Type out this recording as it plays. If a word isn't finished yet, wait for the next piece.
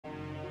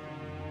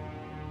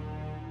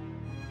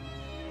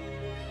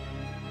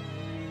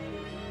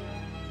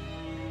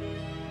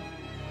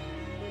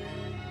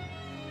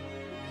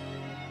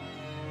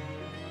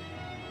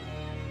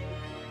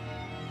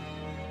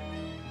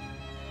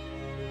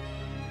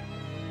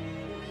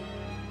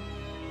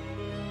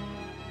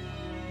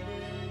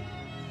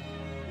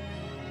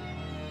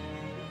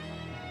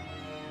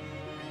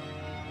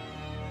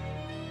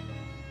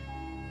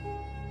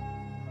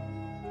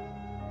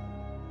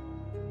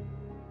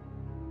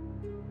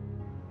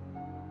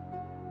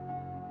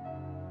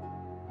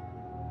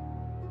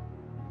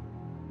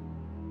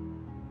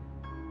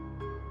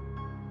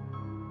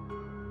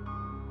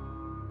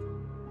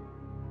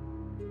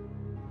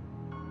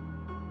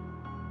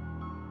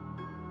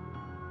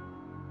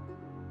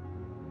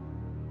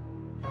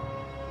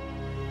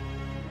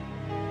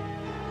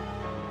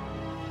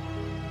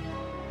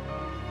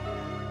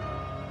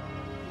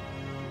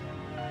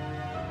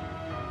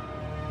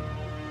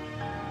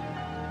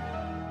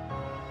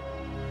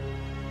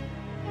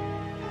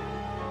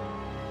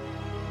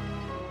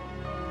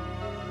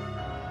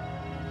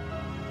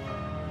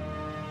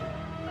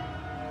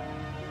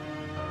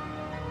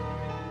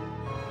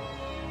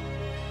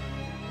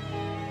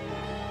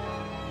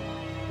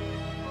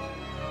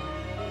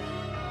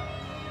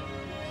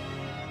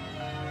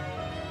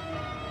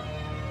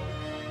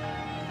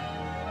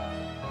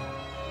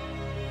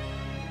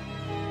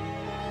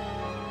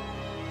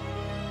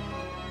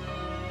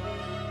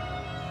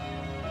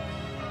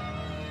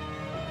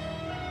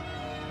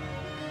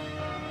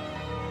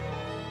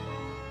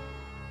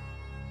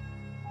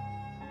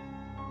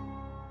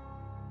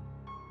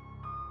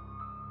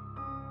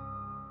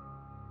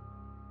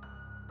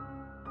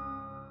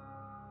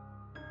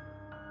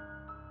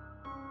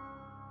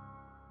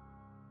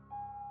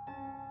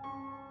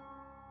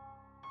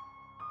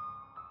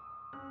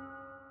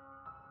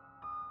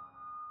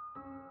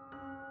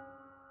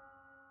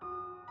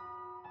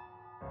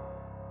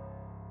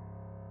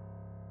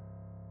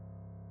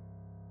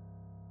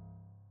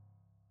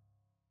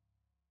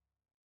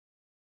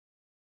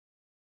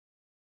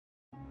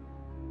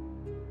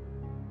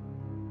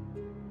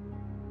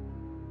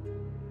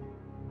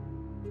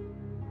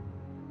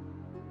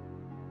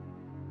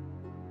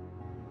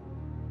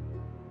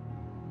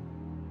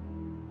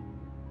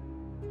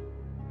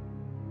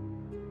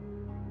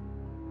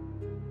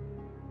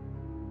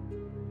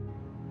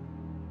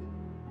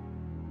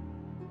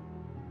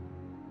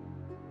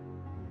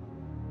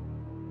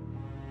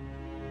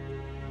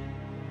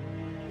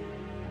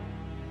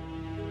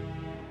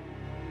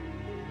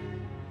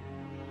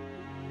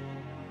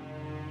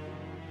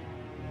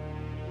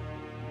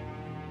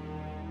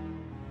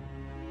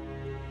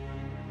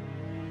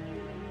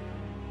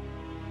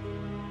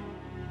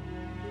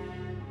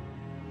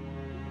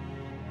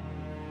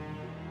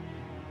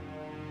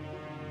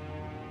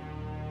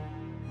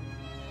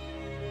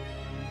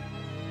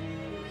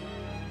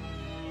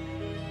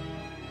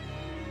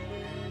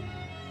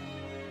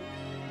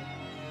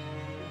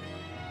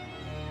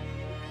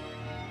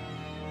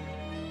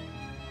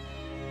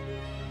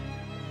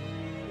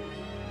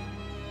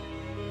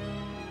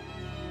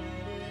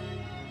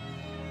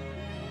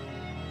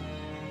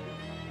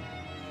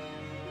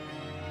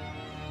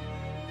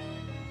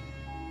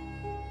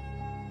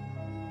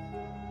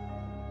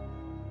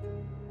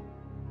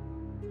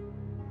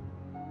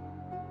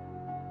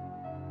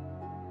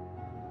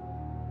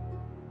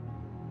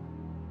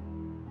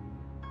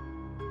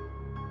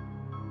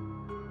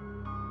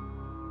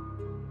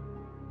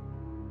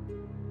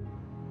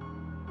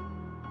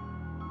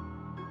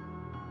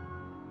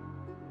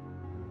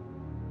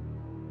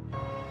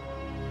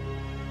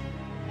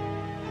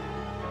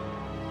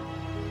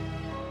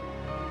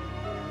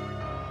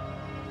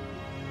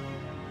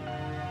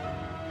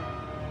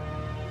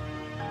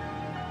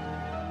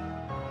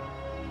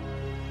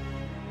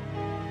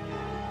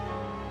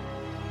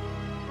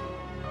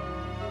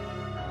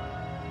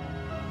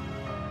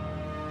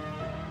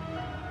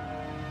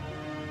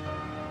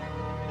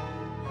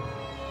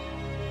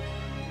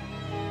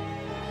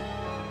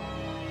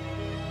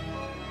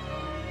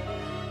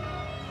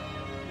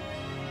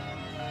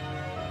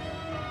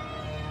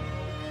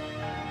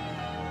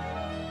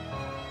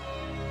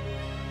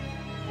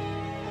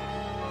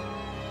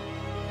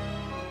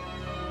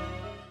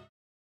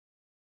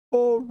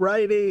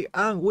Alrighty,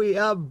 and we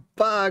are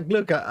back.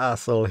 Look at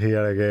us all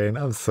here again.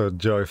 I'm so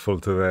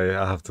joyful today.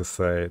 I have to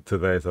say,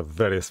 today is a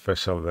very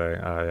special day.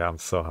 I am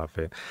so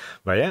happy.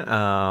 But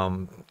yeah,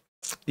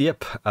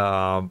 yep.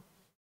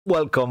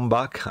 Welcome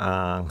back.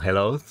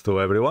 Hello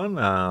to everyone.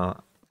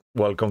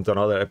 Welcome to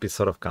another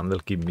episode of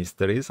Candlekeep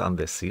Mysteries and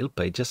the Sealed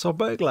Pages of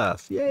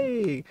Verglas.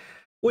 Yay!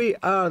 We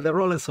are the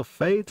Rollers of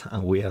Fate,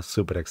 and we are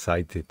super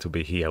excited to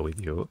be here with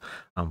you.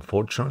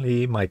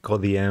 Unfortunately, my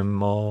co-DM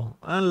Mo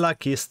and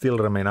Lucky still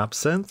remain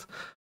absent,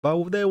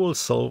 but they will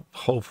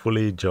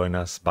hopefully join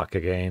us back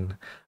again.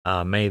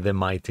 May the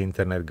mighty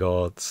internet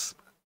gods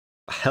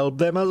help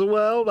them as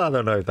well. I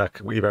don't know if that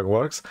even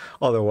works.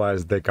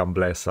 Otherwise, they can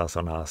bless us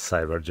on our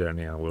cyber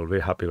journey, and we'll be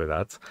happy with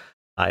that.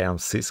 I am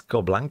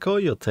Cisco Blanco,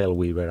 your Tail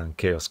Weaver and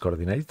Chaos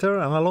Coordinator,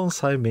 and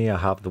alongside me I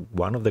have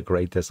one of the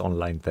greatest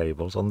online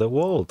tables on the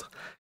world,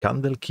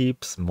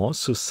 Candlekeep's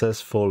most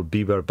successful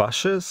Beaver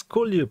Bashes.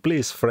 Could you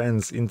please,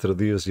 friends,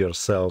 introduce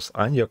yourselves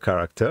and your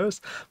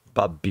characters?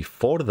 But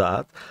before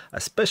that,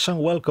 a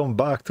special welcome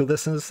back to the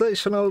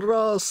sensational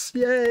Ross!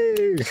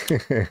 Yay!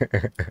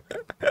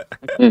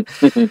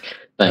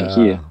 Thank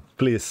you.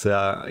 Please,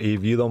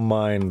 if you don't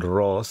mind,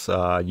 Ross,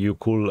 you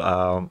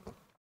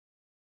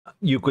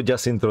could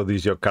just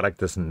introduce your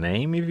character's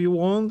name if you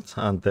want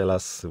and tell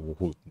us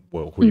who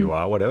you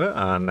are, whatever,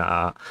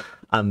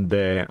 and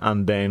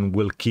then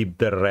we'll keep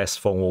the rest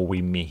for when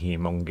we meet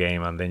him on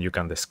game, and then you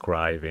can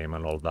describe him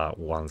and all that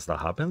once that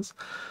happens.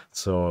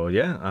 So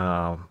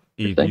yeah,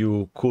 if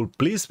you could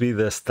please be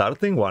the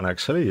starting one,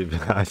 actually,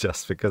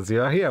 just because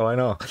you are here, why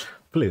not?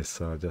 Please,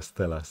 just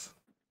tell us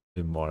a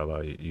bit more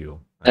about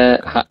you and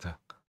your character.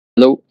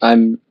 Hello,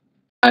 I'm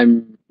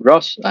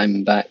Ross.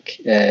 I'm back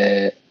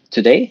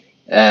today,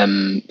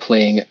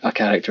 playing a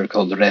character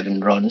called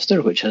Revan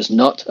Ronister, which has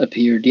not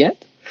appeared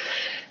yet.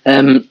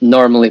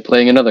 Normally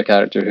playing another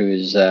character who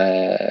is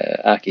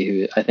Aki,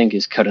 who I think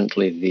is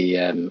currently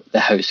the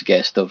house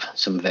guest of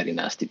some very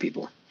nasty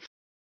people.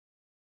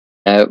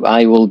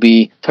 I will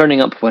be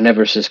turning up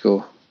whenever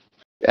Cisco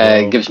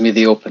gives me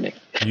the opening.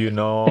 You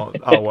know,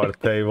 our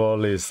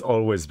table is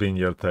always been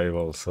your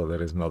table, so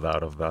there is no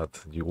doubt of that.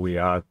 We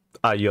are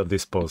at your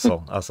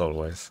disposal, as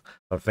always.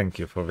 But thank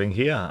you for being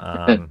here.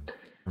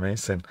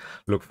 Amazing.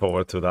 Look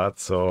forward to that.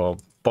 So,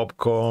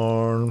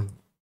 Popcorn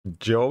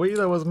Joey,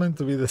 that was meant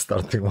to be the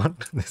starting one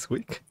this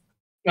week.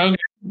 Okay.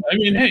 I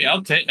mean, hey,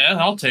 I'll take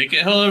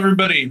it. Hello,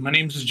 everybody. My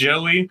name's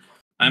Joey.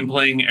 I'm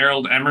playing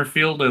Harold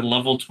Emmerfield, a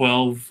level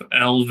 12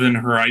 Elven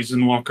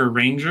Horizon Walker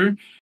Ranger.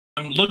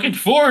 I'm looking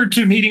forward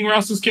to meeting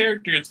Ross's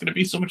character. It's going to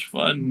be so much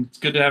fun. It's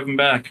good to have him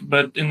back.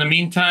 But in the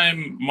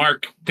meantime,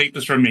 Mark, take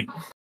this from me.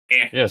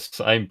 Yes,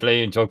 I'm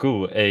playing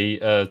Jogu,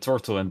 a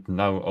turtle, and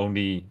now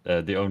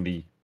the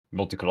only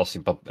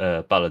multi-classing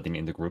paladin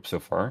in the group so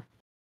far,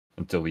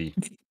 until we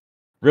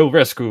will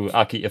rescue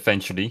Aki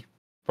eventually,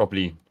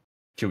 probably a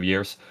few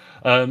years.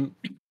 Yeah,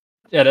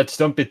 let's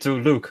dump it to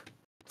Luke.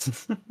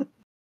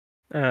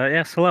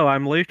 Yes, hello,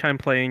 I'm Luke. I'm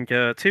playing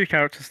two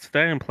characters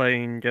today. I'm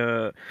playing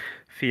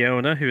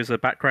Fiona, who is a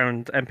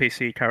background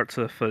NPC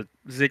character for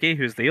Ziggy,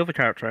 who's the other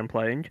character I'm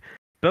playing.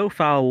 Both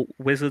are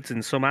wizards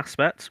in some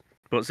aspects,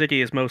 but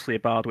Ziggy is mostly a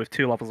bard with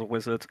 2 levels of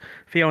wizard.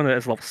 Fiona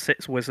is level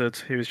 6 wizard,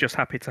 who is just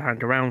happy to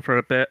hang around for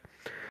a bit.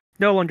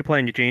 No longer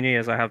playing a genie,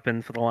 as I have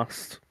been for the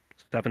last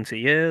 70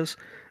 years.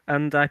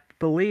 And I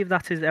believe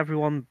that is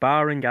everyone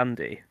barring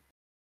Andy.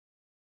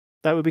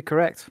 That would be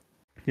correct.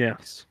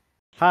 Yes.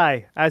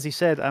 Hi, as he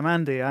said, I'm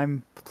Andy.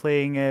 I'm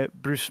playing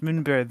Bruce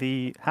Moonbear,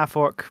 the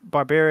half-orc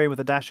barbarian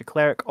with a dash of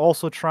cleric,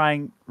 also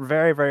trying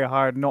very, very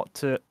hard not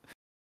to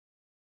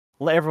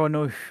let everyone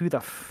know who the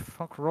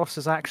fuck Ross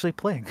is actually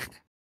playing.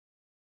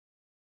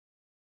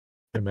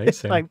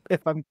 Amazing.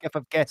 if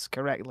I've guessed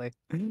correctly.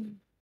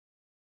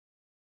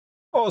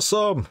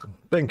 Awesome.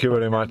 Thank you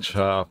very much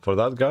for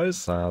that,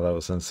 guys. That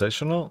was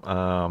sensational.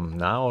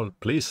 Now,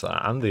 please,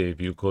 Andy, if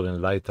you could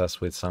enlighten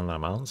us with some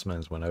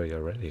announcements whenever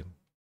you're ready.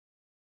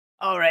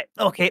 All right,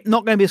 okay,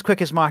 not going to be as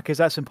quick as Mark, as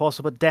that's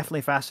impossible, but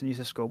definitely fast than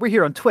Cisco. We're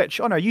here on Twitch,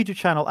 on our YouTube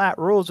channel, at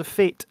Rolls of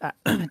Fate, at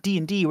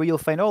D&D, where you'll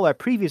find all our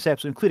previous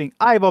episodes, including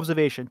Eye of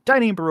Observation,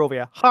 Dining in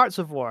Barovia, Hearts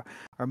of War,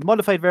 our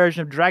modified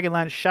version of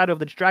Dragonlance, Shadow of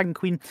the Dragon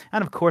Queen,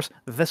 and of course,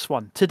 this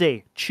one,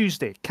 today,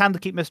 Tuesday,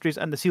 Candlekeep Mysteries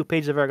and the Sealed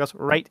Pages of Verglas,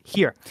 right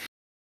here.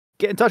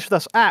 Get in touch with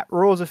us at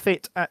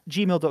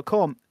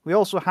rollsoffate@gmail.com. We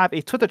also have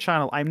a Twitter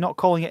channel, I'm not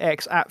calling it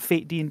X, at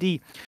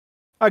FateD&D.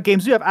 Our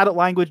games do have adult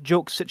language,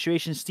 jokes,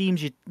 situations,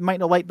 themes. You might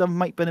not like them,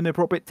 might be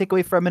inappropriate. Take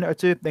away for a minute or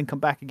two, then come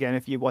back again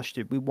if you wish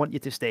to. We want you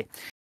to stay.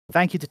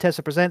 Thank you to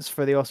Tessa Presents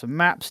for the awesome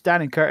maps,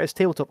 Dan and Curtis,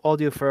 Tabletop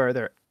Audio for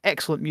their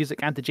excellent music,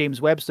 and to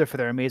James Webster for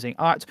their amazing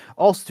art.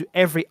 Also to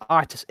every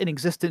artist in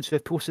existence who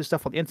have posted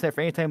stuff on the internet for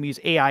any time we use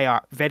AI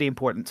art. Very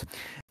important.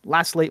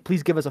 Lastly,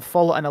 please give us a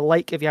follow and a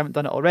like if you haven't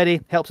done it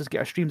already. Helps us get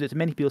our streams out to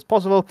many people as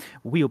possible.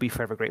 We'll be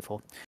forever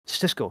grateful.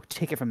 Cisco,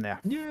 take it from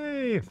there.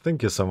 Yay!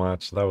 Thank you so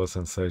much. That was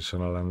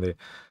sensational, Andy.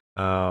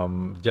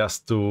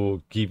 Just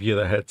to give you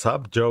the heads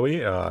up, Joey,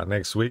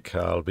 next week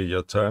I'll be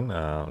your turn.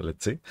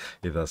 Let's see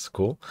if that's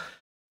cool.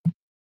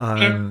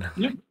 And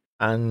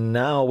And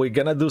now we're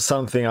gonna do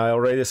something. I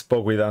already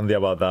spoke with Andy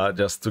about that,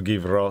 just to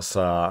give Ross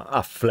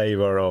a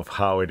flavor of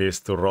how it is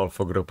to roll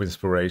for group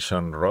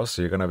inspiration. Ross,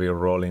 you're gonna be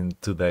rolling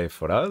today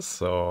for us.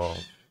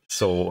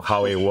 So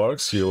how it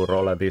works, you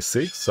roll a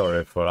d6.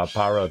 Sorry for a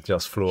parrot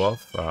just flew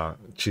off.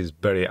 She's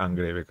very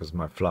angry because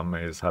my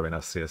flatmate is having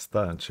a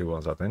siesta and she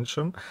wants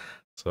attention.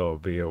 So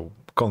be a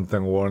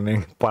content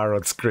warning,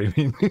 parrot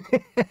screaming.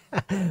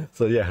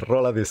 So yeah,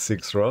 roll a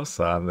d6, Ross.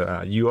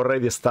 And you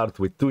already start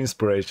with 2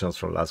 inspirations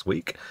from last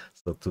week.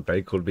 So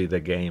today could be the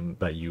game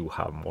that you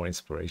have more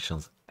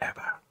inspirations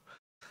ever.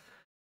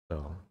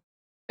 So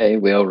Okay,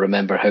 we all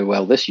remember how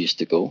well this used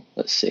to go.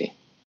 Let's see.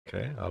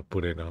 okay, I'll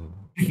put it on.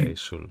 It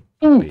should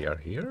appear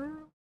here.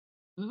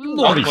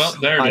 Oh, well,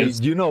 there it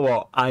is. You know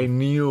what? I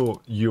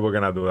knew you were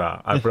gonna do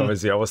that. I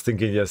promise you. I was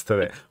thinking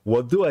yesterday,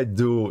 what do I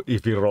do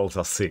if he rolls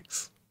a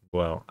 6?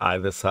 Well, I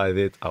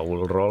decided I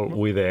will roll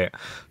with it.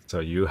 So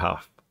you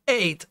have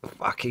 8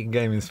 fucking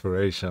game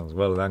inspirations.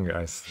 Well done,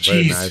 guys.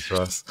 Very nice,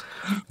 Ross.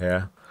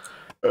 Yeah.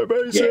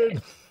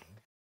 Amazing.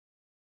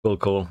 Yeah.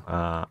 Cool.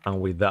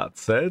 And with that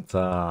said,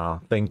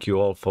 thank you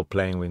all for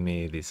playing with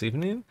me this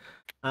evening.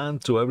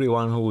 And to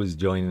everyone who is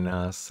joining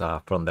us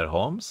from their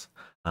homes,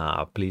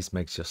 please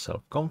make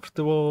yourself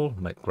comfortable,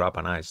 grab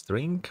a nice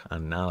drink,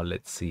 and now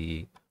let's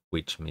see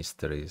which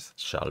mysteries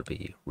shall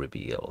be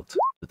revealed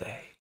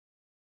today.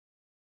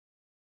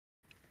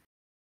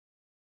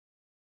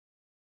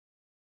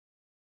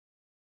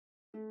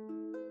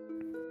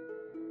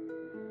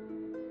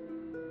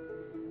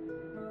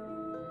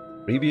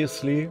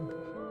 Previously,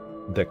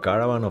 the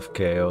caravan of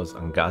Chaos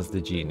and Gas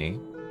the Genie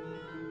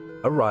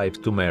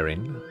arrived to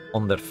Merin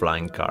on their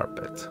flying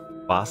carpet,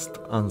 fast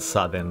and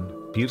sudden,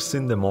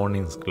 piercing the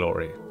morning's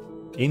glory.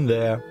 In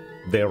there,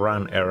 they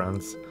ran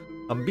errands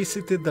and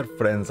visited their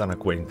friends and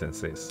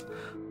acquaintances,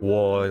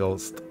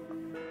 whilst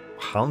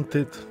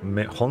haunted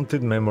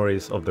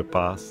memories of the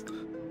past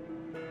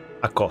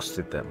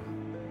accosted them.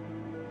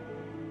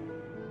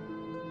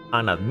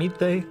 And at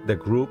midday, the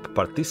group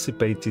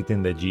participated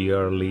in the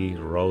yearly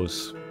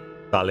Rose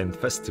Talent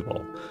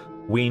Festival,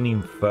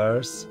 winning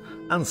first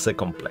and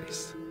second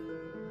place.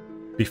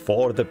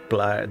 Before the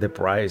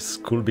prize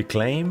could be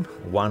claimed,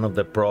 one of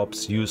the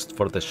props used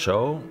for the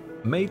show,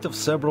 made of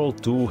several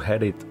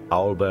two-headed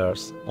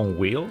owlbears on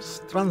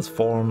wheels,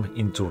 transformed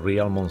into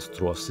real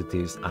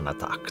monstrosities and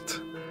attacked.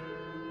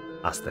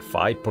 As the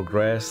fight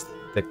progressed,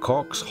 the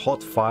Cock's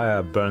hot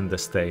fire burned the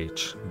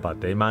stage, but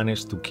they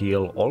managed to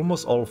kill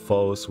almost all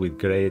foes with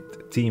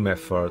great team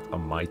effort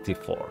and mighty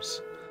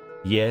force.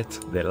 Yet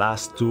the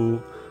last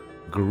 2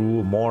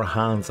 grew more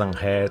hands and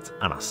heads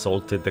and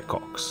assaulted the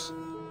Cocks.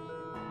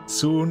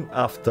 Soon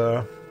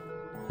after,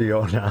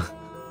 Fiona,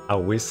 a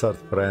wizard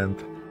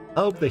friend,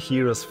 helped the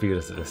heroes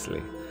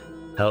fearlessly,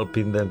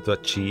 helping them to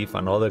achieve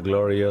another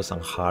glorious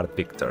and hard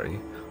victory,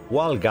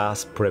 while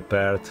Gas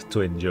prepared to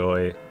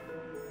enjoy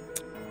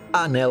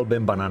an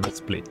elven banana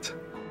split.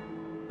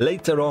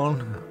 Later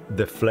on,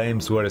 the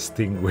flames were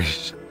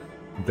extinguished,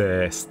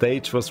 the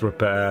stage was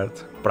repaired,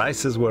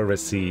 prizes were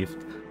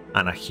received,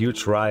 and a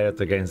huge riot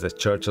against the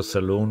Churchill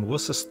Saloon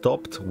was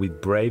stopped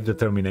with brave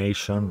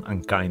determination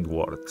and kind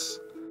words.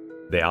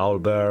 The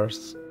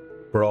owlbears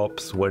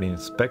props was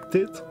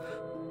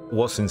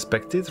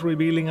inspected,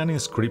 revealing an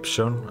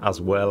inscription as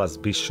well as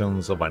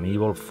visions of an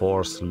evil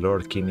force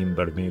lurking in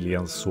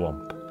Vermilion's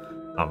swamp.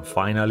 And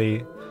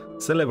finally,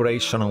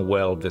 celebration and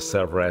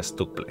well-deserved rest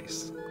took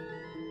place.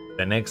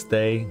 The next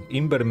day,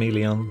 in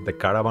Vermilion, the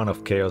caravan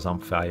of Chaos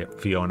and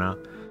Fiona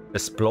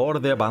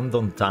explored the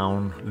abandoned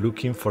town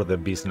looking for the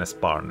business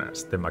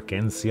partners, the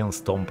Mackenzie and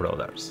Stone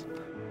brothers.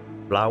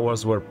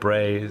 Flowers were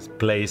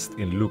placed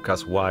in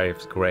Lucas'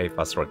 wife's grave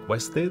as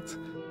requested,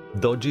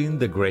 dodging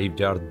the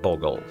graveyard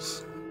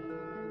bogles.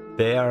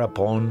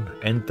 Thereupon,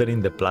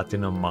 entering the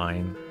platinum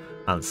mine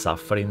and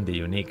suffering the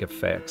unique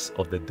effects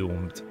of the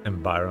doomed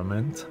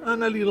environment,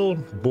 and a little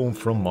boom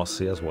from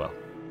Mossy as well.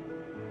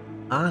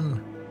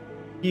 And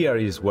here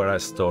is where our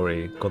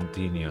story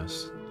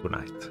continues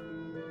tonight.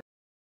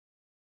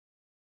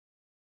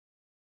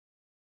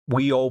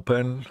 We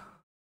open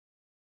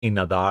in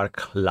a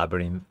dark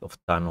labyrinth of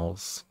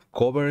tunnels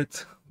covered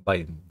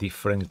by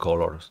different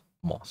colors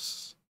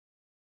moss.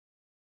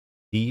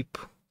 Deep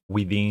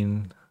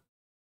within,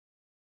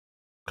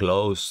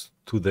 close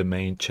to the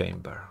main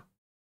chamber.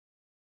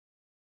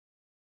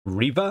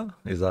 Riva,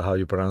 is that how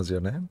you pronounce your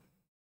name?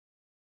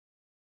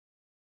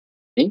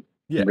 Me?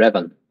 Yeah.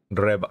 Revan.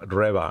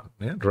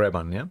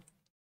 Revan, yeah?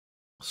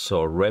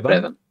 So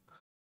Revan.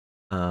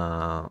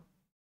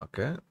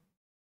 Okay.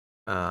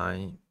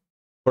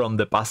 From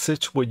the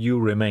passage where you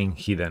remain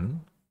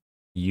hidden,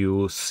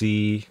 you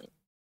see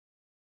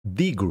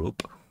the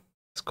group,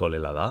 let's call it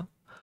like that,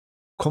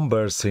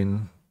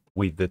 conversing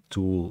with the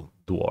 2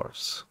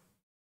 dwarves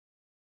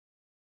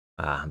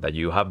that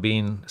you have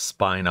been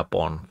spying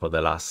upon for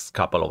the last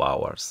couple of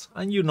hours.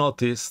 And you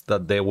notice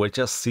that they were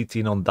just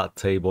sitting on that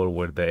table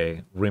where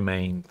they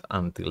remained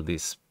until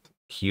these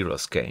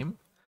heroes came,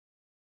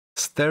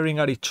 staring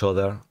at each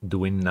other,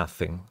 doing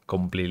nothing,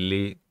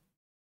 completely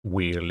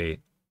weirdly.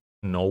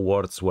 No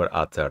words were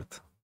uttered.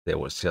 There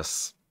was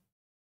just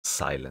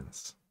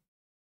silence.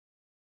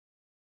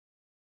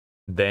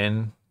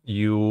 Then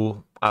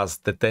you, as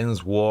the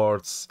tense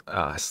words,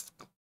 as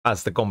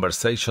the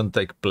conversation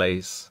take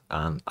place,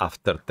 and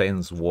after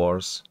tense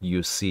words,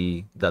 you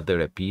see that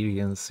their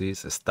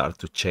appearances start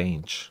to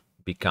change,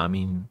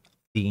 becoming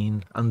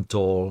thin and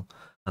tall,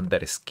 and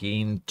their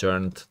skin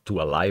turned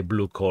to a light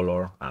blue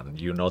color, and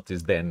you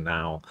notice then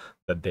now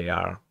that they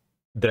are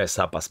dressed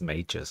up as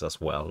mages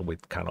as well,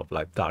 with kind of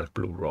like dark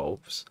blue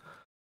robes.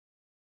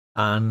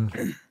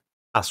 And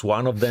as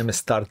one of them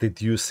started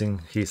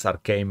using his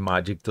arcane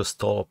magic to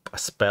stop a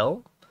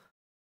spell,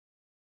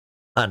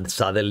 and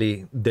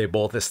suddenly they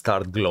both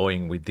start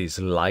glowing with this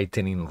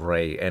lightning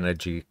ray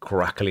energy,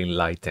 crackling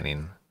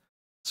lightning.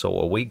 So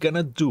what we're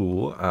gonna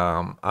do,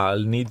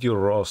 I'll need you,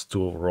 Ross,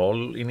 to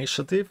roll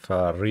initiative,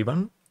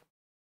 Riven.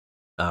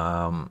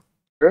 Sure.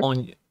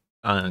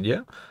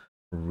 Yeah,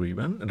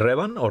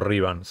 Revan or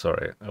Riven?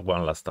 Sorry,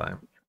 one last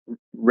time.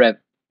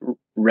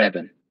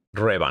 Revan.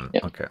 Revan.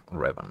 Yeah. Okay,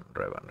 Revan.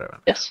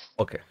 Yes.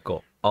 Okay,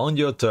 cool. On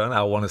your turn,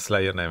 I won't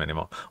say your name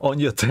anymore. On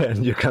your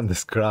turn, you can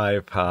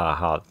describe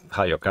how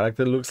your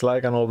character looks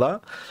like and all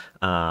that,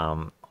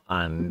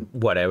 and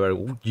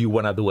whatever you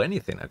want to do,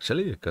 anything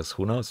actually, because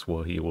who knows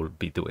what he will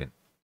be doing.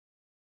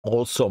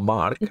 Also,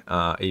 Mark,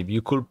 if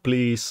you could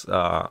please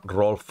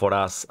roll for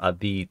us a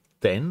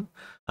D10,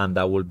 and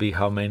that will be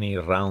how many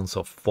rounds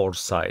of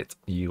foresight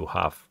you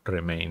have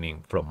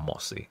remaining from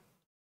Mossy,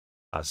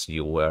 as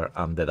you were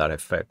under that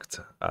effect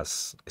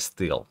as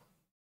still.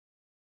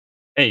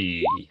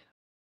 Hey.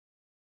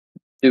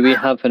 Do we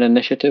have an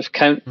initiative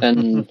count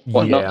and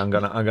whatnot? Yeah, I'm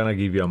gonna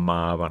give you a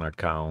map and a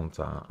count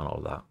and all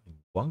that.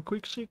 One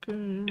quick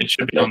second. It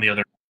should be on the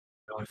other.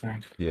 I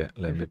think. Yeah,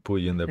 let me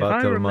put you in the If I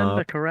battle remember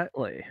map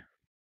correctly,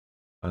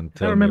 and if I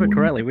tell remember me.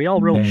 correctly, we all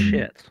rolled Mm.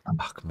 shit.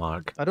 Fuck,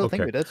 Mark. I don't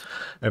think Okay, we did.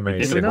 We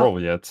amazing. didn't not? roll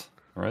yet,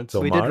 right?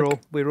 So we Mark, did roll.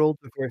 We rolled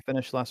before we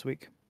finished last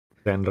week.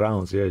 10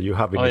 rounds. Yeah, you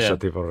have Oh, yeah.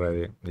 initiative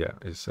already. Yeah,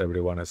 it's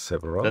everyone has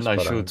several rounds. Then I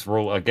but, should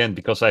roll again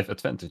because I have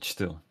advantage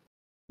still.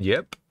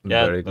 Yep,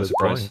 Yeah, very no good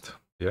surprise. point.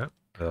 Yeah,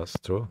 that's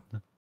true.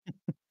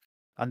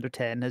 Under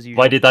 10 as usual.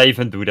 Why did I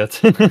even do that?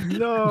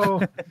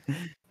 No.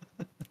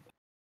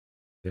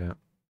 Yeah,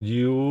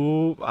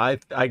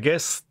 I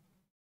guess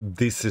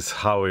this is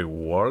how it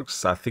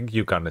works. I think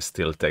you can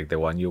still take the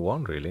one you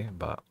want, really,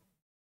 but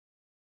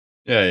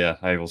Yeah,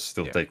 I will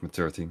still Yeah. take my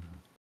 13.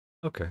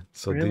 okay.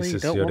 So Really? this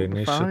is Don't your want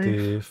the 5?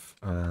 initiative.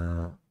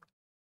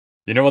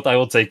 You know what? I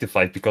will take the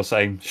 5 because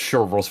I'm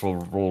sure Ross will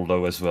roll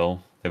low as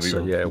well. And we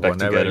So will yeah, back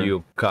whenever together.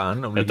 you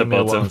can, at the give me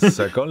one bottom.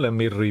 second. Let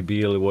me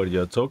reveal what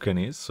your token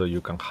is, so you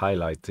can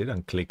highlight it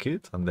and click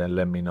it, and then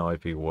let me know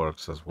if it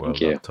works as well.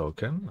 Thank you. That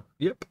token.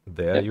 Yep,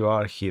 there Yep. you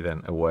are,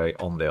 hidden away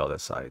on the other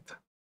side,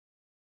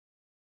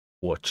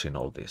 watching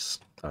all this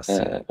as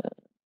it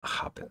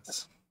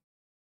happens.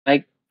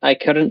 I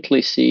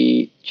currently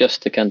see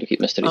just the Candlekeep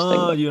Mysteries thing.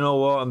 though. You know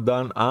what? I'm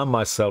done. I'm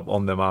myself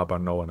on the map,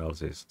 and no one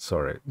else is.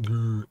 Sorry.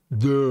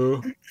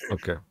 Duh.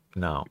 Okay,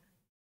 now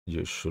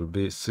you should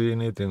be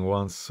seeing it in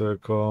 1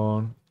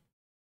 second.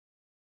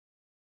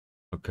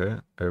 Okay,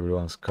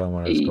 everyone's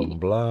camera has gone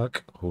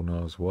black. Who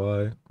knows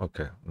why?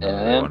 Okay, now Yeah.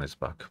 everyone is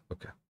back.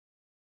 Okay.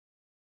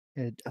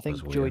 I think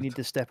That's Joey weird. needed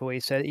to step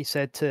away. He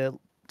said to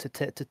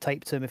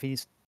type to him if he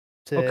needs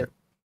to Okay.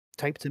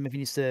 type to him if he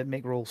needs to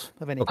make rolls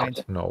of any Okay,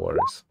 kind. no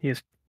worries.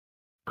 He's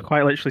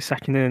quite literally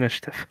second in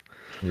initiative.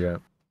 Yeah,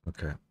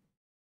 okay.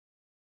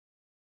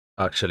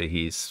 Actually,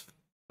 he's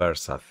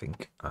first, I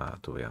think,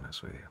 to be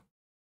honest with you.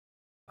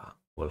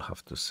 We'll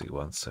have to see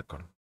 1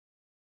 second.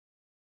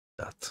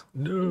 That.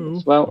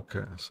 No. Well,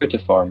 Okay, so good to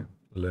form.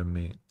 let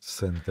me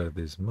center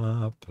this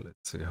map.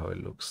 Let's see how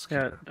it looks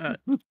Yeah, here.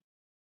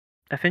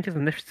 I think his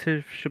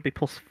initiative should be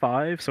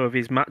 +5, so if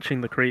he's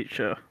matching the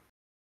creature,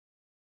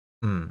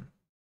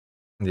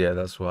 Yeah,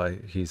 that's why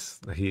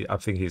I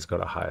think he's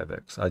got a higher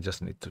dex. I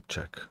just need to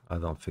check. I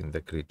don't think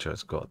the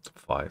creature's got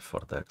 5 for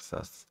dex.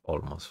 That's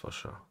almost for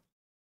sure.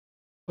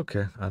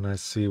 Okay, and I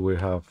see we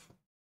have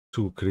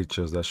 2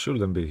 creatures that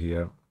shouldn't be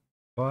here.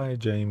 Bye,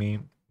 Jamie.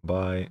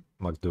 Bye,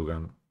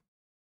 McDougan.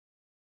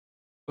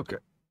 Okay.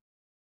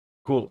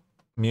 Cool.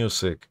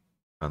 Music.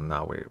 And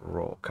now we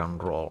can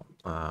roll.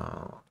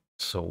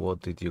 So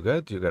what did you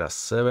get? You get a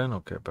 7.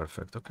 Okay,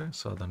 perfect. Okay,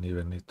 so I don't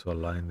even need to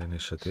align the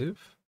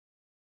initiative.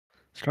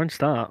 strong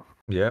start.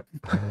 Yep.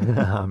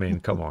 I mean,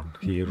 come on.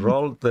 He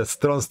rolled the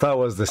Strong Star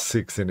was the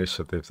 6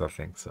 initiatives, I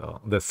think.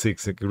 So the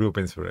 6 group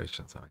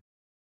inspirations. I mean.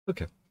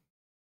 Okay.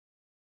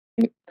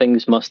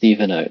 Things must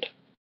even out.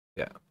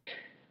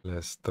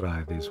 Let's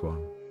try this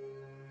one.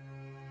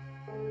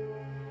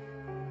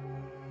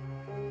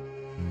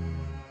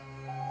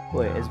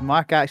 Wait, is No.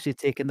 Mark actually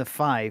taking the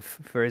 5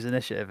 for his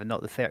initiative and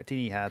not the 13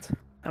 he had?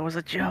 That was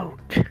a joke.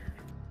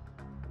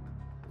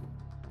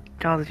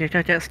 God, your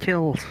guy gets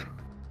killed.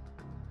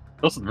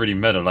 Doesn't really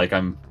matter, like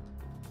I'm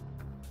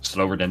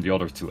slower than the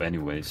other 2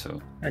 anyway,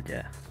 so.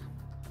 Yeah.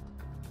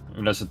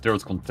 Unless a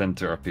third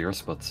contender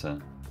appears,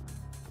 but.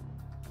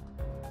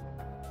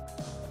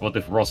 What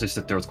if Ross is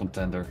the third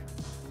contender?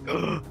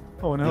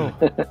 Oh no.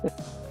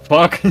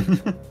 Fuck!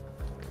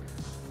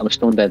 I'm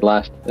stone dead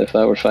last. If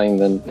that were fine,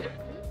 then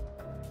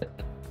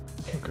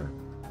Okay.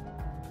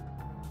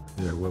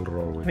 Yeah, we'll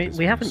roll with I mean, this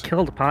we one, haven't so-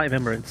 killed a party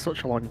member in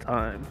such a long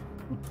time.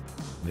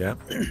 Yeah.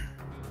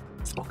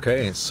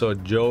 Okay, so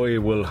Joey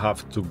will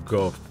have to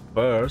go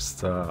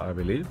first, I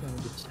believe. Let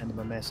me just send him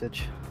a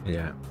message.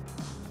 Yeah.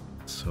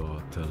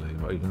 So tell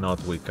him. If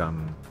not, we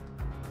can.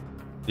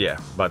 Yeah,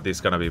 but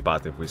it's gonna be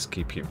bad if we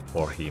skip him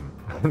for him.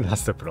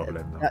 That's the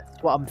problem. No?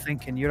 That's what I'm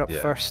thinking. You're up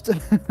Yeah. first.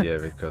 Yeah,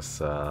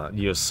 because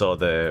you saw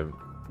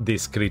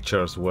these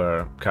creatures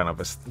were kind of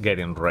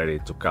getting ready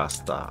to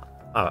cast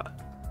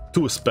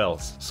 2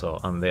 spells, so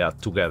and they are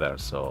together,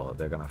 so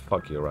they're gonna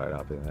fuck you right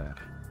up in there.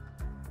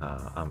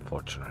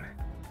 Unfortunately.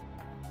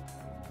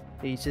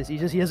 he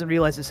doesn't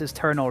realize it's his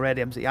turn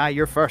already. I'm saying,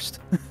 you're first.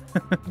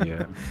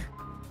 Yeah.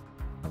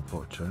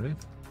 Unfortunately.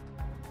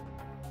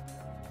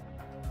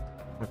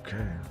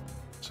 Okay.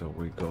 So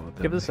we go.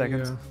 Give it a then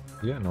second. here.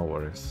 Yeah, no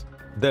worries.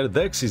 Their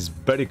dex is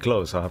very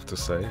close, I have to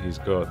say.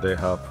 They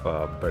have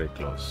very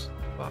close,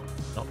 but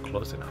not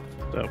close enough.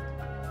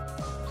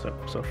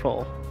 So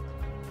 4.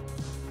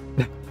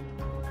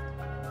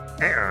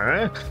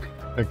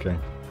 Okay.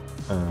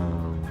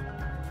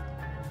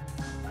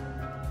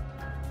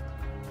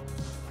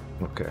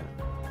 Okay.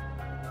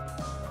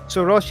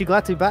 So Ross, you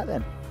glad to be back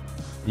then?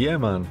 Yeah,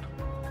 man.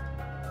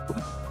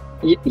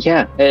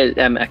 yeah,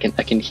 I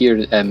can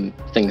hear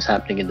things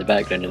happening in the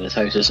background in this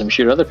house, as I'm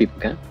sure other people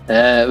can.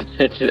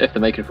 If the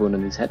microphone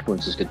on these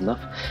headphones is good enough.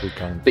 We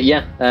can't. But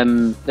yeah,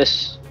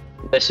 this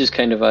is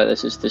kind of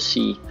this is to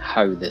see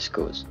how this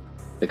goes,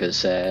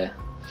 because the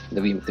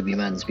wee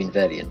man's been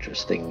very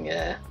interesting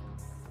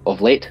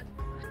of late.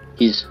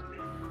 He's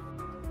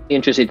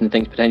interested in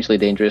things potentially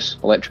dangerous,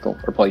 electrical,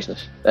 or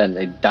poisonous, and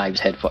he dives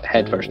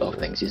headfirst off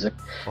things. He's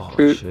Oh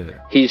true- shit.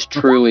 he's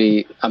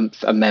truly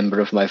a member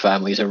of my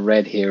family. He's a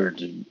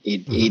red-haired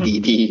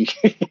ADD.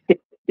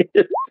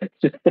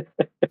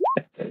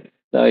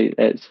 No,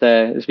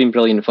 it's been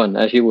brilliant fun,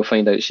 as you will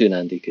find out soon,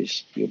 Andy,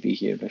 because you'll be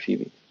here in a few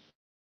weeks.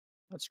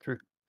 That's true.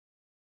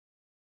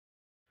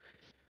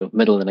 So,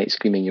 middle of the night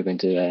screaming, you're going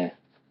to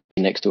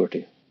be next door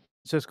to.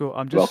 Cisco,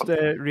 I'm just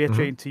Welcome.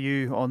 reiterating to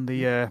you on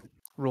the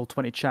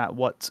Roll20 chat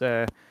what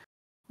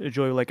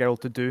Joy would like Errol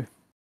to do.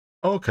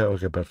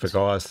 Okay, perfect.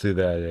 Oh, I see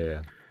there.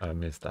 Yeah. I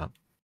missed that.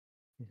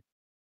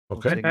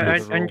 Okay. Take I another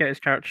can roll. get his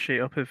character sheet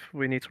up if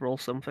we need to roll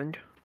something.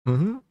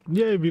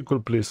 Yeah, if you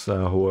could please,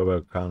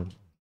 whoever can.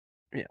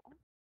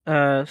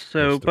 So Just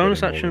to get bonus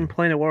him action, rolling.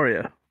 playing a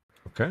warrior.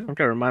 Okay. I'm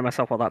gonna remind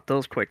myself what that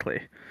does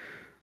quickly.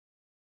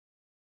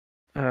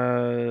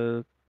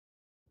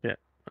 Yeah.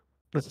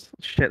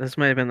 This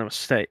may have been a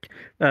mistake.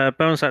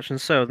 Bonus action.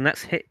 So the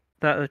next hit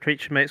that the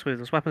creature makes with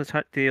his weapon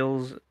attack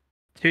deals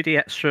 2d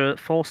extra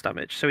force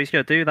damage. So he's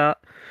gonna do that,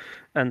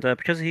 and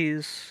because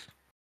he's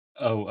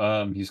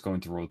He's going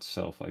to roll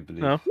itself, I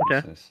believe. Oh, it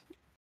okay. says.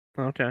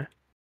 okay.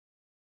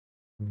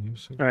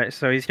 Music. All right.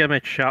 So he's gonna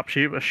make a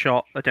sharpshooter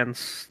shot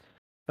against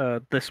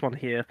this one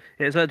here.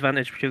 It is an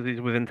advantage because he's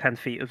within 10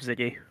 feet of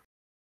Ziggy.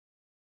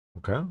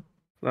 Okay.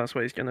 That's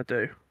what he's gonna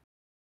do.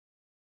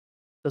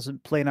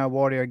 Doesn't playing our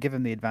warrior give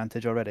him the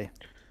advantage already?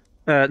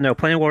 No,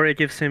 playing a warrior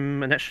gives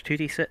him an extra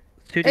 2d8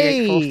 force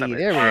Hey, damage.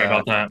 there we Sorry are.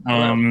 about that. Is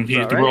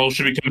that The right? roll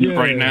should be coming up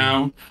right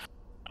Yeah.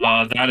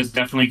 now. That is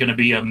definitely going to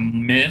be a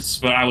miss,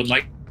 but I would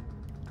like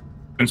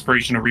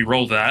inspiration to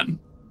re-roll that.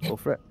 Go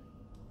for it.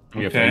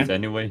 We have Okay. 8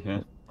 anyway,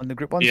 yeah. On the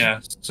group ones? Yeah.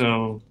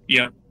 So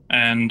yeah,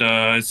 and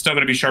it's still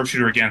going to be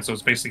sharpshooter again, so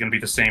it's basically going to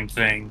be the same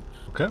thing.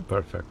 Okay,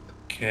 perfect.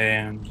 Okay.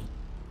 And...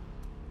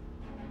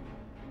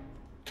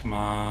 Come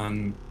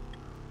on.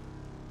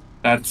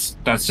 That's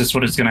just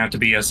what it's going to have to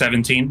be. A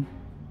 17.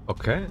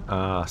 Okay,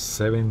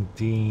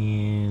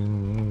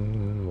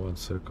 17. 1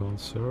 second,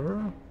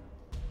 sir.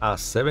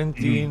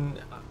 17,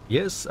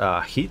 yes,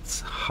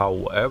 hits.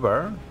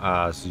 However,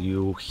 as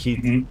you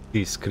hit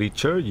this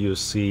creature, you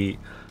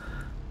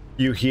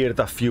hear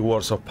the few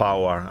words of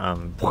power,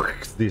 and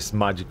this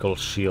magical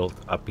shield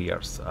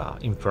appears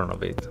in front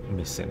of it,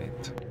 missing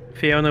it.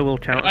 Fiona will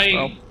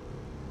counterspell.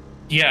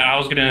 Yeah, I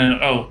was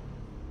gonna.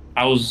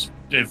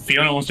 If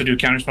Fiona wants to do a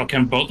counterspell,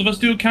 can both of us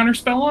do a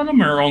counterspell on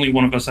him, or only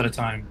one of us at a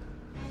time?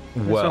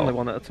 It's only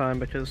one at a time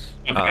because.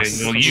 Okay, well,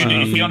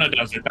 she- Fiona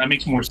does it. That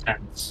makes more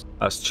sense.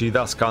 As she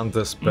does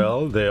counter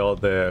spell, the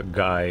other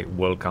guy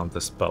will counter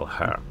spell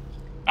her.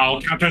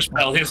 I'll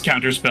counterspell his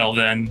counterspell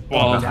then.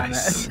 Well,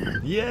 Nice.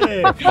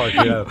 Yeah, fuck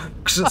yeah.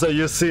 So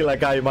you see,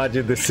 like, I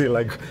imagine they see,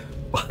 like,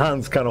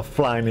 hands kind of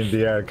flying in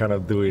the air, kind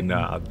of doing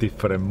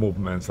different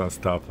movements and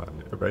stuff.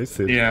 And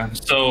basically, yeah.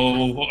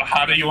 So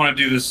how do you want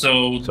to do this?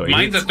 So mine's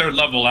he's- at 3rd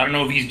level. I don't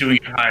know if he's doing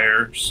it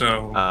higher.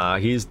 So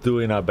he's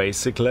doing a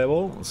basic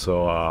level,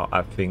 so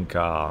I think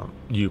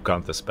you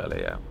counter spell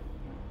it, yeah.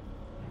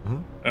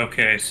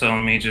 okay. So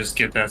let me just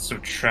get that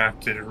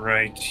subtracted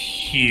right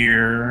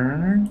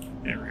here.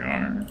 There we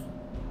are.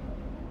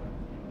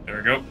 There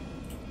we go.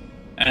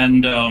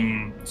 And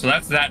so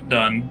that's that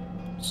done.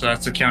 So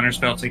that's the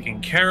counterspell taken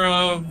care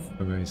of.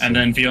 Amazing. And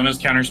then Fiona's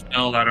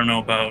counterspell, I don't know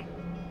about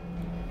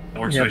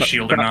Or so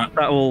shield or not.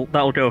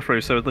 That'll go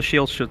through. So the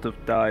shield should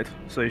have died.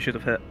 So you should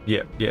have hit.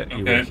 Yeah,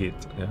 you will hit.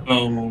 Yeah.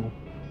 So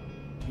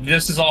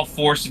this is all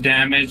force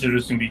damage. It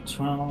is going to be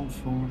 12,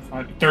 4,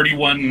 5,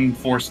 31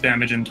 force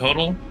damage in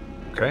total.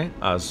 Okay,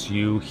 as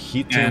you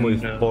hit him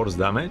with force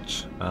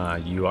damage,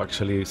 you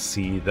actually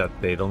see that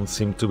they don't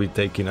seem to be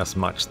taking as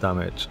much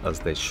damage as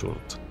they should.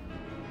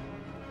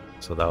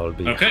 So that will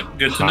be okay,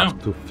 good to know.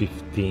 To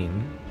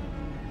 15.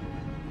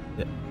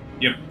 Yeah.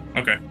 Yep.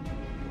 Okay.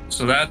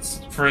 So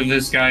that's for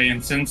this guy,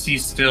 and since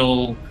he's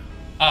still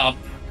up,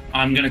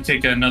 I'm gonna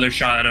take another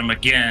shot at him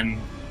again.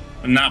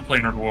 I'm not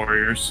playing with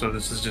warriors, so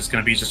this is just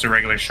gonna be just a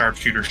regular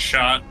sharpshooter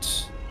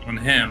shot on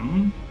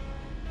him.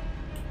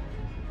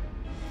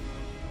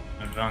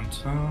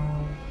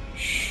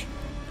 Advantage.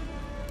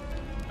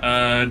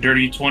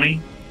 Dirty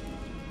 20.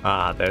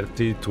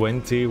 Dirty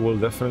 20 will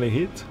definitely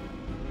hit.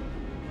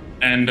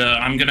 And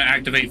I'm gonna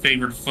activate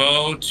Favored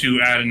Foe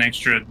to add an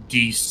extra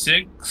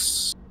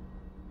D6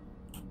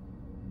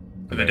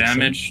 for the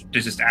damage.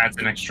 This just adds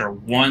an extra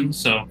 1,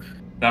 so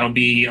that'll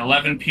be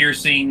 11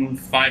 piercing,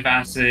 5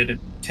 acid,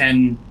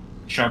 10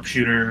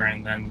 sharpshooter,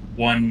 and then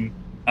 1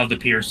 of the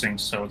piercing.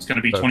 So it's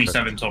gonna be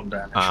 27 total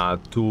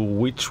damage. To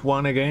which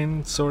one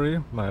again?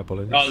 Sorry, my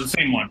apologies. Oh, the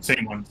same one.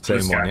 Same one,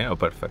 yeah. Oh,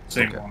 perfect.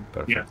 Same one.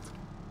 Perfect. Yeah.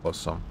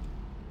 Awesome.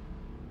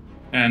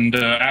 And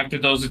after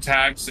those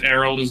attacks,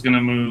 Errol is going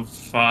to move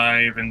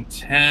 5 and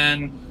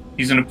 10.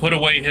 He's going to put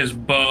away his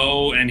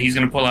bow, and he's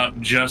going to pull out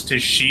just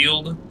his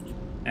shield,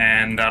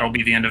 and that'll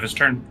be the end of his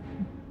turn.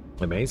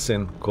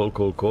 Amazing. Cool.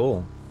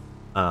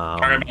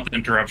 Sorry about the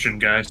interruption,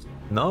 guys.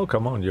 No,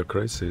 come on, you're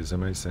crazy. It's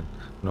amazing.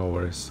 No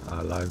worries.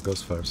 Life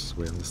goes first.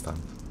 We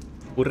understand.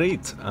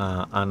 Great.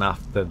 And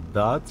after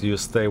that, you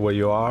stay where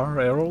you are,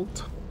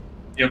 Harold?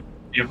 Yep.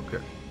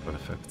 Okay,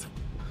 perfect.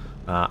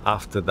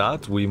 After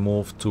that, we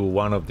move to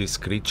one of these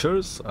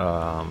creatures.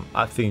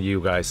 I think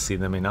you guys see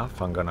them enough.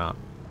 I'm gonna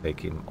take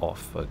him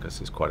off because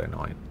he's quite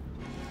annoying.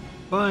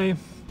 Bye.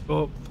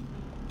 Go up.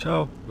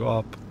 Ciao. Go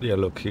up. Yeah,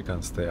 look, he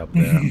can stay up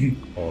there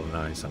all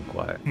nice and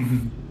quiet.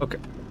 Okay.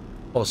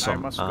 Awesome.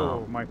 I must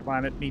go. My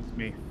planet needs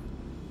me.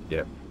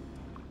 Yeah.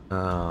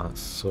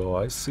 So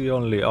I see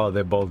only... Oh,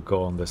 they both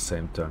go on the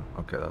same turn.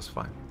 Okay, that's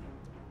fine.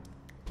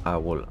 I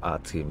will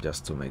add him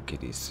just to make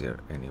it easier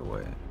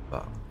anyway.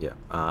 But yeah,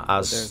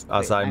 as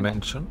I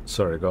mentioned...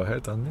 Sorry, go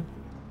ahead, Andy.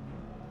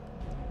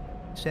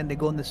 Saying they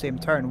go on the same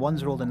turn.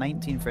 One's rolled a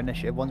 19 for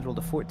initiative, one's rolled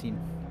a 14.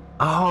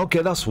 Oh,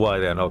 okay, that's why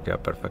then. Okay,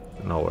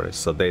 perfect. No worries.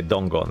 So they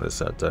don't go on the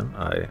set turn.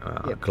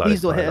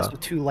 Please don't hit us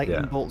with 2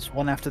 lightning bolts,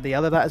 one after the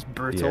other. That is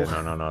brutal.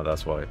 Yeah, no,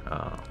 that's why.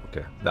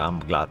 Okay, I'm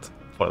glad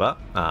for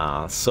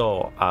that.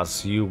 So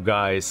as you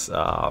guys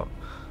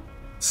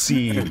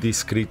see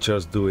these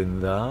creatures doing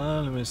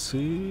that, let me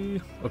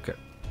see. Okay,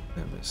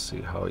 let me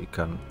see how he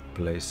can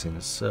place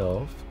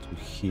himself to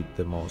hit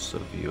the most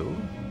of you.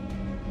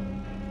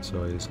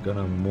 So he's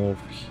gonna move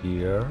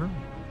here.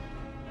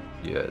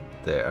 Yeah,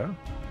 there.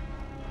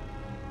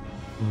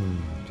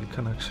 You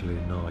can actually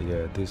no,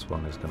 yeah, this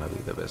one is gonna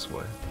be the best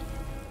way.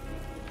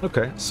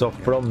 Okay, so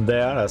from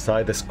there, as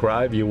I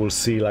described, you will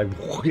see like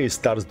he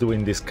starts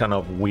doing this kind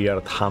of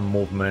weird hand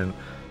movement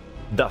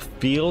that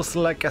feels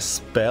like a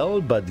spell,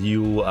 but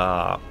you,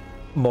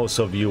 most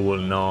of you will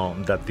know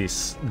that the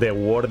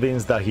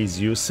wordings that he's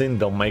using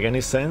don't make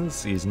any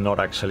sense. It's not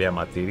actually a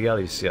material.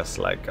 It's just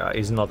like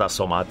it's not a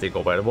somatic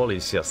or verbal.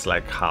 It's just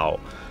like how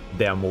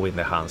they are moving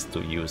the hands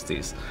to use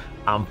this.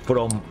 And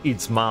from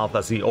its mouth,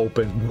 as he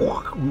opens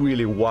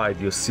really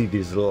wide, you see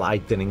this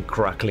lightning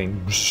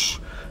crackling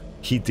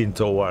hitting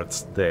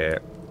towards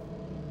the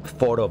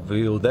 4 of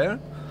you there.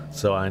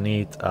 So I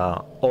need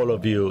all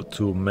of you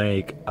to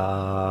make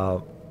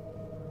a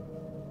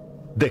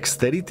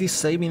dexterity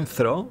saving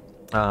throw.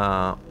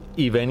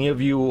 If any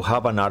of you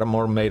have an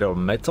armor made of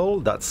metal,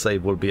 that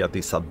save will be a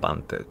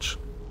disadvantage.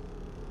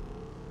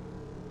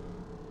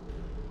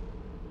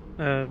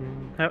 Are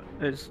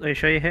you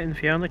sure you're hitting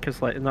Fiona?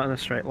 Because like not in a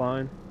straight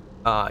line.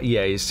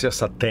 Yeah, it's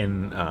just a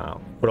 10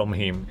 from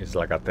him. It's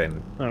like a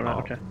 10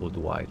 foot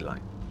wide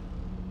line.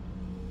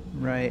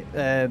 Right.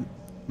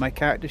 My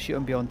character sheet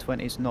on Beyond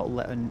 20 is not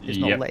letting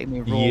me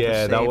roll.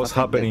 Yeah, that was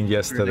happening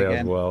yesterday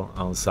as well.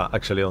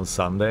 Actually on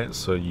Sunday,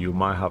 so you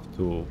might have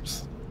to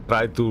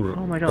try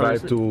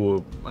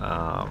to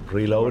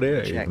reload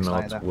it. If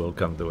not, we'll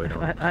come do it.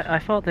 I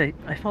thought they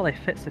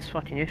fixed this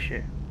fucking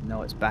issue.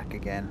 No, it's back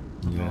again.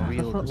 Yeah.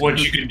 What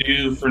you could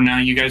do for now,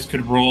 you guys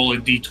could roll a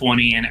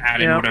d20 and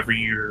add in whatever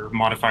your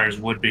modifiers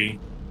would be.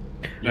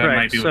 That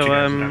might be what you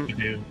guys would have to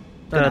do.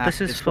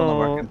 This is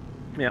for...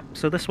 Yeah,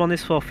 so this one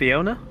is for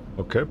Fiona.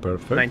 Okay,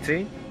 perfect.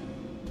 19.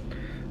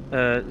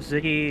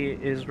 Ziggy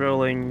is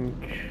rolling...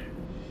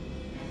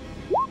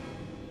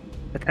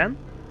 a 10.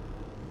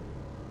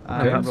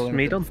 I'm rolling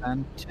with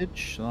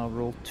advantage, so I'll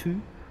roll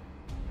 2.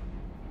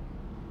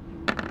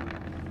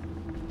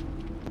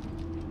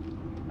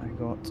 I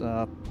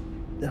got,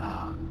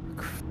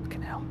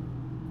 fucking hell,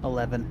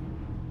 11.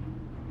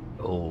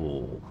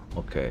 Oh,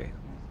 okay.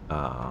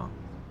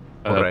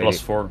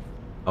 +4.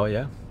 Oh,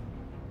 yeah?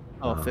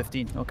 Oh,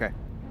 15, okay.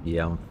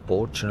 Yeah,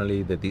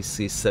 unfortunately, the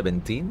DC is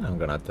 17. I'm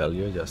gonna tell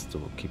you just to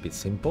keep it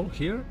simple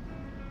here.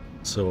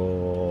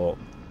 So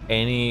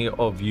any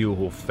of you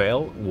who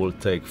fail will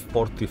take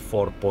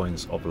 44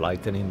 points of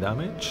lightning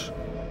damage.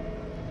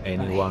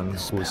 Anyone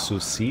who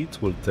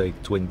succeeds will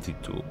take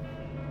 22.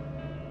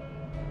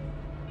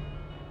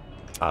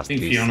 I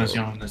think Fiona's the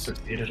only one that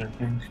succeeded, I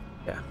think.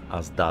 Yeah,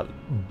 as that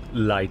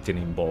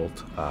lightning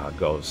bolt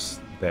goes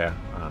there.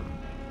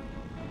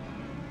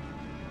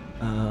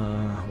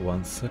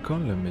 1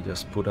 second, let me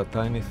just put a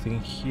tiny thing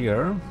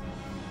here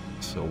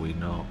so we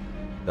know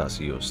that's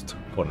used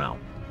for now.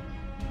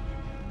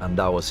 And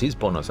that was his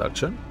bonus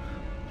action.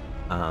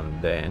 And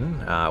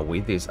then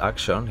with this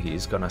action,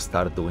 he's gonna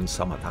start doing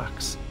some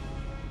attacks.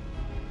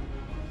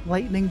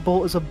 Lightning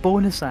bolt is a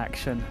bonus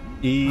action.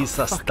 It's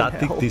a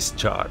static hell.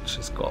 discharge,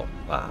 it's called,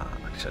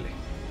 actually.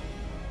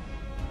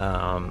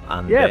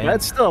 And Yeah, then, but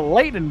it's still a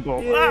lightning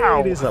bolt. yeah, Wow.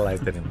 it is a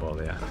lightning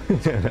bolt, yeah.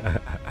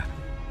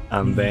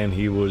 And then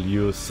he will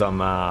use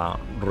some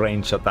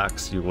range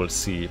attacks you will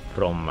see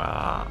from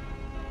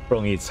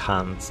its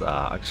hands.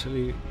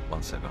 Actually,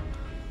 1 second.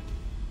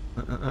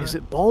 Is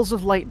it balls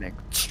of lightning?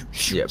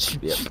 Yep,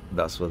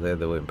 that's what they're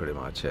doing pretty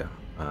much, yeah.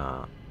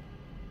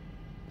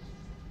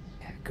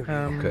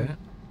 Okay.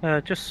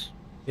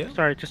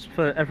 Sorry, just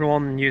for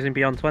everyone using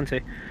Beyond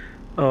 20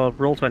 or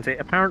Roll 20.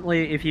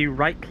 Apparently, if you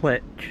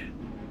right-click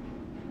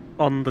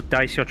on the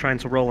dice you're trying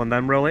to roll and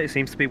then roll it, it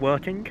seems to be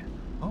working.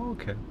 Oh,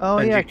 okay. Oh,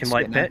 and yeah. you can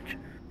like it's getting pick.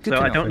 Good So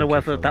to I know. don't know Thank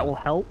you whether for that will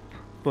help,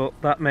 but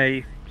that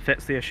may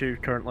fix the issue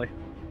currently.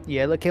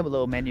 Yeah, look, came with a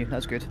little menu.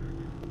 That's good.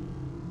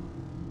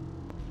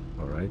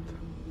 All right.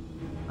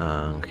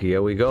 And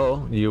here we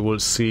go. You will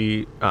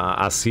see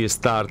as he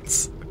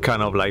starts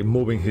kind of like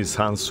moving his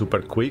hands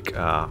super quick.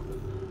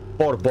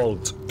 4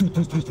 bolts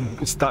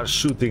start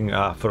shooting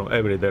from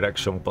every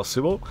direction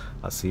possible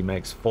as he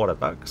makes 4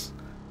 attacks.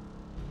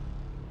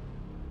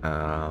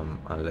 And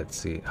let's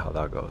see how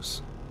that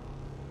goes.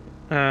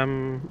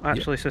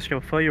 Actually, Cisco,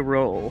 before you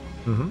roll,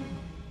 Mm-hmm.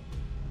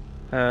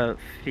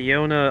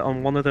 Fiona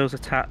on one of those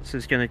attacks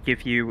is going to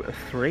give you a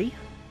 3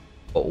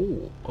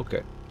 Oh,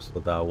 okay. So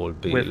that will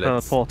be. with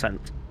her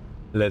portent.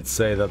 Let's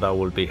say that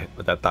will be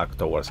the attack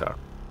towards her.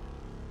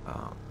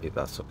 If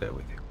that's okay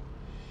with you.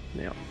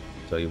 Yeah.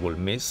 So you will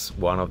miss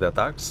one of the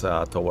attacks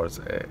towards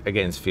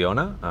against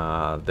Fiona.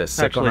 The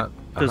second.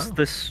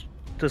 Actually,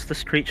 does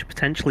this creature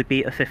potentially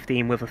beat a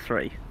 15 with a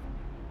 3?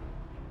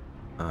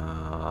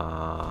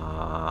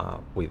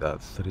 With a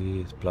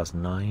 3 plus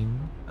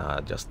 9,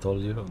 just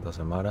told you,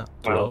 doesn't matter.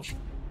 12.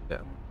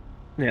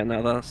 Yeah,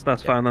 no,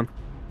 that's fine then.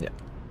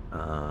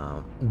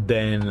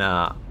 Then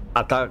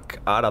attack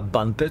at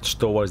advantage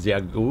towards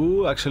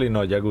Yagu. Actually,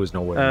 no, Yagu is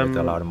not wearing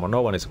metal armor.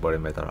 No one is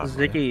wearing metal armor.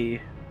 Ziggy,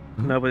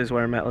 Mhm. nobody's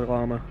wearing metal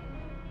armor.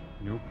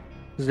 Nope.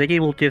 Ziggy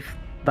will give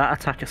that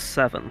attack a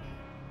 7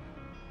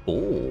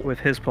 Oh, with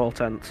his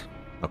portent.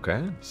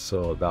 okay.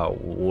 So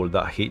will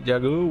that hit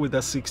Yagu with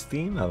a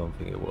 16? I don't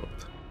think it would.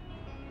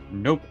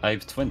 Nope, I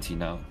have 20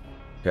 now.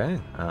 Okay.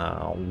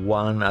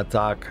 One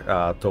attack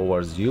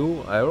towards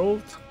you,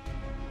 Harold.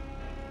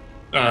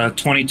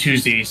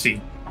 22's the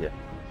AC.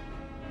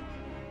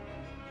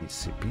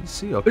 Easy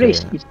peasy. Okay.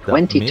 He's that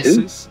 22?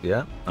 misses,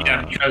 yeah.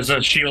 Yeah, because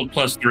shield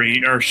plus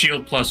 3 or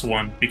shield plus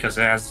 1 because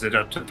it adds it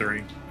up to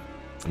 3.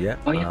 Yeah.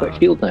 Oh, you've got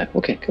shield now.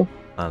 Okay, cool.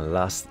 And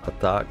last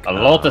attack. A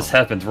lot has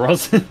happened,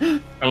 Ross.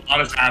 A lot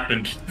has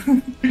happened.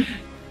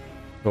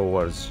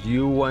 Towards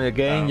you one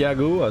again,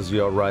 Yagu, as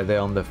you're right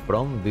there on the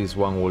front. This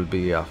one will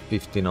be a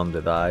 15 on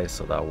the die,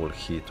 so that will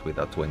hit with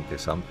a 20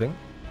 something.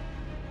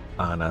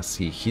 And as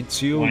he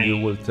hits you, you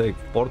will take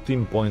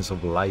 14 points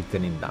of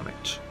lightning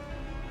damage.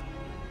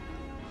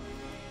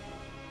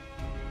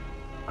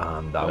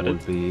 And that will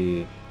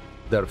be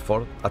their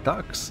 4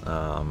 attacks.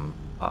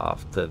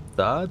 After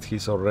that,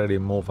 he's already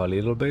moved a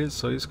little bit,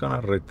 so he's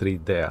gonna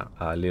retreat there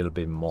a little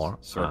bit more.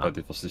 Sorry, but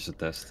it was just a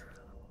test.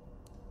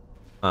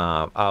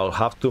 I'll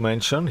have to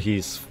mention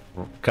he's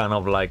kind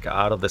of like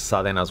out of the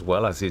sudden as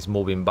well as he's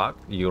moving back.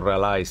 You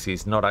realize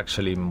he's not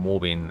actually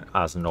moving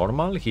as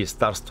normal. He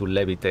starts to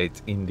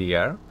levitate in the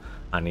air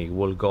and he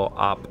will go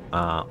up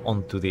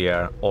onto the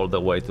air all the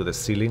way to the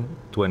ceiling,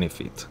 20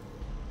 feet.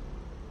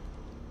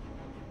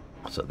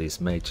 So this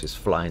mage is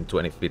flying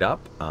 20 feet up.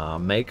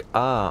 Make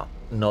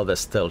another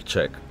stealth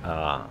check.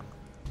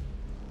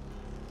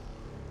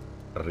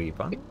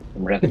 Rivan?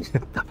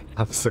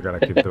 I'm still gonna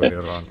keep doing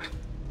it wrong.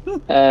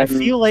 I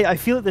feel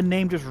like the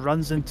name just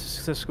runs into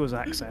Cisco's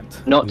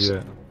accent.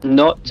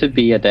 Not to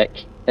be a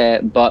dick,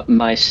 but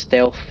my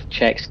stealth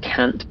checks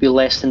can't be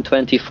less than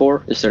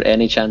 24. Is there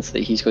any chance that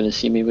he's going to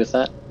see me with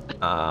that?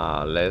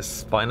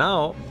 Let's find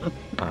out.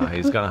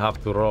 He's gonna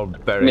have to roll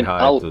very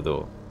high to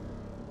do.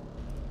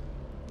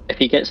 If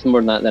he gets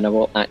more than that, then I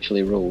won't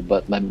actually roll,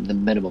 but the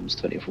minimum's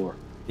 24.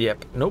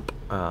 Yep, nope.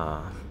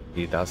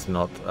 He does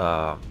not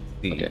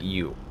see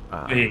you.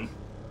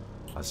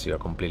 As you are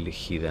completely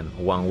hidden.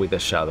 One with the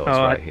shadows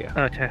right here.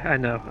 Okay, I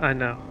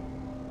know.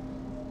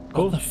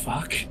 What the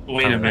fuck?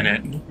 Wait a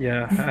minute.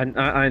 Yeah,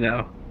 I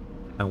know.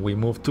 And we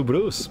move to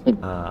Bruce.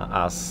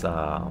 As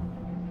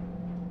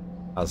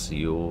as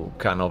you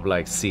kind of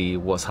like see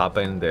what's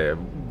happened. The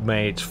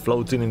mage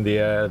floating in the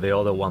air, the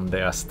other one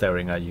there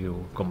staring at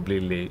you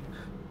completely.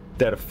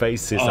 Their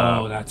faces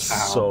are that's how.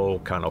 so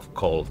kind of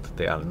cold.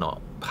 They are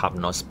not have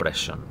no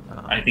expression.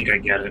 I think I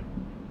get it.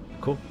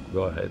 Cool.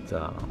 Go ahead.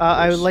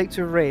 I would Bruce. like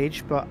to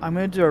rage, but I'm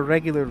going to do a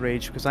regular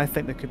rage because I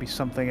think there could be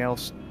something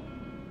else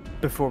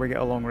before we get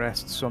a long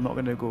rest. So I'm not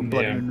going to go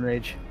bloody Yeah. moon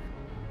rage.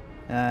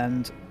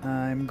 And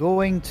I'm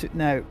going to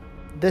now.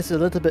 This is a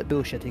little bit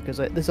bullshitty because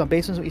this is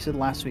based on what you said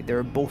last week. They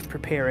were both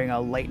preparing a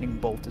lightning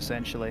bolt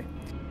essentially.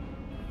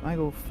 I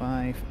go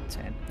 5,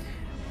 10.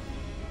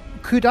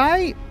 Could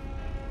I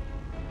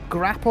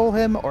grapple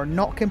him or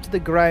knock him to the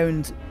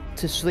ground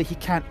so that he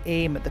can't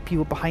aim at the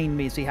people behind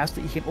me? So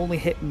he can only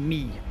hit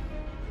me.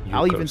 You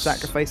I'll could even s-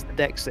 sacrifice the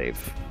deck save.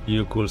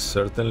 You could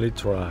certainly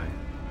try.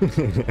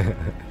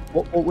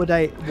 What would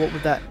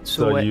that?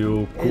 So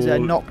you is it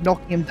could-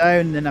 knocking him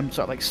down, and I'm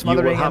sort of like You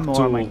smothering will have him,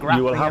 or am I to. You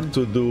grappling will have him?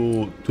 to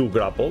do 2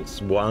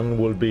 grapples. One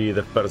will be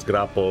the first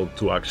grapple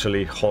to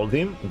actually hold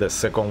him. The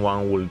second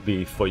one will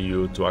be for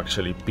you to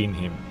actually pin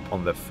him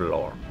on the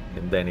floor.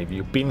 And then if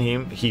you pin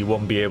him, he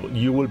won't be able.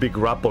 You will be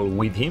grappled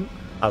with him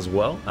as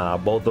well.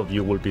 Both of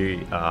you will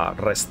be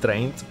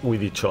restrained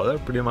with each other,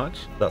 pretty much.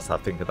 I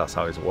think that's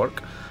how it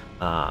works.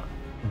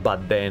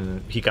 But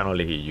then he can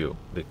only hit you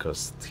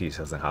because he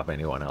doesn't have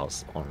anyone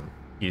else on.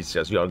 He's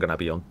just you're gonna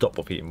be on top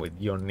of him with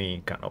your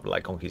knee kind of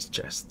like on his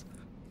chest.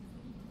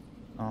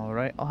 All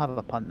right, I'll have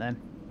a punt then.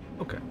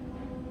 Okay.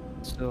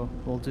 So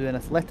we'll do an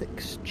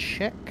athletics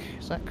check.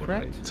 Is that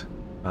correct?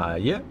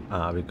 Right. Yeah,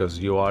 because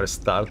you are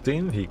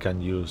starting, he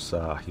can use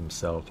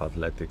himself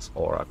athletics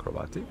or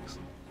acrobatics.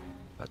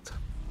 But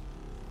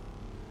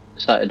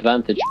Is that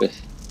advantage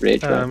with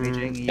rage? right?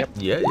 Raging, yep.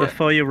 yeah.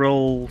 Before you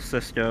roll,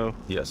 Cisco,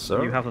 Yes,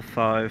 sir. you have a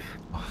 5.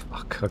 Oh,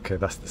 fuck. Okay,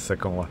 that's the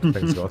second one.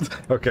 Thanks God.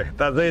 Okay,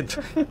 that's it.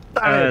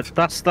 Damn it.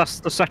 That's the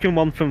second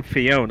one from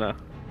Fiona.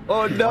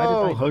 Oh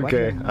no. why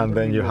Okay, did and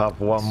then we you roll have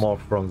one twice? more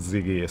from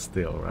Ziggy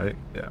still, right?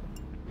 Yeah.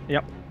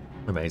 Yep.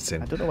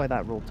 Amazing. I don't know why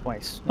that rolled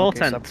twice.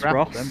 Portent, so I've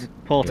grappled Ross. him.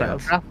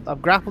 Portent.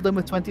 I've grappled him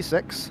with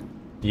 26.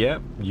 Yeah,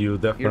 you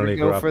definitely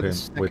go grab for the him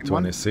second with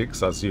one.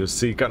 26 as you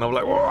see kind of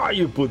like, oh,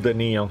 you put the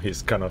knee on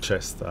his kind of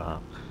chest.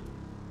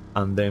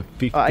 And then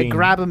 15. I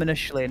grab him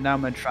initially, and now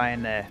I'm going to try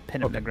and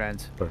pin him to the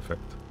ground.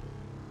 Perfect.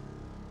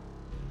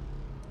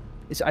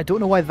 I don't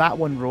know why that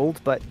one rolled,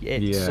 but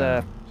it's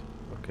Yeah.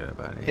 Okay,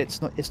 about it.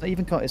 it's not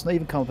even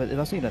competent. It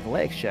doesn't even an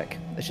athletics check.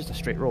 It's just a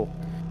straight roll.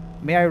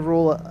 May I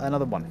roll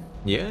another one?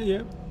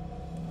 Yeah.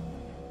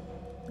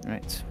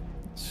 Right.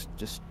 It's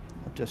just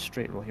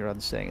straight roll here rather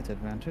than setting it to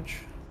advantage.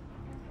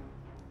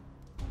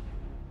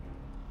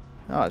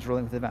 Oh, it's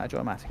rolling with advantage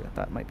automatically.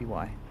 That might be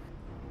why.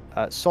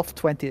 Soft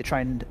 20 to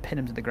try and pin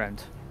him to the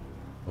ground.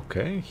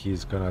 Okay,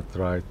 he's gonna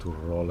try to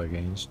roll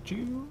against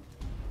you.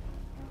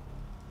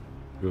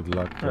 Good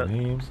luck for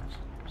him.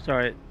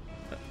 Sorry,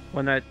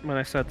 when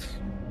I said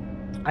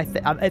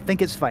I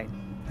think it's fine.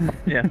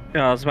 yeah,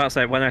 I was about to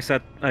say when I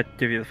said I'd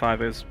give you the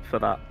 5 is for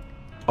that.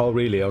 Oh,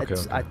 really? Okay.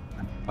 It's- Okay.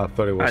 I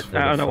thought it was for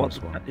I the don't know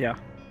first what. one. Yeah.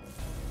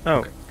 Oh,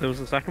 Okay. there was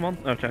the second one.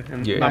 Okay.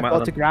 And Yeah. no I've matter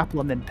got to then.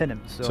 grapple him and pin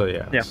him. So, So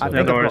yeah. Yeah, So, I no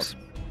think I've worries.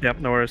 Yep,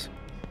 no worries.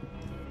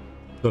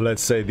 so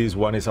let's say this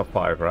one is a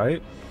 5,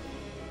 right?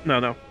 No,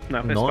 it's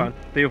None? fine.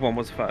 The other one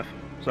was a 5.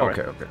 Sorry.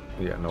 Okay.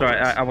 Yeah. No. Sorry,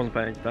 worries. I wasn't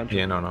paying attention.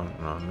 Yeah. No.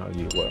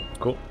 You were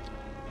cool.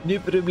 No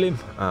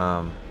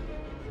problem.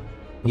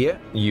 Yeah.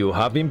 You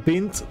have been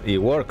pinned. It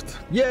worked.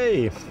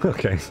 Yay.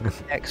 Okay.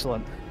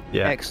 excellent.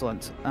 Yeah.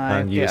 Excellent.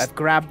 And you I've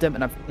grabbed him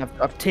and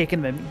I've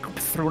taken him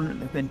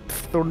and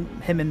thrown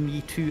him and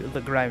me to the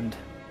ground.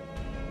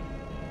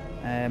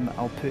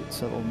 I'll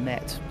put a little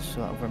net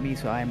over me,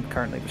 so I am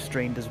currently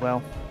restrained as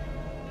well.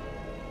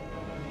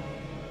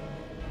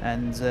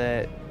 And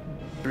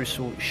Bruce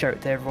will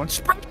shout to everyone,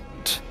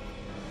 "Sprint!"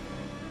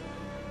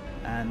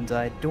 And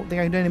I don't think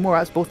I can do any more.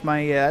 That's both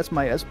my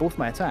that's both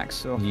my attacks.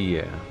 So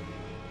Yeah.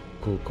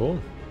 Cool.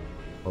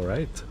 All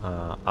right.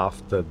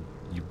 After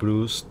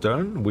Bruce's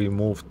turn, we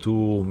move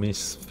to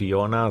Miss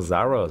Fiona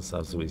Zaros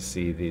as we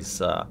see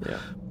this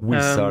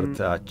wizard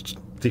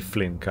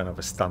tiefling kind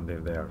of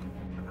standing there,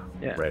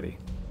 Yeah. ready.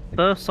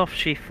 First off,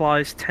 she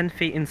flies 10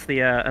 feet into the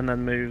air and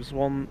then moves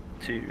 1,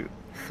 2,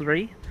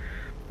 3,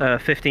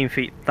 15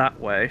 feet that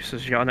way. So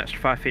she's got an extra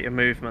 5 feet of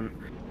movement.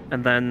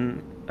 And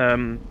then,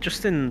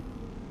 just in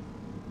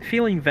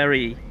feeling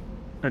very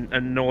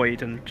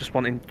annoyed and just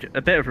wanting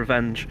a bit of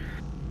revenge,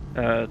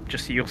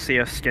 just you'll see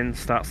her skin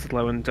starts to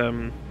glow,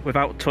 and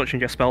without touching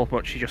your spell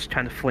book, she just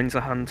kind of flings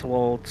her hand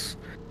towards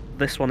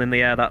this one in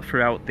the air that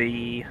threw out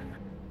the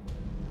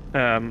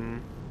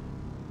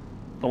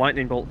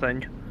lightning bolt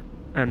thing,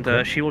 and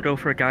Okay. she will go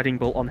for a guiding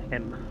bolt on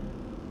him.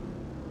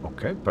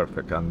 Okay,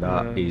 perfect. And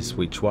that is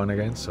which one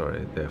again?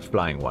 Sorry, the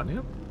flying one,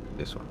 yeah?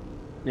 This one.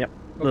 Yep,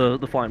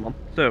 the flying one.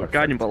 So Perfect.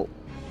 guiding bolt.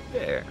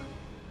 Yeah.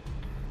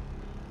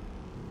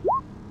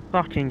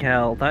 Fucking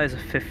hell, that is a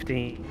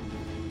 15.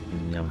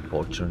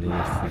 Unfortunately,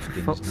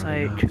 15 fuck's is not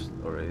sake. enough.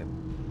 Sorry.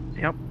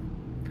 Yep.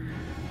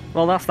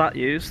 Well, that's that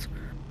used.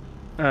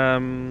 I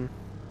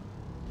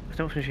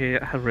don't think she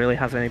really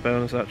has any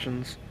bonus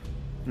actions.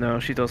 No,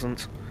 she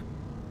doesn't.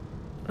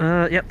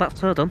 Yep,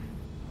 that's her done.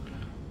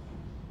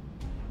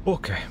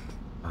 Okay.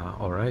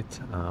 All right.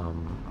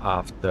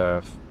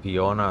 After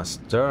Fiona's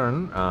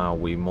turn,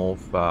 we move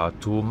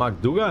to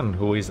McDougan,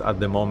 who is at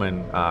the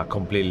moment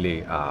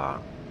completely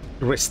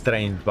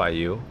restrained by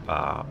you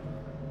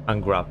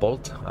and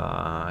grappled.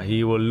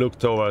 He will look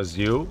towards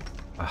you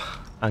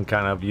and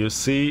kind of, you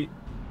see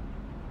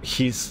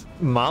his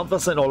mouth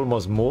doesn't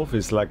almost move.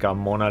 It's like a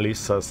Mona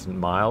Lisa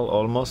smile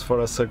almost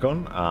for a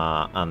second.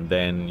 And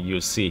then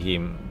you see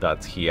him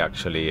that he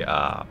actually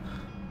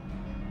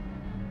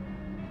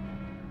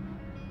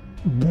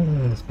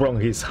from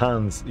his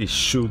hands, he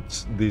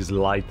shoots this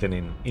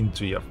lightning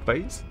into your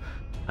face.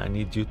 I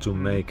need you to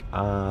make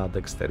a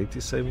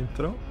dexterity saving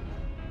throw.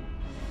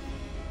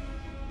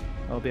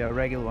 It'll be a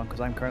regular one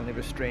because I'm currently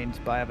restrained,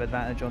 but I have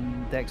advantage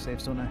on dex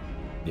saves, don't I?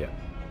 Yeah.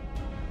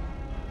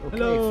 Okay,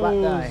 Hello.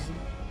 flat die.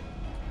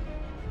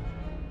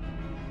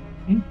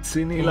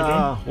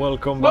 Sinila,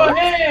 welcome Oh, back.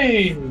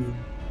 hey!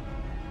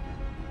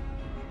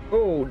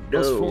 Oh,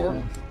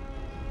 +4.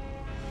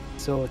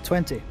 So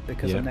 20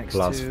 because I'm next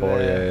plus to 4,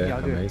 yeah,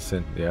 Yagu.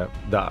 amazing. Yeah,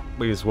 that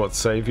is what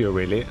saved you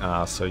really.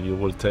 So you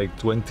will take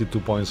 22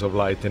 points of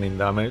lightning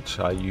damage.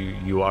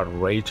 You are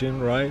raging,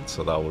 right?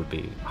 So that will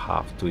be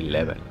half to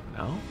 11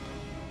 now.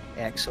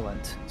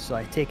 Excellent. So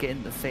I take it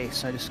in the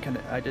face. I just kind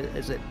of,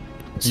 is it?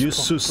 You cough-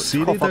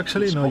 succeeded cough up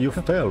actually? and No, you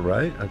smoke? failed,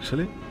 right?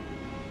 Actually,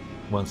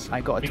 once.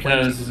 I got a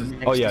Because- 20.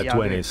 next Oh to yeah, Yagu.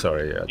 20.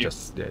 Sorry, yeah, Yeah.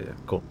 just yeah,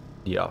 cool.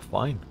 Yeah,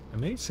 fine,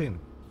 amazing,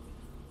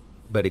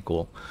 very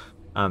cool.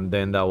 And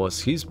then that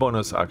was his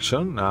bonus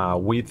action.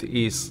 With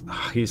his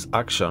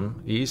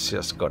action, he's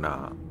just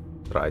gonna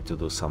try to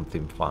do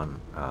something fun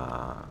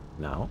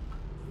now.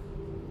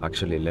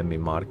 Actually, let me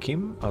mark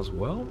him as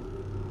well,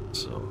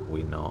 so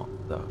we know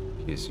that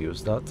he's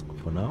used that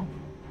for now.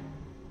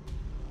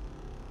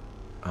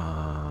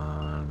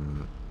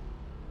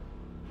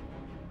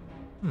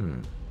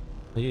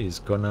 He's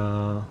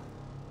gonna.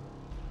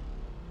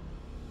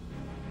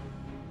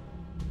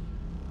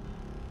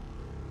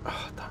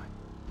 Oh, damn it.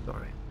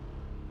 Sorry.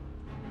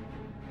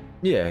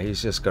 Yeah,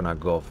 he's just gonna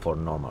go for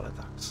normal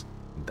attacks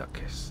in that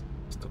case,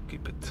 just to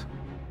keep it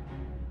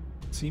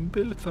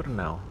simple for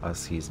now,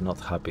 as he's not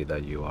happy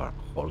that you are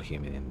hold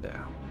him in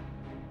there.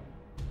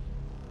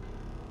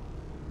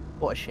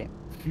 What a shame.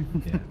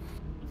 Yeah.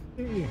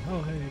 Hey,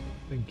 oh, hey,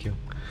 thank you.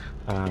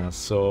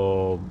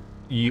 So,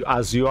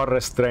 as you are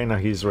restrained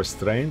and he's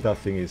restrained, I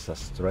think it's a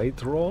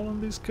straight roll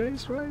in this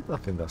case, right? I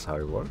think that's how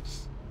it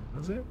works.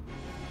 That's it?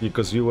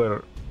 Because you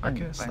were, I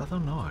guess, fine. I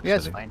don't know actually. Yeah,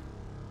 it's fine.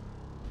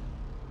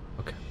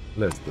 Okay,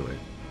 let's do it.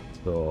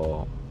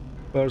 So,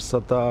 first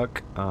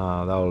attack,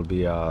 that will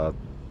be a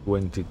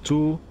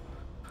 22.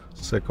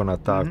 Second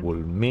attack will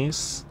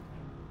miss.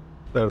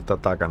 Third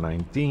attack a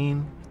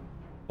 19.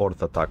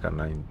 Fourth attack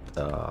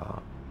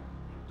a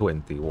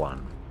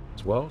 21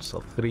 as well. So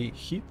 3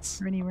 hits.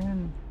 Pretty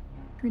run.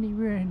 Pretty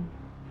run.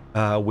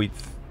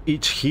 With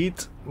each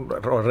hit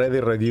already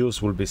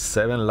reduced will be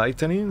 7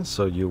 lightning.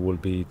 So you will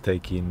be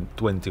taking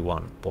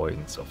 21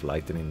 points of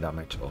lightning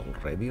damage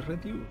already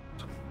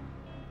reduced.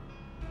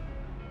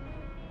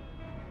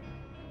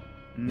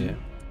 Yeah,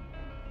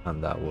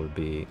 and that will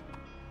be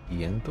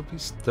the end of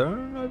his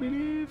turn, I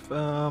believe.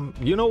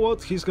 You know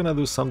what? He's gonna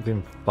do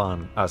something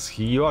fun. As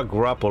you are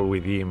grappled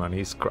with him, and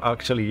he's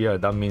actually, yeah,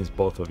 that means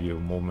both of you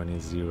movement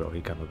is 0.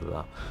 He cannot do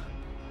that.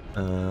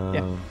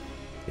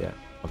 Yeah.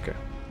 Okay.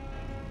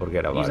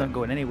 Forget about He's it. not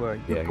going anywhere.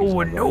 Yeah, You're he's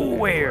going not going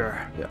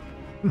nowhere. Yeah.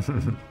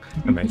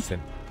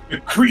 Amazing.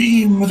 The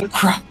cream of the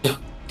crop.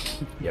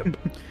 Yep.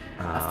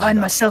 I find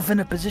myself in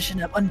a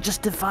position I'm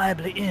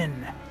unjustifiably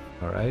in.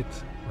 All right.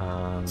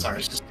 Sorry,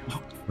 it's just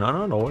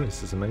No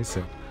worries. It's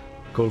amazing.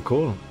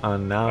 Cool.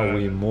 And now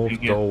we move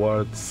thank you.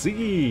 towards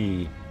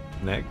Ziggy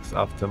next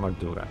after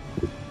McDougal.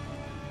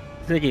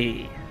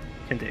 Ziggy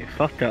can do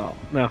fuck all.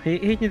 No,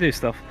 he can do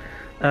stuff.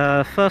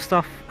 First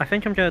off, I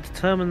think I'm going to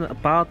determine a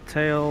bard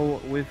tail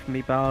with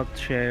me bard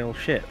tail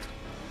shit.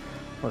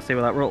 Let's see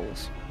what that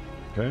rolls.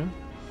 Okay.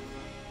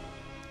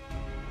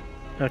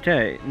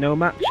 Okay, no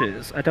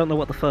matches. I don't know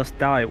what the first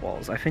die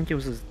was. I think it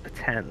was a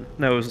 10.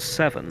 No, it was a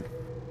 7.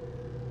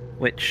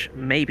 Which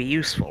may be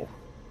useful.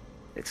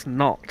 It's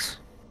not.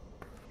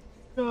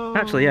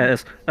 Actually, yeah, it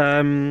is.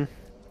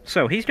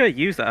 So he's going to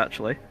use that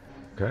actually.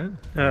 Okay.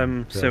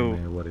 Tell Tell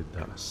me what it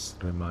does.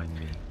 Remind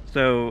me.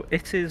 So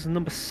it is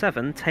number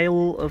 7,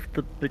 Tale of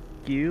the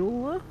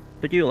Verglas?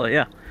 Verglas,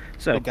 yeah.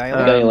 So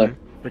Verglas.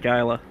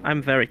 Verglas.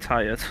 I'm very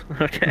tired.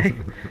 Okay.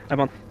 I'm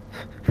on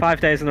 5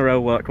 days in a row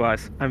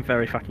work-wise. I'm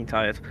very fucking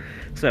tired.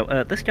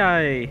 So this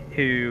guy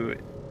who...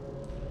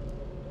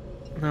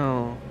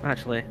 No,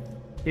 actually.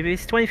 If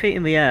he's 20 feet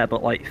in the air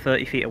but like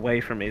 30 feet away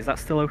from me, is that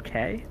still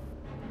okay?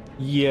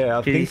 Yeah,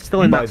 I He's think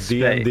still in by that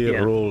D&D space, yeah.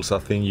 rules, I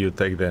think you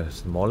take the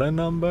smaller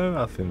number.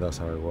 I think that's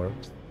how it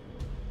works.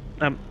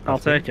 I'll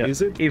take it.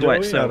 Is it? Either way,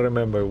 Joey? I so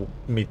remember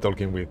me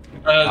talking with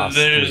us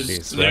with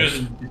this,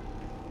 right?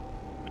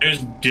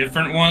 There's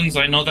different ones.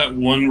 I know that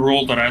one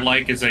rule that I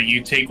like is that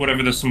you take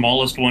whatever the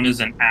smallest one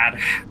is and add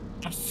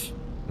half.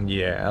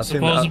 Yeah, I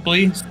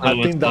supposedly.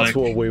 think that's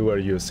what we were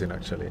using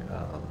actually.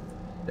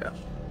 Yeah.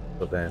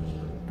 So then.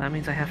 That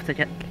means I have to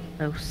get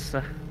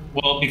closer.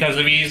 Well, because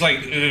if he's like,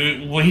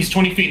 he's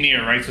 20 feet in the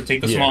air, right? So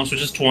take the smallest,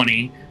 which is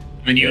 20,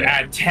 and then you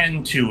add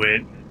 10 to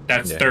it.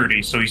 That's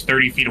 30. So he's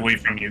 30 feet away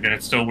from you. Can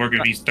it still work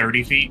if he's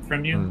 30 feet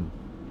from you?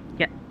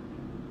 Yeah,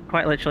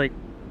 quite literally.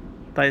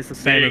 That is the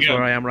same as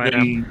where I am right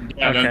now.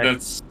 Yeah, okay.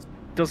 That's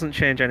doesn't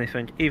change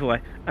anything. Either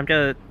way, I'm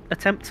gonna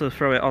attempt to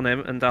throw it on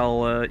him, and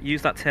I'll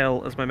use that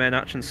tail as my main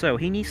action. So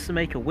he needs to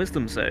make a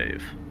wisdom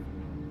save.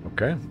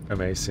 Okay,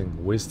 amazing.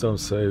 Wisdom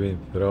saving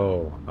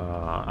throw.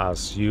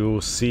 As you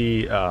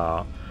see,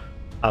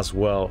 as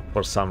well,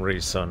 for some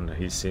reason,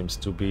 he seems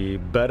to be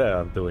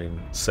better at doing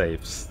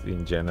saves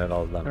in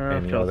general than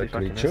any other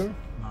creature.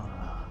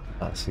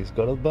 As he's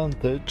got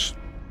advantage.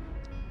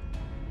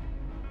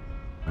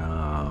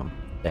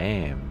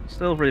 Damn.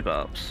 Still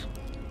rebarbs.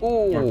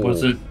 Oh,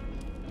 was it?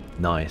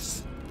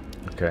 Nice.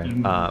 Okay.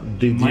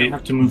 Did you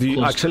have to move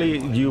closer. Actually,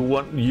 you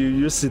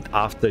use it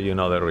after you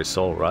know the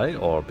result, right,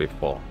 or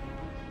before?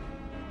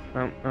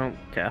 I don't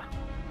care.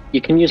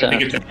 You can use it. I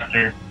think it's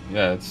after.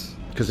 Yeah, it's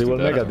because it will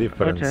make a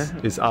difference. Okay.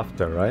 It's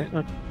after, right?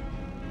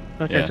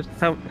 Okay, Yeah. just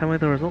tell me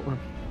the result then.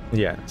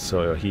 Yeah.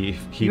 So he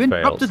You failed.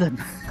 interrupted him.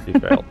 He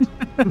failed.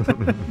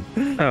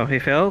 Oh, he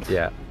failed?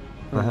 Yeah.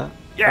 Uh-huh.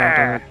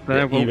 Yeah! Then I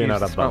Yeah, won't even use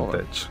at the spell.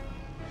 advantage.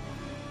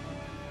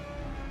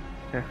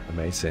 Yeah.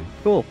 Amazing.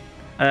 Cool.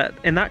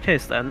 In that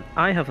case then,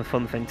 I have a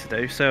fun thing to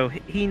do. So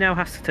he now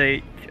has to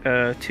take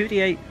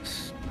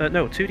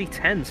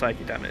 2d10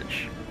 psychic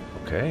damage.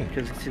 Okay.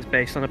 Because it is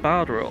based on a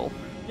bard roll.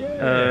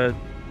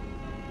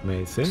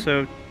 Amazing.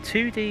 So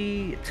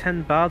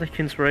 2d10 bardic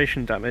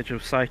inspiration damage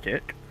of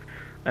psychic,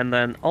 and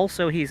then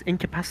also he's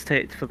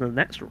incapacitated for the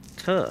next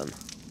turn.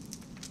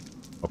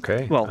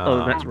 Okay. Well,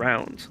 the next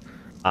round.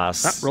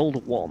 That rolled a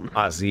 1.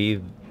 As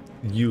he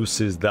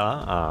uses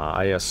that,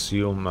 I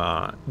assume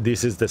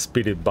this is the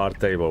spirit bar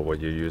table what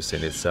you use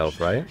in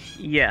itself, right?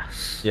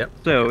 Yes. Yep.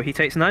 So he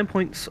takes 9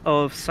 points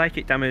of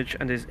psychic damage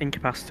and is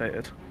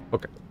incapacitated.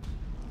 Okay.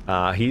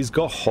 He's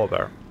got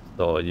hover,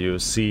 so you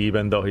see,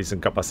 even though he's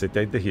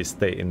incapacitated, he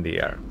stay in the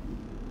air.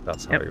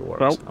 That's how it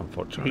works, well,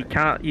 unfortunately. He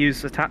can't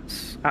use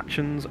attacks,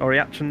 actions, or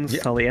reactions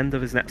till the end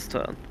of his next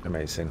turn.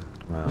 Amazing.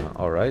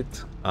 All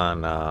right.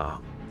 And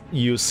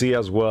you see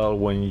as well,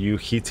 when you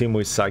hit him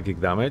with psychic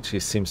damage, he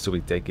seems to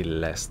be taking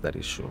less than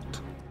he should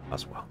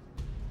as well.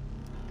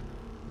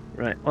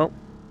 Right, well,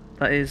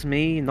 that is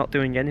me not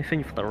doing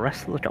anything for the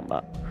rest of the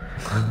combat.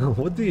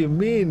 What do you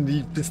mean?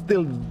 You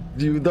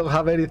don't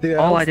have anything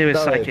else? All I do is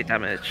done? psychic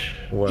damage.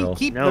 Well,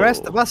 Keep the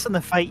rest of us in the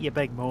fight, you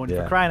big moan,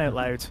 for crying out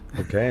loud.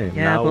 okay.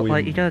 Yeah, now but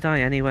like, you're gonna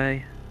die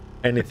anyway.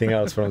 Anything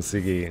else from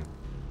Siggy?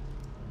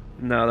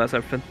 No, that's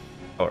everything.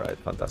 All right,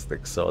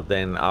 fantastic. So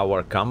then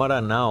our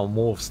camera now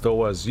moves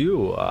towards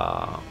you,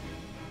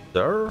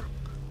 there,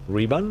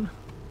 Revan.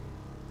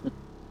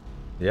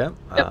 Yeah,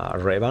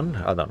 Revan.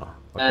 I don't know.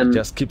 Okay,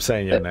 just keep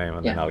saying your name,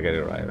 and then I'll get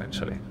it right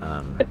eventually.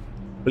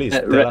 Please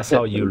tell us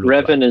how you look.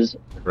 Revan like. is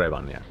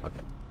Revan. Yeah.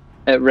 Okay.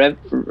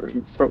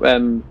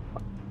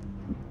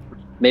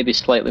 Maybe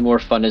slightly more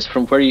fun is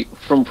from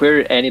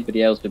where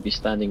anybody else would be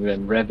standing.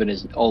 Revan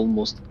is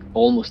almost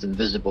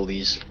invisible.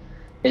 He's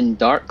in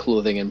dark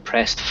clothing and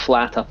pressed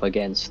flat up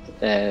against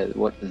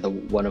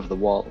one of the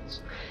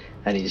walls,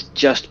 and he's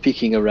just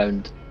peeking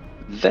around,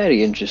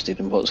 very interested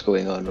in what's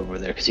going on over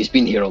there, because he's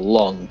been here a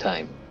long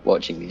time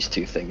watching these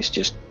two things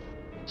just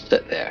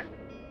sit there.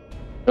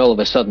 And all of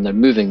a sudden they're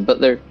moving, but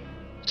they're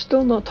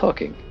still not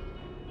talking.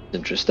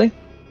 Interesting.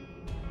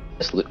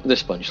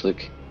 This bunch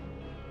look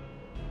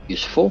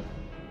useful.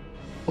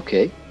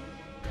 Okay.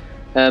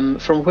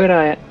 From where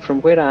I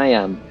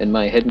am in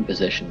my hidden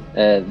position,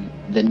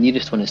 the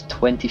nearest one is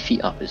 20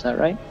 feet up. Is that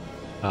right?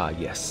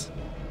 Yes.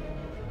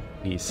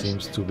 He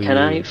seems to be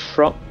kind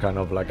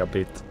of like a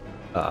bit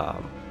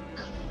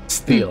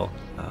still.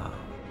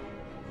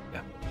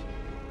 Yeah.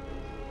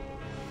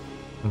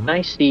 Can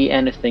I see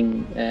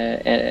anything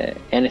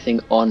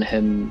on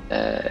him?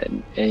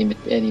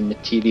 Any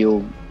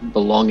material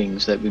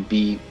belongings that would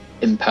be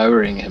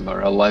empowering him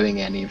or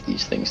allowing any of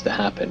these things to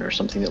happen, or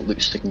something that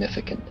looks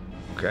significant?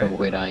 Okay. From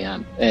where I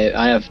am,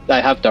 I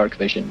have dark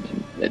vision,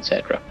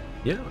 etc.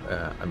 Yeah,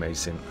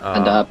 amazing.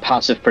 And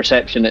passive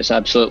perception. It's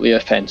absolutely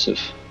offensive.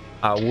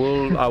 I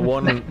won't.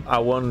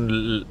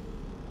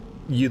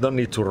 You don't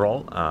need to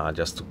roll,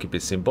 just to keep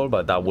it simple.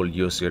 But that will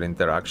use your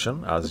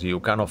interaction as you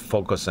kind of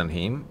focus on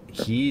him.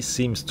 He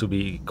seems to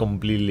be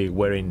completely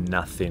wearing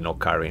nothing or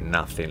carrying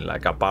nothing,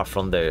 like apart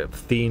from the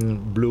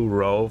thin blue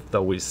robe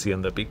that we see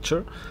in the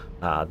picture.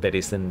 There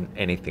isn't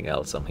anything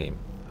else on him.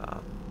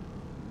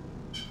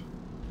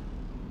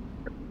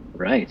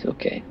 Right,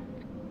 okay.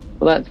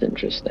 Well, that's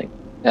interesting.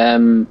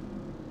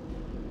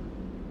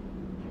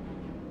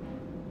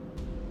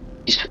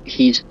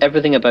 He's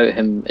everything about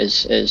him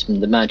is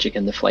the magic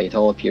and the flight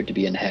all appear to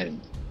be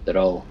inherent. They're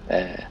all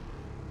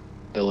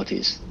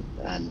abilities,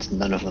 and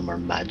none of them are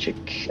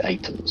magic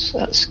items.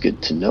 That's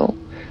good to know.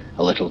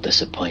 A little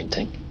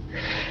disappointing.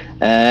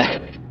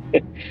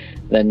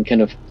 Then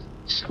kind of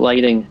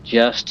sliding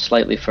just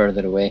slightly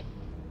further away.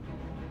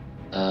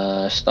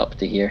 Stop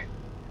to here.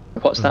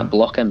 What's that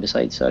block in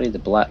beside? Sorry, the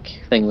black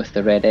thing with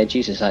the red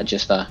edges. Is that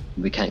just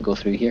we can't go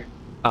through here?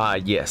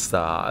 Yes.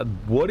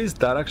 What is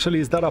that actually?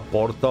 Is that a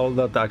portal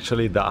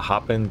that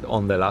happened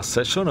on the last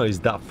session, or is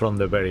that from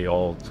the very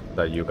old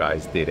that you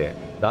guys did it?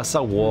 That's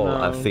a wall,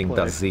 I think,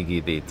 that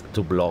Ziggy did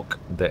to block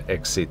the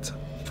exit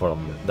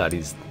from. That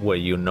is where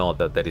you know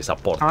that there is a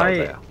portal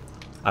there.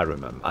 I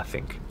remember. I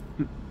think.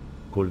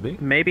 Could be.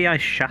 Maybe I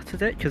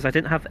shattered it because I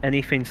didn't have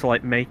anything to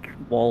like make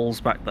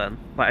walls back then.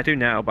 Like I do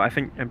now, but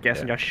I'm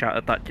guessing I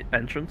shattered that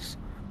entrance.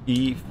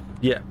 It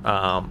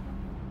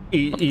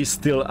is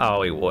still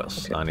how it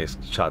was, and it's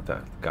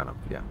shattered, kind of.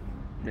 Yeah.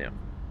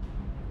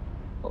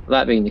 Well,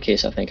 that being the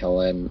case, I think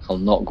I'll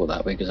not go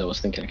that way because I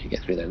was thinking I could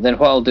get through there. Then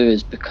what I'll do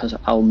is, because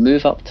I'll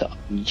move up to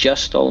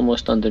just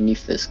almost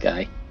underneath this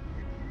guy,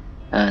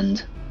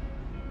 and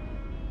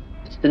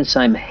since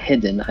I'm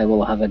hidden, I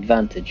will have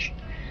advantage.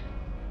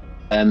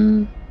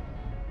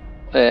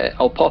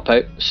 I'll pop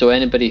out, so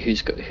anybody who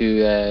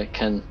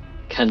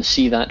can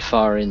see that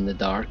far in the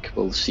dark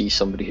will see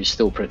somebody who's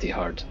still pretty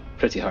hard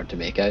to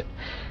make out,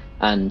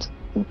 and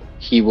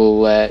he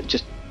will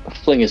just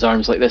fling his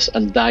arms like this,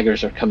 and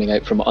daggers are coming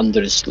out from under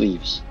his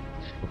sleeves.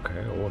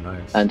 Okay. Oh,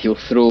 nice. And he'll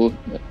throw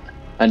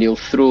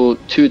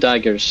two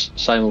daggers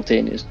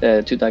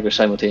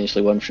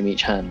simultaneously, one from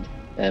each hand,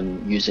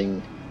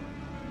 using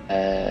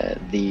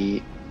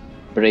the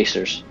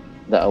bracers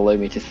that allow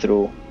me to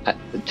throw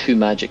two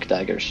magic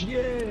daggers.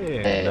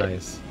 Yeah,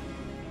 nice.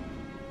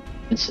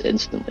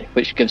 Instantly,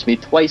 which gives me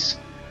twice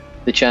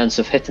the chance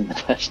of hitting the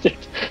bastard.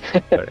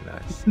 Very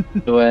nice.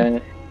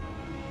 So,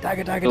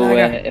 Dagger. Dagger.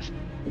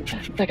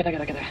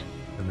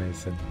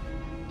 Amazing.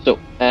 So,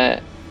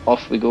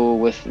 off we go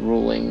with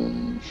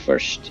rolling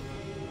first.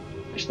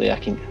 Actually,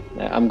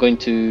 I'm going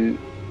to.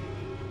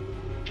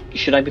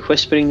 Should I be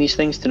whispering these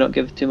things to not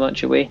give too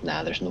much away?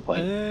 Nah, there's no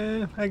point.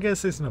 I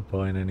guess it's no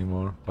point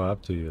anymore. But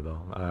up to you,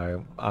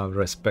 though. I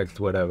respect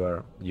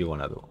whatever you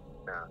wanna do.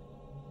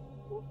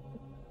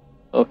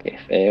 Okay,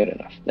 fair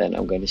enough. Then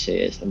I'm going to say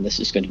it, and this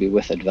is going to be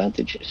with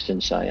advantage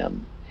since I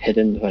am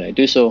hidden when I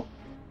do so.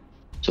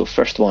 So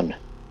first one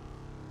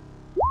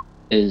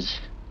is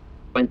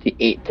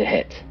 28 to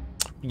hit.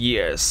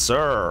 Yes,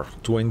 sir.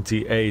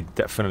 28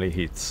 definitely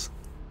hits.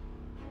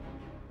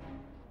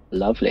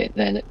 Lovely.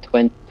 Then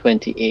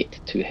 28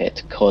 to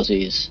hit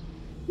causes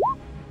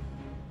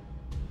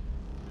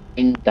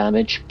 9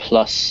 damage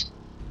plus.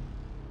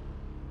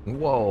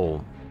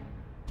 Whoa.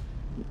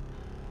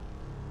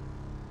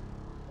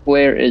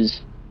 Where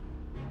is?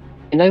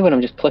 And now when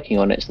I'm just clicking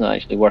on it, it's not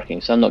actually working,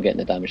 so I'm not getting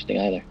the damage thing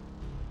either.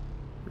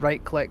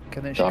 Right click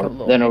and then So should come a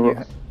little then I'll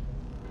menu.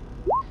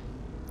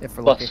 If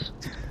we're lucky.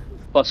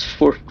 Plus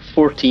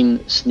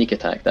 14 sneak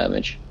attack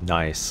damage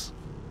Nice.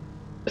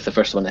 with the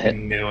first one that hit.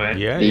 Knew it.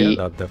 Yeah,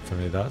 that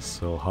definitely does.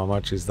 So how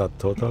much is that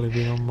total, if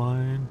you don't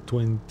mind?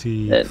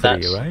 23,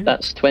 right?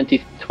 That's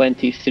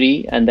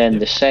 23, and then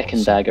the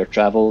second awesome. dagger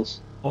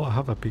travels. Oh, I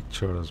have a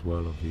picture as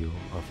well of you.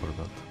 I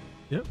forgot.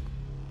 Yep.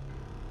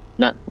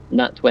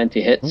 Nat 20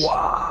 hits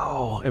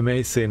Wow,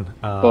 amazing.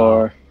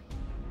 for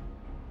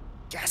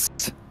Yes.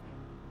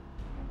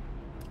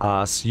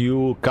 As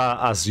you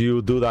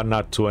do that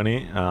nat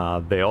 20,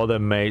 the other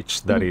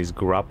mage that is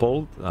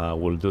grappled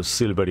will do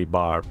silvery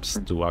barbs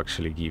to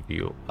actually give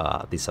you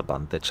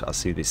disadvantage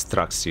as he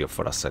distracts you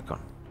for a second.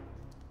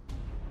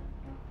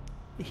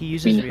 He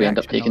uses means we end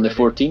up reaction taking the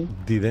already. 14.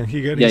 Didn't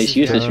he get Yeah, his he's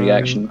used his turn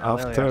reaction.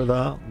 after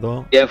that,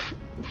 though? Yeah.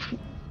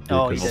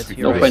 Oh, he Because- did.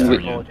 No, You're when right.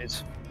 we-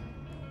 Apologies.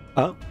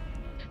 Oh,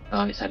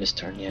 He's had his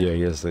turn, yeah,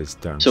 yes, his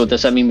turn. So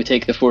does that mean we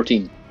take the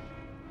 14?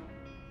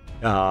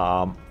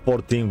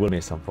 14 will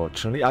miss,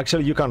 unfortunately.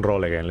 Actually, you can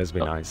roll again. Let's be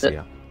nice.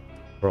 Yeah,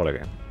 roll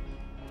again.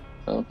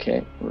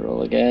 Okay,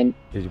 roll again.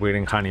 We're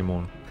in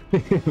honeymoon.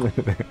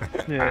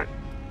 Yeah.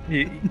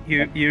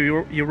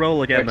 You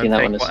roll again 13, and that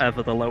take one is-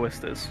 whatever the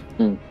lowest is.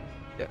 And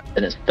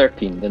it's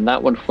 13. Then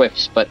that one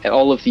whiffs, but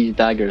all of these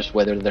daggers,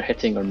 whether they're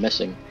hitting or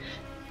missing,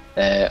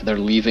 they're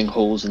leaving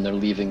holes and they're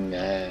leaving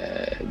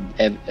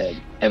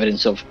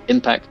evidence of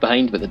impact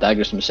behind, but the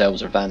daggers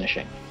themselves are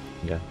vanishing.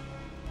 Yeah.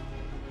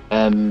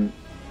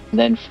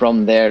 Then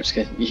from there, it's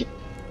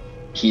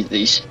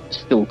he's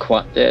still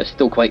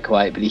quite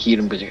quiet, but you hear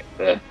him go,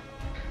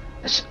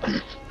 it's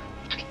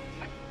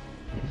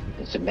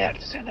a murder.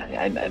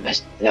 I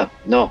missed.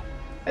 No.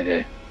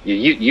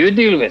 You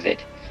deal with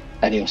it.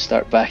 And he'll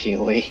start backing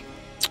away,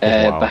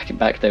 Wow.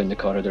 back down the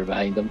corridor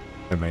behind him,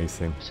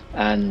 Amazing.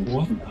 and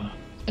What the?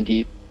 and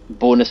he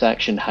bonus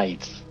action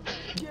hides.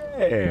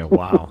 Yeah,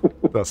 wow.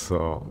 That's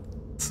so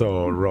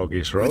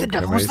roguish Who rogue. the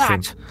devil was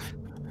Amazing.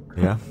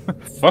 that? Yeah,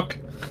 Fuck.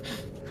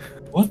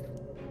 What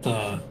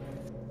the?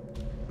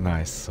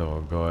 nice.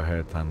 So go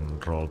ahead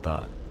and roll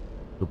that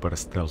super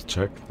stealth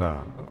check.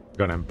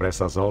 Gonna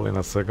impress us all in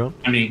a second.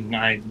 I mean,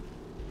 I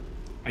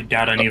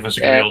doubt any of us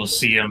are gonna be able to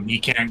see him. He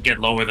can't get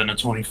lower than a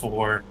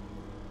 24.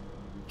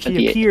 He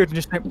 28. appeared and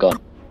just went Gone.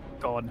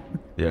 gone.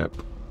 Yep.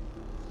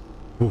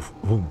 Oof,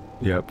 boom.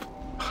 Yep.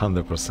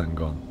 100%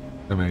 gone.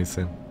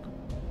 Amazing.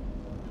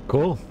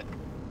 Cool.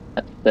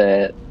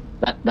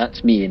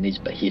 That's me, and he's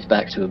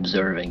back to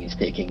observing. He's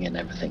taking in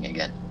everything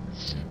again.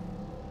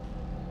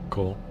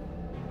 Cool.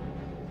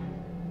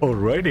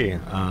 Alrighty.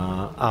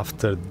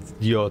 After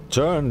your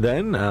turn,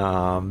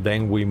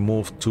 then we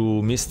move to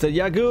Mr.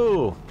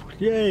 Yagu.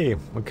 Yay.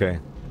 Okay.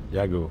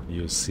 Yagu,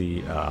 you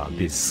see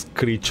this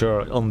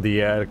creature on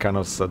the air, kind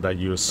of so that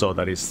you saw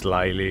that is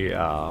slightly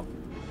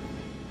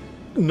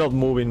not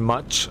moving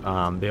much.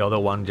 The other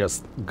one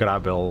just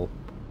grappled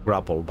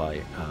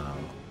by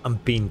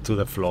and pinned to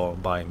the floor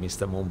by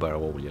Mr. Moonbear.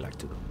 What would you like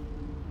to do?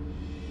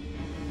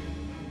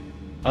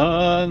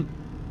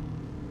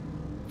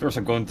 First,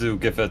 I'm going to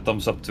give a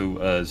thumbs up to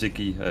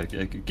Ziggy.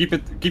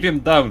 Keep him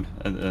down,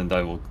 and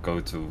I will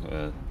go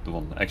to the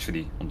one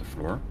actually on the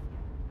floor.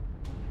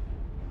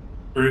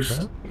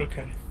 Bruce.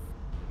 Okay.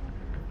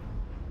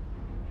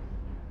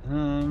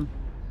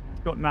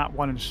 Got that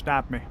one and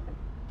stab me.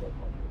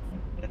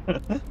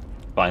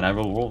 Fine, I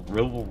will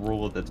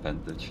roll at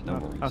advantage. No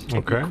worries. I've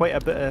taken quite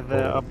a bit of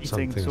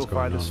upbeating so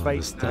far this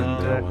fight.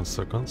 There, 1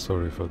 second.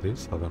 Sorry for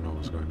this. I don't know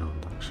what's going on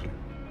actually.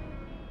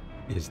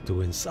 He's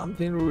doing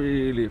something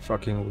really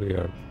fucking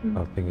weird.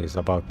 I think he's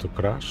about to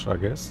crash, I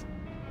guess.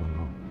 Oh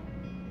no.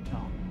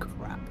 Oh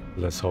crap.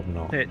 Let's hope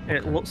not.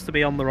 It looks to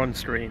be on the run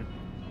screen.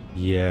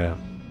 Yeah,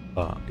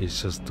 but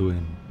it's just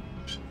doing...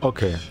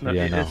 Okay, No,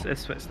 yeah, now.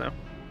 it's fixed now.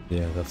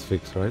 Yeah, that's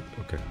fixed, right?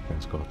 Okay,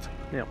 thanks God.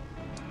 Yeah.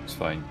 It's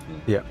fine.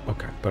 Yeah,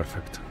 okay,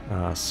 perfect.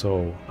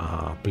 So,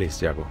 please,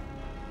 Diago.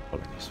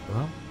 Apologies for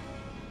that.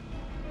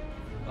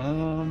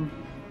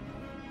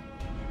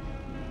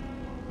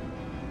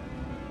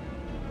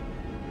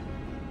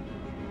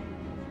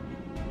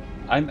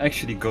 I'm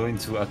actually going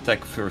to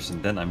attack first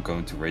and then I'm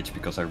going to rage,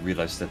 because I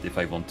realized that if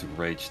I want to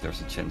rage, there's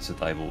a chance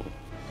that I will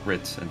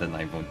crit and then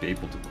I won't be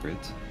able to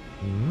crit.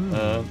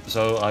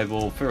 So I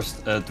will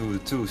first do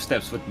 2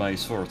 steps with my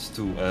sword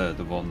to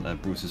the one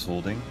Bruce is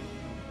holding.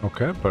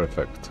 Okay,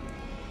 perfect.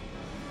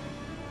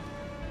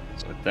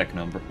 So attack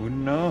number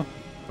 1.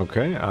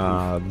 Okay,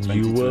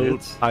 you 22 will...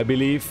 hits. I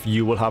believe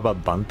you will have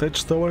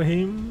advantage toward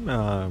him,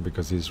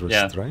 because he's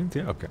restrained.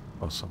 Yeah, okay,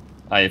 awesome.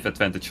 I have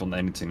advantage on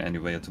anything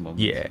anyway at the moment.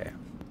 Yeah.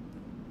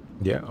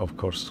 Yeah, of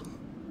course.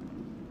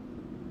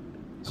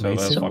 So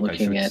Amazing. So I'm fuck, I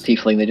looking should... at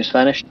Tiefling they just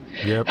vanished.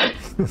 Yep.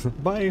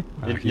 Bye.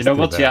 You He's know still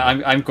what? there. Yeah,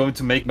 I'm going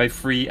to make my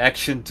free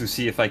action to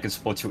see if I can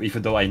spot you,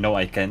 even though I know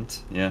I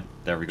can't. Yeah,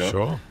 there we go.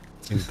 Sure.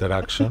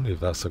 Interaction, if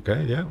that's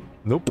okay. Yeah.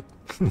 Nope.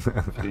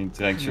 Free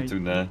interaction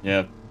to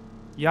yeah.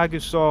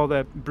 Yagu saw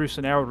that Bruce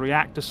and Errol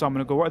react to someone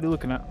and go, what are they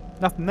looking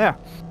at? Nothing there.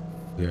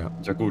 Yeah.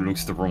 Jakku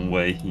looks the wrong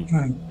way. He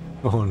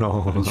Oh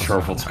no. isn't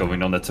sure what's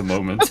going on at the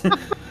moment.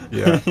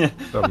 Yeah,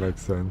 that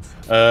makes sense.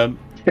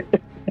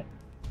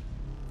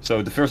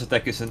 So the first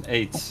attack is an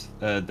 8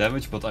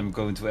 damage, but I'm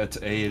going to add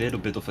a little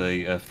bit of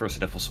a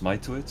first level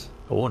smite to it.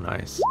 Oh,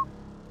 nice.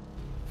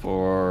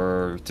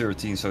 For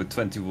 13, so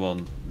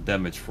 21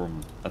 damage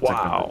from attack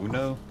Wow.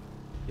 number 1.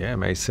 Yeah,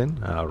 amazing.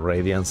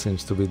 Radiant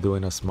seems to be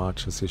doing as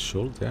much as he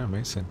should. Yeah,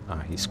 amazing.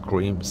 He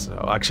screams.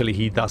 Actually,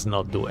 he does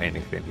not do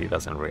anything. He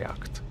doesn't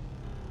react.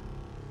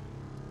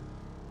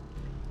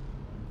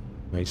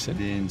 Amazing.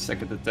 Then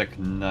second attack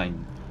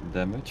 9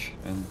 damage,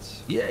 and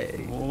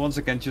Yay. once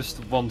again just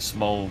 1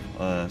 small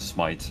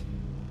smite.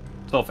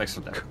 12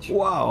 extra damage.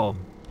 Wow.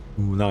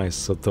 Nice.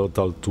 So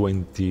total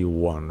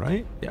 21,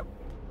 right? Yep.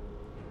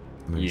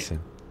 Amazing.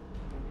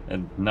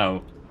 And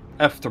now,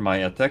 after my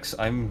attacks,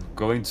 I'm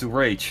going to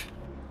rage.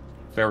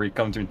 Very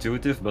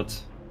counterintuitive, but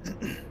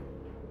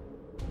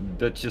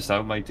that's just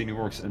how my thingy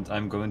works. And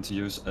I'm going to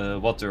use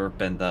Water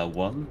Panda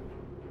 1.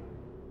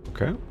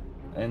 Okay.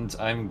 And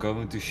I'm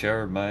going to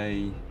share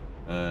my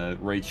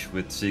rage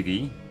with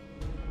Ziggy.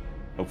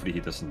 Hopefully he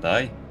doesn't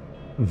die.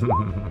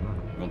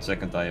 1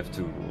 second, I have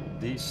to roll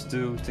these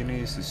 2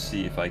 thingies to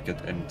see if I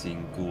get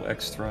anything cool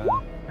extra.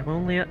 I'm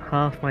only at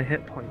half my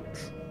hit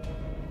points.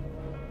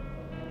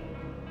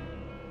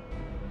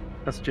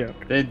 That's a joke.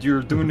 And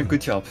you're doing a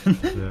good job.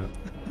 Yeah.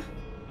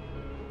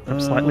 I'm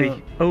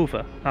slightly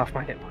over half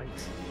my hit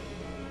points.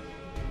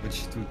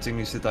 Which 2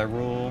 thingies did I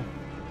roll?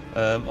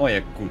 Oh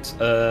yeah, good.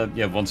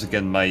 Yeah, once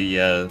again my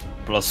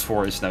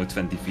 +4 is now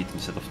 20 feet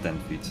instead of 10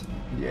 feet.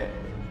 Yeah.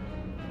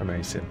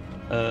 Amazing.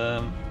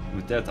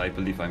 With that, I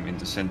believe I'm in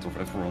the center of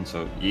everyone,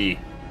 so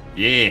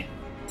yeah,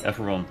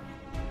 everyone.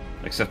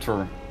 Except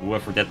for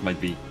whoever that might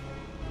be.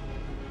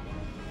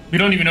 We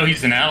don't even know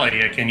he's an ally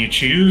yet. Can you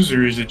choose,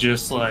 or is it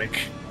just like...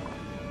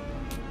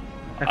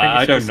 I think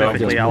I it's don't know.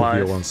 specifically Just move allies.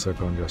 here 1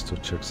 second just to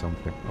check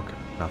something. Okay,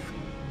 nothing.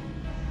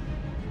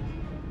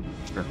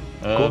 Sure.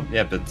 Cool.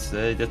 Yeah, but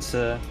that's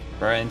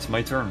where ends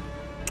my turn.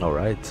 All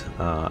right,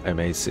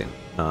 amazing.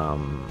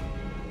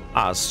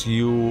 As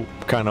you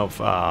kind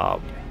of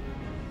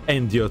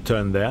end your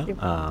turn there,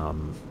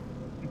 1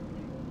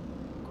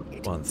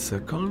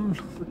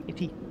 second,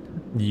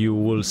 you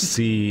will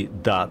see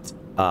that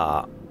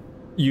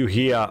you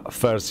hear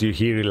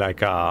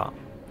like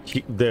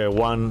the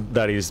one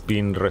that is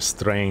being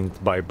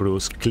restrained by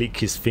Bruce click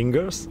his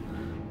fingers,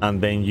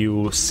 and then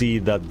you see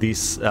that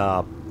this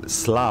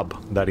slab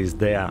that is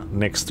there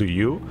next to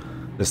you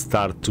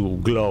start to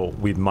glow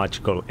with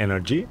magical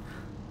energy,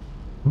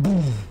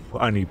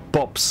 and he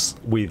pops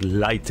with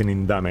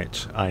lightning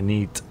damage. I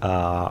need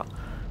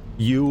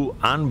you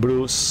and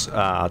Bruce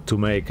to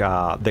make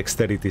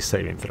dexterity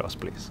saving throws,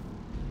 please.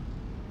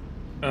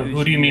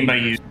 Who do you mean by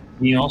you?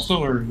 Me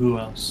also, or who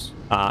else?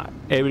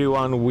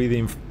 Everyone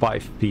within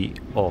 5 feet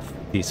of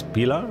this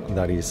pillar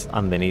that is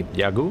underneath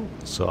Yagu.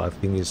 So I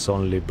think it's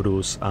only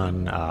Bruce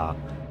and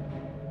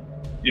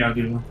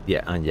Yagu.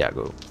 Yeah, and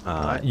Yagu.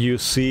 You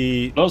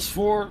see,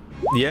 +4.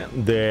 yeah,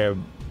 the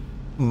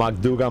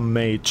McDougan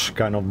mage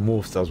kind of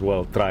moves as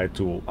well, try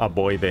to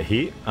avoid the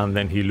heat, and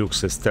then he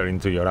looks straight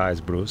into your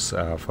eyes, Bruce,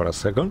 for a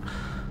second.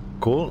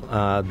 Cool.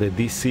 The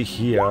DC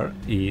here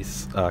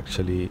is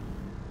actually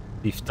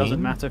 15.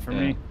 Doesn't matter for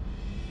me.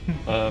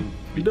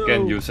 We No.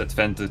 can use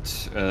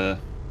advantage. I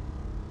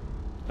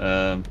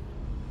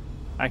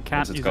can't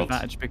What's it use called?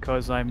 advantage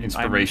because I'm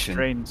Inspiration.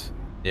 restrained.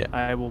 Yeah.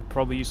 I will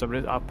probably use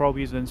I'll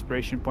probably use an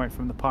inspiration point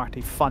from the party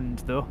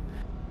fund though.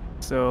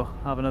 So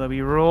have another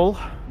wee roll.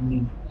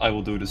 I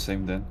will do the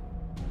same then.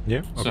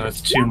 Yeah. So Okay. that's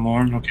 2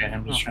 more. Okay,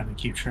 I'm just trying to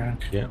keep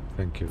track. Yeah.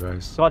 Thank you,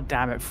 guys. God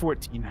damn it,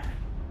 14.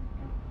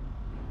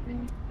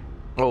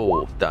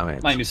 Oh, damn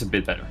it. Mine is a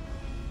bit better.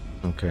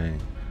 Okay.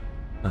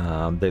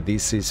 The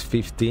DC is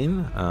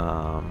 15.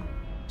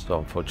 So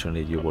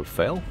unfortunately, you will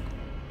fail.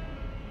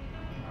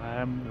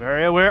 I'm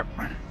very aware.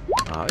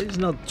 It's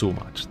not too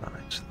much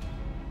damage.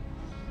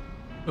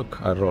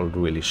 Look, I rolled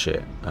really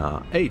shit.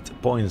 8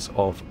 points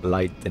of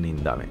lightning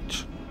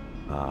damage.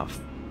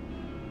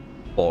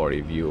 4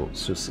 if you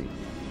succeed.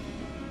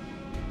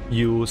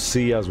 You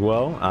see as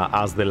well,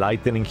 as the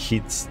lightning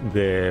hits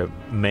the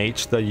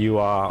mage that you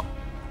are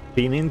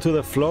pinning to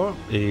the floor,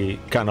 it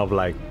kind of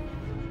like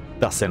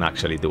doesn't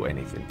actually do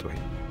anything to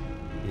him.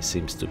 He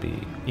seems to be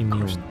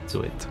immune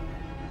to it.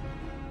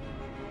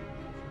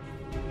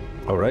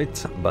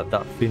 Alright, but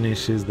that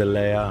finishes the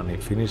layer and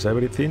it finishes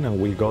everything, and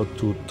we go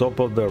to top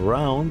of the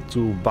round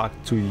to back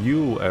to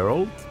you,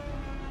 Errol.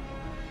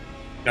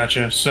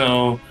 Gotcha.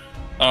 So,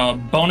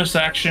 bonus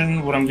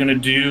action, what I'm going to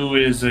do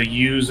is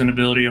use an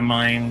ability of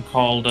mine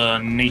called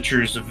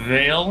Nature's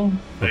Veil.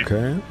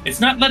 Okay.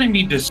 It's not letting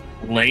me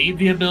display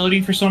the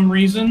ability for some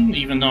reason,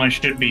 even though I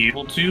should be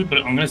able to, but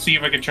I'm going to see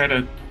if I can try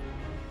to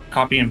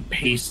copy and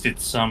paste it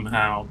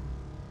somehow.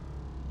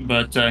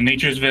 But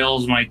Nature's Veil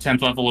is my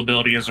 10th level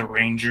ability as a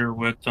ranger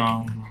with,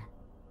 I'm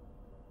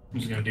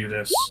just going to do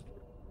this.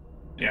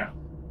 Yeah.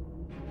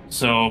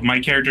 So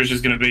my character is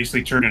just going to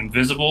basically turn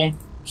invisible.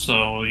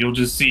 So you'll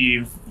just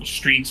see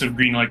streaks of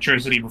green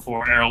electricity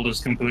before Errol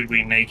is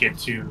completely naked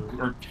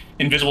or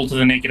invisible to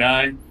the naked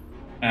eye.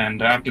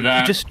 And after He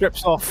that, just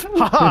strips off.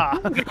 Haha.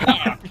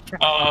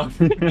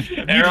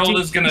 Errol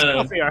is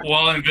gonna,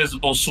 while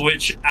invisible,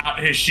 switch out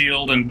his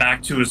shield and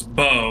back to his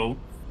bow.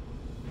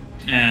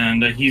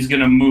 And he's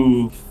gonna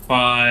move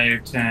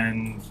 5,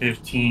 10,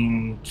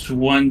 15,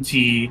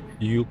 20.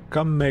 You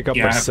can make a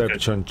Yeah, I have to-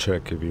 perception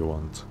check if you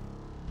want.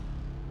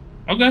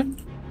 Okay.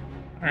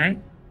 Alright.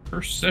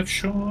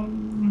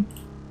 Perception.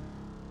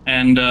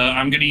 And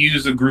I'm going to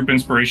use a group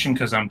inspiration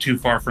because I'm too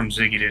far from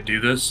Ziggy to do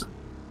this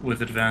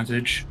with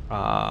advantage.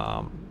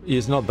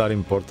 It's not that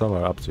important,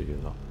 but up to you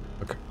though.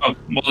 Okay. Oh,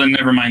 well then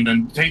never mind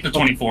then. Take the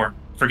 24.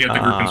 Forget the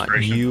group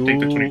inspiration. Take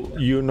the 24.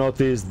 You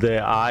notice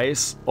the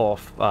eyes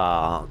of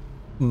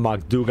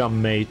McDougan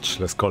Mage,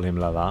 let's call him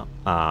like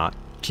that,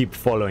 keep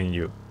following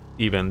you,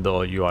 even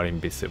though you are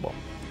invisible.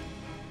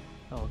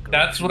 Oh, God.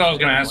 That's what I was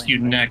going to ask you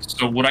next.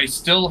 So would I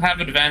still have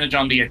advantage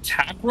on the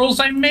attack rolls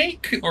I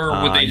make?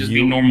 Or would they just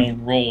be normal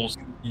rolls?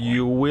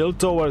 You will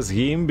towards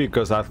him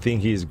because I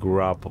think he's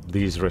grabbed,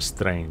 he's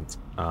restrained,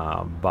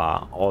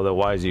 but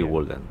otherwise you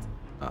wouldn't.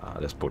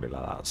 Let's put it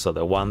like that. So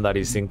the one that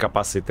is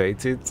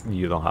incapacitated,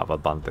 you don't have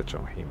advantage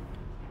on him,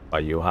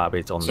 but you have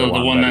it on So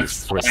the one that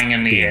that's is flying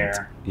in the restrained.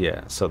 air.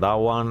 Yeah. So that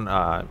one,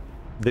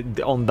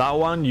 on that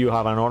one you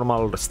have a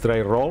normal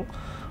straight roll.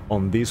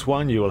 On this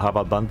one you will have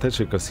advantage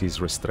because he's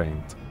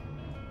restrained.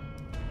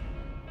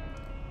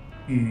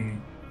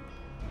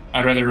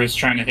 I'd rather risk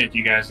trying to hit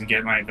you guys and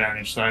get my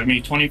advantage. So I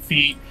made 20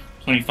 feet,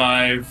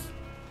 25,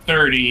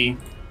 30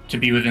 to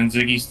be within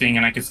Ziggy's thing,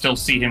 and I can still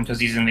see him because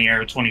he's in the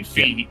air at 20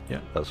 feet. Yeah,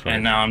 that's right.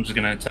 And now I'm just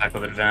going to attack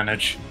with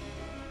advantage.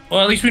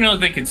 Well, at least we know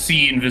that they can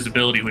see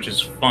invisibility, which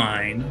is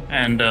fine.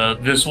 And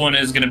this one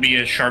is going to be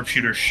a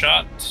sharpshooter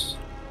shot.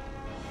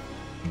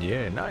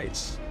 Yeah,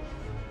 nice.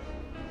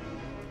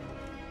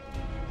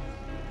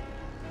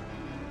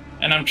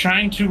 And I'm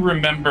trying to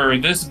remember,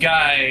 this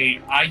guy,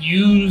 I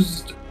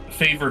used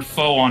Favored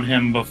Foe on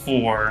him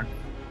before.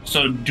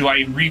 So do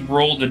I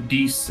re-roll the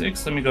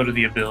d6? Let me go to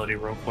the ability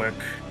real quick.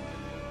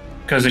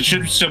 Because it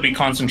should still be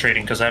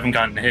concentrating, because I haven't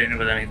gotten hit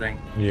with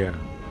anything. Yeah.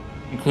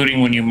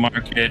 Including when you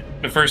mark it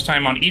the first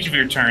time on each of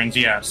your turns,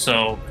 yeah.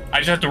 So I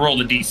just have to roll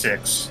the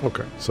d6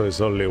 Okay, so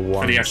it's only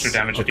one. for the extra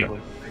damage Okay. equal.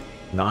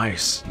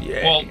 Nice.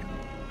 Yeah. Well,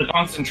 the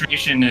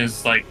concentration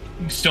is like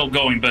still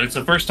going, but it's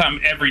the first time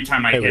every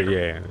time I hit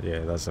him. yeah,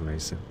 that's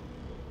amazing.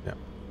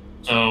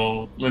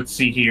 So let's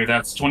see here.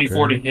 That's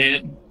 24 Okay. to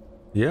hit.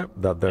 Yeah,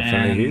 that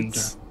definitely And,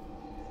 hits.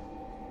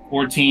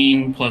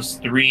 14 plus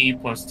 3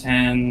 plus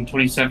 10,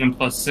 27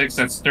 plus 6.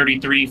 That's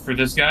 33 for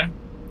this guy.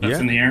 That's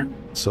in the air.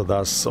 So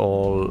that's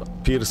all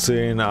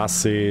piercing,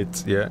 acid,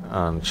 yeah,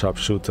 and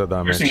sharpshooter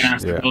damage. Piercing and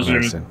acid. Yeah, Those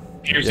amazing. are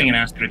piercing and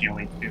acid are the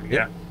only two.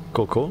 Yeah.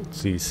 Cool.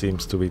 He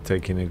seems to be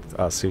taking it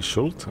as he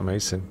should.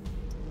 Amazing.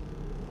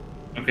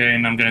 Okay,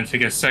 and I'm gonna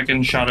take a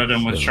second shot at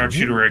him with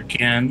sharpshooter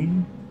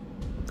again.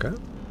 Okay,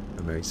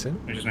 amazing.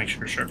 Let me just make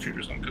sure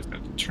sharpshooter's on because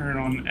that's turn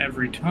on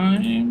every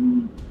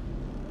time.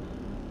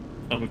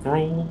 Public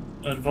roll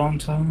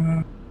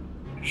advantage.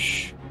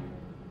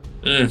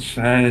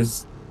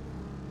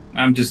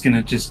 I'm just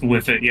gonna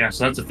whiff it. Yeah,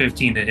 so that's a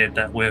 15 to hit.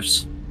 That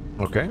whiffs.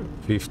 Okay,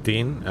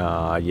 15.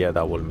 Yeah,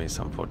 that will miss,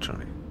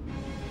 unfortunately.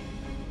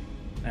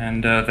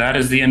 And that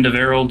is the end of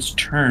Errol's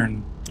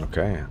turn.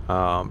 Okay.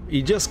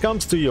 It just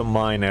comes to your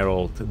mind,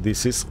 Errol.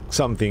 This is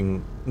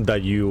something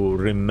that you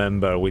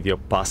remember with your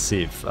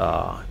passive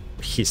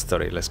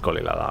history, let's call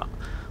it like that.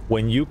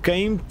 When you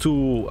came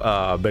to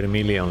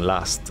Vermilion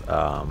last,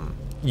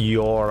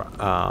 your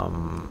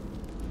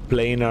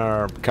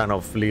planar kind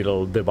of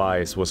little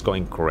device was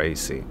going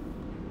crazy.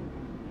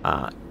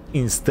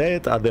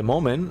 Instead, at the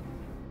moment,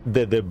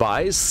 the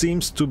device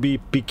seems to be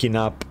picking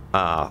up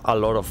a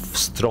lot of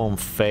strong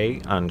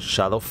Fey and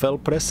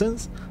Shadowfell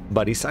presence,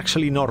 but it's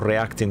actually not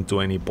reacting to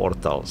any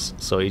portals.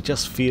 So it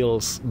just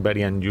feels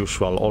very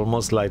unusual,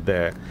 almost like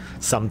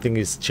something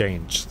is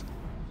changed.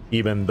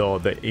 Even though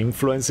the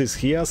influence is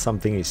here,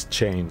 something is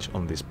changed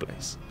on this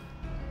place.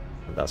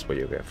 And that's what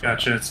you get from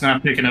Gotcha. It's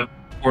not picking up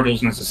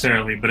portals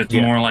necessarily, but it's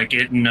more like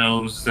it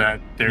knows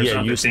that there's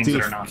other things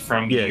that are not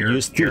from here. Yeah,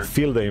 you still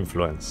feel the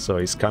influence. So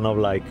it's kind of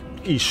like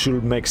it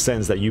should make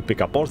sense that you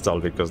pick a portal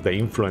because the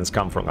influence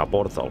comes from a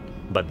portal,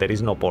 but there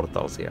is no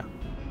portals here.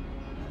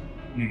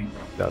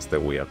 That's the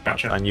weird part.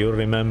 Gotcha. And you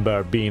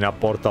remember being a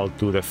portal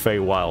to the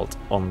Feywild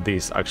on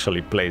this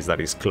actually place that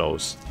is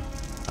closed.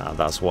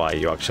 That's why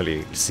you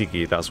actually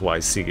that's why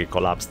Siggy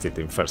collapsed it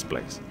in first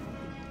place.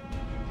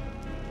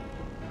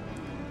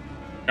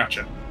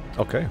 Gotcha.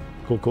 Okay,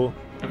 cool.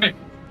 Okay,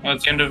 well,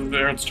 it's the end of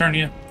Eric's turn,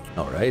 yeah.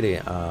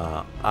 Alrighty,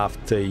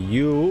 after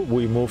you,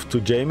 we move to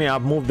Jamie.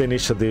 I've moved the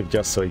initiative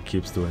just so he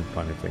keeps doing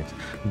funny things.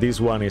 This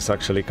one is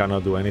actually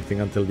cannot do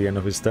anything until the end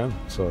of his turn,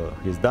 so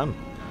he's done.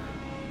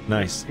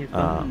 Nice.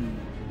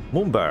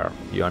 Moonbear,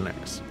 you're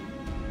next.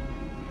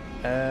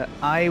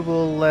 I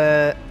will.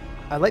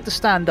 I like to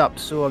stand up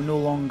so I'm no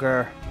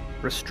longer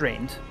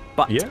restrained,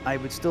 but I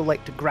would still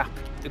like to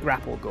the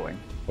grapple going.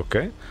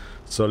 Okay,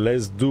 so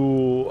let's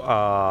do.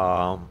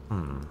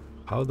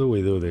 How do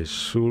we do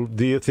this?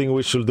 Do you think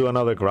we should do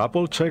another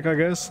grapple check? I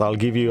guess I'll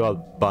give you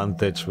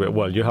advantage.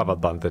 Well, you have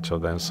advantage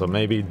of them, so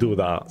maybe do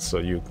that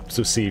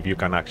to see if you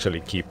can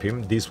actually keep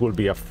him. This will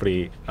be a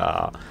free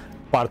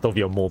part of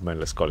your movement.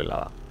 Let's call it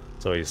like that.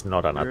 So it's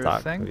not an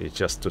attack. It's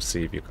just to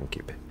see if you can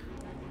keep it.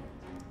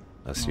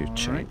 As you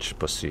change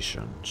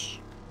positions.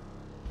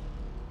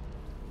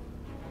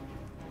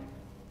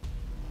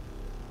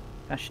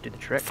 That should do the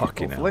trick.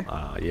 Fucking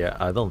hell. Yeah,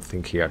 I don't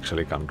think he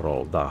actually can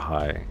roll that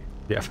high.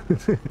 Yeah,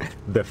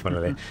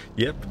 definitely.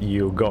 Yep,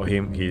 you got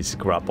him. He's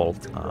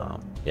grappled.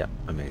 Yeah,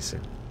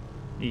 amazing.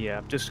 Yeah,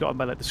 I've just got him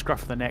by like the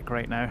scruff of the neck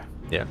right now.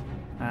 Yeah.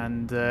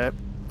 And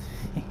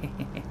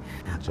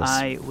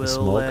I will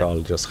smoke.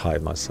 I'll just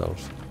hide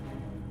myself.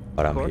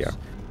 But I'm here.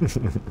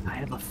 I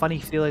have a funny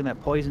feeling that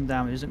poison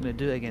damage isn't going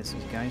to do it against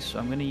these guys, so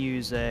I'm going to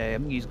use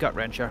Gut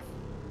Wrencher,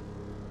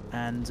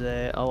 and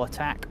I'll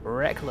attack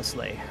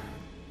recklessly.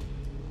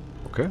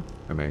 Okay,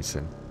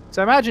 amazing.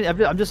 So imagine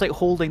I'm just like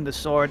holding the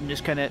sword and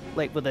just kind of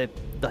like with the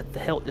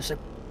hilt, just like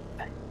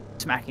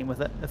smacking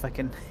with it if I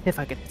can hit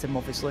him,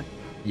 obviously.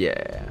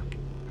 Yeah,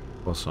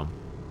 awesome.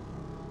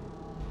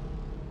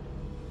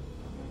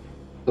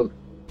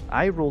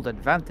 I rolled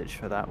advantage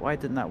for that. Why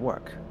didn't that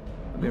work?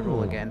 Let me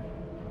roll again.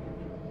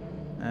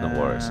 No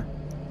worries.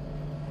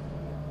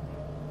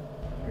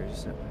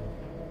 Here's it.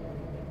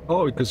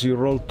 Oh, because you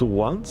rolled 2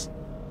 ones?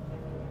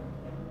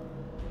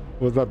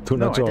 Was that 2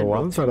 natural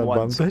ones at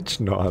advantage?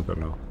 No, I don't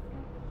know.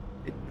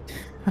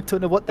 I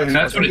don't know what that's. I mean,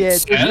 that's what it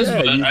says,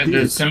 but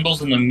the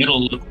symbols in the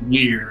middle look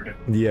weird.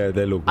 Yeah,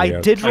 they look weird.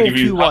 I did roll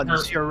 2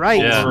 ones. You're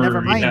right. Yeah.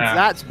 Never mind. Yeah.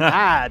 That's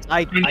bad.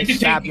 I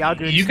stabbed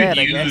Yagger instead,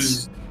 I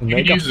guess. You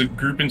could use a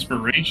group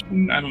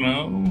inspiration. I don't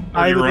know.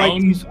 I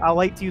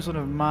like to use one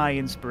of my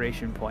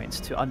inspiration points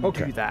to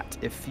undo that,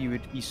 if you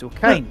would be so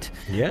kind.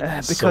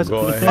 Yeah. Because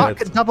so fuck,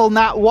 double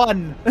nat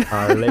 1.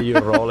 I'll let you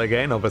roll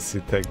again.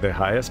 Obviously, take the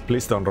highest.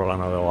 Please don't roll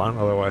another one,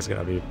 otherwise it's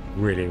gonna be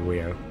really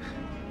weird.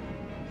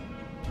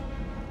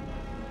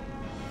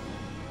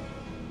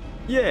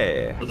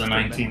 Yeah. For the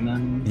 19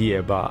 then.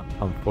 Yeah, but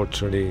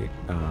unfortunately,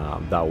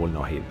 that will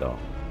not hit though.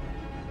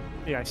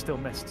 Yeah, I still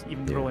missed,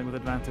 even rolling with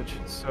advantage.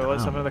 So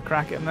let's have another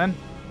crack at him then.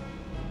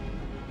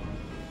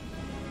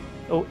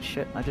 Oh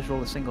shit! I just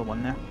rolled a single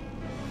one there.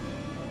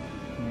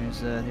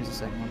 Here's the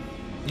second one.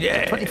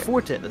 Yeah.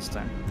 24 to hit this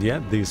time. Yeah,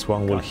 this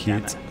one will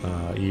hit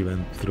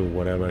even through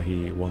whatever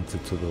he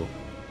wanted to do.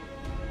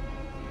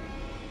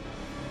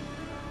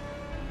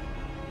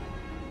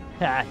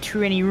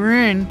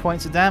 21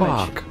 points of damage.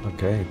 Fuck.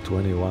 Okay,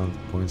 21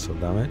 points of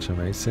damage.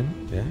 Amazing.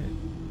 Yeah.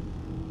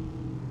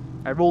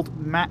 I rolled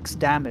max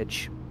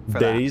damage for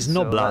There that, is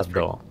no so blood that's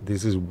pretty- though.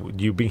 This is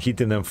you've been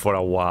hitting them for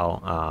a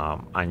while,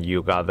 and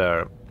you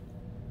gather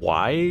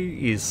why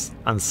is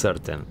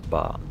uncertain,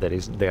 but there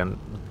is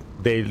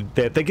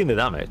they're taking the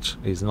damage.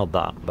 It's not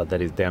that, but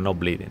they are not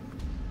bleeding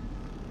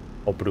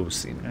or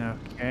bruising.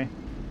 Okay.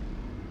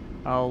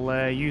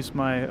 I'll use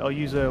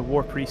a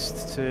war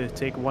priest to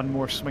take one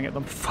more swing at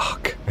them.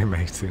 Fuck,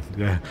 amazing.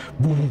 Yeah,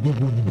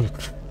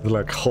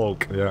 like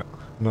Hulk. Yeah,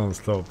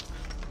 non-stop.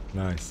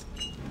 Nice.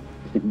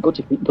 Go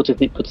to sleep, go to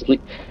sleep, go to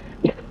sleep.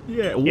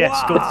 Yeah,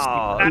 Yes, go to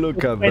wow, sleep.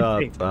 look at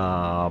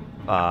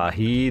that.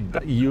 He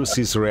used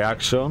his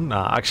reaction.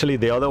 Actually,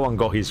 the other one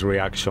got his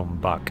reaction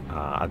back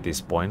at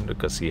this point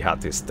because he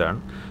had his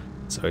turn.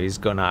 So he's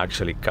gonna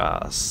actually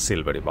cast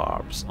Silvery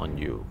Barbs on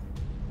you.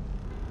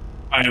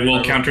 I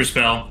will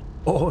counterspell.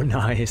 Oh,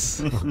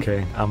 nice.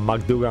 Okay, and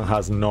McDougan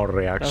has no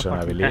reaction,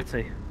 I believe.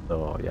 Petty.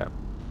 So yeah,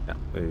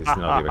 he's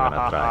not even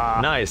gonna try.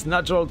 Nice,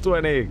 natural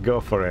 20. Go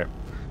for it.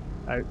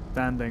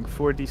 Outstanding.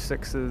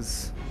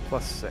 4d6s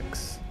plus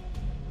 6.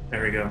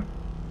 There we go.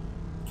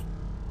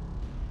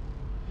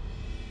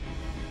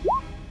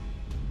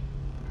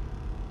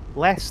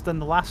 Less than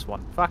the last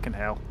one. Fucking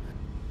hell.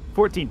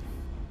 14.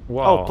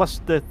 Wow. Oh, plus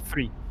the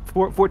 3.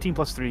 14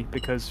 plus 3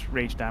 because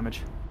rage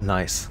damage.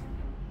 Nice.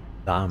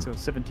 Damn. So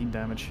 17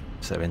 damage.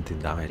 17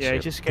 damage. Yeah, he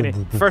just kind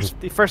of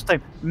the first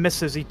time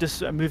misses. He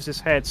just moves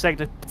his head.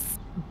 Second,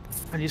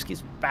 and he just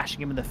keeps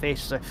bashing him in the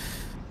face. So,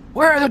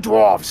 where are the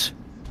dwarves?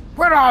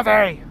 Where are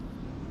they?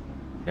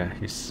 Yeah,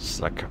 he's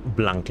just like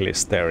blankly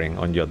staring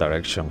on your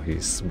direction.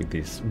 He's with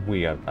these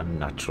weird,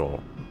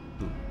 unnatural,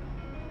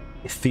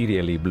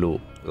 ethereally blue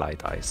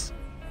light eyes.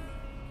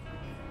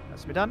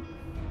 That's me done.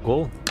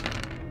 Cool.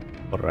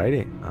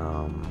 Alrighty.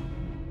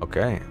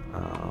 Okay.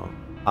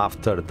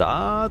 After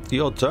that,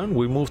 your turn.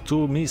 We move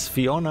to Miss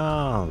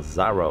Fiona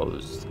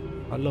Zaros.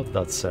 I love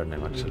that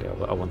surname. Actually,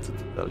 I wanted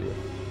to tell you.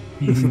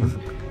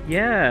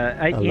 Yeah,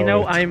 love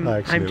it. I'm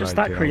Actually just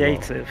like that it a lot.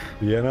 creative.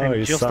 You know, I'm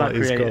it's just that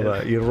creative.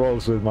 it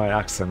rolls with my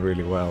accent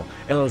really well.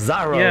 El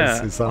Zaros. Yeah,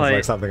 It sounds like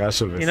like, something I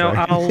should be You know,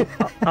 saying.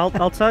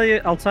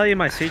 I'll tell you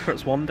my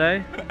secrets one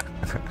day.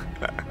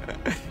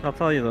 I'll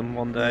tell you them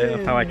one day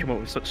of how I come up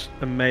with such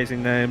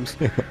amazing names.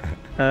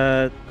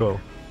 Cool.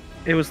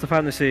 It was the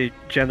fantasy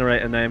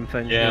generator name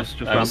thing. It Yeah, was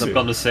just I was random.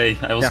 gonna say,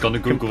 I was gonna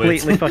Google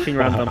completely it. fucking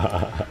random.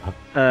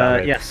 Damn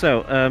it. Yeah,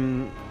 so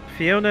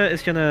Fiona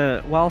is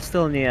gonna, while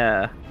still in the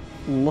air,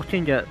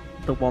 looking at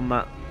the one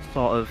that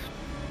sort of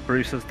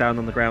bruises down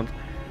on the ground.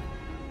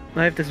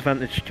 I have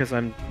disadvantage because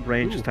I'm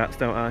ranged Ooh. attacks,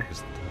 don't I?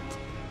 Just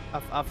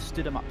I've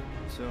stood him up.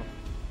 So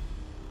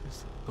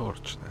just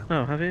torch them.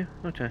 Oh, have you?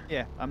 Okay.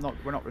 yeah,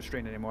 we're not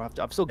restrained anymore.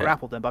 I've still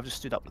grappled him, but I've just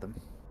stood up with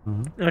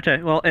him.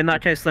 Okay, well, in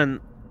that case then,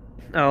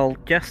 I'll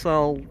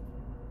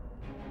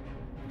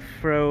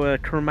throw a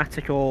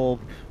chromatic orb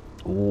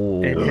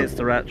Ooh. in his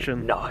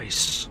direction.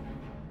 Nice.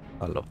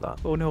 I love that.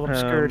 Oh no, I'm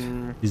scared.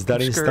 Is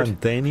that I'm scared.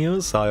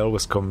 instantaneous? I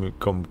always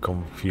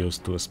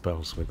confused two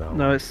spells with that.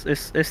 No, one.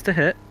 it's to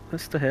hit.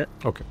 It's to hit.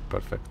 Okay,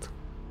 perfect.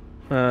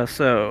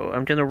 So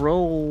I'm gonna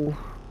roll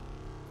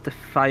the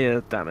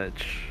fire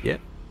damage. Yeah.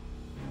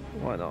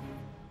 Why not?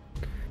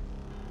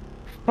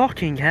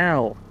 Fucking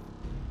hell!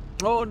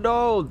 Oh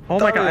no! Oh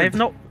my god! I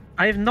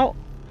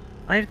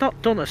have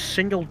not done a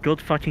single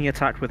good fucking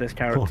attack with this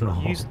character.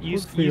 Oh, no.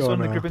 Use Fiona.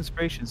 one of the group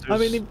inspirations. I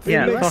mean, it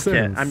Yeah, makes fuck it.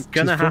 sense. I'm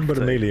gonna she's have from to.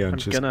 Vermilion. I'm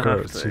She's gonna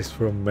have cursed. to. She's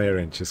from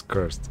Maren. She's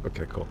cursed.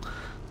 Okay, cool.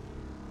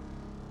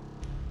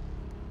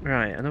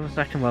 Right, another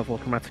second level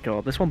chromatic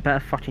orb. This one better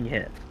fucking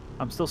hit.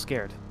 I'm still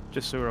scared.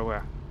 Just so we're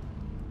aware.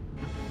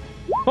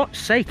 Fuck's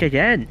sake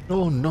again!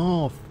 Oh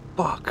no!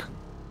 Fuck!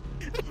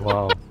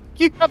 Wow.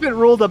 You haven't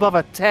rolled above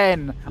a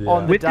 10 Yeah,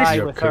 on the With this- die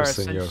you're with her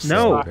cursing since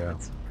yourself. No. Yeah.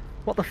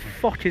 What the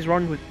fuck is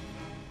wrong with?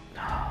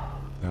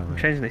 Damn I'm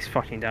it. changing these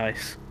fucking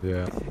dice.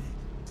 Yeah.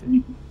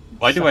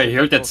 Why do I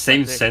hear that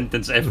same Psychical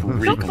sentence every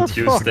week Shut on the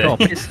fuck Tuesday?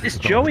 up. It's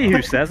Joey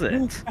who says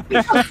it.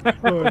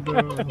 Oh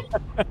no.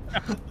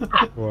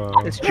 Wow.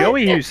 It's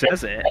Joey who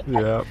says it.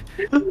 Yeah.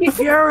 If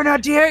you're an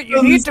idiot,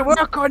 you need to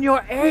work on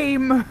your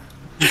aim.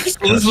 So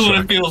this is what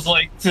it feels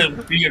like to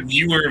be a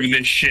viewer of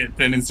this shit,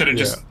 then instead of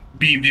just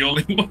being the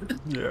only one.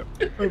 Yeah.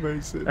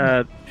 Amazing.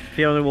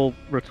 Fiona will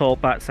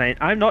retort back saying,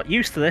 "I'm not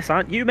used to this.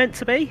 Aren't you meant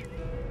to be?"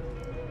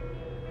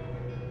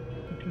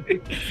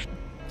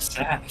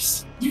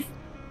 Sass.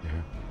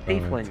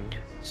 Tiefling,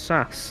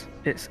 sass.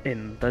 It's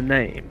in the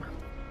name.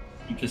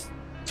 I'm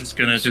just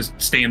gonna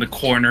stay in the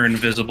corner,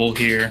 invisible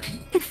here.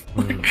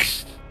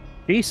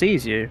 She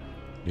sees you.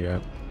 Yeah.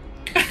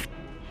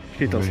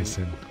 She doesn't.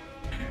 Amazing.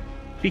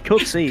 She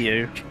could see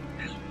you.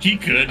 He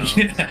could.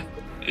 Yeah.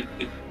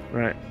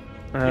 Right.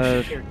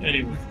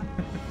 Anyway.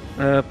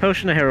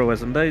 Potion of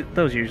heroism.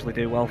 Those usually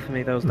do well for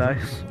me. Those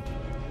dice.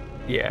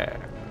 Yeah.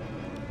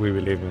 We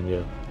believe in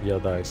you. Your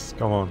dice.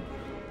 Come on.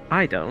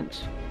 I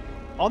don't.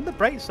 On the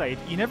bright side,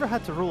 you never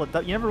had to roll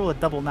you never roll a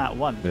double nat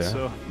 1. Yeah.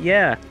 So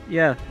Yeah.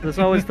 There's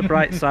always the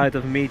bright side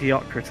of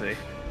mediocrity.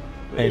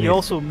 Any- you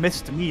also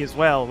missed me as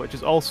well, which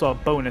is also a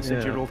bonus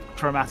if you Yeah. roll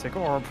chromatic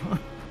orb.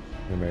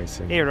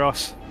 Amazing. Hey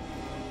Ross.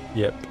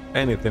 Yep.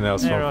 Anything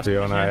else Hey, from Ross.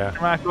 Fiona? Yeah. Yeah.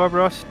 Chromatic orb,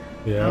 Ross.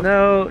 Yeah.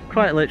 No,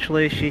 quite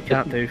literally, she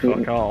can't do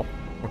fuck all.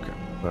 Okay.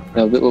 Perfect.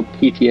 A little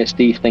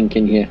PTSD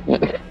thinking here.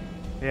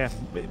 Yeah,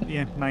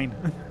 9.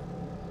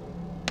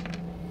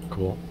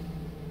 Cool.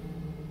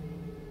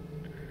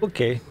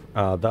 Okay.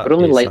 That But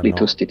only is lightly a no.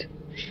 toasted.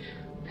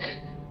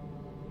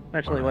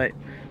 Actually, Alright.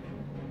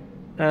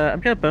 wait. I'm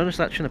gonna bonus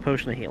action a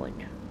potion of healing.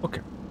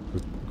 Okay.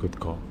 Good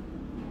call.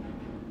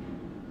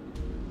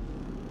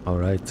 All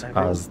right. I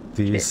rolled As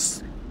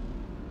this.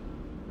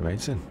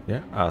 Amazing.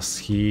 Yeah. As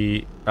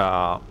he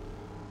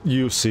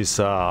uses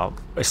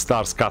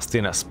starts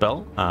casting a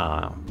spell,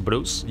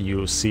 Bruce,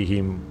 you see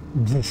him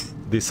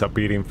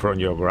disappearing from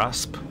your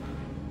grasp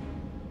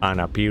and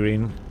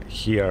appearing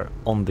here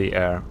on the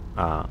air,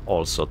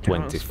 also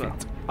 20 spell.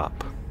 feet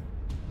up.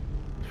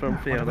 From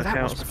wonder Fiona what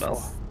that was counter spell.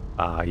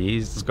 before.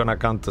 He's gonna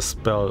counter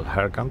spell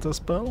her counter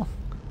spell.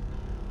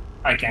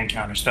 I can't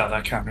counterspell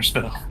that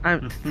counterspell.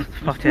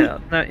 Fuck it.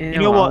 No, You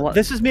know I'll what? let-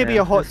 This is maybe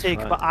yeah, a hot that's take,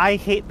 fine. but I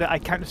hate that I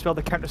counterspell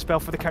the counterspell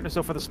for the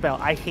counterspell for the spell.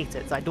 I hate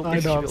it. I don't I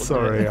think know. you I'm should be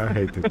able to do sorry. it. I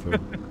hate it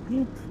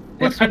too.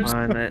 It's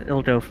fine.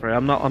 It'll go for it.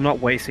 I'm not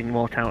wasting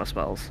more counter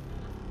spells.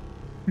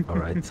 All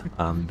right,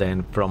 and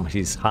then from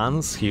his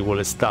hands, he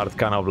will start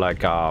kind of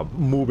like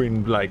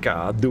moving, like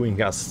doing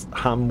a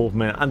hand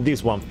movement, and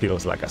this one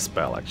feels like a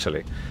spell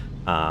actually.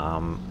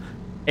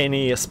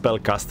 Any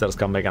spellcasters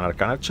can make an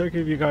Arcana check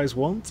if you guys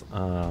want.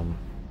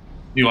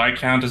 Do I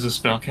count as a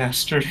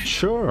spellcaster?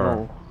 Sure,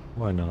 Oh.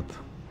 why not?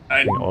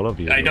 I, think all of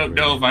you I will, don't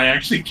know really. if I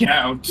actually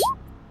count.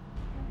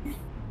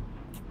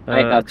 I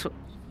had Tw-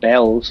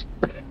 spells,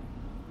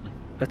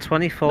 a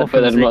 24 but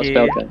from I'm not Ziggy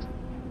spellcast.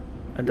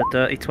 and a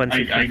dirty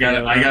 20 from I got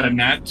Fiona. a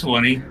nat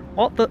 20.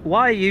 What the?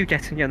 Why are you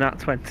getting a nat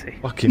 20?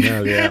 Fucking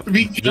hell, yeah.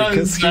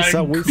 Because he's a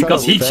I'm wizard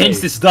Because of he changed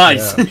faith. his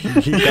dice. Yeah,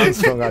 he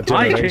comes from a I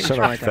changed generation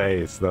my of dice.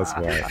 faith. That's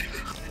why.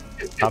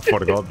 I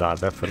forgot that,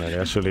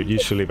 definitely. You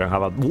should even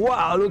have a.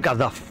 Wow, look at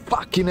the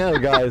fucking hell,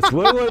 guys.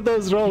 Where were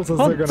those rolls a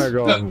second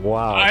ago?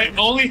 Wow. I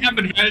only have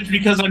advantage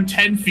because I'm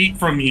 10 feet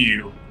from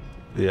you.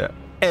 Yeah.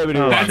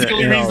 Everyone That's the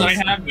only reason I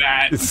knows. have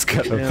that. It's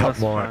kind of Yeah, that that's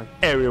moment.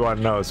 fine.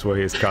 Everyone knows where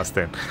he's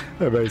casting.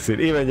 Amazing.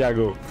 Even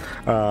Yagu.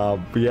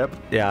 Yep.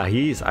 Yeah,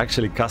 he's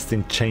actually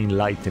casting Chain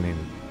Lightning.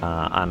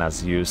 And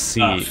as you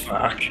see, Oh,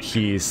 fuck.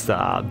 he's the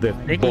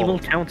Ziggy ball. will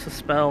counter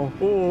spell.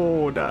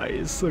 Oh,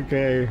 nice.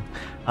 Okay.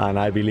 And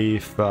I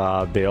believe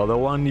the other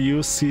one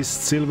uses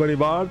Silvery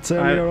Bards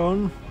earlier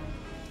on.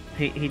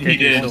 He He did.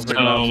 did, use so silver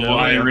gloves I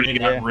earlier. already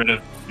got rid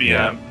of.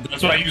 Yeah,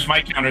 that's what I used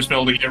my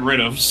counterspell to get rid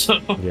of. So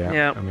Yeah.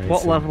 Yeah. Amazing.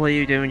 What level are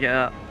you doing it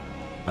at?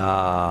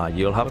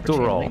 You'll have to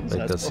Chain roll Lightning's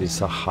as because well.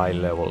 it's a high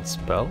level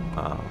spell.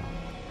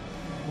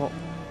 What?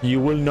 You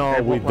will know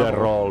Okay, what with the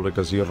level? roll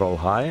because you roll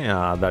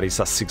high. That is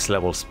a 6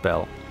 level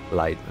spell,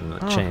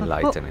 chain Oh,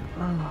 lightning.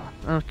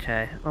 Oh,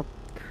 okay. Well,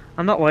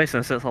 I'm not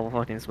wasting a 6 level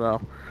fucking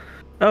spell.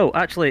 Oh,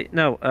 actually,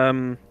 no.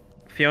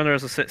 Fiona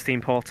has a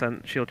 16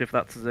 portent. She'll give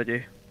that to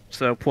Ziggy.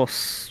 So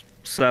plus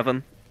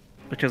 7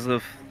 because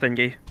of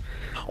thingy.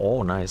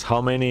 Oh, nice. How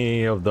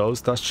many of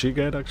those does she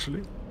get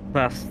actually?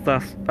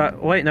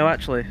 Wait, no,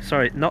 actually,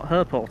 sorry, not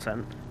her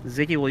portent.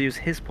 Ziggy will use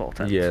his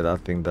portent. Yeah, I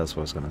think that's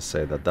what I was gonna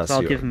say. That's So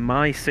I'll your. give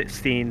my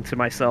 16 to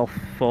myself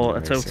for a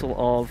Amazing. total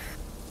of,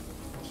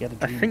 He had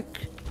a I dream.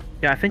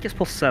 think it's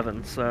plus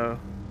 7, so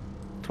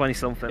 20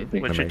 something, which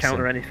Amazing. should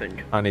counter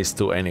anything. And it's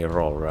to any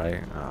roll,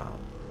 right?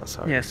 That's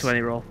how it Yes, is. to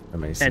any roll.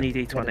 Amazing. Any He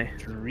had a d20.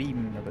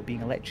 dream about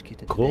being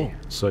electrocuted. Cool. today.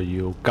 So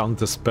you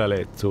counterspell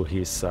it to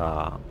his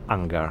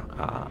anger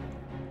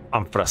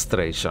and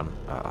frustration.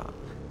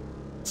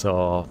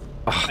 So,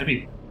 I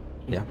mean,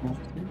 yeah,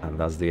 and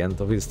that's the end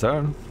of his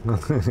turn.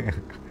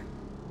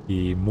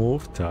 He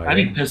moved. I'd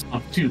be pissed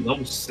off too.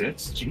 Level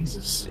 6,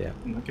 Jesus. Yeah.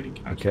 I'm not getting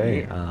counter.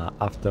 Okay,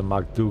 after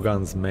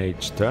McDougan's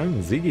mage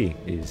turn, Ziggy,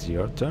 is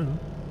your turn.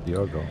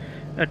 Your go.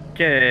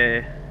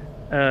 Okay.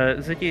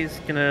 Ziggy's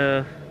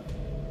gonna.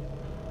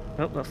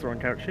 Oh, that's the wrong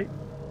character sheet.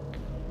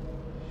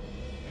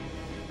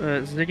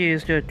 Ziggy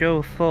is gonna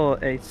go for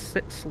a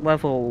 6th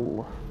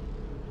level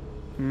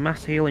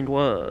mass healing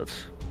word.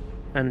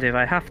 And if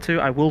I have to,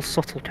 I will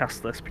subtle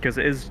cast this because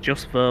it is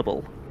just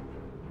verbal.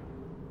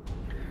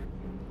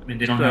 I mean,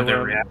 they don't So, have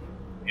their reaction.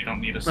 You don't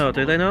need a. No,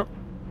 do they not?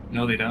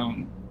 No, they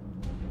don't.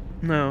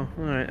 No.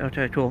 Alright,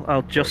 okay, cool.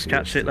 I'll just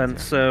catch it then.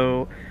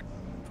 So,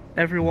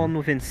 everyone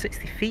within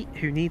 60 feet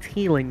who needs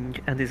healing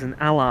and is an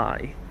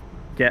ally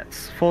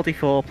gets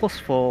 44 plus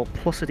 4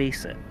 plus a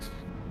d6.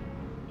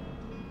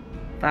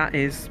 That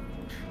is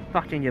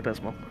fucking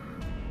abysmal.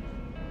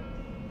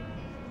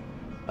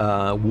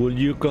 Will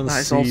you That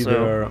is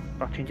consider? also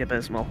fucking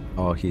abysmal.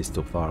 Oh, he's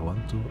too far.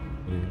 1, 2,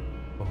 3,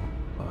 4,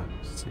 5,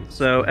 6.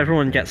 So 7,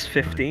 everyone 8, gets 9.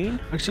 15.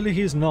 Actually,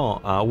 he's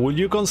not. Will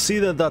you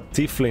consider that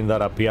tiefling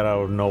that appeared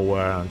out of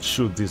nowhere and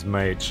shoot this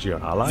mage your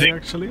ally? Zig-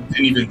 Actually.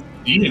 Didn't even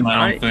see him,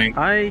 I don't think.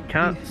 I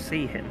can't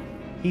see him.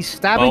 He's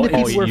stabbing Oh, the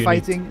people we're you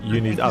fighting. Need,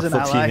 you need. He's I an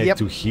thought he ally. needed Yep.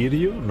 to hear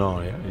you.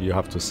 No, yeah, you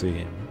have to see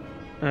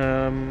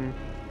him.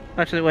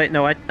 Actually, wait,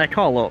 no, I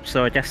call up,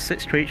 so I guess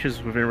 6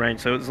 creatures within range,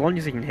 so as long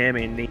as he can hear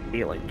me and need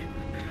healing,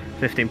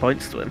 15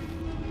 points to him.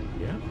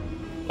 Yeah.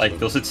 Like,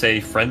 does it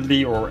say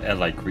friendly or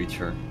ally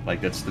creature?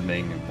 Like, that's the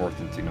main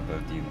important thing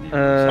about D&D.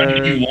 Why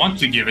do you want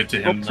to give it to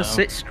him, Up to though?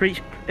 six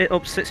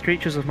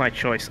creatures of my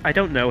choice. I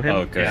don't know him,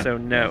 Okay. so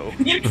no.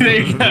 There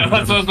you go. That's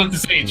what I was about to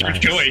say. It's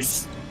Nice. your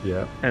choice.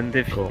 Yeah. And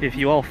if Cool. if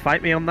you all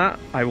fight me on that,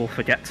 I will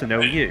forget to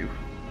know you.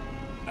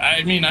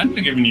 I mean, I'm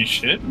not giving you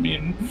shit. I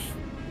mean,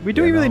 We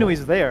don't Yeah, really know no.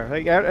 he's there.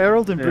 Like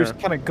Errol and Bruce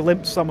Yeah. kind of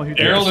glimpsed someone who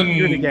Errol and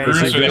disappeared again.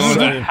 Bruce It's are like, the ones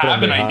yeah, that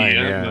have an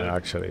idea. Yeah, but-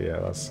 actually, yeah,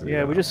 that's.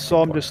 yeah, we just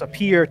saw him just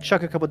appear,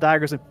 chuck a couple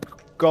daggers, and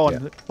gone.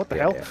 Yeah. What the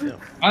Yeah, hell? yeah.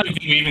 I don't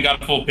think we even got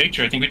a full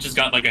picture. I think we just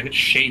got like a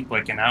shape,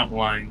 like an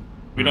outline.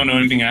 We don't know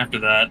anything after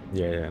that.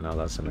 Yeah, no,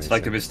 that's amazing. It's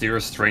like the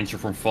mysterious stranger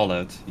from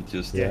Fallout. He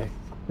just Yeah.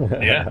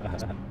 Yeah.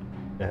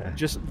 Yeah.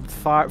 Just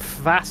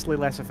vastly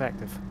less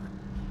effective.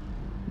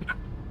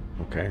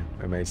 Okay,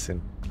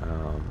 amazing.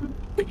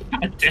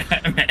 God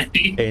damn,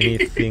 Andy.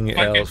 Anything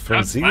Fucking else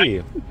from sounds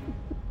fine.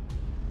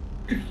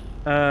 Z?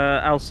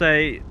 I'll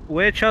say,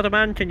 Weird Shadow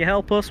Man, can you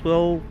help us?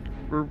 We'll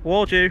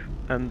reward you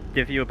and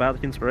give you a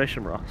bardic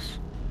inspiration, Ross.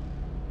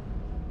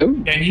 Oh,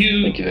 Can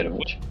you? thank you very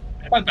much.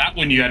 I thought that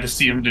one you had to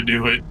see him to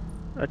do it.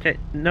 Okay,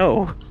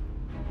 no.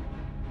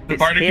 The It's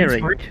bardic hearing.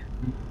 inspiration?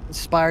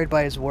 Inspired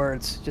by his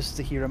words, just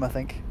to hear him, I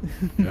think.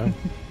 Yeah.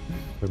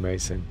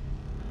 Amazing.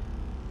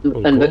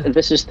 And cool.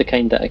 this is the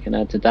kind that I can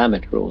add to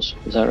damage rolls.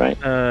 Is that right?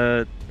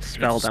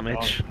 Spell It's a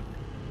damage.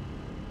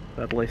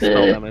 Deadly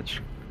spell Eh.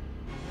 damage.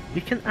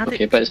 You can add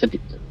Okay, it. but it's a I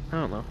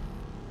don't know.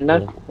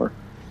 no. Cool. Or,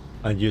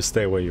 And you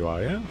stay where you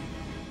are, yeah?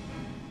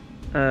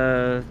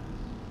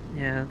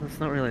 Yeah, there's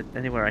not really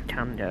anywhere I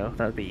can go.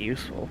 That'd be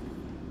useful.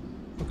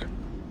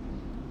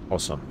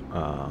 Awesome.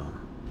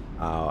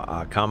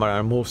 Our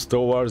camera moves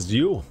towards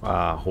you,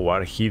 who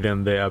are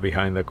hidden there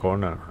behind the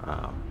corner.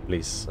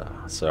 Please,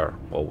 sir,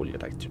 what would you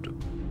like to do?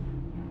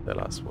 Tell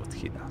us what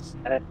he does.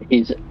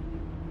 he's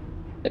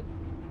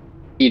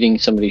hearing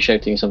somebody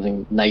shouting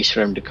something nice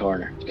around the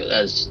corner. He goes,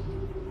 that's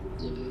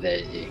a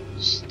very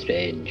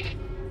strange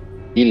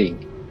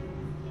feeling.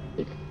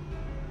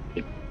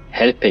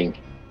 Helping.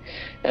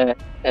 And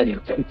he'll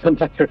come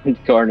back around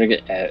the corner.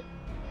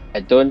 I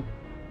don't.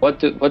 What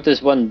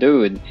does one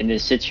do in a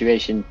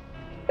situation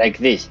like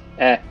this?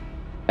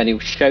 And he'll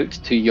shout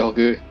to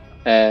Yogu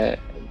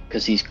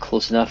because he's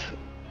close enough,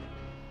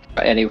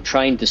 and he'll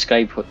try and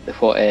describe what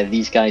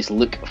these guys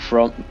look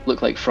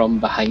like from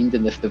behind,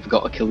 and if they've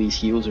got Achilles'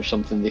 heels or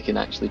something, they can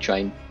actually try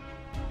and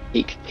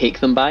take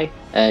them by,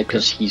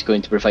 because he's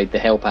going to provide the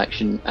help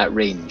action at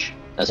range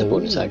as a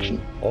bonus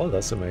action. Oh,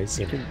 that's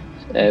amazing.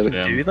 You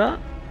Yeah. do that?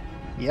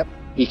 Yep.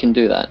 He can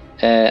do that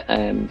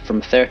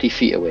from 30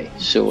 feet away,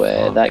 so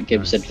Oh, that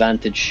gives nice.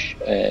 advantage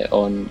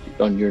on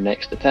your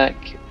next attack,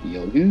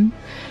 Yogu,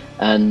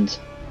 and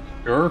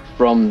Sure.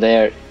 from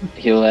there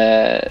he'll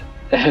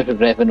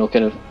Revan will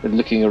kind of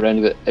looking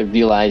around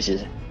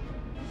realizes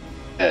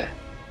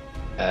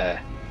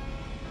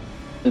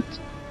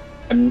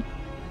I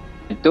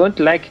don't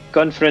like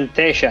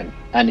confrontation,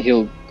 and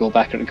he'll go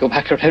back around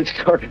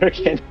the corner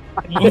again.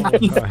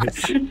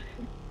 Nice.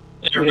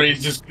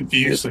 Everybody's just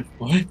confused. Like,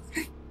 what?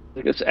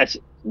 It's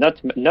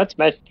not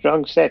my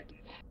strong set,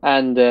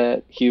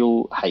 and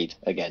he'll hide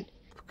again.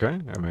 Okay,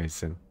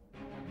 amazing.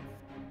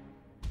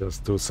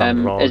 Just do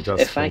some roll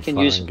just if for I can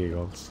fun use- and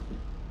giggles.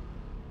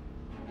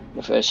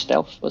 With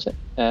stealth, was it?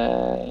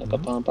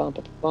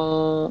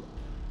 So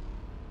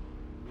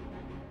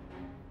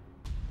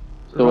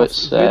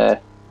Ross,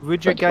 it's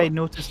would your Wait, guy what?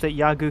 notice that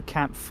Yagu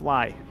can't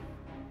fly?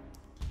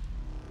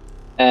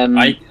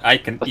 I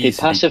can with a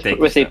easily passive take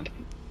with this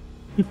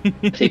a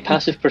with a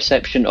passive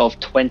perception of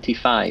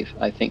 25,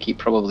 I think he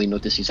probably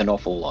notices an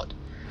awful lot.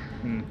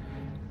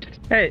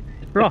 Hey,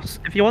 Ross,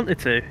 if you wanted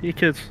to, you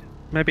could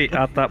maybe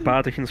add that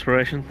bardic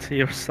inspiration to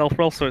your self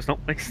roll so it's not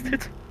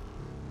wasted.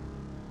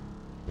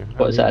 Yeah,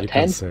 What is that, you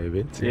can 10? save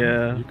it.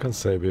 Yeah. You can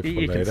save it for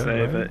You later. can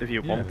save right? it if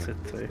you Yeah.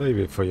 wanted to. Save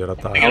it for your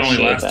attack. It only save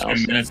lasts that, 10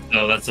 I'll minutes,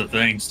 though. That's the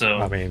thing. So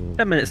I mean,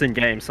 10 minutes in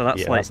game, so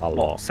that's Yeah, like, that's a lot.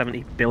 what,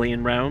 70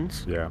 billion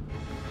rounds? yeah.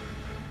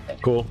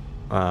 Cool.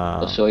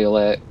 So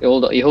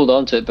you hold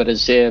on to it, but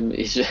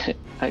he's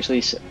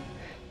actually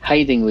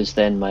hiding was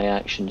then my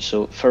action.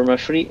 So for my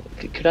free,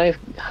 could I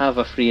have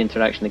a free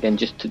interaction again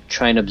just to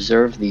try and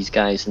observe these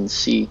guys and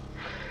see?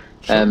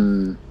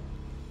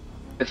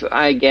 If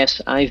I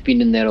guess I've been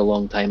in there a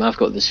long time, I've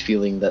got this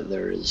feeling that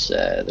there's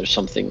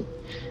something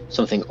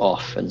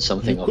off and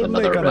something You of could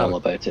another make an realm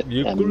arc- about it.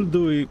 You could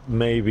do it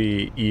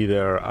maybe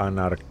either an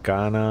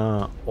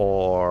Arcana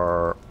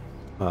or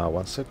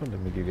 1 second.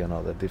 Let me give you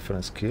another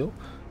different skill,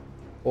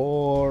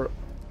 or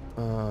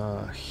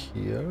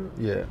here,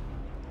 yeah.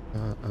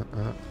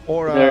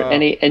 Or Is there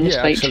any yeah,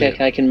 insight actually,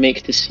 check I can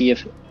make to see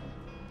if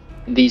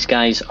these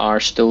guys are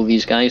still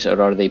these guys,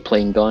 or are they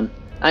plain gone?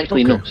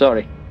 Actually, no. Okay.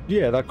 Sorry.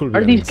 Yeah, that could be.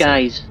 Are an these insight.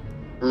 guys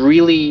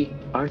really?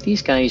 Are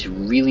these guys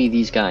really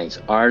these guys?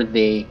 Are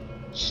they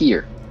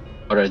here,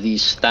 or are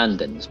these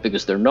stand-ins?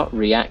 Because they're not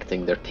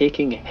reacting; they're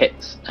taking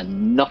hits,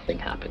 and nothing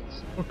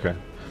happens. Okay.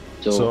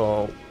 So,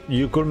 So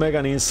you could make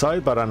an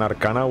insight, but an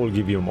Arcana will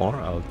give you more.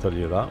 I'll tell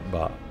you that,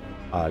 but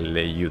I'll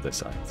let you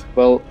decide.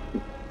 well,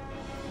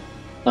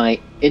 my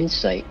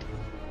insight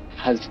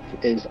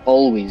is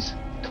always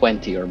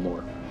 20 or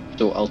more.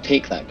 So I'll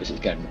take that because it's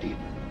guaranteed.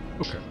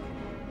 Okay.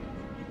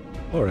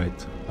 All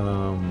right.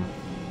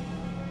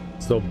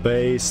 So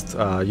based,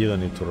 you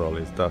don't need to roll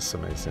it. That's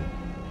amazing.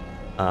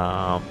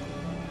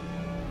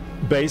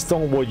 Based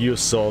on what you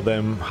saw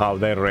them, how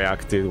they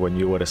reacted when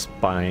you were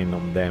spying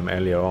on them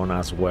earlier on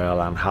as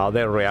well, and how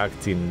they're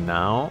reacting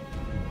now,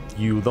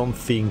 you don't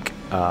think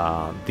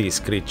these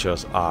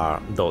creatures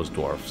are those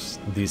dwarfs.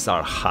 These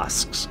are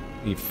husks.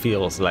 It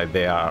feels like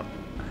they are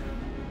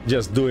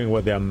just doing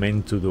what they are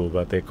meant to do,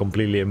 but they're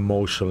completely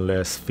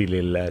emotionless,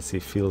 feelingless.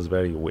 It feels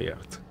very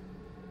weird.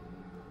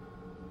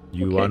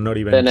 You Okay. are not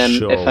even Then,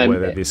 sure if I'm-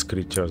 whether these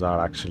creatures are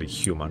actually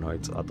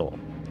humanoids at all.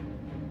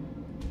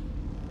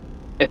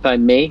 If I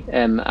may,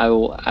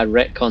 I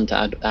retcon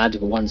to add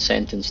one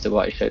sentence to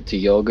what I said to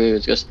Yogu.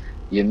 It's just,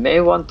 you may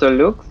want to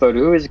look for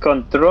who is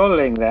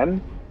controlling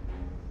them.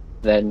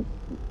 Then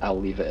I'll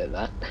leave it at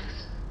that.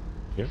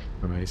 Yeah,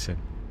 amazing.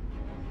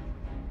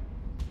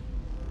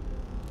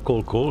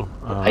 Cool, cool.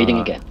 Hiding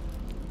again.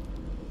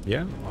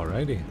 Yeah,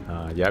 alrighty.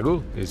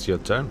 Yagu, it's your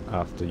turn.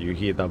 After you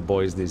hear that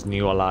voice, this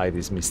new ally,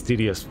 this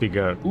mysterious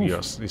figure,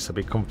 it's a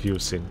bit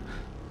confusing.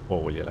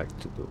 What would you like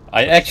to do?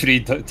 I actually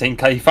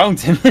think I found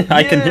him.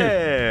 I can.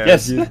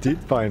 Yes. You did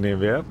find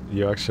him. Yeah,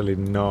 you actually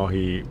know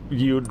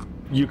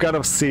you kind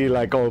of see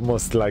like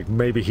almost like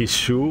maybe his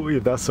shoe,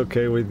 if that's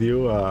okay with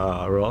you,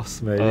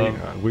 Ross. Maybe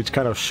which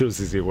kind of shoes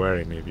is he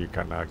wearing? If you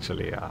can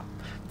actually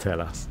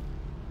tell us.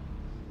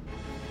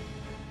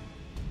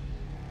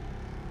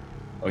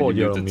 Oh, You're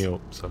you on muted.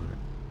 mute. Sorry.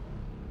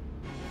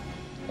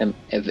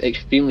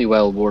 Extremely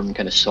well worn,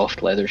 kind of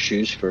soft leather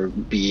shoes for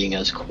being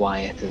as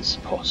quiet as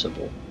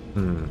possible.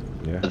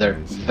 Yeah. They're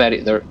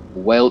amazing. they're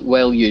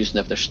well used,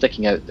 and if they're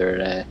sticking out,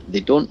 they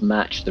don't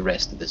match the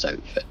rest of his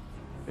outfit.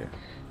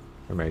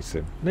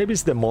 Amazing. Maybe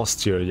it's the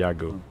moisture,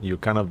 Yagu. You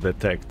kind of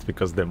detect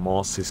because the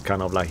moss is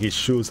kind of like his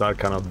shoes are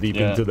kind of deep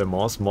Yeah. into the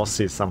moss. Moss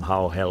is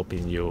somehow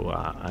helping you,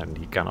 and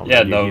he kind of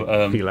Yeah,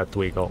 you feel a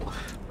twiggle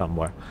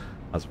somewhere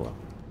as well.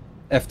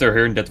 After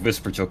hearing that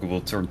whisper, Joker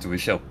will turn to his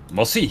shell.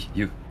 Mossy,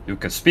 you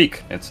can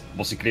speak. And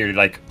Mossy clearly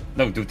like,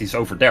 no, dude, he's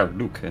over there.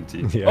 Look, and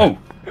he, Yeah.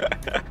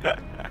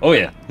 oh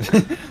yeah,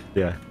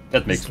 Yeah.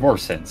 that makes more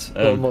sense.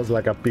 Almost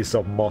like a piece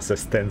of moss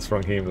extends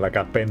from him, like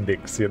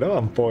appendix,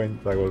 and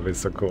point. That would be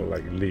so cool,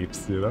 like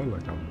leaves,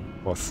 like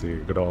a mossy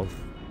growth.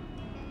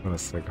 One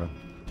second.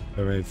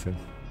 Amazing.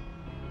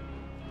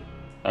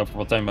 Now for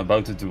what I'm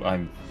about to do,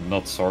 I'm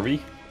not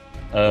sorry.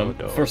 No.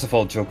 First of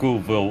all,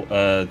 Joku will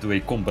do a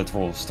combat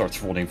roll,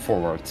 starts rolling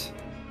forward.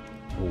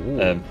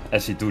 Ooh.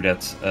 As he do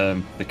that,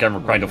 the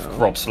camera kind of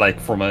crops like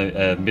from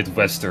a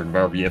Midwestern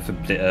where we have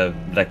a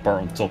black bar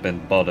on top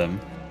and bottom.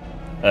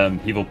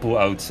 He will pull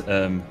out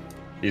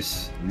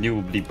his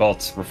newly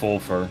bought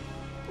revolver.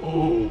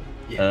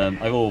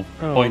 I will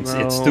point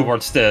it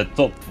towards the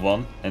top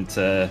one, and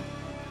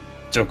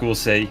Joku will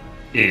say,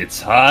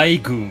 "It's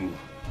Haigu."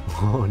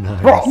 Oh,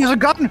 nice. He has a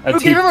gun!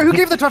 That's Who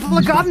gave the turtle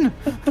a gun?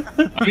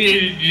 I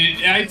mean,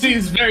 I think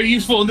it's very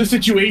useful in this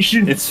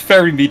situation. It's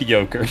very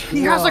mediocre.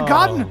 He has a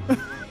gun!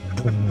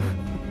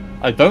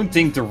 I don't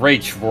think the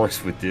rage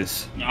works with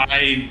this. Yeah,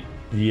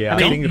 I I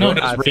don't think know,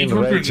 does I think range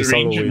work rage with is all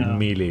range or with no?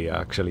 melee,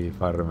 actually,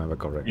 if I remember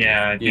correctly.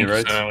 Yeah, I think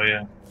right? so,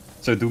 yeah.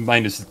 So do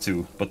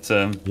 -2, but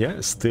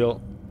Yeah,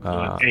 still.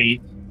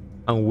 8.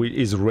 And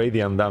it's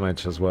radiant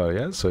damage as well,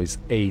 yeah? So it's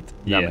 8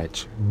 Yeah.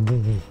 damage.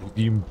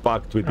 The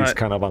impact with this Right.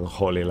 kind of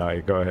unholy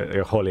light. Go ahead.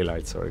 Holy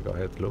light, sorry. Go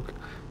ahead, Luke.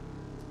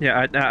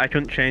 Yeah, I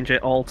couldn't change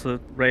it all to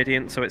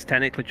radiant, so it's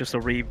technically just a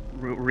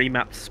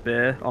remapped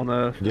spear on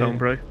a Yeah.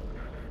 homebrew.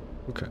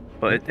 Okay.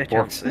 But it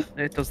Works.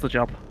 does the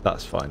job.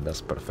 That's fine.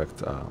 That's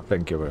perfect.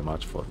 Thank you very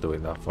much for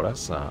doing that for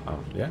us.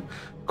 Yeah.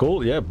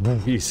 Cool. Yeah.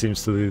 He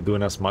seems to be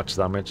doing as much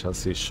damage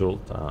as he should.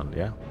 And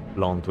yeah,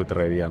 blonde with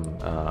radiant.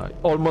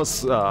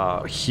 Almost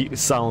he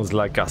sounds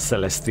like a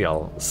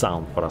celestial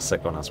sound for a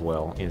second as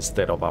well.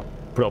 Instead of a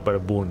proper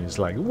boon, it's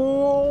like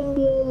whoa,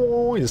 whoa,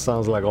 whoa. It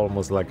sounds like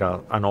almost like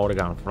an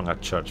organ from a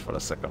church for a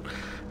second.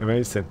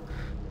 Amazing.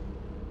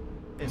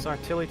 It's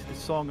artillery to the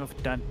song of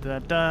dun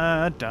dun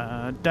dun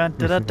dun dun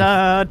dun dun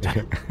dun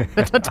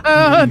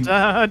dun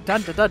dun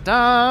dun dun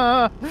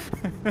dun.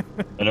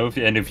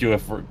 and if you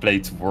have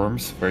played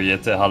Worms, where you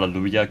had the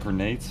Hallelujah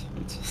grenade,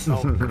 it's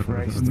Oh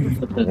Christ!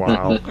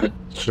 Wow.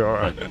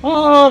 Sure.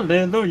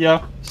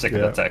 Hallelujah. Second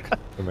Yeah. attack.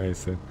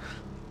 Amazing.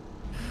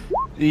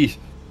 Eeh,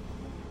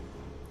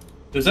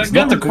 Does that it's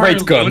gun not a require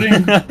great gun.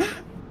 loading?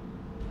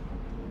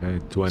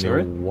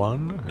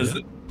 21.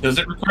 Does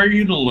it require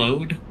you to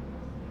load?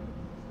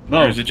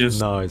 No, Or is it just...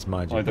 No, it's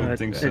magic. I don't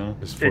think so.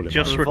 It's fully It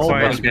just magic.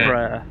 requires Okay.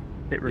 prayer.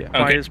 It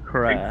requires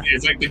prayer.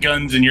 It's like the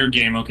guns in your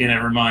game. Okay,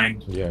 never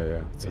mind.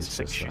 Yeah. It's a It's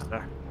six just,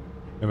 shooter.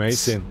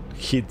 amazing.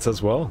 Hits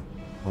as well.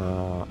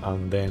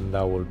 And then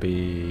that will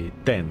be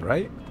 10,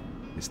 right?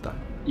 This time.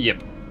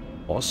 Yep.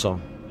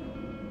 Awesome.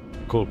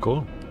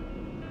 Cool.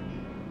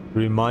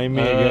 Remind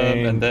me And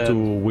again then- to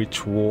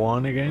which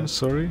one again,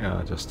 sorry?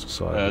 Just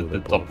so I do The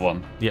both. top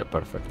one. Yeah,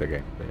 perfect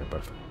again. Yeah,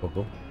 perfect.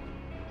 Cool.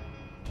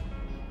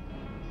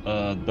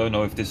 Don't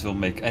know if this will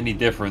make any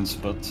difference,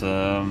 but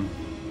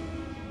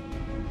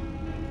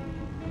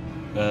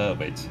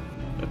wait,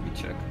 let me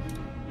check.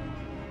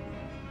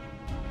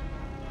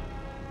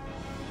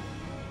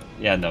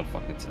 Yeah, no,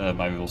 fuck it.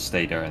 I will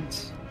stay there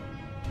and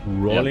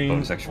Rolling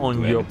bonus action on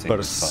to your anything,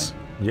 it's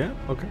Yeah,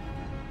 okay.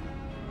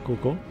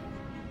 Cool.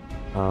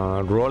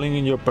 Rolling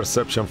in your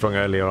perception from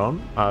earlier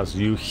on, as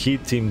you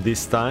hit him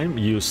this time,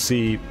 you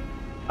see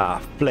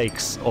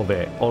flakes of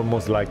it,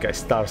 almost like it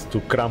starts to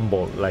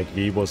crumble, like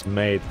he was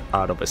made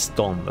out of a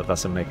stone. That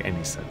doesn't make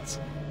any sense.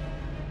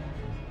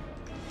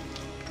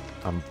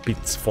 And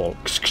bits fall,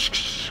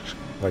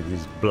 like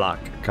this black,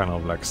 kind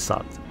of like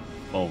sand.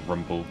 all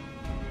rumble.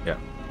 Yeah.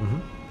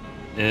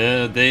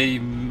 Mm-hmm. They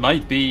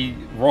might be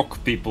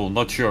rock people,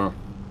 not sure.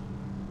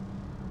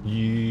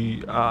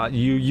 You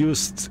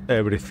used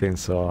everything,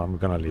 so I'm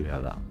gonna leave it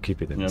at that.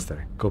 Keep it in Yep.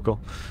 mystery. Cool.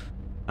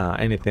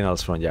 Anything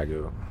else from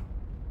Yagu?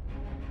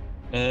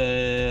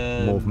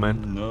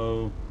 Movement?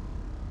 No.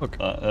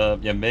 Okay.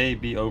 Yeah,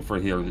 maybe over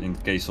here in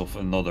case of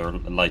another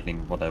lightning,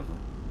 whatever.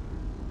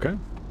 Okay.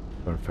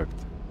 Perfect.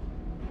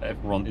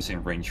 Everyone is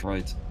in range,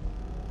 right?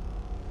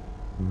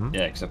 Mm-hmm.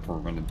 Yeah, except for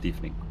random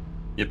deafening.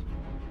 Yep.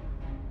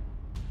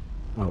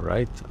 All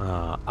right.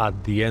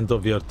 At the end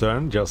of your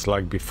turn, just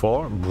like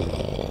before,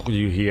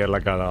 you hear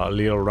like a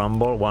little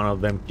rumble. One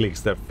of them clicks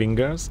their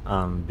fingers,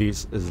 and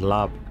this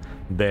slab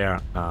there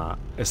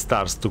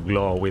starts to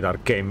glow with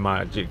arcane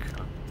magic,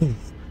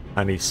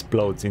 and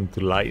explodes into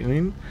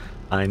lightning.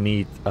 I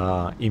need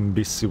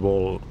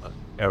invisible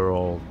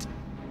Herald,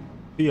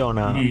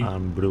 Fiona,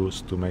 and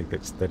Bruce to make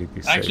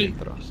dexterity saving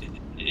throws.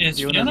 Is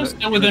Fiona's Fiona at- still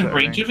Fiona's within at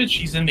range of it?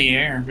 She's in the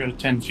air,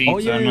 10 feet, Oh,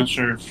 so yeah, I'm not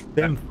sure if 10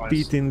 that applies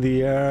feet in the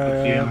to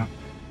air. Fiona.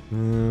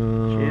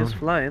 She is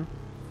flying.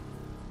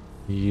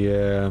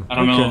 Yeah. I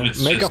don't know if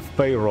it's Make a just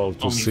fey roll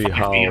to only see 5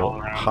 feet all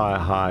how around.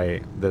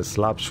 high the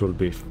slab should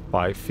be.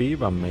 5 feet,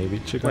 but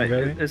maybe she can Wait, get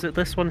it. is it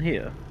this one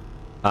here?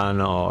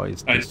 No,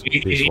 it's this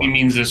He one.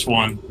 means this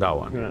one. That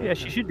one. Right. Yeah,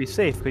 she should be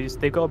safe because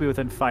they've got to be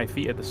within 5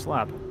 feet of the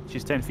slab.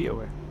 She's 10 feet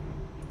away.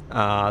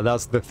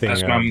 That's the thing.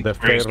 That's what I'm The fey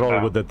curious roll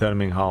about. would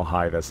determine how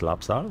high the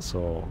slabs are.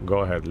 So go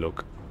ahead,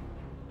 look.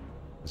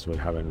 Because we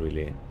haven't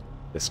really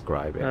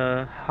described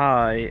it.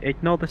 Hi.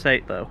 Ignore this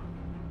 8 though.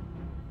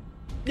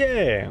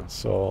 Yeah.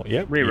 So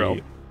yeah. Reroll.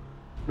 you-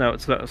 No,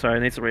 it's not. Sorry, I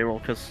need to reroll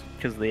because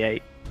of the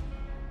 8.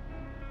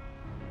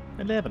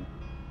 11.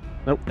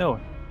 Nope. No.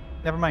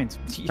 Never mind.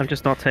 I'm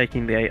just not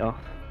taking the 8 off.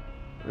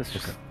 It's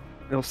just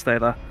it'll stay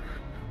there.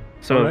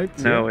 So Alright,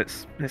 no, yeah.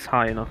 it's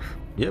high enough.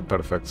 Yeah,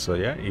 perfect. So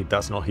yeah, it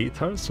does not hit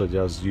her. So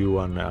just you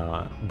and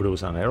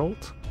Bruce and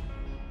Herald.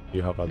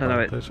 You have No,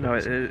 advantage.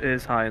 it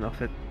is high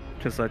enough.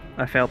 Because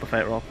I failed the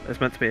fate roll. It's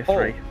meant to be a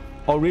 3.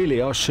 Oh,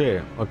 really? Oh,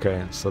 shit.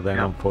 Okay, so then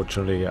Yeah.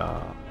 unfortunately,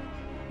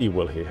 it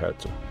will hit her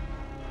too.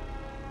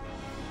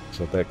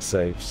 So dex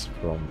saves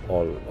from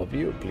all of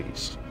you,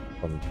 please.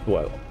 From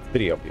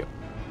 3 of you.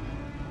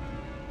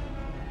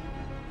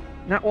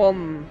 That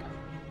one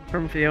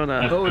from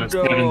Fiona. Oh, That's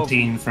no,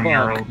 17 from fuck.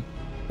 Harold.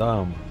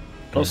 Damn.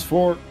 Plus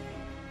 4.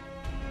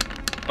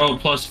 Oh,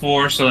 plus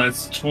 4, so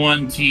that's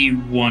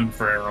 21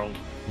 for Harold.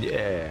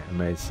 Yeah,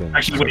 amazing.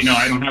 Actually, wait, no,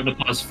 I don't have the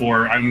plus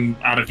 4. I'm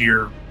out of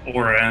your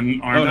aura,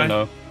 aren't I?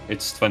 No.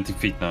 It's 20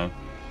 feet now.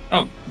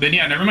 Oh, then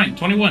yeah, never mind.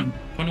 21.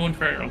 21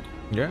 for Harold.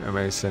 Yeah,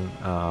 amazing.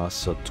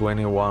 So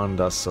 21,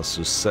 that's a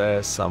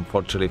success.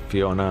 Unfortunately,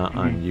 Fiona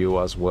and you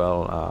as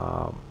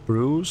well,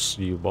 Bruce,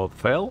 you both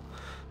fail.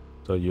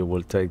 So you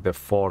will take the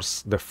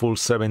full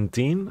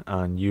 17,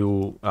 and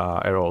you,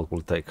 Errol,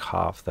 will take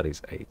half, that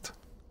is 8.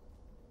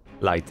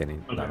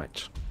 Lightning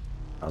damage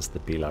as the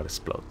pillar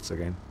explodes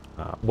again.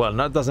 Well,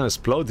 not doesn't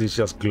explode, it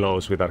just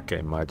glows with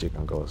arcane magic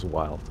and goes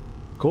wild.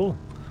 Cool.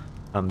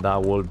 And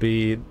that will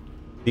be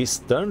this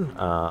turn.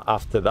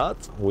 After that,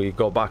 we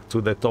go back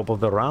to the top of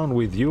the round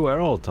with you,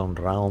 Errol, on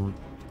round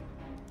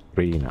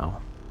 3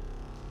 now.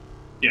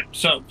 Yeah,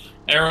 so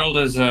Harold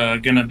is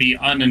gonna be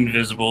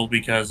uninvisible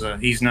because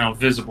he's now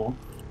visible,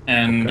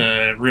 and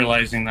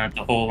realizing that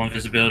the whole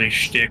invisibility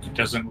shtick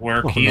doesn't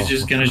work, he's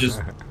just gonna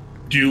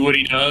do what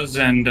he does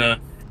and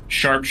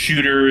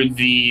sharpshooter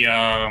the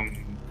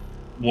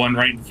one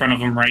right in front of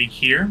him right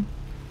here.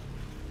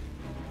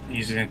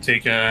 He's gonna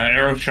take a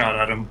arrow shot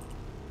at him.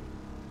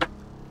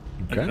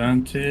 Okay.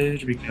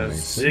 Advantage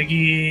because Amazing.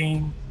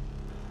 Ziggy.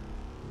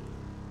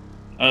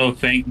 Oh,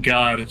 thank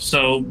God.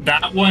 So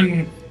that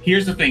one,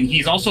 here's the thing.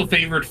 He's also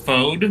favored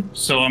foed,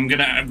 so I'm going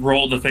to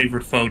roll the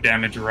favored foe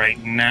damage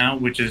right now,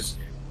 which is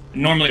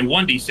normally a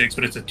 1d6,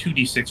 but it's a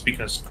 2d6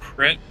 because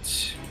crit.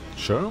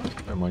 Sure,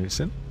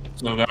 amazing.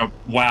 So that,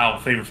 wow,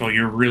 favored foe,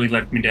 you're really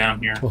letting me down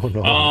here.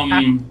 Oh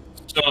no.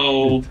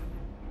 So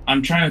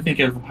I'm trying to think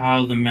of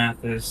how the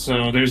math is.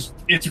 So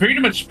it's pretty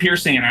much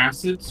piercing and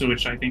acid, so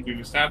which I think we've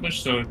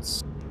established. So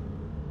it's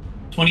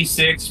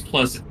 26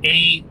 plus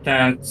 8,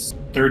 that's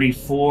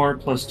 34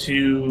 plus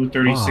 2,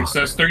 36. Ah. So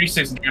that's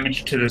 36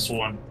 damage to this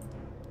one.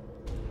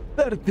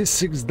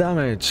 36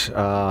 damage.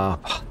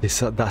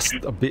 That's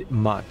a bit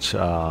much.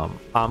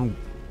 I'm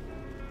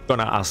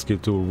gonna ask you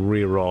to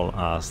reroll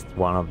as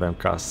one of them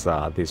casts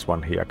this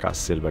one here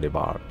casts silvery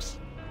barbs.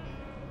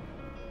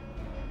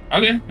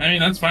 Okay, I mean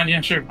that's fine.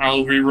 Yeah, sure.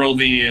 I'll re-roll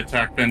the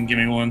attack then. Give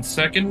me 1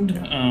 second.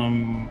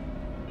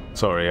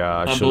 Sorry,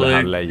 I should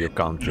have let you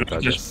count it. I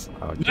was just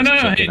No.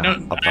 Hey, checking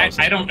no. a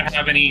thousand. I don't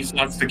have any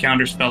slots to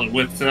counterspell it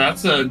with, so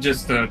that's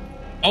just a.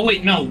 Oh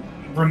wait, no.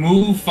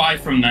 Remove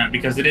 5 from that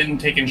because it didn't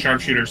take in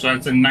sharpshooter, so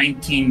that's a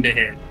 19 to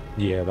hit.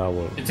 Yeah, that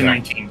will. It's a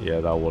 19.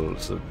 Yeah, that will.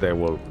 So they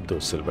will do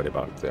silvery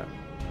barbs. Yeah.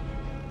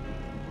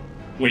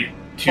 Wait,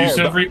 2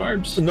 silvery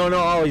barbs? No,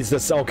 oh, it's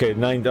just okay.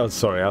 9. Oh,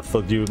 sorry, I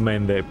thought you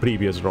meant the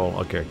previous roll.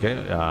 Okay.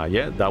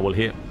 Yeah, that will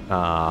hit.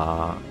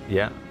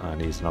 Yeah,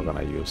 and he's not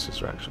gonna use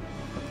his reaction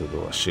to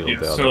do a shield. Yeah,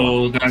 the other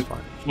so one. that's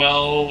fine.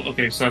 12.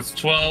 Okay, so that's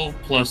 12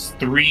 plus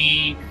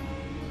 3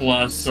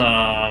 plus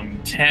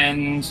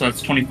 10, so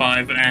that's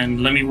 25.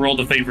 And let me roll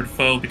the favored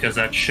foe because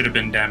that should have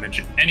been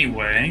damage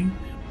anyway.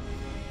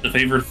 The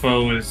favored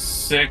foe is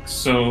 6,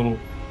 so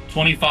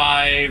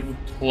 25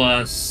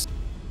 plus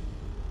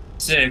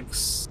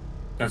 6,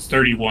 that's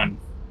 31.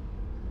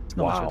 It's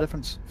not much of Wow. a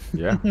difference.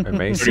 Yeah,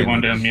 amazing.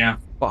 31 to him, yeah.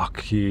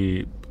 Fuck,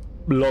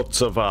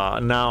 lots of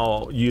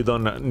now you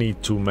don't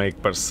need to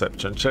make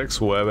perception checks.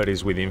 Whoever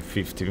is within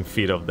 15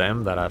 feet of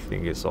them, that I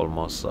think is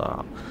almost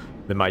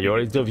the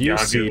majority of you Yeah,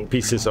 see do.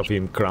 pieces of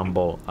him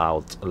crumble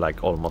out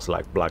like almost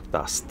like black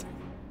dust.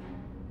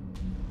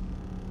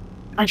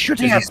 I should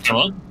Is he have. still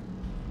up?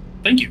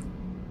 Thank you.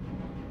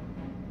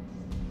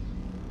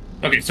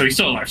 Okay, so he's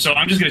still alive. So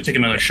I'm just going to take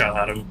another shot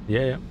at him.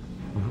 Yeah.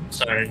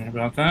 Sorry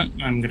about that.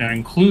 I'm going to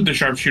include the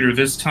sharpshooter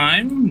this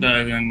time.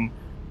 Then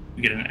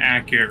we get an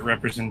accurate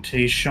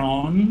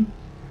representation.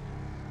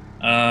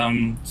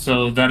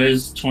 So that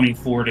is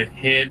 24 to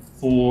hit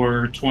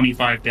for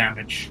 25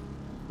 damage.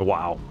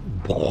 Wow.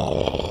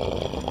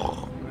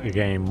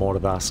 Again, more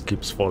dust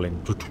keeps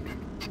falling.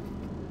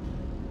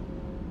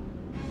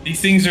 These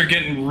things are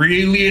getting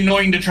really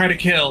annoying to try to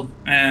kill,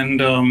 and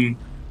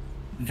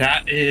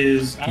that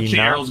is actually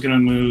Enough. Errol's gonna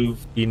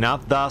move.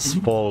 Enough dust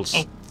falls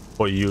Oh.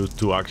 for you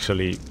to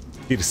actually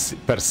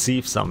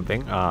perceive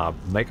something.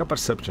 Make a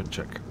perception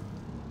check.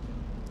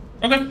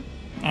 Okay.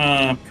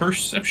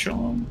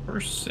 Perception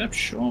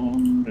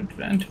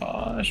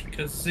advantage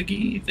because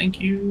Ziggy.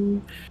 Thank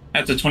you.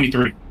 That's a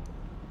 23.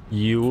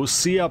 You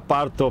see a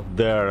part of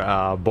their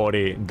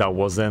body that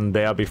wasn't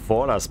there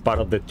before, as part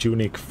of the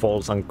tunic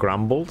falls and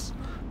crumbles.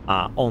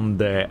 On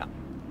their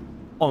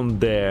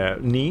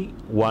knee,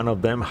 one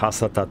of them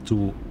has a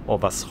tattoo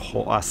of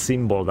a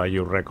symbol that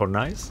you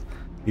recognize.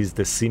 Is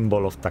the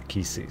symbol of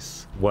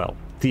Takisis. Well,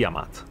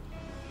 Tiamat,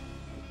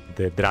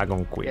 the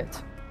Dragon Queen.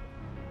 Shit.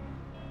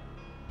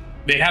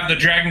 They have the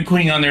Dragon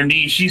Queen on their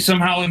knee. She's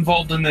somehow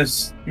involved in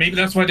this. Maybe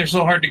that's why they're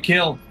so hard to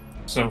kill.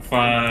 So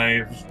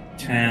 5,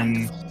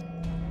 10,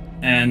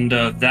 and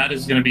that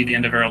is going to be the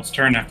end of Errol's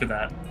turn after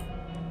that.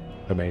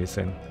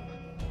 Amazing.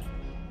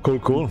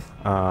 Cool.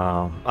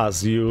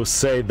 As you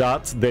say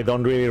that, they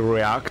don't really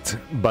react,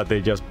 but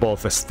they just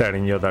both stare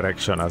in your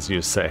direction as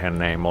you say her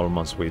name,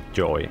 almost with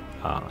joy.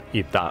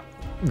 If that,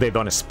 they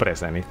don't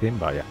express anything,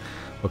 but yeah.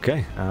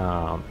 Okay,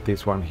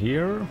 this one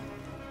here.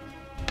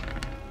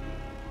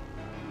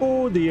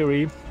 Oh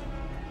dearie.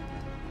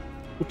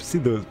 Oopsie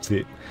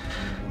doopsie.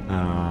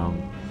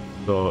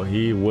 So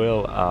he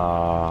will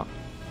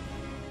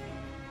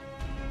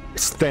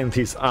extend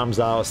his arms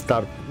out,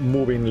 start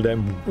moving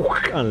them,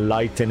 and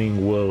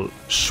lightning will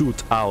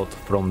shoot out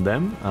from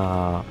them.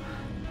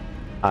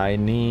 I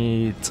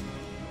need...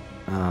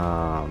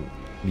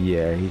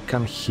 yeah, he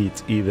can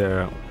hit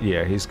either...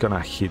 Yeah, he's gonna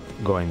hit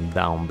going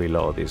down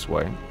below this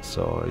way.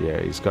 So yeah,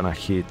 he's gonna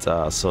hit...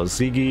 so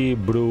Ziggy,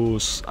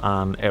 Bruce,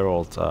 and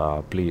Errol,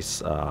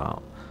 please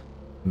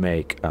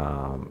make...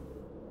 and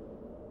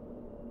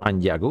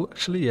Yagu,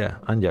 actually, yeah,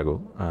 and Yagu.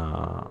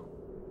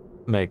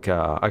 Make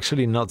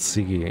actually not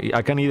Ziggy.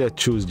 I can either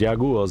choose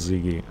Yagu or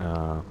Ziggy.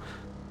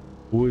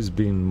 Who has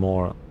been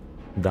more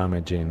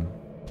damaging?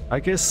 I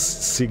guess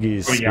Ziggy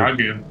is. Or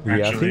Yagu, Yeah, I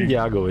actually. think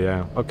Yagu.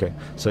 Yeah. Okay.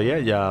 So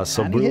yeah.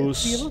 So Can he hit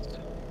Bruce. three of us?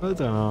 I don't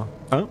know.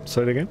 Oh,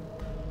 say it again.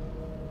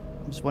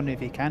 I'm just wondering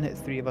if he can hit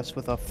three of us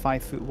with a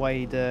 5 foot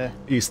wide,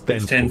 He's 10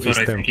 It's 10 foot. foot, He's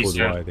I 10 think he foot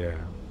said. wide. Yeah.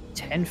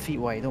 10 feet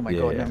wide. Oh my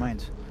Yeah, god, yeah. never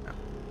mind.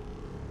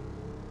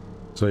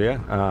 So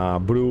yeah,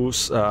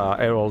 Bruce,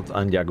 Errol,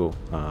 and Yagu.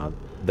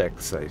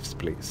 Deck saves,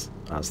 please.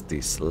 As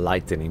this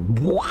lightning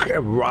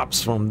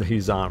erupts from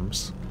his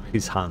arms,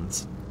 his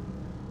hands.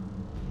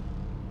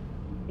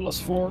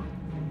 +4.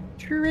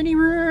 Tyranny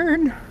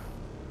run!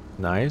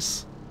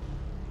 Nice.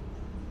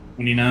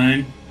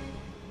 29.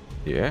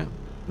 Yeah,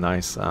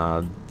 nice.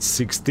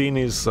 16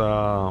 is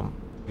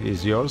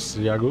yours,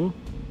 Yagu.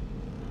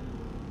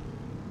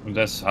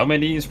 That's how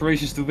many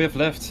inspirations do we have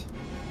left?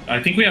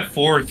 I think we have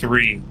 4 or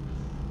 3.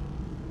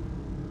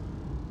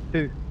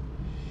 2.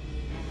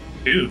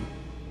 2.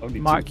 Only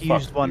Mark 2.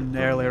 Fuck. used one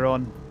earlier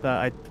on that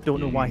I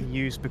don't know why he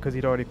used because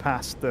he'd already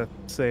passed the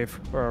save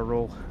for a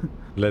roll.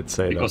 Let's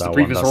say Because that the that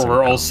previous one roll doesn't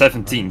were all count.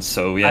 17,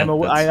 so yeah. I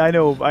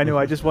know.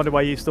 I just wonder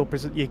why you still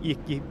you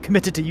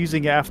committed to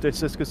using it after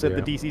Cisco said the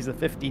Yeah. DC's a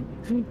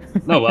 15.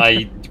 No,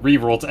 I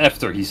re-rolled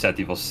after he said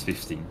he was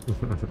 15.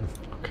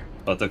 Okay.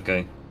 But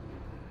okay.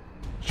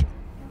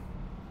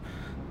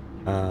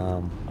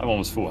 Um, I'm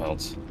almost full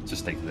health.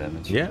 Just take the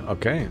damage. yeah,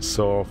 okay.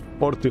 So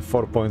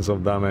 44 points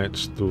of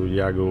damage to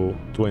Yagu,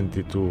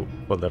 22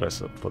 for the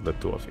rest for the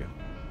two of you.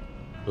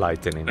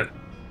 Lightning.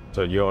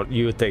 So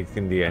you take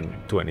in the end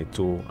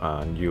 22,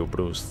 and you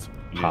Bruce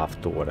half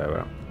to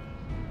whatever.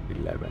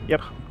 11.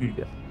 Yep.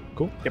 Yeah.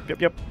 Cool.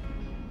 Yep.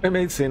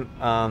 Amazing.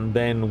 And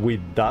then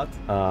with that,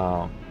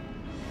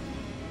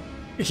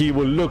 he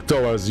will look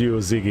towards you,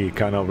 Ziggy,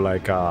 kind of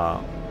like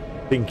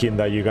thinking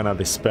that you're gonna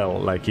dispel,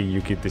 like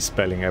you keep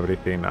dispelling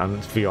everything,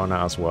 and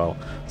Fiona as well.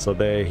 So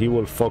he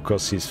will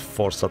focus his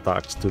force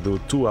attacks to do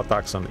 2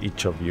 attacks on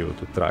each of you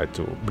to try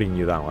to bring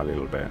you down a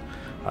little bit,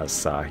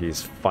 as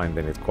he's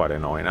finding it quite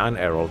annoying. And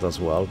Harold as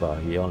well, but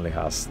he only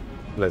has,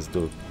 let's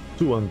do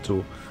 2 on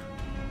 2.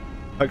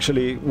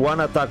 Actually, 1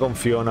 attack on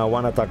Fiona,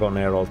 1 attack on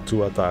Harold,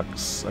 2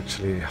 attacks.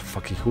 Actually,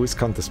 fucking, who is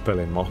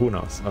counterspelling more? Who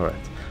knows?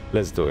 Alright,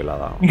 let's do it,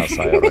 Lada, as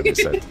I already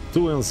said.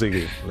 2 on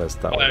Ziggy, let's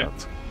start with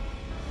that.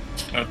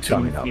 2.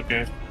 Coming up.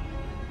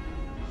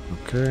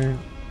 Okay,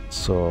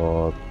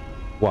 so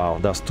wow,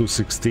 that's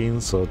 216,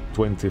 so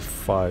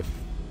 25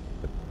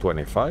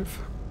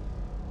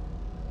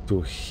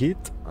 to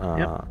hit.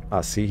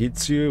 As he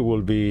hits you, it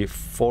will be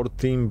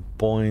 14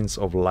 points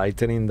of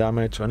lightning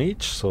damage on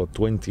each, so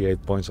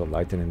 28 points of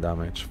lightning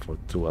damage for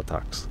 2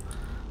 attacks.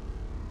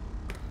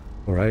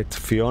 All right,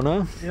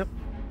 Fiona. Yep.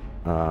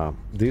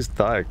 This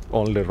die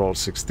only rolls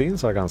 16,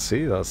 so I can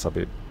see that's a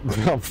bit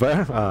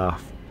unfair.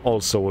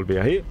 Also will be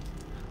a hit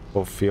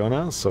for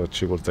Fiona, so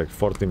she will take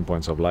 14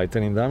 points of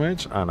lightning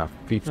damage and a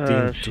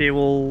 15. She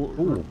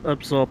will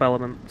absorb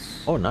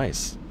elements. Oh,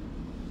 nice.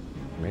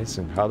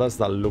 Amazing. How does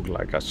that look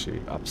like as she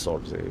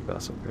absorbs it, if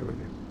that's okay with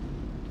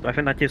you? I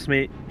think that gives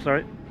me.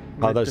 Sorry.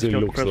 How does it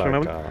Just look for a like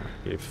moment.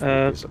 if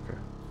it is okay?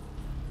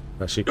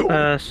 Does she...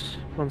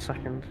 1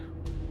 second.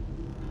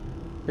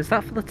 Is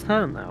that for the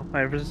turn now? I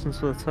have resistance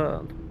for the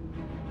turn.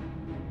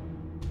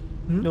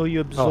 No, you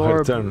her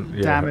absorb turn,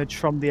 yeah. damage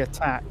from the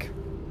attack.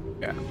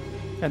 Yeah.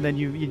 And then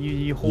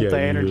you hold Yeah, the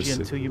you energy use it.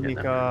 until you make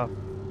a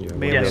Yeah,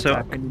 melee Yeah, so-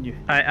 attack, and then you.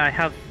 I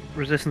have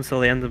resistance till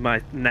the end of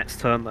my next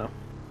turn though.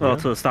 Well, Yeah.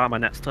 to the start of my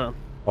next turn.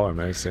 Oh,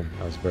 amazing.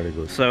 That's very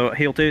good. So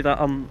he'll do that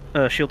on.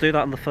 She'll do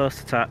that on the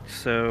first attack.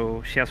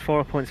 So she has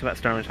 4 points of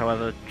extra damage.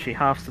 However, she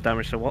halves the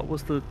damage. So what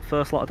was the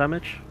first lot of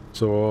damage?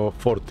 So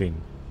 14.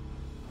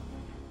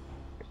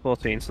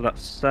 14. So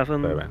that's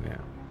 7. 7, yeah.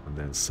 And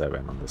then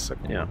 7 on the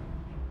second Yeah.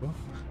 one.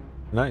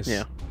 Oh, nice.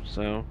 Yeah.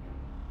 So.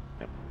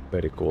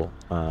 Very cool.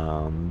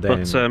 Then...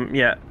 But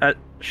yeah,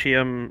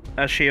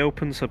 as she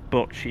opens her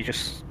book, she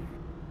just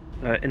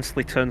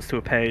instantly turns to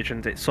a page,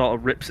 and it sort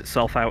of rips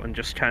itself out and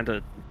just kind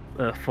of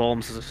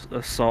forms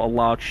a sort of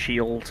large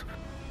shield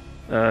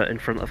in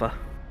front of her.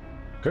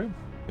 Okay.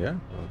 Yeah,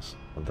 that's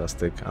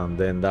fantastic. And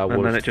then that And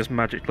will... then it just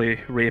magically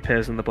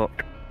reappears in the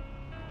book.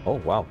 Oh,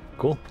 wow.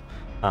 Cool.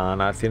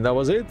 And I think that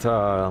was it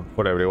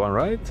for everyone,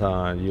 right?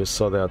 You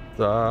saw the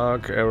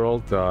attack,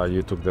 Harold.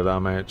 You took the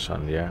damage,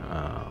 and yeah,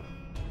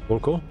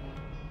 cool.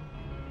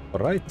 All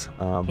right,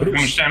 How Bruce.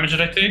 much damage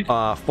did I take?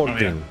 14. Oh,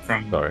 yeah,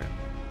 from... Sorry,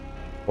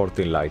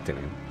 14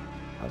 lightning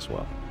as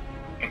well.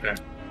 Okay.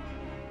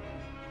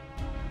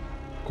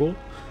 Cool.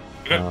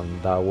 Good.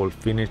 And that will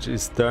finish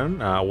his turn.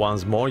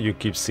 Once more, you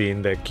keep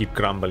seeing they keep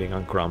crumbling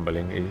and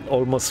crumbling. It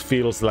almost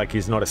feels like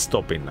he's not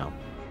stopping now.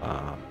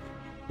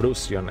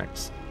 Bruce, you're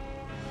next.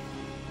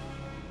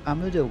 I'm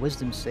gonna do a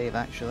wisdom save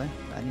actually.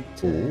 I need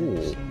to Ooh.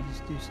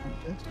 just do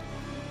something.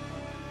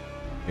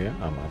 Yeah,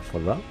 I'm up for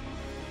that.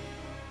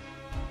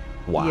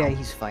 Wow. Yeah,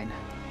 he's fine.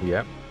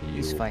 Yeah,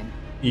 He's you- fine.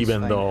 He's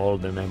Even fine. though all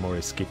the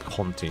memories keep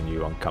haunting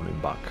you and coming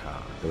back,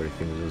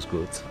 everything is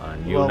good.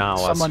 And you well, now,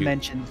 someone as you,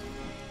 mentioned.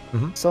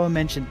 Mhm. Someone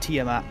mentioned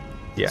Tiamat.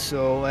 Yeah.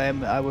 So I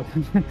will.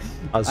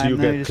 as I'm you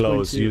now get just going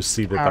close, to you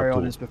see the carry on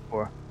tattoo. as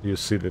before. You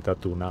see the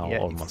tattoo now, Yeah,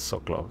 almost so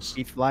close.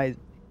 He flies.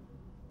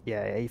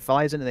 Yeah, he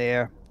flies into the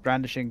air,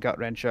 brandishing gut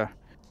wrencher.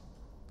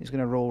 He's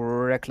gonna roll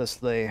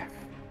recklessly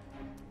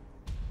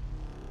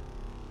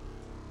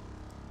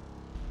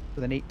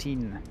with an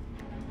 18.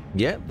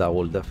 Yeah, that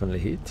will definitely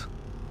hit.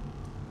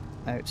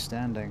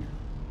 Outstanding.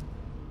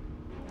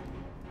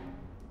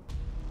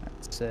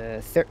 That's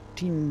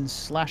 13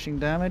 slashing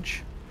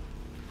damage.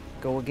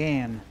 Go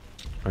again.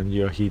 And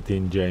you're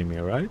hitting Jamie,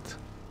 right?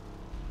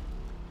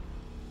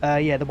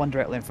 Yeah, the one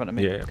directly in front of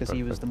me, Yeah, because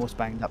he was perfect. the most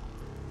banged up.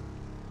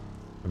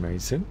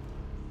 Amazing.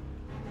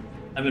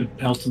 I've been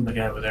pelting the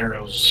guy with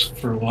arrows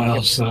for a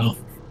while, so...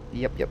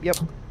 Yep.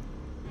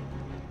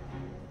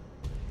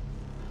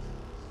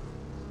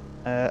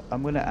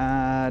 I'm gonna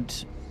add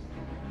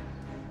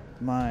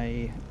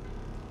my.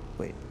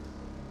 Wait.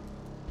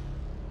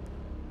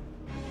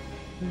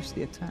 Where's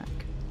the attack?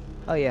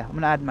 Oh yeah, I'm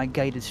gonna add my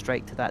guided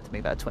strike to that to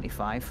make that a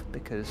 25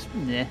 because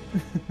nah.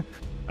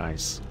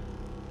 Nice.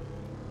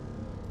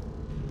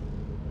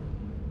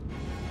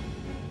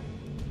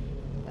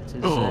 That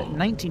is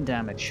 19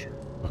 damage.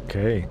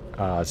 Okay,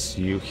 as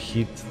you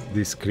hit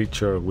this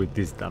creature with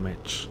this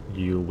damage,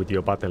 you, with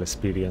your battle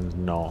experience,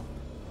 know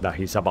that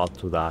he's about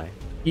to die.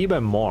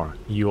 Even more,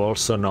 you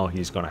also know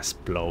he's gonna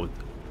explode.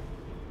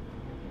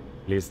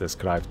 Please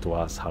describe to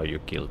us how you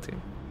killed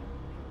him.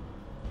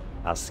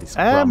 As he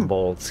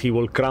crumbles, he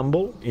will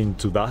crumble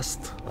into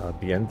dust at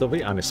the end of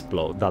it and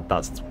explode. That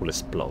dust will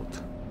explode.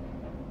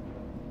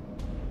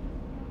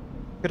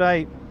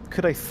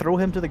 Could I throw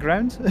him to the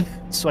ground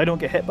so I don't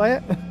get hit by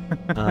it?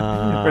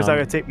 Or is that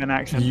going to take me an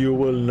action? You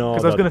will know.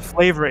 Because I was going to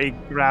flavor it. He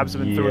grabs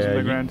him and throws him to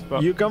the ground.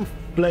 But... You can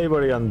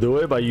flavor it and do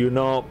it, but you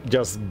know,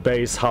 just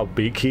based how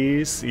big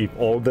he is, if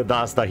all the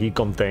dust that he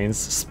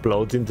contains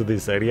explodes into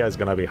this area, it's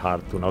going to be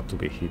hard to not to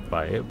be hit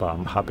by it. But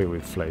I'm happy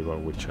with flavor,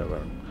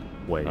 whichever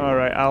way. All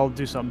right, I'll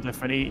do something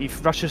different. He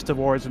rushes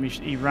towards him.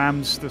 He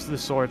rams the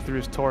sword through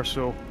his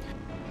torso.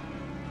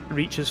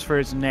 Reaches for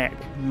his neck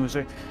and goes,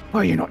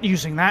 "Well, you're not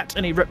using that,"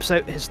 and he rips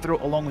out his throat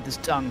along with his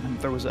tongue and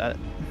throws it at it.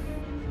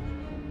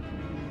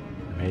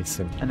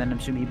 Amazing. And then I'm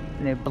assuming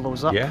he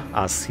blows up. Yeah,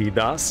 as he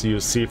does,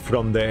 you see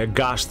from the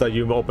gash that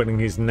you open in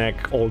his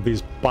neck, all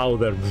this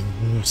powder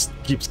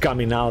keeps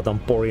coming out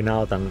and pouring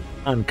out and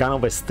kind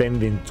of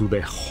extending to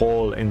the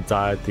whole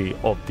entirety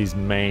of this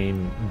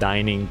main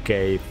dining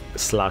cave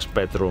 /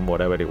 bedroom,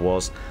 whatever it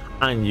was,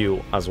 and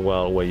you as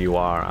well, where you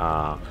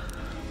are.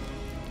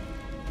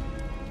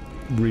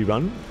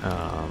 Ribbon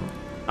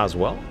as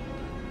well.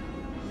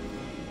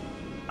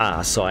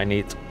 So I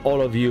need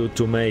all of you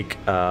to make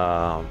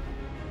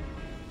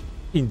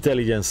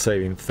intelligence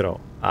saving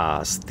throw,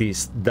 as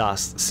this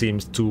dust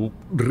seems to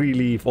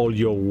relieve all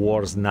your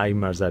worst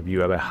nightmares that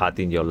you ever had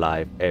in your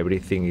life.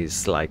 Everything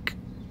is like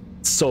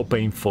so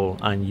painful,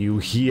 and you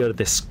hear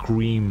the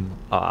scream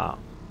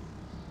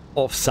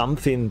of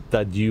something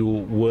that you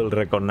will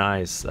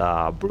recognize,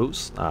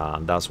 Bruce.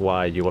 That's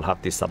why you will have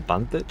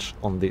disadvantage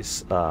on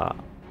this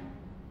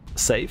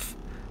save,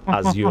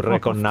 as you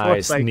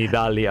recognize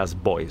Nidalia's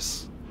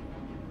voice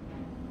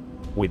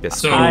with the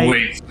So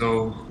wait,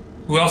 so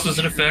who else does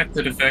it affect?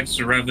 It affects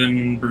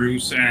Revan,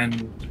 Bruce,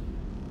 and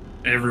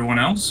everyone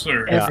else,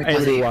 or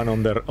everyone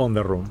on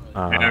the room.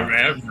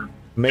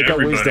 Make a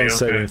wisdom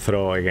saving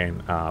throw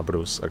again,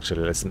 Bruce.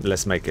 Actually,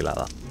 let's make it like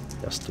that,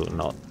 just to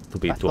not to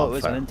be too unfair. It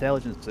was an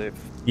intelligence save.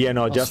 Yeah,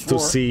 no, just to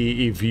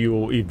see if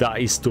that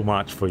is too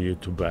much for you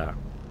to bear,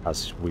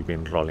 as we've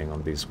been rolling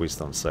on these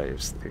wisdom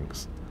saves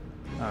things.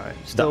 Alright,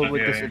 still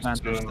with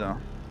disadvantage though.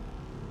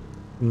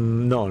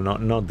 No,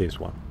 not this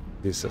one.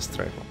 This is a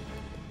straight one.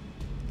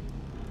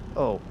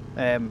 Oh,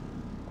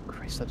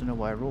 Christ, I don't know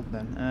why I rolled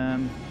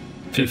then.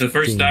 The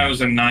first die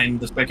was a 9,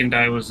 the second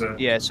die was a...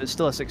 Yeah, so it's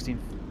still a 16.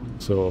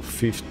 So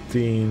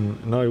 15,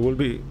 no, it will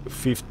be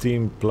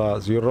 15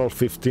 plus, you roll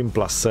 15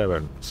 plus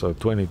 7, so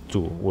 22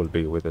 will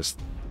be with this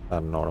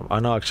norm. I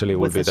know actually it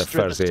will be the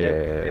first,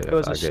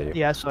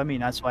 yeah, so I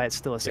mean, that's why it's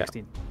still a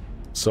 16. Yeah.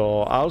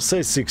 So I'll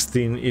say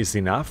 16 is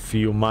enough.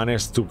 You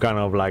managed to kind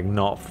of like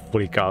not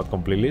freak out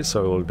completely,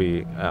 so it will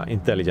be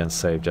intelligence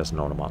save, just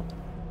normal.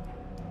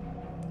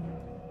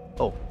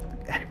 Oh,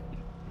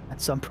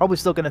 so I'm probably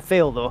still going to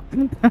fail though.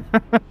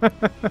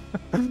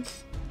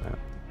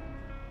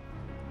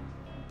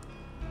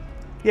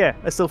 Yeah,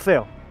 I still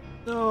fail.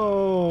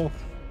 No.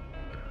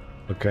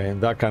 Okay,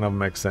 that kind of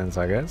makes sense,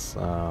 I guess.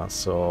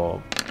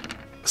 So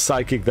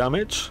psychic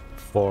damage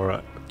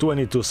for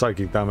 22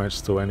 psychic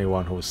damage to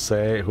anyone who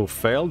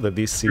failed. The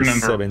DC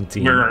is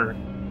 17.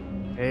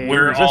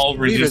 We're all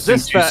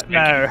resistant to that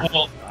now.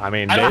 Well, I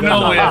mean, I don't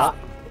know if...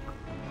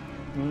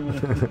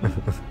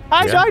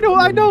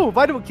 I know,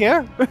 but I don't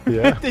care.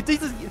 Yeah.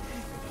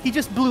 He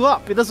just blew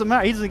up. It doesn't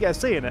matter. He doesn't get a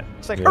say in it.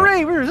 It's like, Yeah.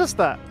 hooray, we resist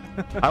that.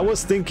 I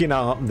was thinking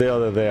the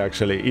other day,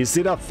 actually, is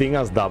it a thing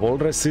as double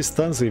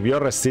resistance? If you're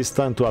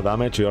resistant to a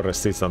damage, you're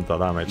resistant to a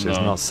damage. No. It's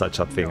not such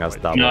a thing as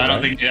double. No, I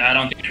don't right?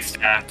 think it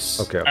stacks.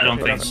 Okay, I don't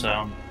think perfect.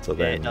 so. So Yeah,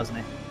 then, it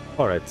doesn't.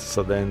 all right.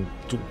 So then,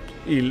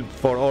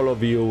 for all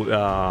of you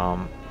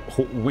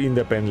who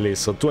independently,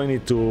 so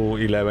 22,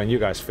 11, you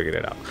guys figure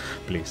it out,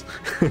 please.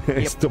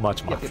 It's too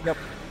much math. Yep.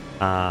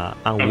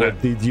 And Okay.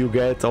 what did you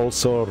get?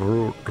 Also,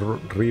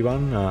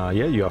 Rivan?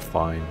 Yeah, you are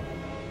fine.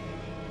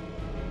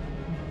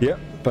 Yeah,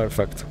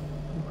 perfect.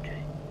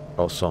 Okay.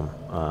 Awesome.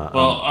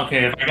 Well,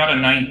 okay, if I got a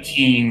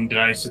 19, did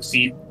I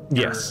succeed?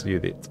 Yes, you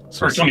did.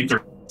 So Or 23.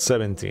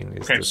 17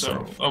 is Okay, the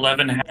so save.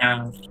 11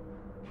 halved.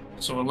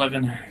 So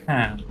 11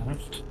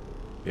 halved.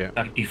 Yeah.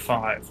 That'd be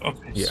 5.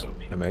 Okay. Yeah, So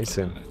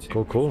amazing.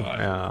 take Cool.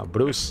 5.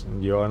 Bruce,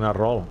 you're on a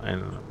roll.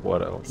 And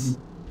what else?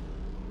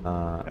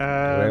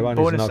 Revan is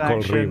bonus not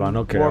called action, Rivan.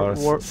 Okay,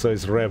 so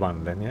it's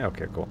Revan then. Yeah,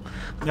 okay, cool.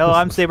 No,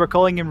 I'm saying we're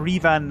calling him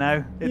Revan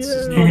now. It's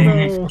his new Yeah,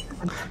 name. no.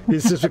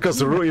 It's just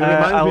because it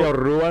reminds me of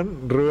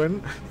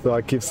Ruin, so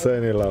I keep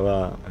saying it like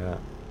that. Yeah.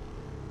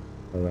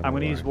 I'm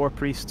going to use War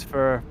Priest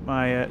for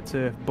my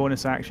to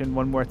bonus action,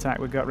 one more attack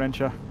with Gut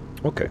Wrencher.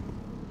 Okay,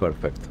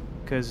 perfect.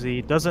 Because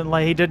he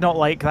did not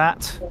like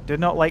that. Did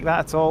not like that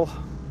at all.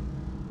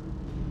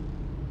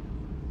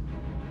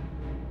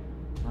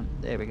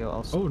 There we go.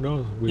 Also. Oh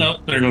no. No,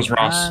 there goes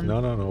Ross.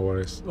 No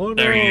worries. Oh no.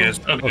 There he is.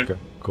 Okay. Okay,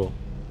 cool.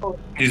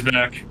 He's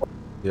back.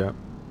 Yeah.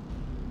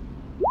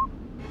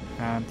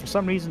 And for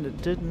some reason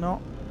it did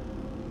not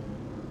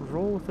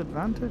roll with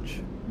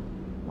advantage.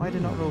 Why did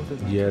it not roll with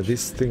advantage? Yeah,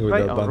 this thing with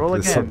Right, I'll roll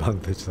advantage again.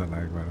 disadvantage the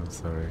nightmare, I'm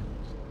sorry.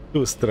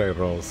 2 straight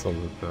rolls. So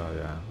that,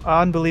 yeah.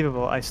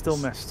 Unbelievable. I still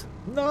missed.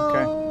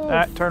 No.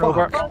 Okay.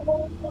 Turnover. fuck.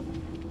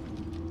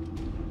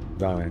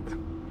 Damn it.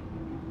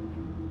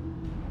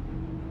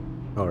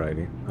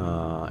 Alrighty.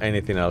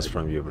 Anything else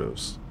from you,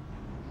 Bruce?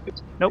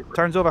 Nope.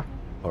 Turns over.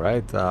 All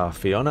right,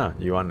 Fiona,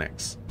 you are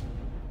next.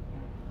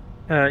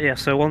 Yeah,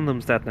 so one of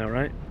them's dead now,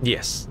 right?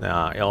 Yes,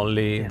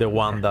 only Yeah, the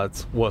one okay.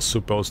 that was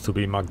supposed to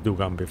be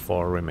McDougan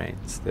before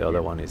remains. The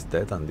other one is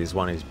dead, and this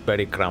one is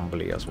very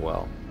crumbly as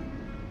well.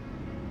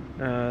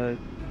 Uh,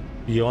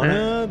 Do you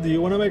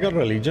wanna make a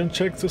religion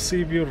check to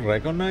see if you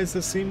recognize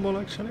the symbol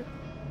actually?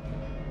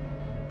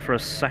 for a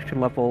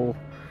second level,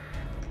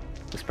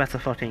 this better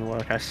fucking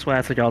work. I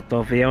swear to God,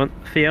 though,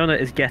 Fiona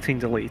is getting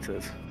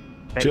deleted.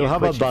 Bet She'll you have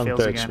quit, she fails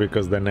advantage again.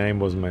 because the name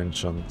was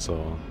mentioned,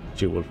 so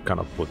she will kind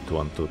of put 2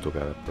 and 2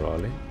 together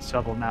probably.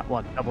 Double nat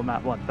 1, double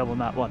nat 1, double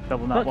nat 1,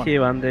 double nat 1. Fuck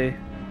you, Andy.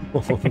 Oh,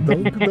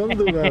 don't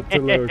do that to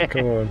Luke,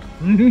 come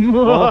on.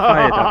 Roll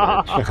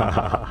fire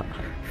damage.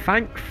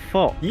 Thank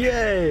fuck.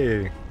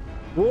 Yay!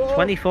 Whoa!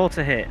 24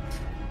 to hit.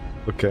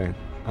 Okay.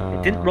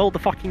 It didn't roll the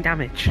fucking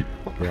damage.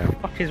 What yeah. the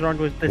fuck is wrong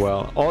with this?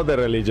 Well, all the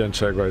religion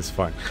check was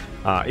fine.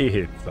 He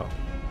hit though.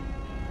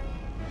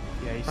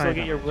 Yeah, you still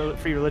get your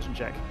free religion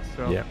check.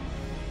 So. Yeah.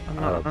 I'm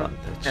not,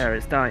 advantage. there,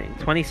 it's dying.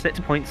 26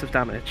 points of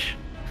damage.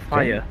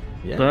 Fire.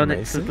 Yeah, Burn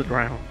amazing. it to the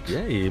ground.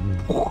 Yeah,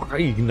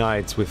 he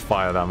ignites with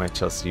fire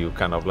damage as you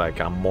kind of like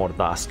more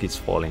dusk is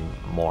falling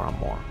more and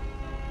more.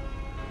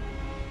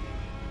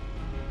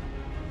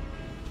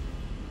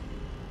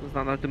 Was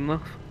that not good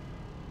enough?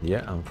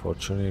 Yeah,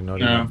 unfortunately not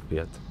No. enough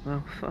yet.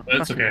 Oh, fuck.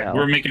 That's fucking okay. hell.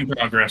 We're making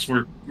progress.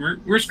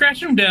 We're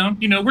scratching them down.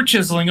 You know, we're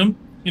chiseling them.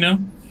 You know,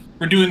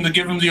 we're doing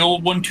give them the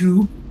old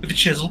 1-2 with the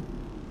chisel.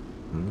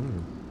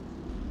 Mm.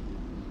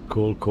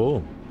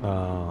 Cool.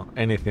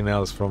 Anything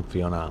else from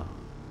Fiona?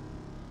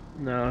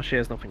 No, she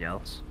has nothing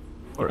else.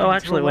 Alright. Oh,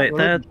 actually, Roll wait.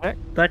 that religion check.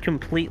 They're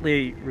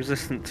completely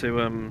resistant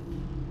to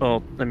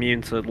or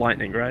immune to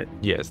lightning, right?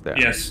 Yes, there.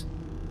 Yes.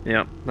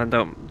 Yeah. Then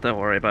don't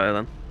worry about it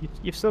then.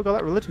 You've still got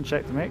that religion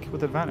check to make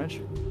with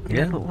advantage.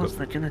 Yeah, But what's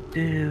that gonna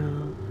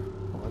do?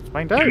 Well, let's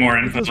find Get out. more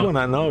I just info.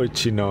 wanna know if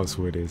she knows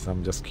who it is.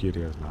 I'm just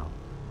curious now.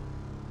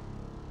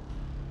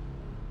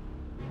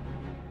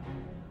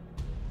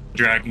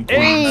 Dragon Queen.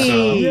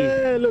 Hey!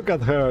 Yeah, look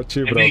at her. She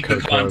So broke make her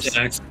the curse.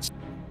 context.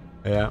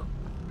 Yeah,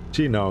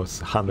 she knows,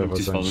 Just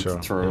 100% wanted sure.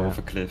 to throw her Yeah. off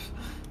a cliff.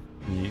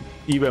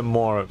 Even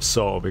more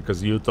so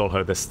because you told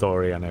her the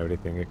story and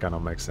everything. It kind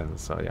of makes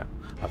sense. So yeah,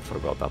 I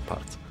forgot that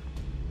part.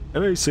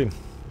 Amazing,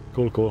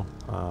 cool.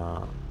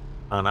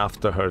 And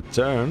after her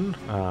turn,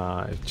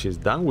 if she's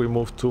done, we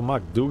move to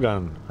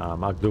McDougan.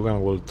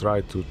 McDougan will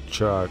try to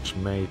charge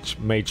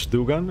Mage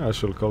Dugan, I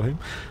should call him.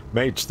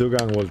 Mage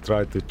Dugan will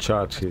try to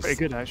charge his. Pretty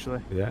good,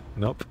 actually. Yeah,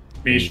 nope.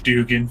 Mage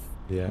Dugan.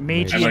 Yeah,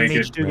 Mage I like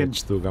Mage it. Dugan.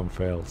 Mage Dugan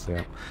fails,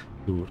 yeah,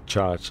 to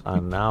charge,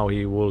 and now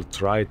he will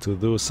try to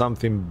do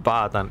something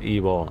bad and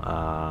evil.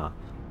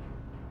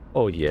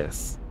 Oh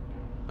yes.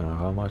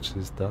 How much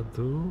does that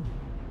do?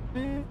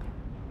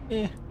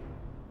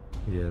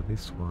 Yeah,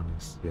 this one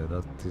is. Yeah,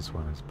 this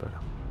one is better.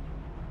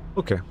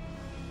 Okay.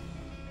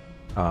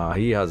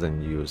 He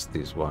hasn't used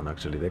this one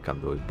actually. They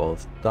can do it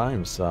both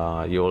times.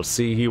 You will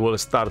see he will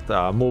start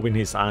moving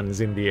his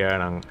hands in the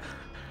air and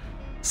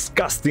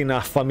casting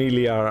a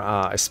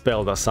familiar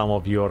spell that some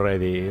of you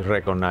already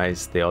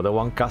recognized the other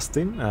one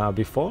casting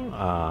before,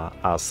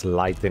 as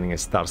lightning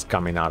starts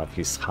coming out of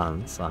his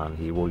hands, and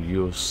he will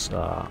use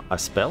a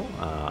spell.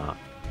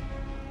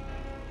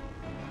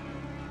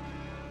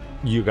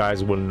 You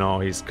guys will know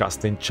he's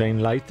casting Chain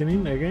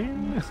Lightning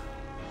again.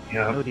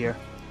 Yeah. Oh dear.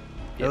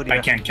 Oh dear. I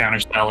can't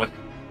counterspell it.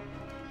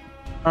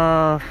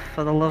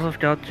 For the love of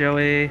God,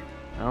 Joey.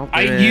 I'll do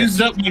I it.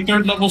 used up my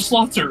 3rd level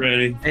slots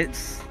already.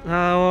 It's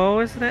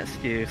always an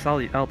excuse. I'll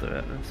do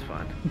it. It's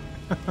fine.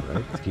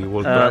 Right? He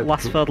will try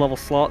Last to- 3rd level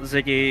slot,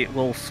 Ziggy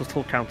will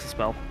subtle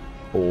counterspell.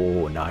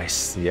 Oh,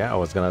 nice. Yeah, I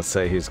was gonna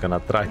say he's gonna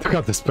try to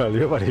counterspell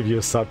you, but if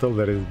you subtle,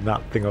 there is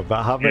nothing of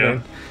that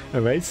happening.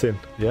 Amazing.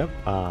 Yep.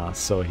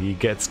 So he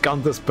gets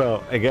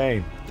counterspell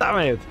again. Damn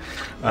it.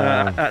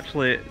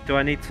 Actually, do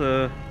I need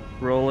to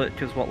roll it?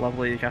 Because what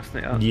level are you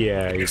casting it at?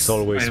 Yeah, it's Yes,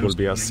 always I will was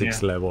be at thinking,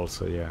 6th level,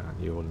 so yeah,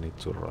 you will need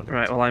to roll it.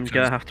 Right, well, I'm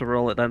gonna have to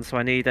roll it then, so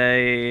I need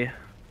a...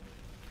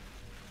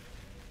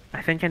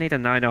 I think I need a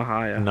 9 or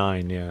higher.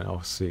 9, yeah,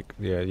 or 6.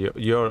 Yeah,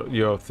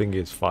 your thing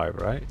is 5,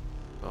 right?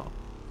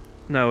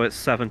 No, it's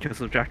 7 because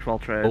of Jack of all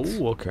trades.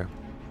 Oh, okay.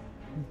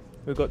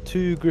 We've got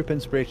 2 group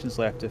inspirations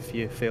left if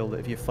you failed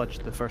it, if you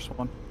fudged the first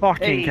one.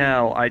 Fucking Hey,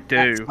 hell, I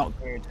do. That's not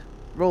good.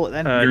 Roll it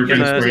then. Group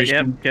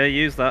inspiration. Yep, go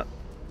use that.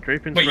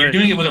 Group Wait, inspiration. you're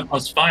doing it with a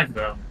 +5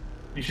 though.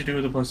 You should do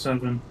it with a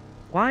 +7.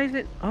 Why is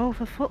it... Oh,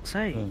 for fuck's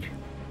sake.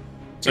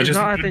 So It's just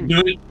not do adding-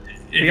 it.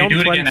 If you Beyond do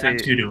it again, 20,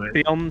 add 2 to it.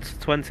 Beyond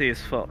 20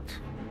 is fucked.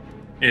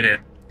 It is.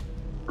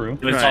 True.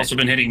 But it's Right. also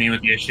been hitting me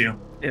with the issue.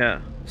 Yeah,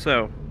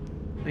 so...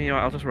 You know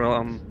what, I'll just roll it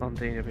on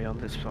D&D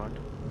Beyond, it's fine.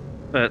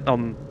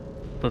 On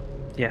the...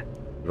 Yeah,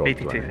 Roll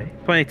 82.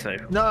 22.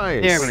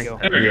 Nice. There we go.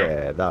 There we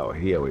go. Yeah,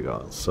 here we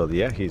go. So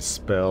yeah, his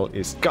spell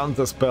is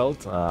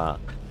counterspelled.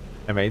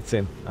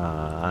 amazing.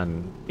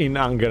 And in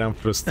anger and And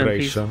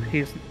frustration,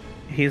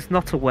 he's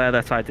not aware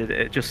that I did it.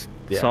 It just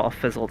Yeah. sort of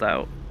fizzled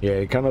out. yeah,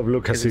 he kind of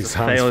look at It is his a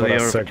hands for failure a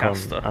of a second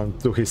caster. and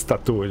to his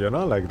tattoo, you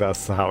know, like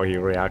that's how he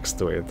reacts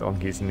to it on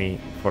his knee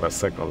for a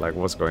second, like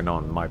what's going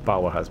on? My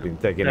power has been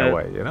taken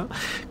away, you know,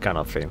 kind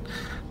of thing.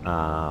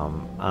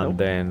 And Nope.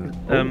 then,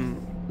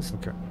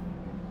 okay,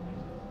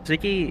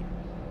 Ziggy,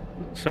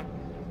 sorry,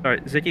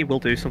 Ziggy will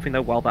do something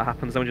though while that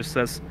happens. Then just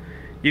says,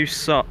 "You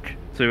suck"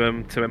 to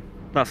him.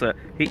 That's it.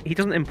 He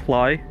doesn't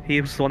imply he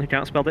was the one who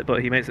counterspelled it,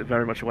 but he makes it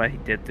very much aware he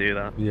did do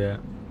that. yeah,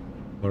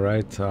 all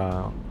right.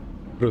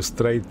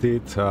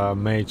 Frustrated,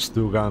 Mage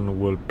Dugan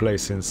will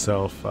place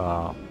himself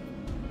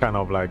kind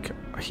of like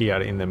here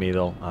in the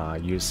middle,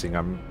 using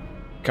a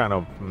kind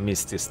of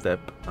misty step,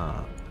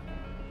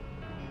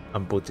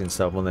 and put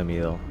himself on the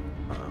middle.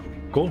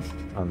 Cool,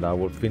 and that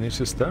will finish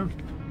his turn.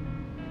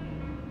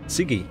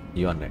 Ziggy,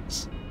 you are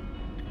next.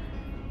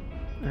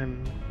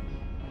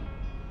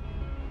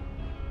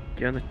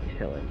 Gonna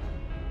kill him.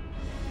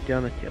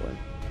 Gonna kill him.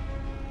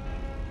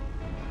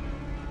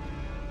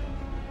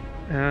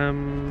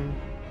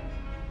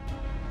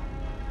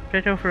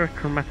 Gonna go for a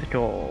chromatic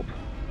orb.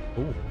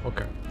 Ooh,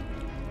 okay.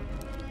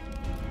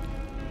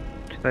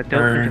 'Cause I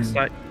don't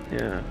think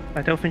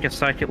I don't think a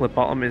psychic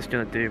lobotomy is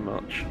gonna do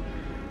much.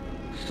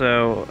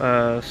 So,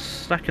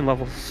 second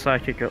level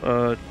psychic,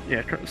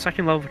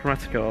 second level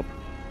chromatic orb.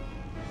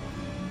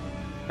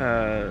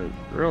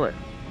 Roll it.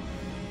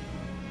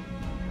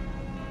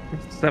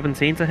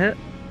 17 to hit.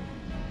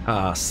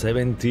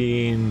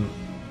 17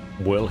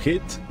 will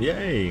hit.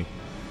 Yay!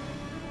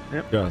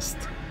 Yep. Just.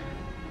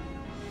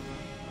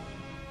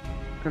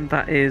 And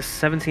that is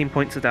 17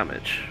 points of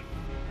damage.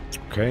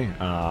 Okay,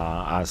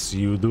 as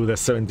you do the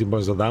 17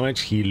 points of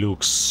damage, he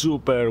looks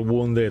super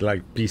wounded,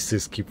 like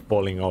pieces keep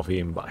falling off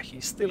him, but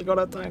he's still got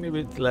a tiny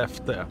bit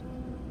left there.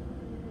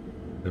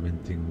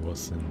 17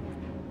 wasn't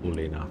full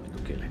enough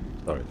to kill him.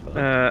 Sorry for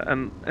that.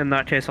 And in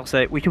that case, I'll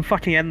say, we can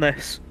fucking end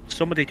this.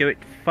 Somebody do it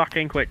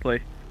fucking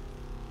quickly.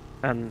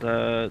 And,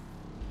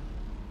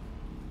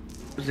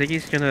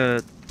 Ziggy's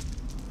gonna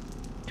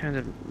kind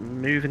of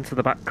move into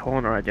the back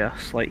corner, I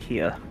guess, like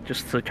here,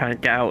 just to kind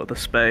of get out of the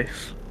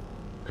space.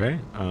 Okay,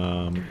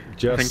 I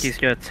just think he's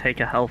gonna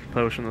take a health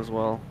potion as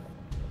well.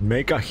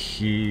 make a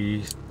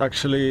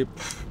Actually,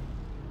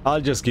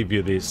 I'll just give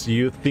you this.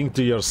 You think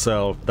to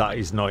yourself that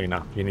is not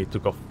enough. You need to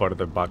go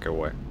further back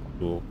away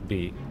to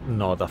be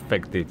not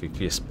affected if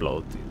he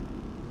explodes.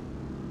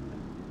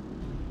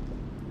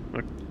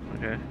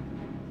 Okay.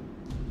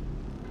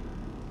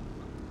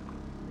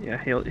 Yeah,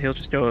 he'll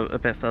just go a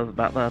bit further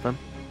back there then.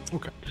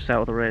 Okay. Just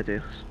out of the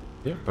radius.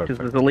 Yeah, Because perfect.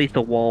 there's a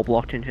lethal wall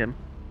blocking him.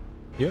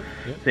 Yeah,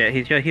 yeah. So yeah,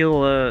 he's gonna heal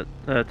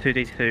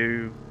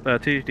 2d2,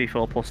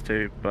 2d4 plus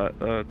 2, but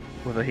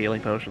with a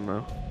healing potion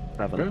though.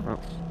 7. Okay.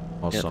 That's...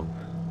 Awesome.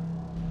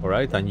 All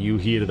right, and you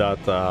hear that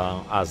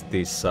as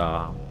this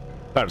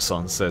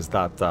person says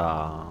that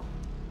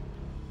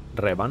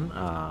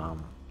Revan,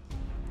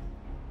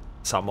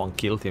 someone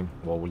killed him.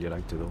 What would you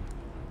like to do?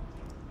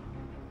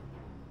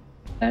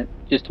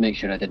 Just to make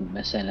sure I didn't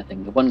miss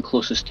anything, the one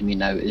closest to me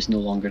now is no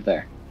longer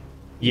there.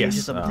 Yes.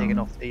 Just something taken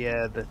off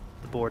the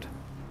board.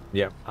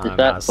 Yeah. Is and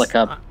that as- like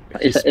a?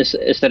 his-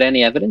 Is there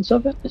any evidence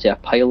of it? Is it a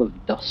pile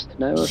of dust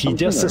now? Or he something,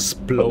 just or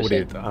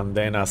exploded, and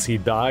then as he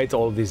died,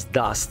 all this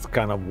dust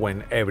kind of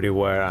went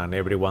everywhere, and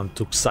everyone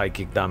took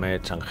psychic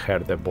damage and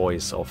heard the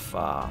voice of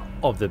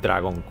the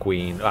Dragon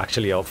Queen,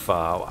 actually of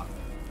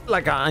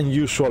like an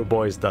unusual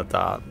voice that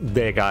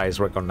the guys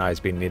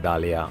recognized being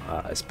Nidalia.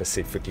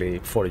 Specifically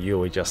for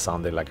you, it just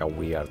sounded like a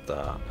weird,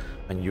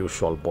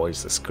 unusual voice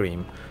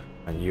scream,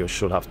 and you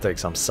should have taken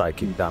some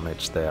psychic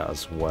damage there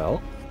as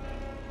well.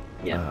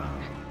 Yeah.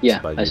 Yeah,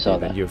 but I you saw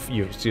didn't. that.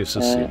 You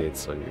succeeded,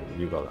 so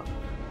you got that.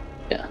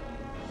 Yeah.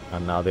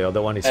 And now the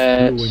other one is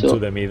flew so- into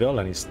the middle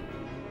and is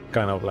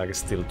kind of like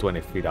still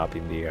 20 feet up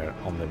in the air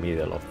on the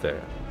middle of the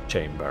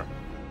chamber.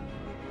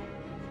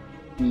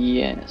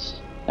 Yes.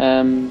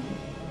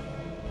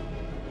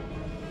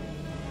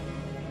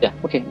 Yeah.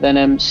 Okay.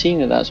 Then, seeing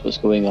that that's what's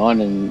going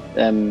on, and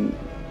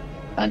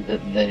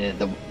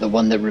the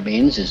one that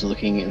remains is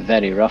looking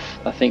very rough.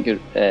 I think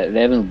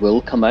Revan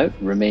will come out,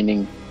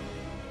 remaining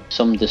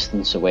some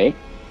distance away.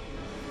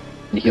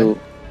 And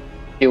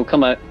he'll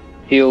come out.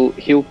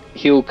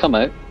 He'll come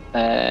out,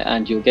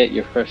 and you'll get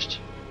your first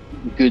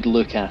good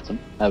look at him,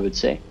 I would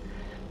say.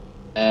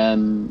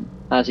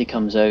 As he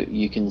comes out,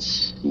 you can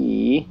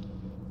see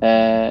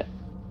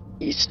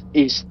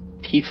his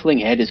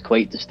tiefling head is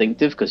quite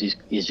distinctive because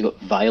he's got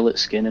violet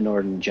skin and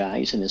orange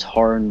eyes, and his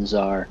horns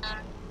are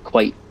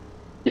quite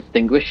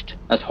distinguished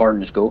as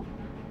horns go.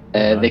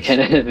 They Nice.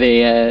 kind of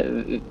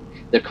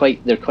they're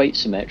quite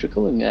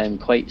symmetrical and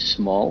quite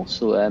small,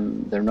 so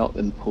they're not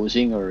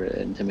imposing or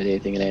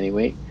intimidating in any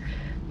way.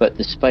 But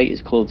despite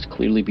his clothes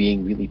clearly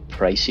being really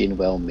pricey and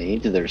well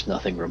made, there's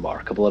nothing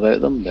remarkable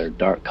about them. They're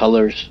dark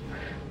colours,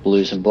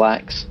 blues and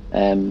blacks,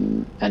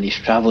 and he's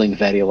travelling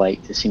very light.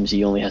 It seems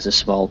he only has a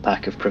small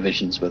pack of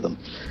provisions with him.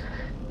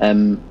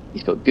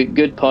 He's got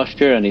good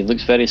posture and he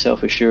looks very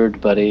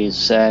self-assured, but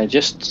he's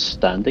just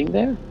standing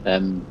there.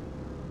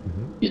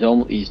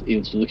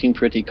 He's looking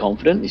pretty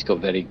confident. He's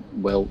got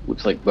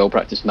looks like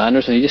well-practiced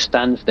manners, and he just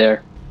stands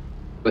there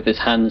with his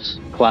hands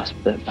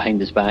clasped behind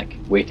his back,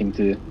 waiting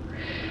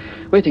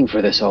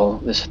for this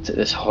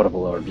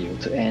horrible ordeal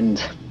to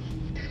end.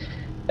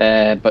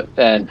 But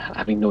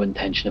having no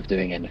intention of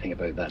doing anything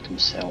about that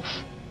himself.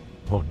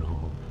 Oh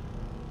no.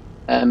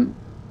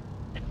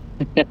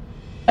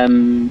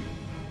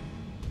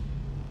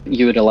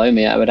 You would allow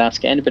me, I would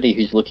ask anybody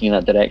who's looking in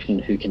that direction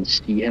who can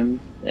see him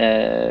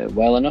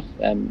well enough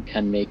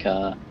can make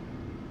a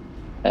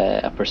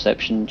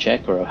perception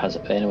check, or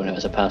anyone who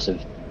has a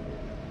passive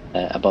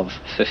above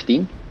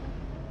 15.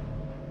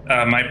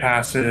 My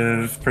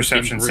passive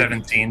perception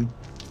 17.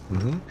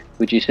 Mm-hmm.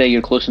 Would you say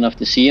you're close enough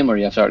to see him, or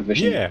you have dark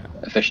vision? Yeah.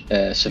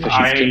 Sufficient.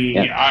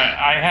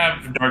 I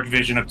have dark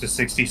vision up to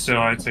 60, so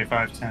I'd say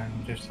 5,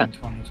 10, 15,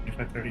 20,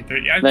 25, 30,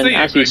 30. I'd Then say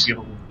as he's-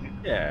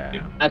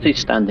 Yeah. As he's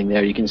standing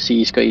there, you can see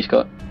he's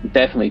got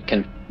definitely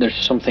there's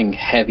something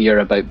heavier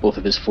about both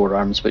of his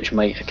forearms, which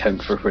might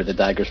account for where the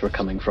daggers were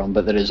coming from.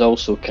 But there is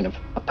also kind of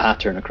a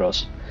pattern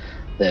across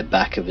the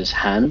back of his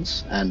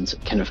hands and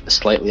kind of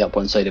slightly up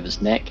one side of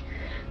his neck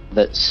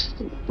that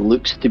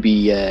looks to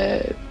be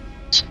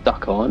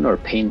stuck on or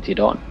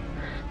painted on.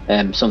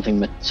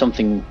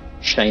 Something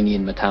shiny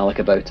and metallic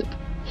about it,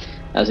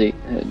 as it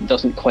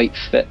doesn't quite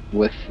fit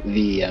with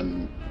the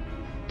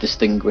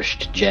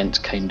distinguished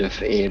gent kind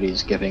of air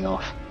he's giving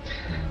off.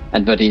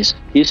 But he's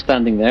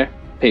standing there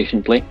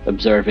patiently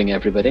observing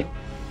everybody,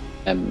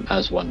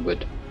 as one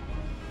would.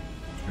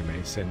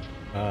 Amazing.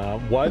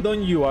 Why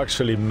don't you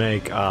actually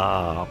make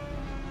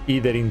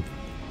either in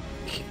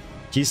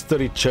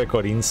history check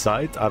or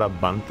insight at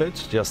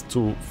advantage, just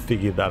to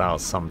figure that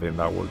out, something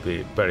that will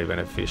be very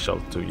beneficial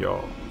to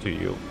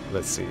you.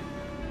 Let's see,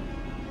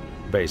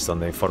 based on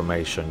the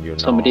information you know.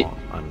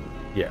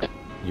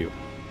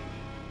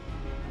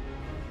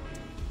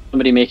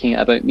 Somebody making it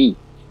about me.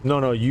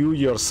 No, you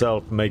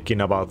yourself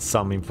making about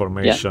some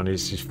information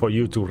is for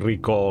you to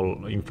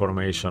recall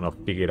information or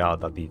figure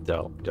out a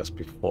detail just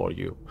before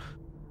you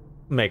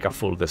make a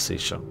full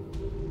decision.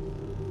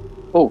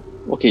 Oh,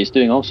 okay, he's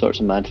doing all sorts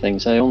of mad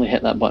things. I only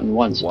hit that button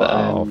once,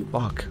 Wow,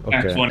 but fuck.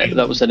 Okay.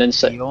 that was an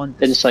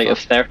insight of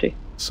 30.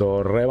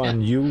 So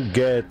Revan, you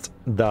get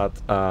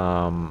that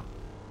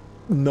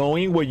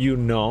knowing what you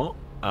know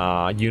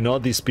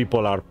these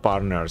people are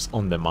partners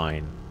on the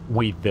mine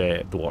with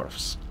the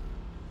dwarves.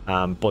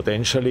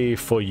 Potentially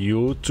for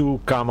you to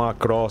come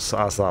across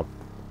as a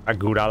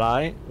good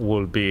ally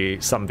will be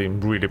something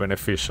really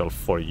beneficial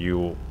for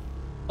you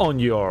on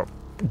your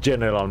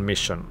general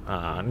mission.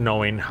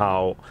 Knowing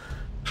how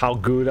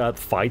good at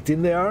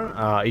fighting they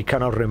are, it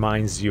kind of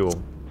reminds you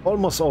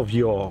almost of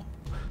your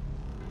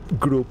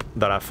group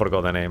that I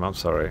forgot the name. I'm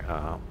sorry.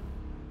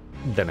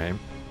 The name.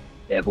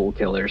 Devil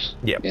killers.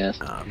 Yeah. Yes.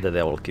 The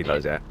devil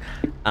killers. Yeah.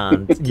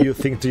 And you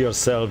think to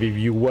yourself, if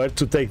you were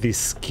to take this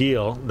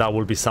skill, that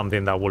will be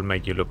something that will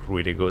make you look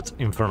really good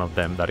in front of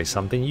them. That is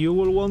something you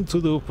will want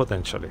to do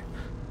potentially.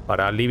 But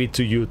I'll leave it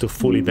to you to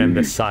fully then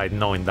decide,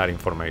 knowing that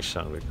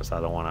information, because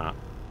I don't want to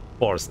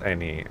force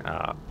any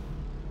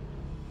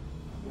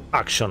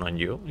action on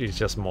you. It's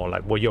just more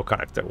like what your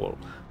character will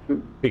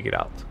figure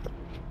out.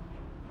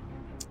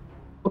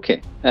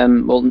 Okay.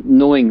 Well,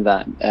 knowing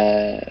that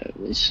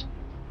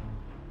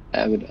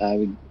I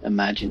would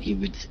imagine he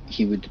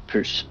would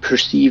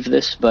perceive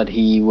this, but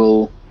he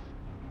will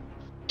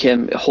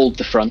hold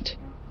the front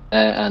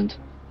and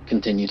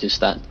continue to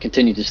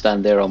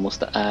stand there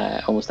almost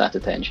at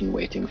attention,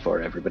 waiting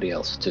for everybody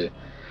else to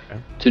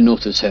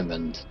notice him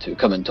and to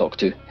come and talk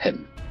to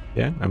him.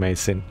 Yeah,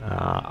 amazing.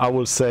 I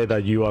will say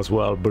that you as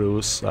well,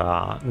 Bruce,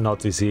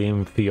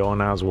 noticing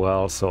Fiona as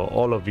well. So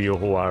all of you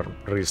who are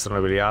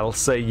reasonably, I'll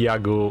say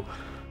Yagu.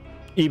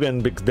 Even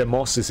the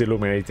moss is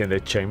illuminating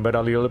the chamber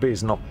a little bit.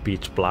 It's not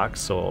pitch black,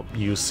 so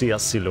you see a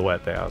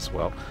silhouette there as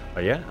well.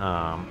 But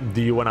yeah,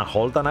 do you want to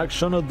hold an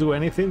action or do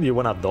anything? Do you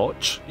want to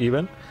dodge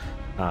even?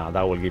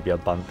 That will give you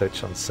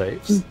advantage on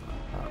saves.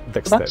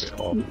 Dexterity.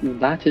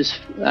 That is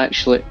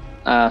actually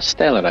a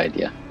stellar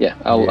idea. Yeah,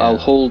 I'll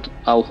hold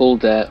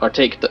or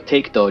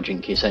take dodge in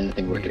case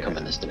anything were to come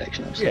in this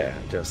direction. Yeah,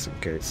 just in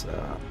case.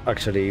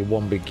 Actually, it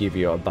won't give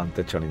you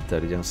advantage on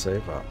intelligence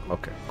save.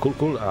 Okay,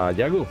 cool.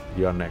 Yagu,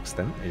 you are next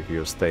then. If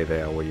you stay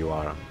there where you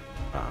are,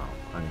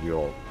 and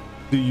you're.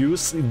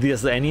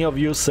 Does any of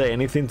you say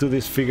anything to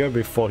this figure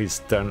before his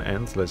turn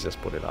ends? Let's just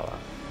put it out.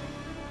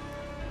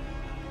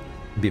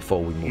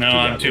 Before we move. No,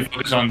 I'm too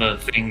focused on the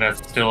thing that's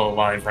still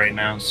alive right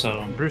now.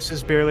 So Bruce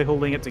is barely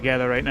holding it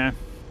together right now.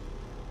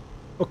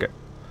 Okay,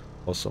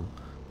 awesome.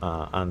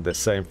 And the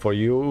same for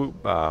you.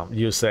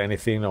 You say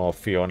anything, or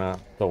Fiona,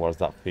 towards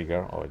that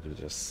figure, or you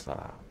just?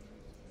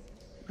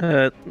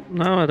 No,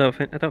 I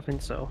don't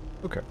think so.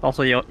 Okay.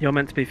 Also, you're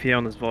meant to be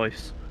Fiona's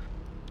voice.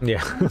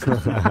 Yeah,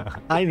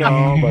 I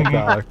know,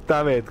 but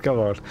damn it, come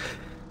on.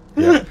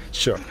 Yeah,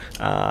 sure.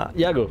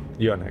 Yago,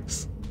 you're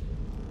next.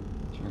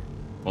 Sure.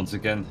 Once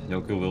again,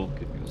 Yoku will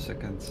give me a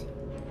second.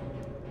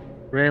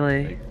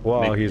 Really?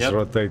 Wow, he's Yep.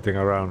 rotating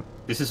around.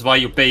 This is why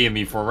you're paying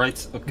me for,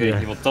 right? Okay, Yeah.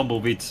 he will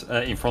tumbleweed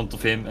in front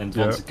of him, and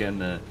Yeah. once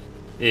again,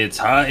 it's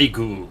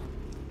Haiku.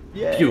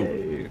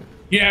 Yay!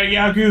 Yeah,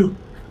 Yagu.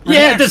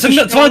 Yeah, Relax there's a the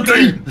net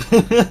shoulder.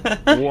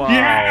 20! Wow!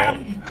 Yeah.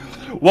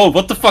 Whoa,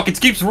 what the fuck? It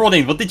keeps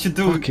running. What did you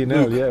do? Fucking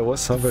hell, Luke? yeah,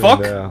 what's happening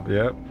Fuck? there?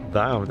 Yep,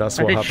 damn, that's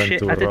I what did happened shit-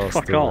 to I did Ross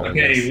fuck too, all. I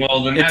Okay, guess.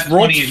 well, the It nat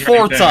rolled 20 is 4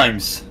 right there.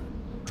 times.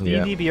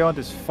 Yeah. D&D Beyond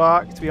is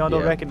fucked beyond all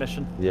Yeah.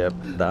 recognition. Yep,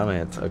 damn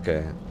it.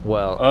 Okay.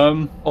 Well,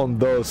 on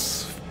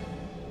those.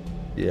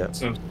 Yeah.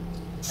 So,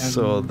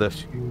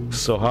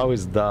 So how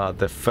is that?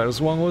 The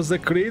first one was the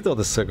crit or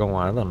the second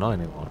one? I don't know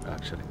anymore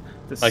actually.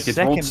 The Like it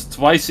second, rolled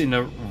twice in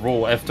a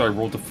row after I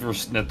rolled the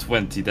first net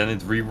 20, then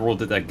it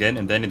re-rolled it again,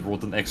 and then it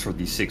rolled an extra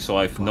d6, so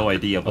I have no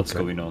idea what's Okay.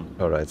 going on.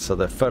 All right. So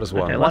the first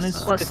one. Okay, one let's-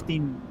 is let's-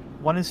 15.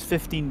 One is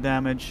 15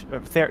 damage,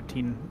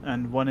 13,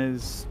 and one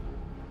is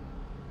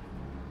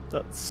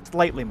that's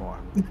slightly more.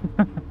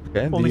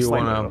 Okay. Do only you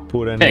slightly wanna low.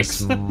 put any Thanks.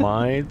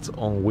 smite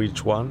on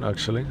which one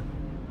actually?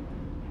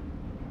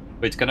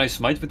 Wait, can I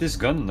smite with this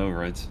gun? No,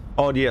 right?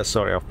 Oh yeah,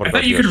 sorry, I forgot.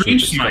 thought you you're could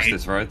range shooting. smite.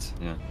 Discussed this, right?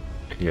 Yeah.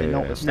 Yeah,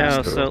 Not yeah. with No,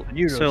 Snapster. so-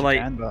 Euros so, you like-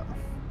 can, but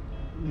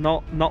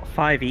Not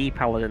 5e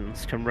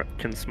paladins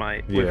can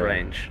smite with Yeah.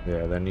 range.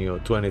 Yeah, the new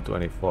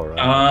 2024. Right?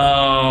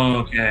 Oh,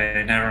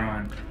 okay. Never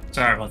mind.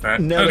 Sorry about that.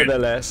 Okay.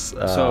 Nevertheless,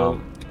 So,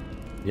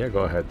 yeah,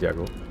 go ahead,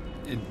 Diago.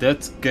 in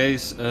that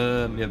case,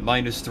 yeah,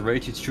 minus the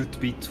rage, it should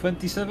be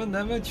 27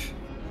 damage?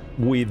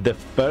 With the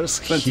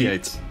first 28.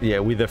 hit, yeah,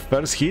 with the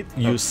first hit,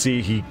 you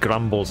see he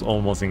crumbles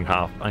almost in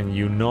half, and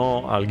you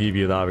know I'll give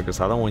you that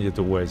because I don't want you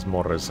to waste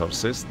more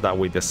resources. That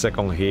with the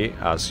second hit,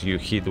 as you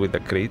hit with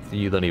the crit,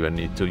 you don't even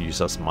need to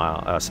use a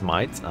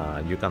smite.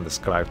 You can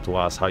describe to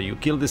us how you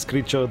kill this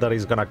creature that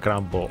is gonna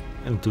crumble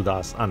into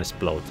dust and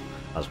explode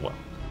as well.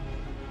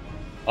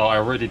 Oh, I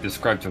already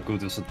described how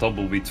good as a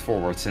tumbleweed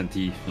forwards, and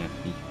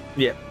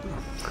Yeah.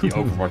 he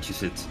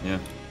overwatches it, yeah.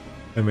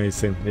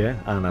 Amazing, yeah.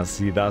 And as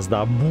he does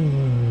that,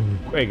 boom,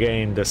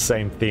 again, the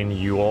same thing.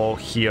 You all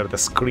hear the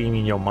scream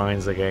in your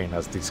minds again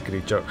as this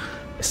creature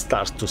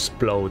starts to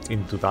explode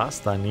into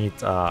dust. I need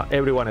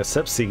everyone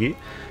except Siggy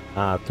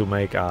to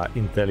make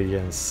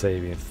intelligence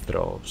saving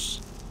throws.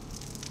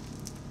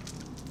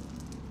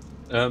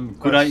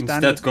 Could I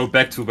standard- instead go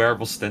back to where I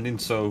was standing,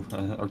 so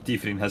our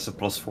Tiefling has a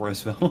 +4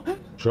 as well?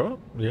 Sure,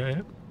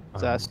 yeah.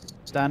 is that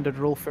a standard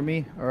roll for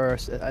me or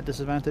a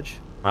disadvantage?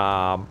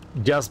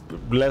 Just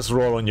let's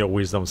roll on your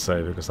wisdom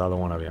save because I don't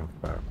want to be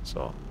unfair.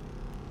 So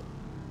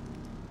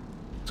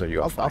you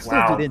are I'll fine.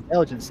 still do the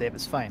intelligence save.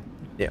 It's fine.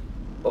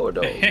 Oh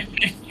no.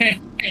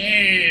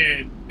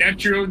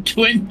 Natural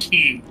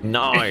 20.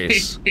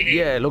 Nice.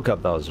 Yeah, look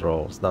at those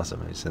rolls. That's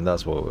amazing.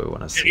 That's what we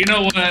want to see. You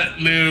know what,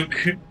 Luke?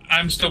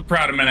 I'm still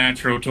proud of my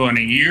natural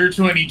 20. Your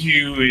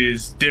 22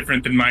 is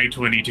different than my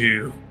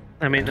 22.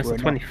 I mean, it's We're a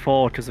not-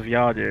 24 because of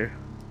Yardu.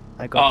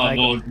 I Oh, got.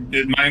 well,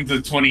 mine's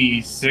a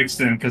 26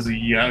 then because of,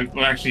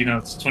 well, actually, no,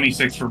 it's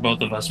 26 for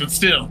both of us, but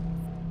still,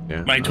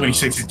 Yeah. my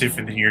 26 is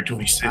different than your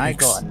 26. I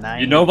got a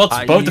 9. You know what?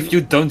 I- Both of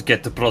you don't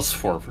get the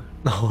 +4.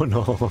 Oh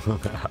no.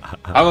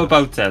 How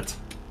about that?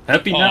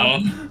 Happy now?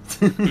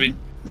 Aw. I mean,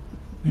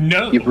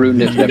 no. You've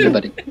ruined it for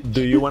everybody.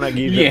 Do you want to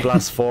give Yeah. the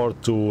 +4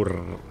 to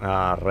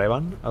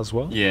Revan as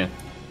well? Yeah.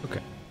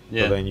 Okay.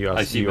 Yeah, then you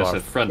I are- see you him as are- a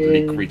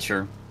friendly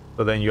creature.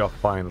 So then you are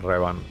fine,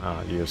 Revan.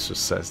 You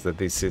success that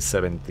this is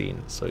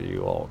 17, so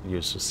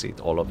you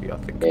succeed, all of you, I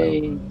think.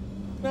 Yay.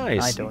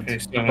 Nice. I don't. Okay,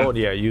 so, Oh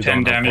yeah, you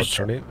 10 don't, damage.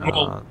 unfortunately.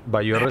 Well,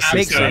 But you're makes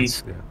resistant.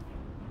 sense. Yeah.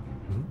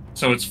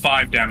 so it's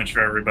 5 damage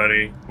for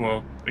everybody.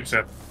 Well,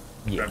 except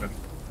Yeah. Revan.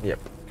 Yep.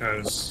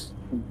 Because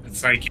it's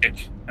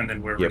psychic, and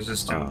then we're Yep.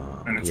 resistant,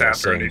 and it's Yeah,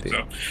 half already. same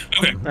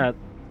So,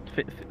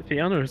 okay.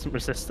 Fiona isn't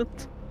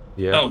resistant.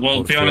 Yeah. Oh, well,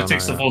 poor Fiona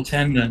takes the yeah. full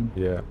 10 then.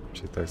 Yeah,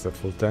 she takes the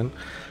full 10.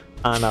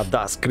 And as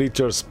that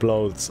creature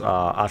explodes,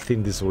 I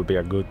think this will be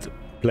a good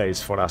place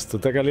for us to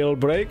take a little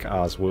break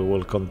as we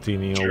will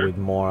continue Sure. with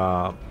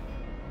more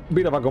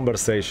bit of a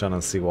conversation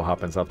and see what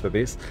happens after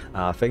this.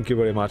 Thank you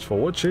very much for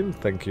watching.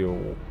 Thank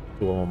you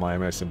to all my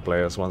amazing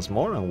players once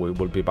more, and we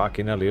will be back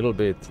in a little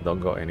bit. Don't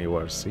go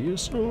anywhere. See you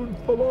soon.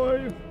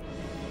 Bye-bye.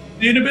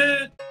 See you in a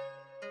bit.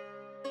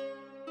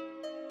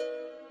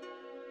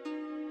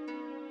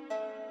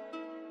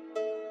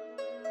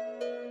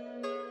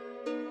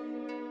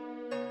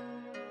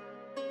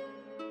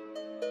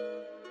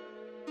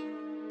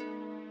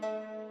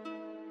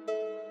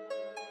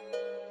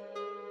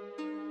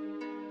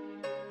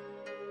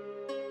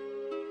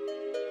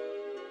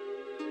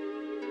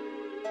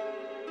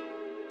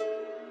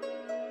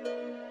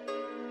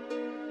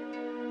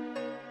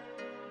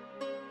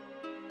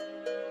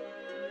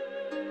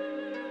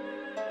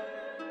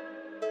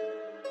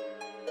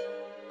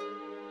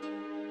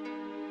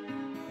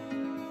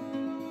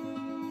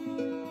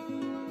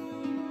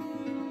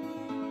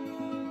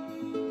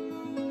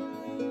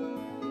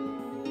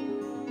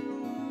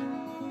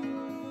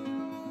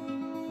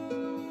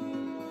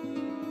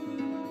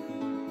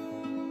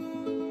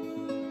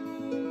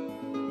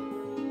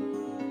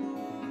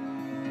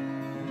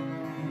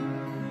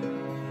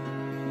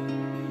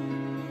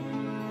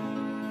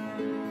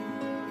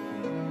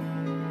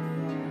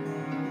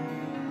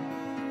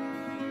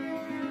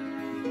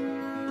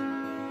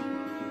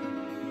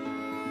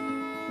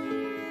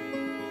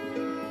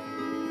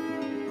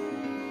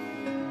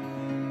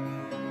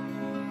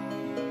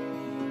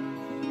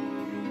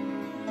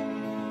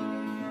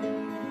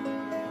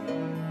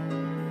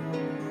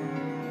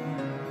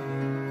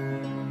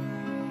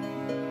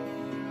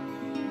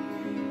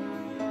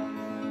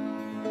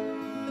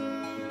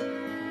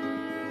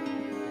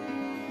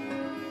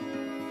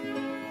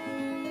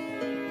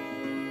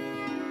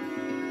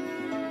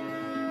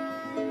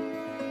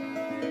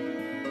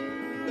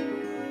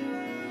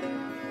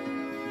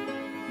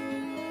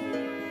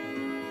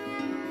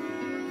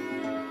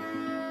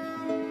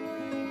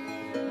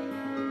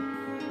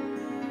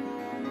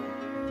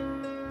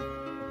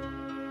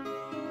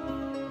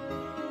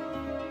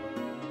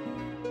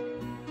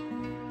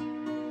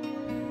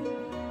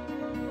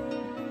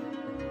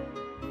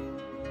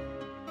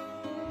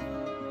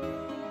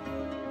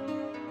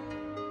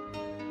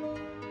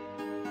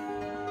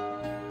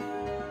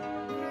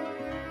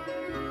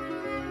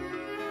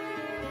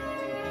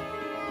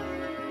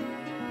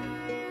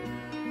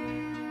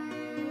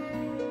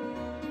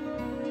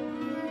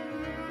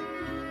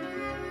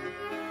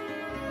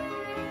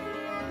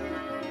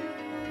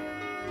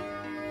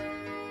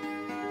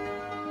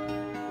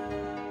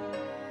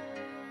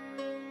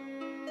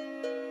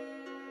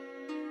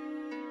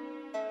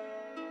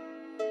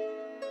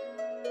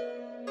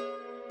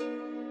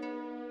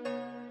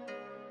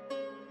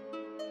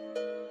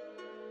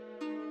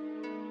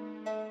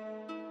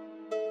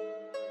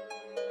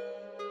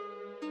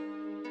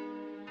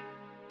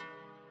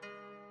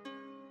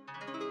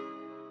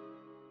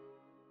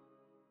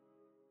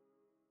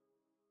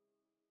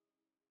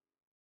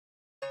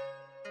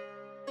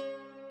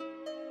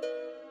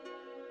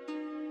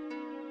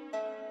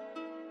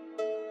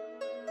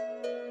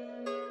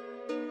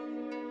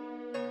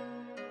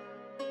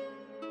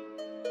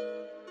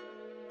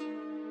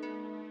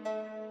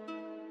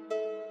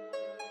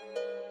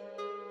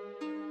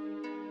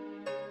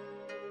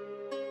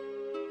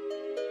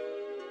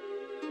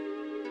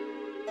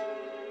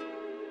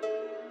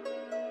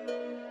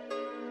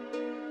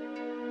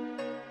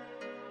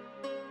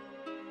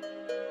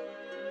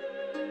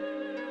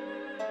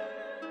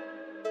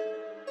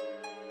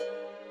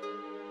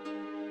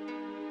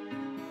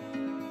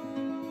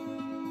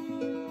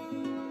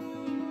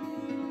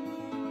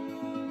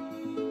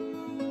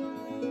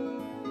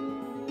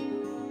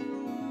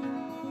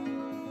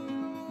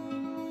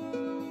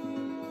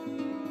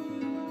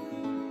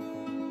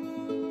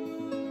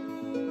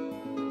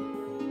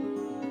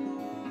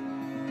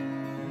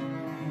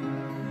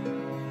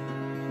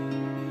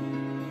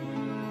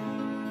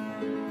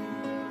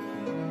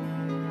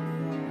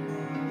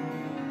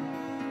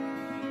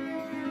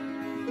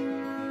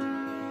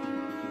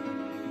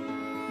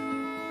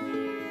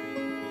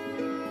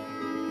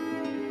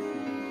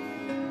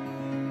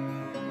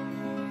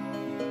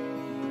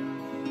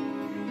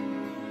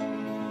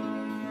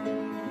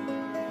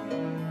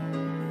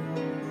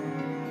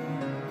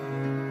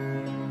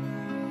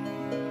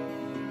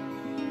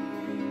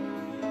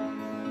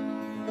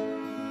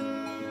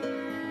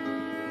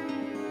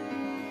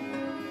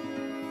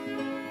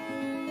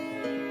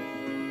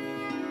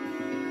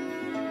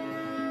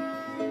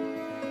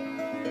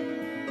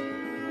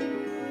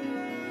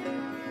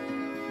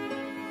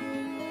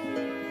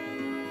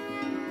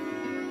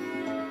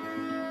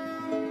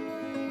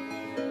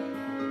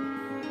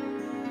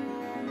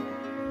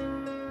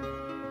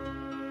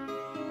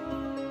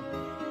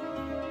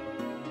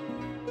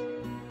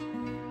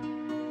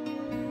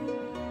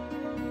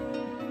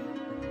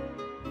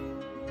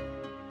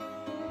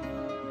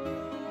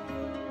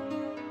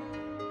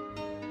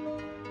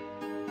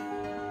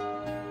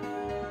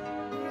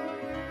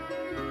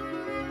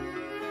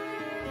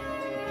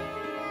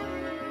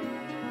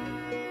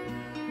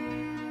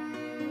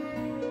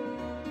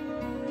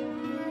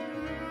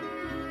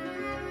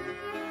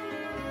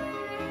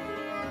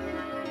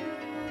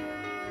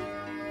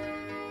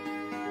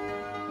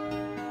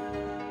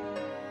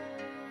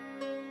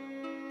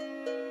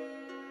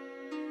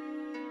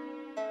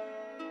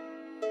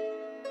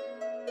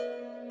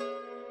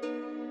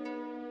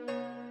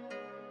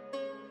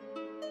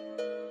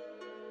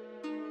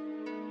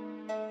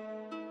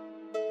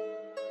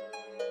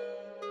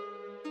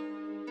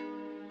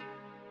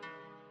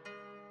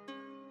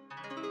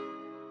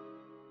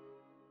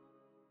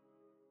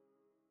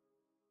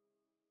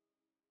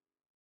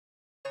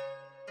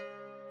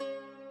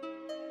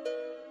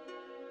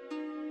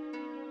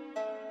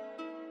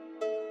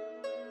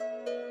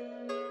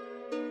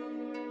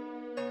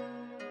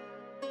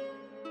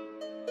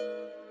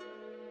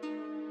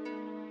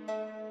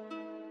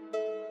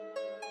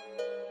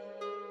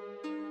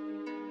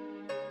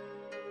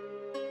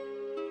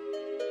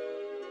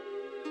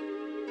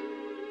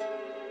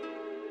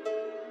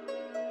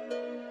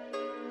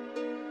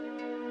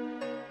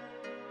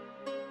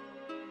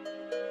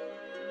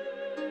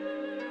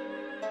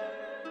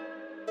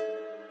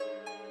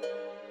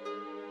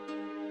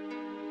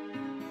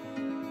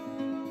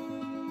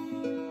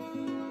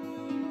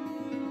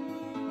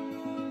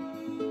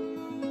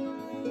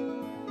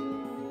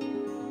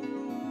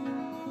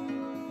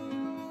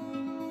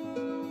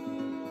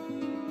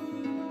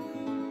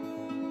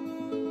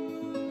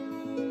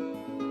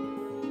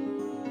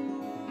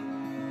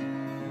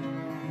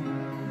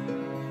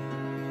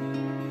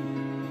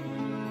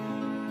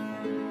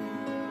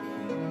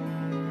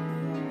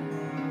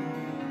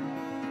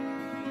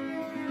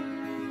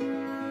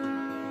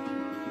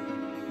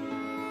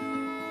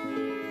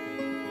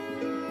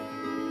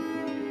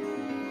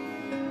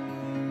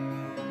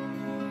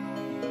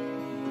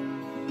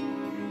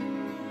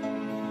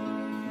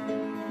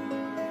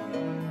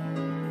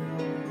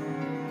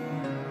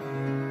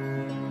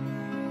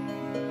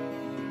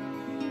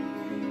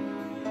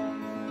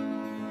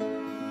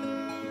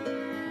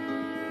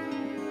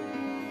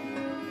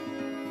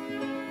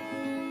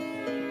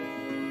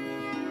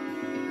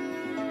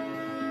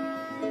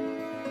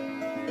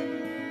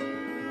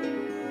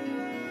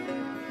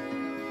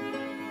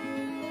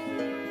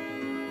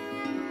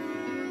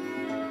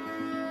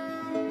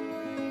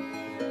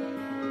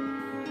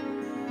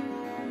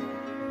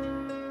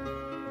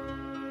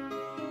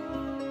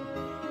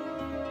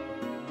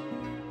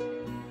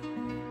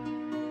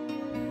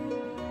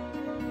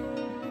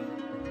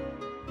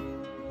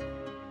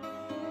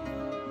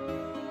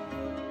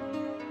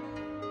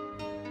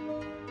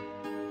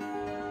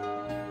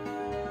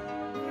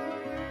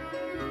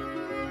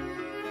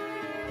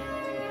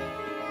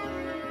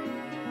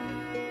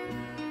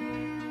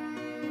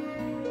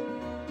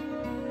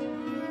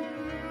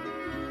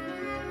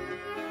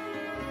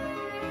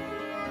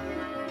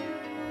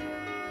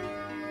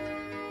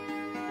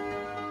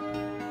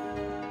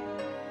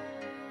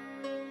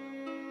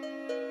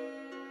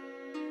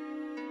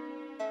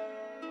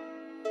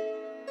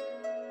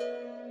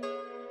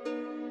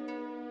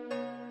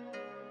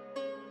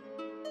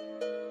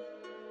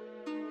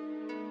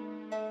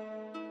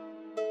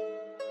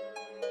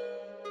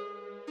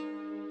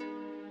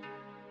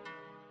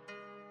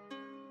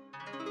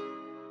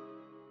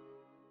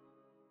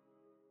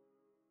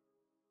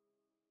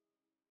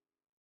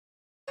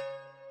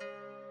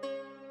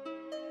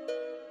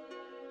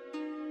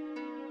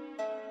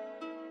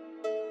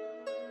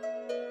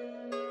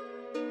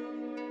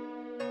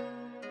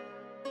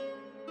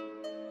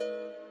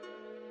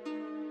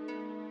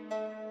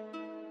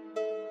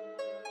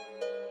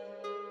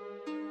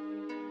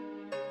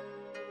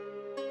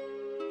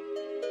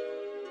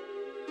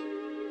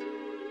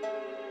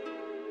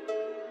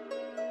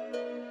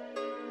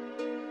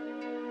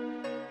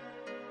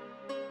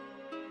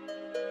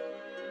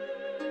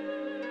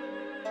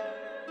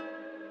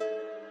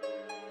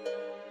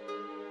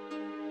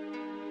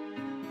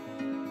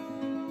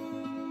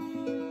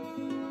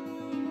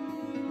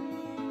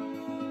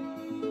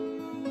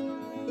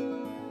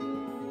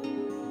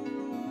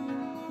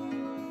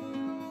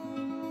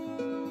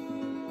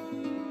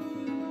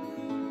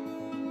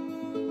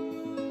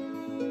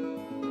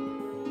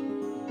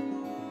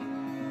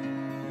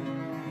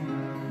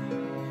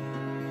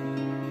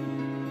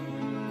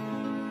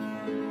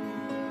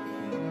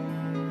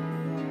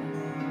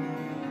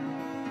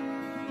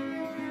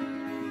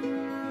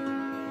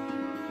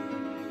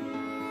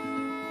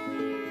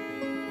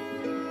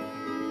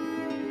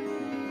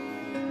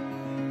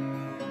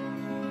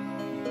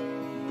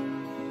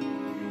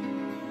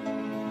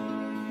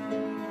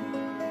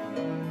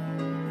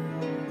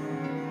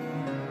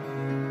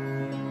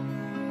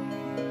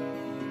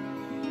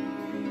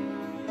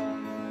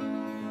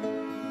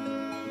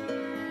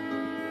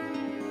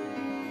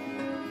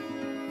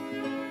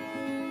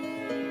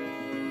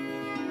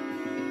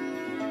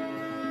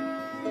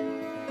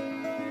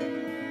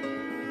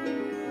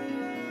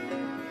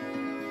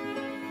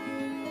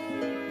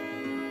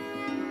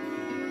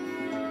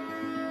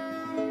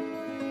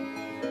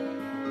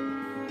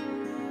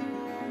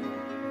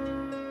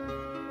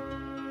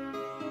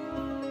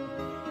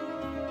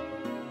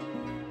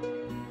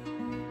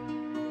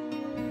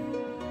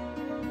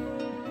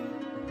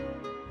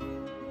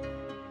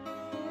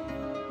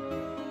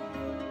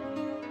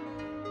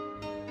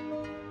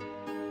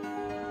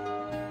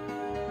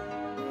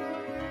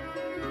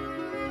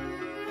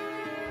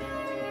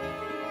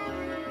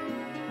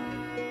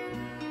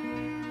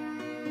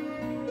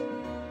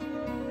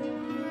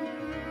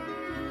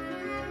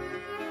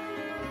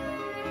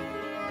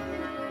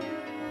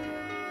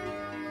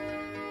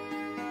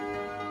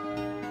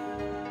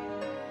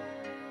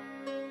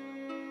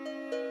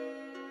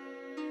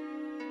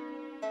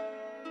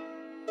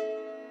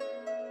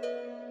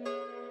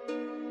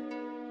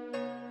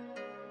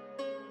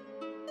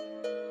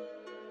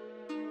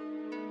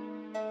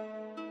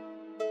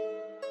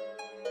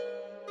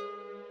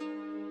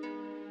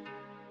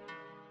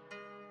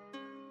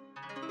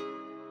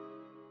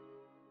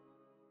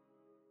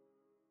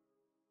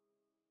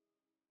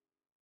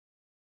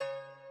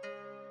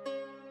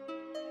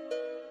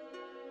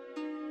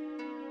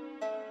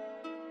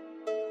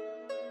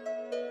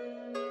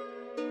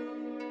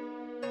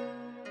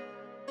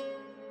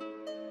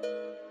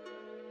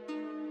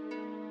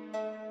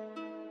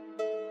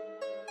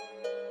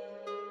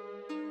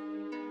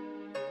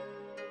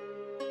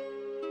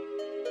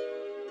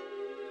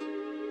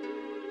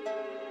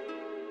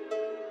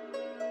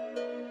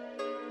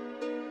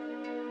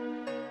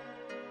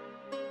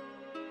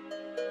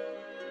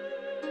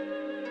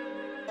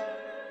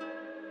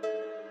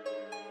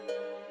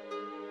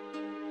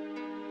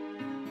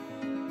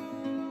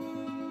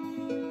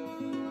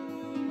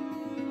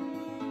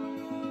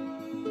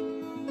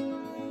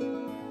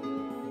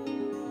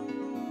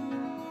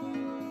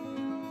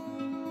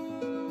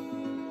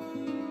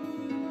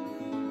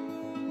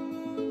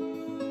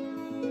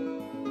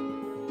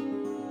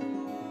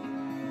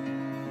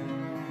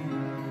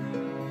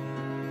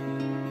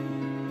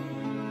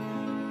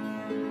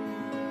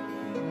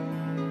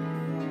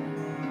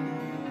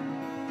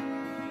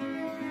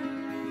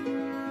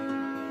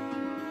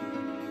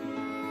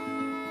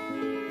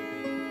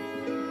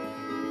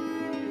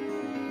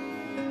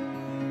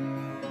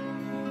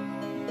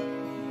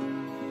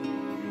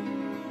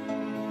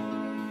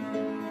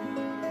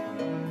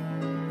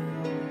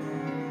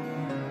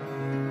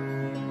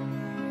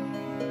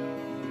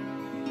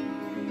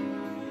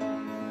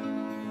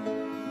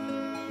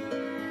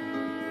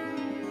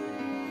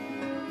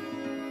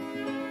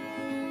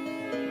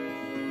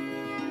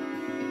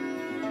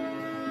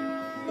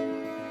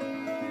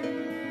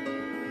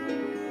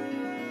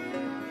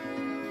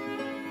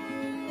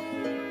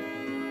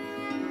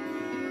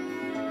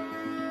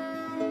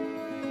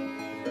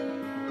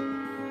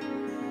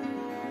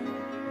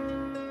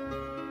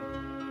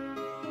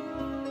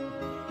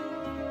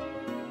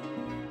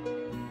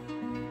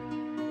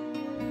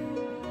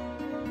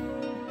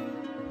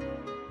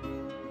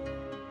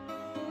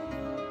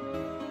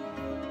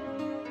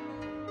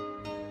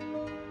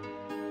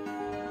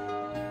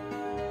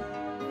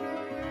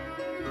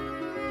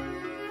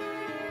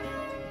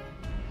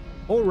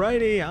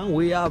 Alrighty, and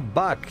we are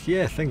back.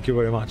 Yeah, thank you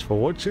very much for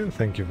watching.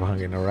 Thank you for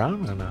hanging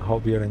around, and I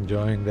hope you're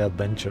enjoying the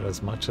adventure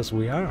as much as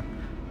we are.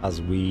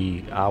 As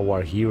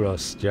our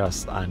heroes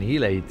just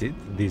annihilated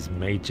these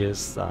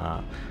mages,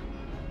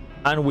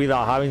 and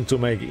without having to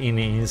make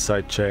any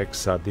inside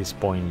checks at this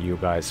point, you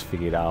guys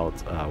figured out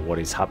what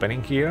is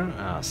happening here.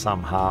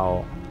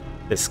 Somehow,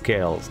 the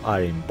scales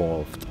are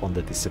involved on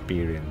the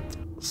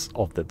disappearance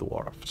of the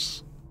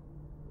dwarves.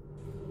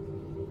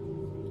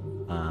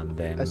 And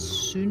then, As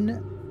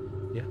soon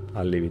yeah,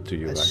 I'll leave it to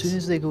you as guys. soon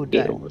as they go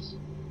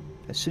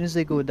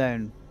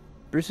down,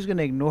 Bruce is going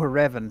to ignore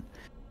Revan,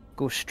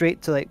 go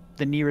straight to like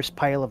the nearest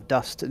pile of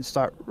dust and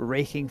start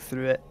raking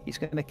through it. He's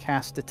going to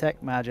cast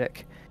Detect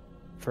Magic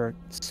for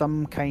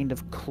some kind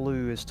of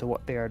clue as to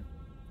what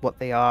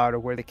they are, or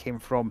where they came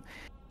from.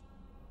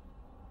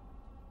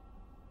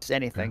 Just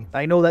anything.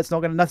 I know that's not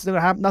going to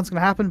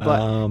happen,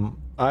 but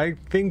I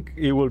think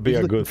it will be he's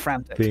a looking good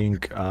frantic. thing.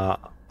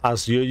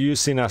 As you're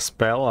using a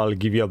spell, I'll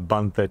give you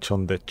advantage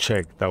on the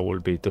check that will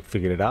be to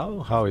figure it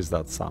out. How is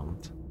that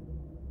sound?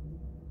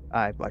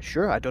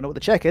 Sure. I don't know what the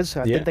check is.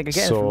 I didn't think I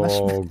get it from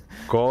so this.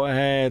 go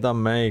ahead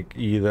and make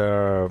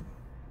either,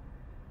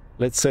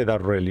 let's say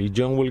that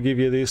religion will give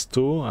you this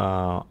too,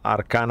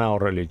 arcana or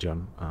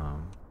religion.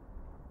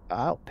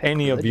 I'll pick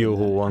Any of you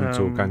who religion. want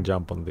to can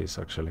jump on this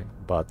actually,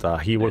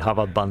 but he will have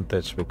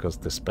advantage because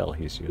the spell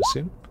he's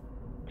using.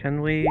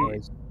 Can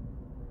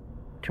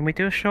we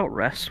do a short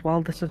rest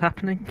while this is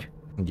happening?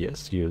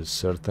 Yes, you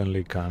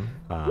certainly can,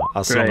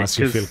 as Great, long as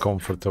you feel 'cause-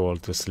 comfortable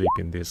to sleep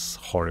in this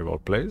horrible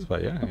place.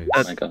 But yeah,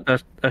 Oh my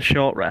god. A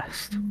short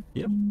rest.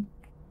 yeah,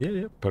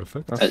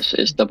 perfect.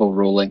 It's double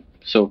rolling.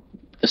 So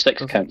the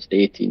 6 counts, the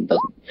 18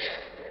 doesn't.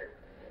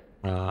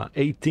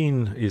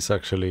 18 is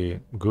actually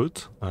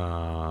good.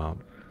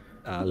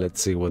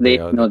 Let's see what they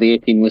are. No, the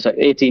 18 was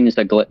 18 is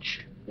a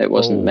glitch. It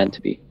wasn't Oh. meant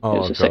to be. Oh, It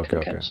was a 6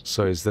 that counts.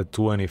 So it's the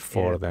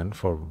 24 Yeah. then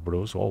for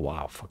Bruce. Oh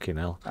wow, fucking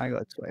hell. I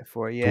got a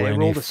 24. Yeah, I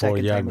rolled a 24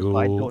 second time, but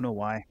I Yagu. don't know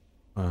why.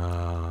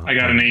 I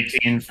got an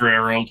 18 for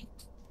Harold.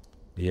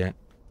 Yeah.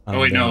 Oh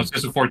wait, And no, then- it's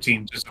just a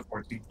 14. Just a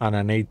 14. And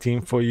an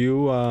 18 for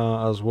you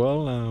as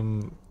well,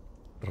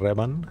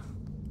 Revan.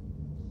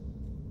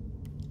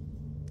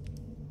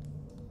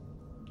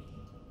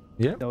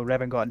 Yeah. No,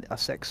 Revan got a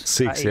 6.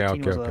 6, yeah,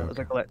 18 okay, was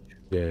a glitch.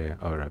 Yeah,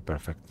 all right,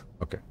 perfect.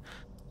 Okay.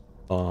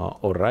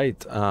 All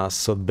right.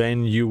 So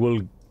then you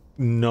will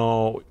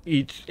know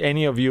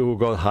any of you who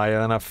got higher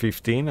than a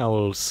 15, I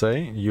will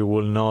say, you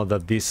will know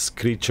that these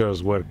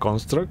creatures were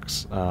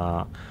constructs.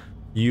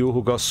 You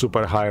who got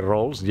super high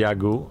rolls,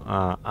 Yagu,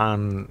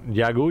 and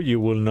Yagu, you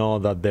will know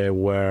that they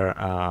were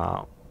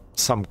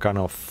some kind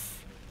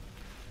of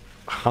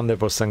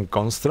 100%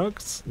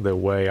 constructs, the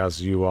way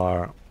as you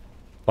are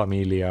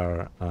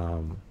familiar,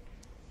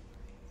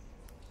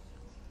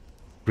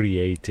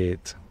 created,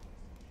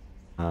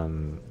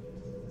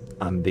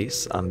 and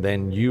this, and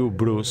then you,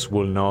 Bruce,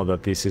 will know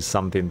that this is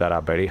something that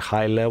a very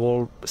high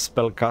level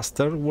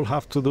spellcaster will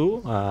have to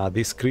do.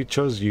 These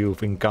creatures,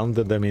 you've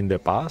encountered them in the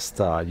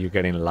past, you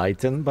get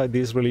enlightened by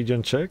this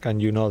religion check,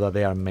 and you know that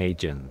they are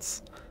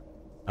magians.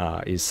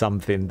 Is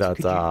something that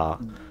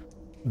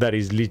that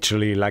is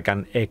literally like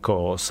an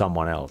echo of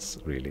someone else,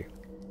 really.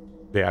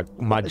 They are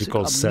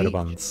magical a mage?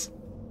 servants.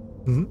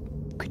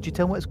 Could you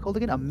tell me what it's called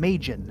again? A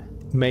Magian.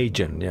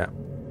 Magian, yeah.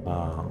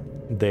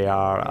 They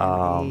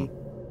are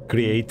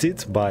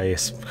created by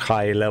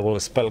high-level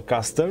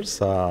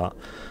spellcasters,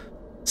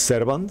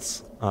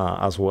 servants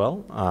as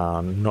well.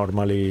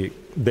 Normally,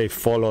 they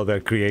follow their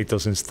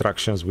creator's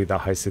instructions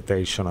without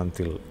hesitation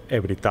until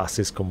every task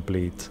is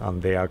complete,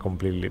 and they are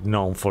completely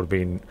known for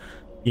being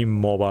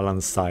immobile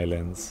and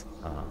silent.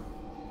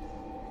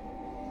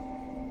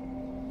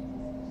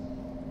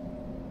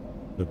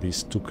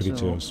 These two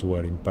creatures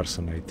were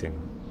impersonating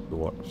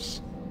dwarves.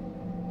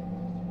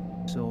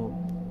 So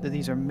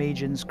these are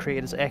Magians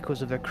created as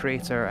echoes of their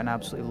creator and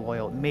absolutely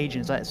loyal.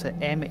 Magians, that's a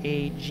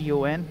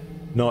M-A-G-O-N?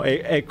 No,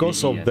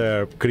 echoes of Yes.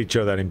 the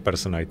creature that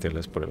impersonated,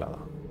 let's put it like that,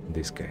 in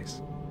this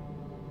case.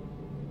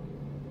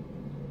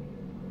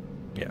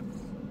 Yeah.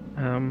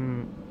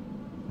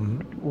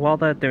 While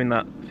they're doing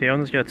that,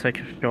 Fiona's gonna take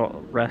a short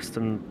rest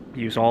and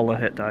use all her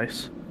hit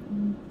dice,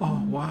 Oh,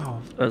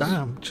 wow. As-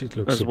 Damn, she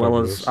looks as super well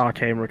gross. as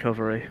arcane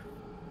recovery.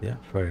 Yeah,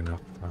 fair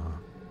enough.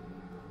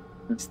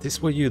 Is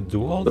this what you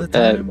do all the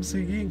time,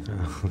 Ziggy?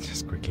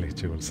 Just quickly,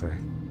 you will say.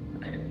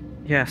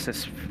 Yes,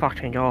 it's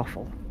fucking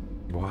awful.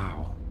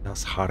 Wow,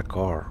 that's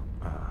hardcore.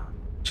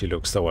 She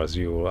looks towards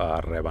you,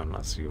 Revan,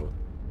 as you...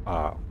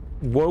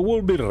 what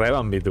will be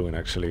Revan be doing,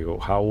 actually?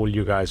 How will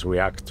you guys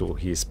react to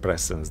his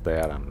presence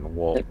there, and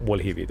what will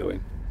he be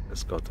doing?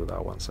 Let's go to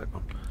that 1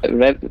 second.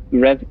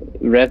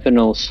 Revan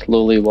will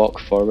slowly walk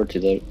forward to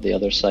the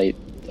other side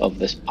of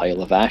this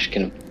pile of ash.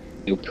 Kind of,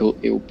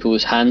 he'll pull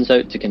his hands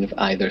out to kind of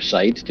either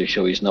side to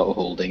show he's not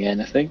holding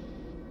anything.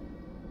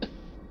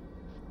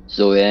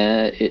 So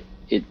it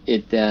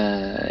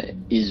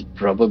is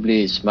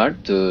probably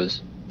smart to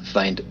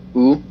find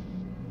who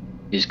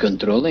is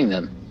controlling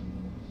them.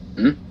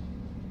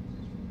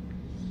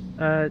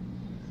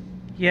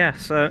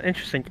 Yes,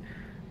 interesting.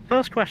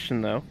 First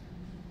question though,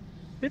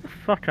 Who the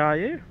fuck are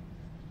you?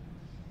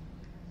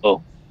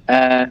 Oh,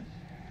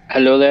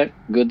 hello there.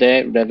 Good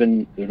day,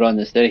 Reverend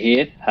Ronister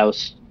here,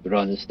 House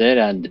Ronister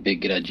and the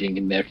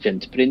begrudging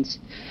merchant prince.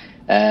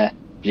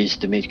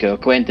 Pleased to make your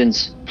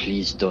acquaintance.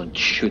 Please don't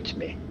shoot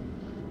me.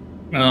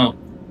 Oh,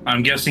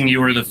 I'm guessing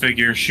you were the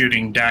figure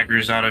shooting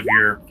daggers out of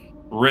your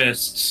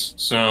wrists,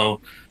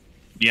 so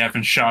you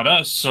haven't shot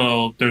us,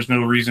 so there's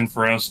no reason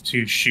for us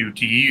to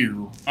shoot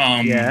you.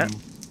 Yeah.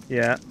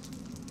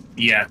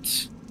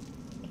 Yet.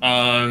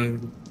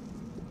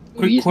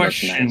 Quick He's not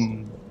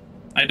question.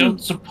 I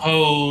don't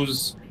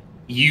suppose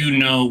you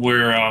know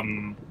where,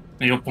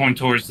 you'll point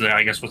towards the,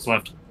 I guess what's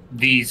left,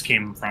 these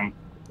came from.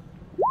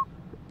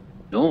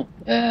 No,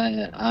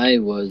 I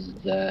was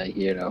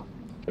here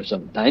for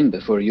some time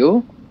before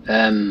you.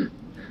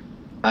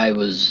 I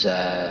was.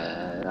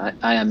 I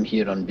am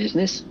here on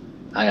business.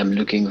 I am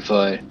looking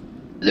for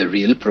the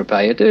real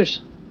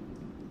proprietors,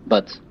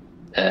 but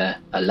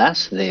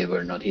alas, they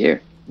were not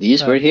here.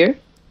 These were here.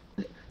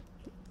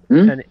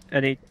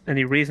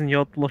 Any reason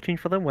you're looking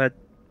for them? We're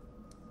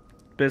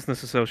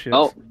business associates.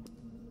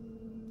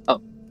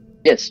 Oh,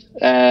 yes.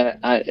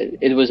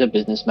 It was a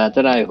business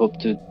matter. I hope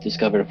to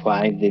discover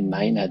why the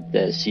mine had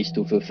ceased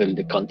to fulfill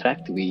the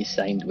contract we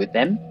signed with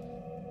them.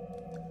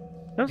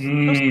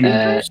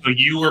 So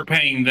you were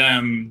paying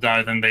them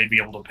rather than they'd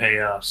be able to pay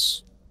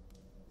us.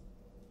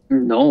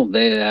 No,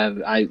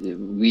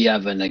 we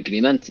have an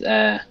agreement.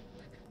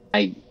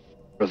 I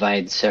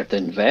provide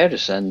certain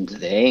wares, and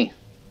they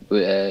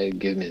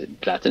give me the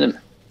platinum.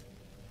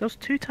 Those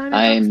two tiny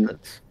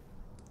bastards.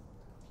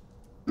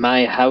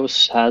 My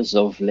house has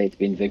of late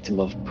been victim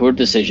of poor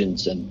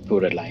decisions and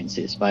poor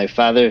alliances. My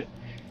father,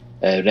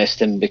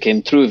 rest him,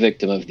 became true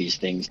victim of these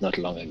things not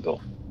long ago.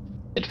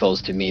 It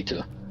falls to me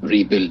to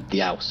rebuild the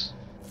house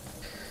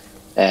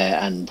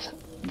and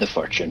the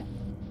fortune,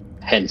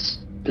 hence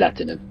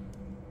platinum.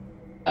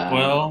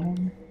 Well,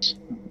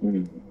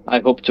 I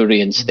hope to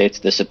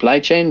reinstate the supply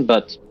chain,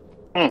 but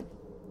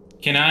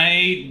can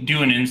I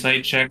do an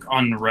insight check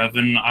on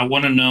Revan? I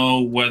want to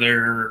know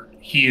whether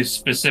he is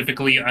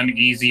specifically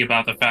uneasy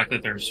about the fact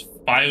that there's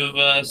 5 of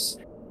us,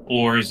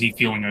 or is he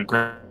feeling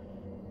aggressive?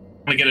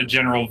 I want to get a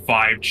general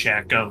vibe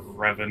check of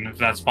Revan, if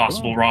that's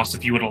possible. Ross,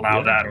 if you would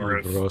allow that, or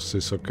if Ross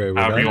is okay with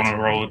however that. you want to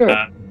roll with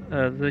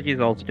that. These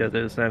all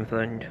together the same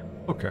thing.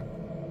 Okay,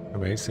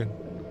 amazing.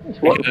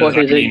 What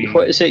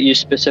is it you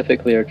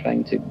specifically are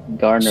trying to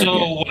garner So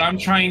here? what I'm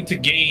trying to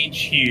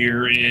gauge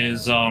here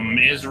is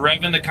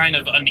Revan the kind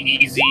of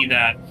uneasy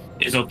that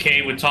is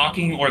okay with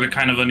talking, or the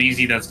kind of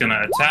uneasy that's going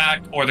to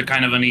attack, or the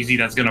kind of uneasy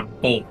that's going to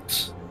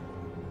bolt?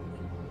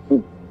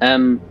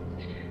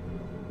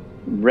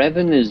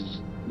 Revan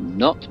is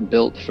not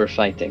built for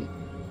fighting,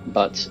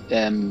 but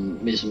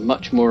is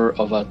much more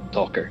of a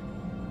talker.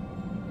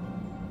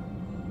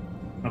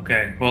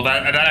 Okay, well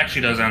that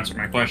actually does answer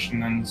my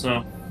question then,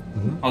 so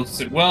I'll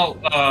say, well,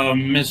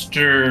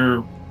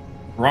 Mr.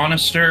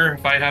 Ronister,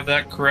 if I have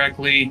that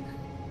correctly,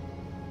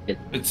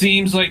 it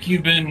seems like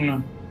you've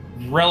been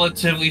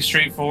relatively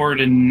straightforward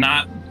in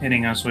not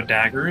hitting us with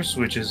daggers,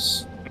 which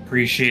is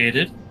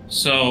appreciated.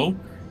 So,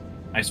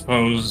 I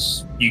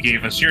suppose you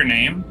gave us your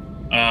name.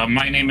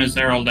 My name is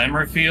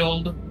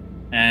L12,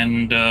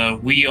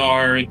 and we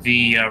are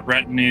the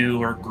retinue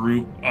or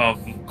group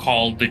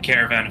called the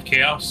Caravan of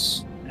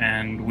Chaos,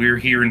 and we're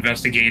here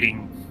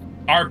investigating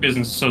our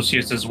business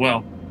associates as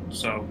well.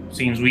 So, it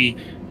seems we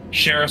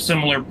share a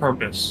similar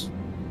purpose.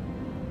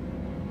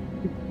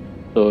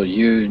 So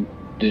you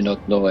do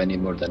not know any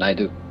more than I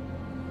do?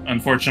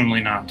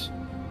 Unfortunately not.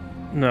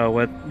 No,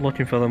 we're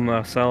looking for them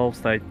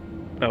ourselves. They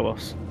owe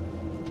us.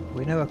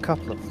 We know a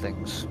couple of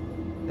things,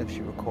 if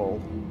you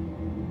recall.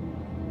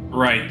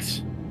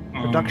 Right.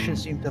 Production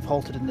seemed to have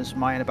halted in this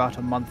mine about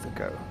a month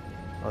ago,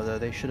 although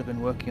they should have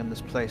been working on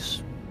this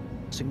place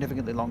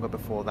significantly longer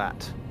before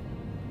that.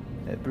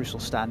 Bruce will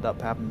stand up,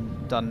 having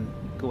done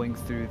going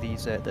through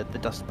these the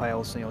dust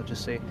piles, and he'll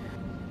just say,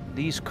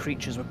 these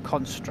creatures were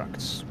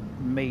constructs,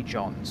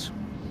 Majons,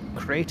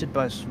 created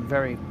by some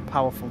very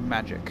powerful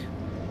magic,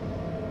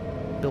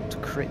 built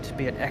to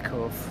be an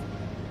echo of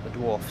the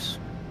dwarfs.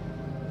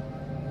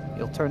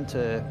 He'll turn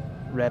to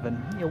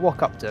Revan, he'll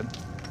walk up to him,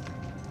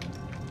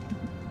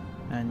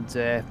 and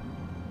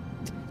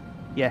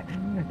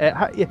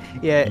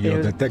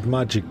You detect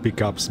magic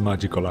pickups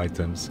magical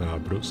items,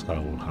 Bruce. I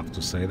will have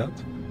to say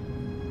that.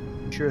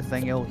 Sure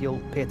thing, he'll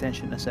pay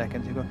attention in a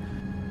second. He'll go,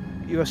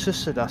 you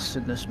assisted us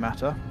in this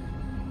matter,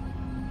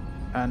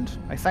 and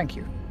I thank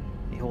you.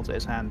 He holds out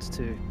his hand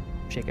to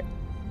shake it.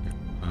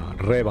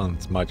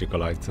 Revan's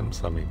magical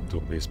items, I mean, to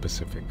be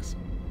specific.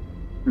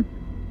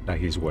 That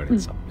he's wearing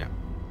some,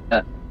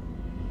 yeah.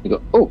 You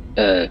go,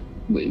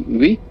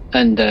 we,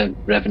 and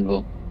Revan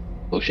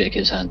will shake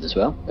his hand as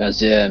well.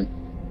 As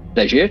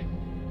pleasure.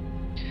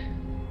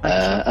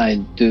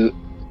 I do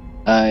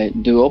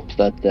hope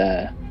that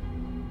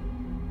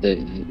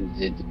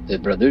the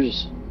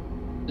brothers,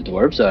 the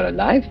dwarves, are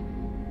alive.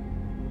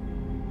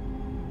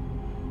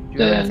 Do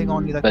you have anything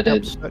on you that can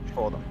help search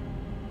for them?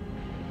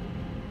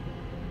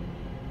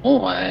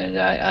 Oh,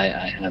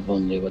 I have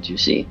only what you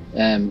see.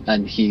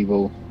 And he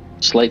will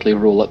slightly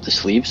roll up the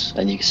sleeves,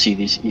 and you can see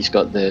these. He's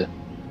got the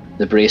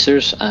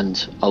bracers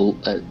and a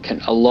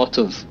lot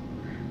of,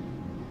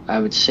 I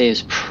would say,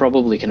 is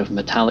probably kind of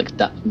metallic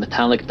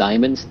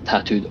diamonds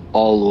tattooed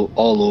all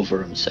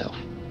over himself.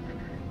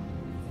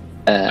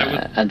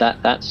 And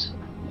that's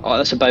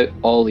about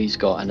all he's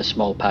got, and a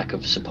small pack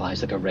of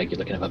supplies, like a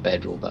regular kind of a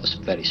bedroll, but a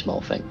very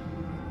small thing.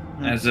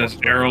 As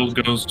Errol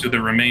goes to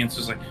the remains,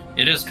 it's like,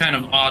 it is kind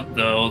of odd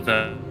though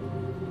that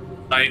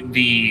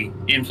the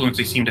influence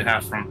they seem to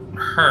have from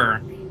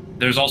her.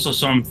 There's also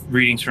some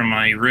readings from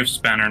my rift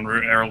spanner, and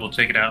Errol will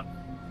take it out.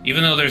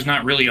 Even though there's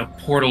not really a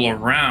portal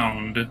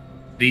around,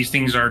 these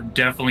things are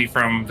definitely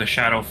from the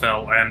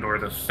Shadowfell and/or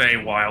the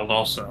Feywild.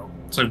 Also,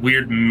 it's a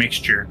weird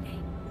mixture.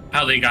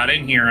 How they got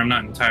in here, I'm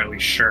not entirely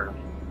sure.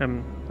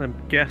 I'm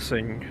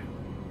guessing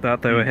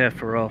that they were here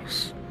for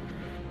us,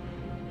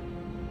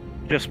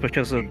 just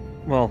because of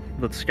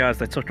the disguise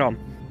they took on.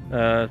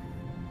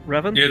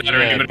 Revan? Yeah, that or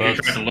Yeah, anybody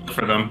but- tried to look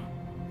for them.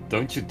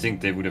 Don't you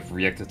think they would have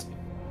reacted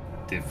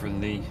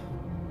differently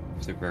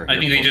if they were I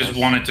here think they for just us?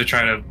 wanted to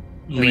try to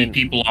lead mean-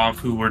 people off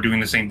who were doing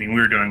the same thing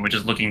we were doing, which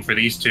is looking for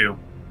these two.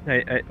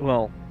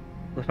 Well,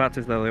 the fact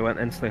is though they went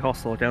instantly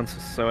hostile against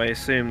us, so I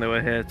assume they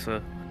were here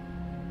to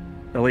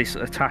at least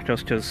attack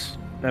us. Because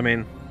I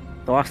mean,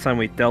 the last time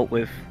we dealt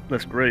with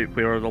this group,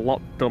 we were a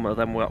lot dumber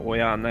than what we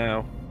are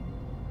now.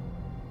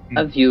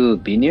 Have you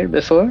been here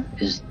before?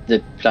 Is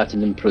the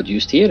platinum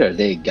produced here? Are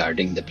they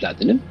guarding the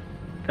platinum?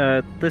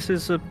 This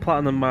is a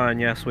platinum mine.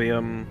 Yes, we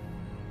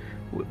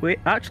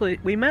actually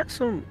met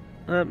some.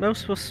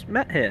 Most of us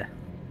met here.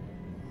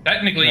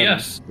 Technically,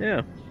 yes.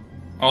 Yeah,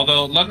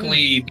 Although,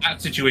 luckily,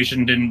 that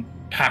situation didn't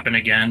happen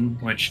again,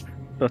 which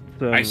but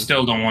I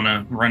still don't want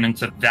to run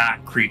into that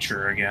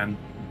creature again.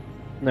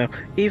 no.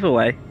 Either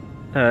way,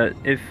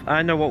 if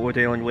I know what we're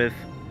dealing with,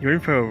 you're in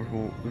for a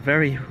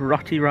very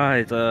rocky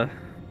ride,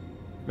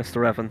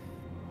 Mr. Evan.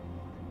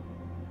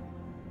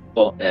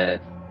 Oh,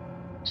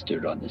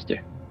 Mr.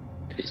 Ronister,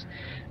 please.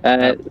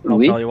 I'll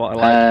Oui, tell you what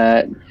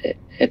I like.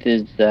 it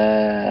is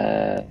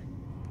that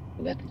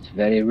is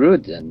very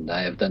rude, and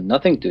I have done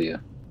nothing to you.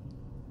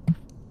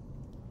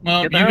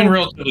 Well, Get you've been out.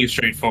 relatively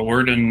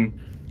straightforward, and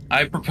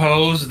I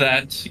propose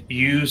that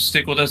you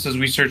stick with us as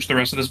we search the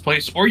rest of this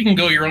place, or you can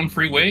go your own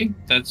free way.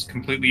 That's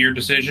completely your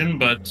decision,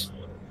 but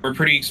we're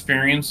pretty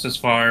experienced as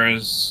far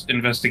as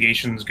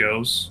investigations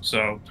goes,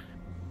 so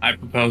I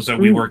propose that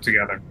we work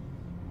together.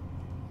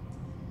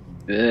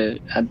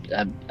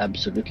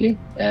 Absolutely.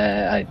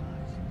 I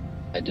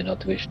do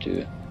not wish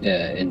to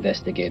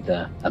investigate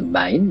a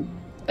mine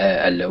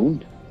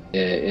alone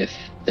if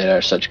there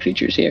are such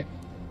creatures here.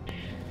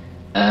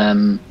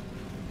 I'm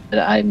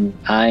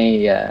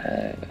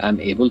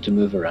able to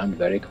move around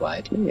very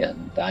quietly,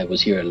 and I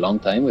was here a long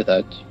time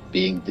without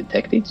being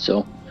detected.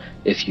 So,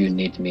 if you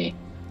need me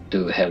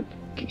to help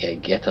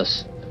get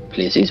us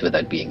places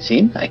without being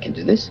seen, I can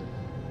do this.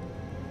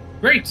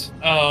 Great.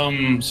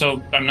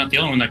 So I'm not the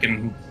only one that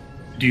can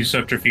do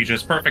subterfuge.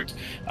 That's perfect.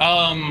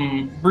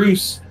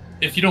 Bruce,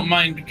 if you don't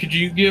mind, could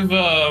you give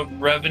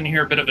Revan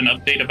here a bit of an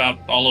update about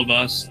all of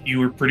us? You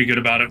were pretty good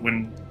about it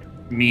when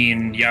me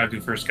and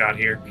Yagu first got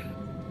here.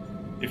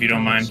 If you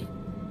don't mind.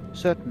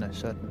 Certainly.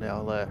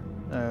 I'll.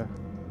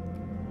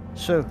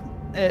 So,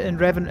 and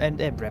Revan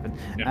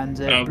Yeah.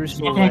 and Bruce.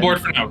 Welcome aboard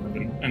for now,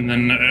 Revan. And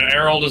then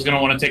Errol is going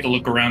to want to take a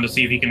look around to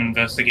see if he can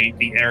investigate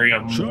the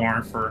area Sure.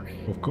 more for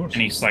Of course.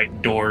 any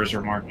slight doors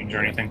or markings or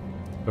anything.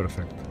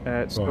 Perfect.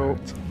 So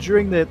Alright.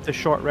 during the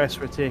short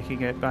rest we're taking,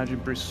 Banjo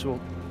and Bruce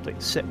will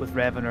sit with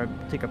Revan or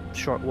take a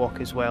short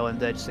walk as well, and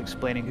just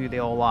explaining who they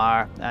all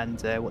are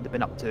and what they've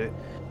been up to,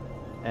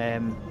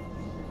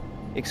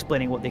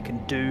 explaining what they can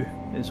do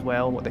as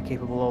well, what they're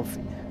capable of.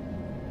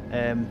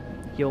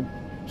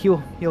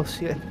 He'll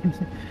see.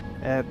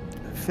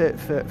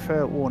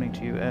 Fair warning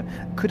to you.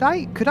 Could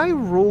I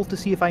roll to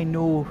see if I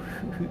know?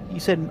 You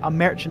said a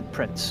merchant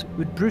prince.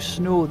 Would Bruce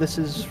know this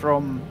is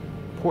from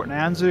Port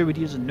Nyanza? Would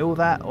he just know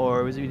that,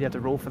 or would he have to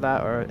roll for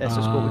that, or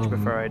Estes, what would you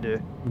prefer I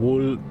do?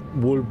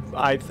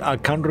 I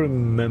can't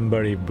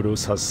remember if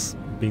Bruce has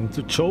been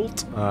to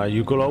Cholt.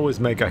 You could always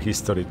make a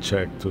history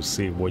check to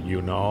see what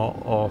you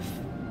know of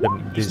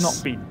this. He's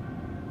not been.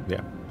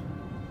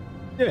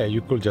 Yeah,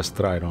 you could just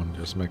try it on.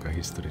 Just make a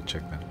history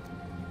check then.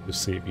 To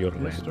see if you're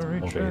read History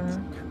or check. read.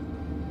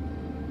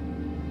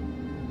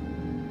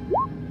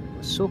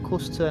 So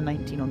close to a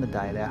 19 on the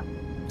die there.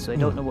 So I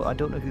don't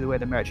know where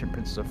the merchant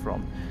princes are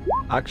from.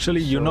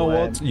 Actually, you So, know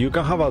what? You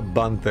can have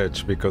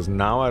advantage because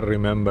now I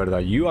remember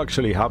that you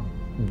actually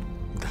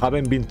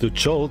haven't been to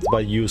Cholt,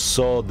 but you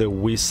saw the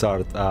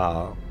wizard.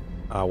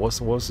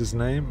 What's his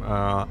name?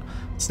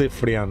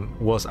 Cyprian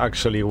was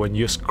actually when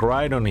you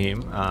scried on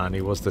him, and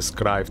it was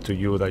described to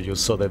you that you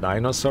saw the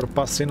dinosaur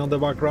passing on the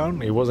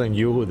background. It wasn't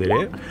you who did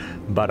it,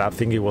 but I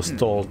think it was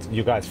told.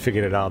 You guys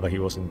figured it out that he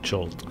was in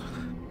Cholt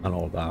and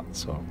all that.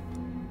 So.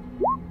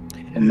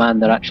 And man,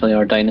 there actually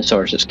are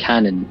dinosaurs as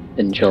canon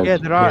in Jolt. Yeah,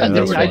 there are. And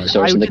there that's were right.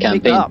 dinosaurs in the didn't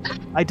make that campaign.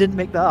 up. I didn't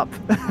make that up.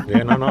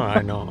 Yeah, no,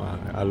 I know.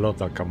 I love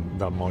that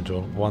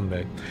module. One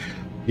day.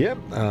 Yep.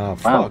 Wow,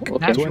 Fuck.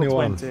 okay. Natural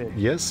 21. 20.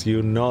 Yes,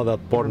 you know that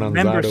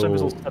Remember some of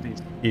those Pornanzaru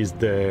studies. is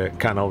the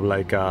kind of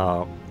like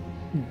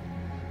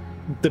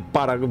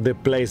the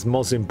place,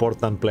 most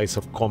important place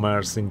of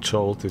commerce in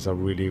Cholt. Is a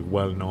really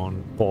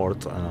well-known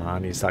port,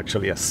 and it's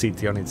actually a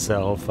city on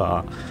itself.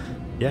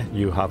 Yeah,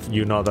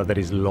 you know that there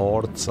is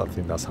lords. I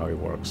think that's how it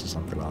works, or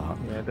something like that.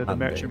 Yeah, they're the And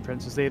merchant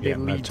princes. They yeah, lead.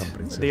 merchant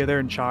princes. They're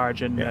in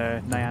charge in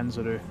Yeah.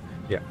 Nyanzaru.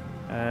 Yeah.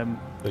 Um,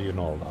 So you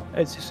know all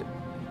that. it's just,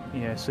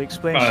 yeah. So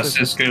explain.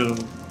 Cisco.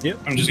 Yep.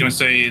 I'm just gonna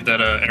say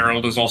that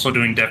Harold is also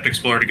doing Depth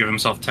Explorer to give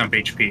himself temp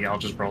HP. I'll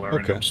just roll that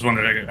right Okay. now. Just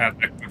wanted to add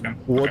that quick in.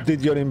 What Okay.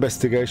 did your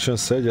investigation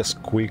say?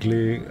 Just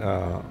quickly.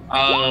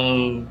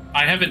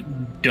 I haven't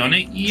done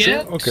it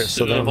yet. Sure. Okay,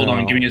 so then, hold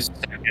on, give me a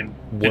second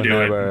to do it.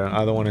 Whenever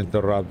I don't want to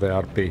interrupt the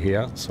RP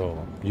here, so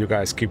you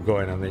guys keep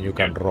going and then you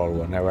can roll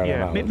whenever. Yeah,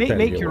 and I'll make tell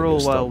make you your when roll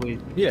you while stop. we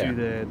Yeah.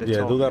 do the Yeah,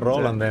 talk do the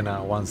roll and, and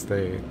then once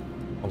they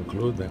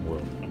conclude, then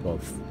we'll go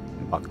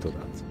back to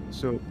that.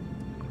 So,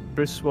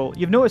 Bruce, well,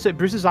 you've noticed that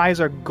Bruce's eyes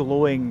are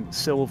glowing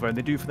silver, and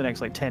they do for the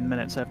next like 10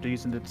 minutes after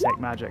using the detect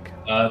magic.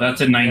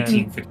 That's a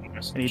 19 for the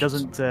And he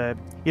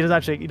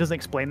doesn't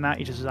explain that.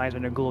 He just his eyes are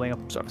now glowing a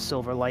sort of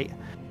silver light.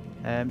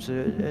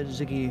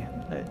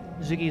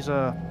 Ziggy's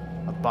a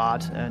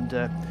bard, and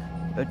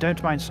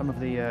don't mind some of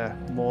the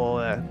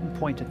more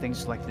pointed things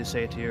he's likely to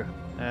say to you.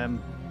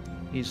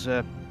 He's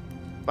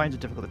finds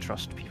it difficult to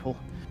trust people.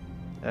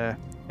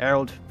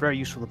 Harold, very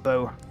useful with a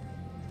bow.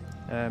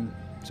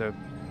 So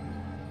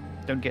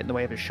don't get in the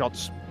way of his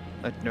shots.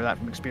 I know that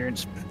from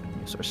experience.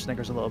 He sort of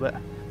sniggers a little bit.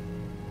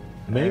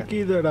 Make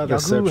either a Yagu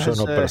deception has,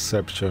 or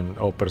perception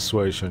or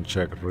persuasion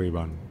check,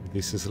 Rivan.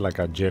 This is like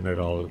a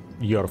general,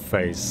 your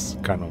face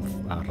kind of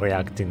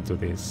reacting to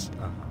this,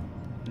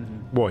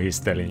 what he's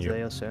telling you.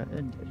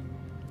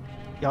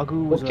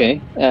 Yagu was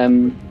Okay.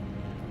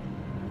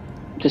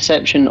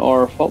 Deception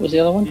or what was the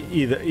other one?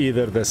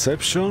 Either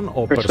deception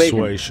or Persuasion.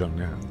 persuasion,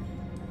 yeah.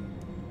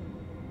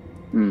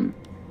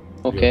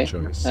 Okay.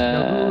 Your choice.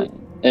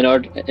 In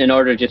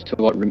order just to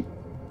what?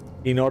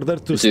 In order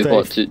to Do stay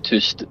what?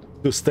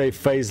 to stay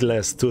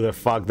faceless to the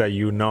fact that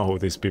you know who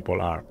these people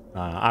are.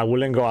 I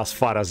wouldn't go as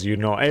far as you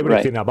know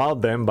everything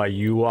about them, but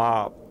you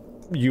are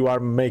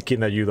making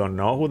that you don't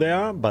know who they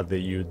are, but that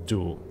you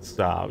do.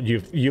 So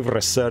you've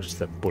researched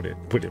them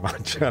pretty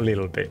much a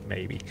little bit,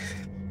 maybe.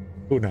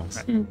 Who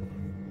knows?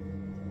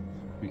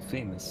 Be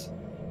famous.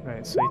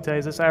 Right, so he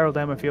tells us Harold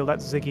Emmerfield,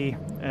 that's Ziggy.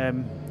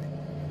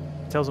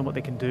 Tells them what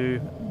they can do.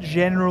 A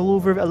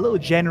little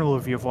general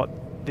overview of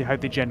how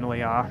they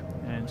generally are.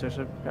 And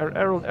so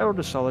Harold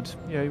is solid.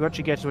 Yeah, what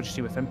you get is what you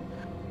see with him.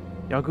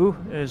 Yagu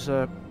is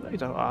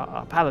he's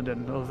a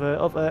paladin of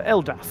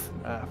Eldath,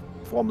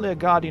 formerly a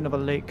guardian of a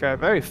lake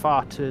very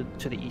far to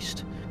the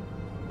east.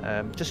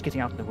 Just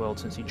getting out in the world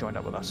since he joined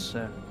up with us.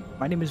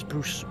 My name is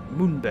Bruce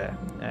Moonbear.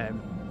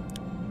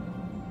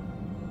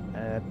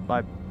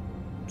 I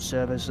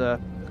serve as a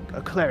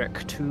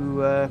cleric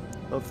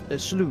of the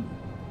saloon.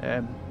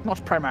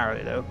 Not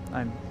primarily though.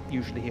 I'm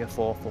usually here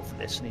for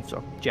this, and he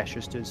sort of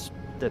gestures to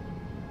the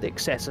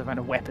excessive amount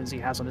of weapons he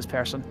has on his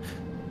person.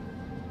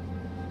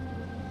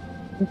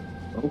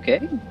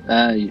 Okay.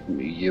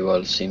 You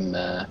all seem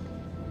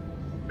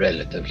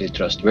relatively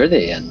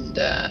trustworthy and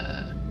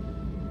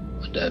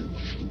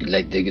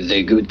like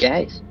they're good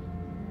guys.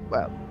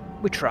 Well,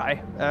 we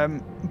try.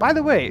 By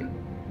the way,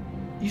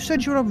 you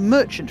said you're a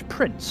merchant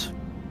prince.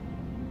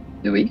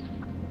 Do we?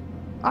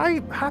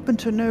 I happen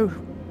to know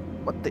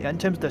in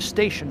terms of their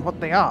station, what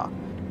they are.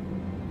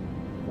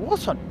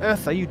 What on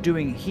earth are you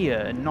doing here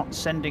and not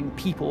sending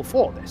people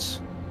for this?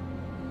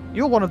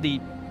 You're one of the,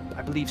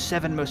 I believe,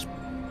 7 most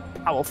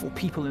powerful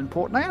people in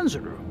Port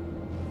Nyanzaru.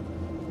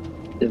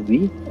 Do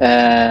we?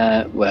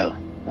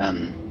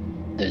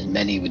 There's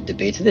many would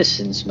debate this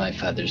since my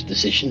father's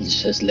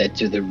decisions has led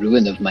to the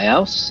ruin of my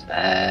house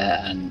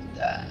and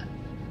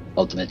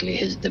ultimately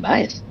his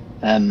demise.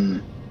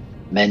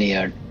 Many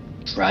are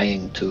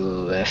trying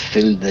to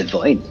fill the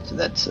void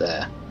that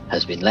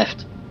has been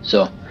left.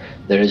 So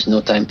there is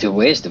no time to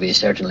waste. We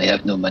certainly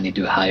have no money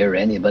to hire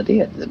anybody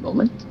at the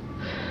moment.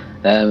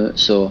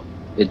 So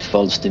it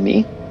falls to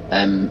me.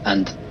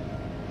 And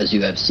as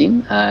you have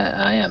seen,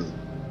 I am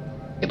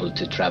able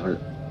to travel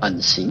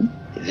unseen.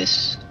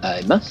 This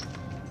I must.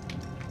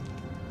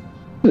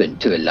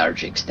 To a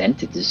large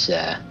extent, it is.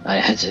 I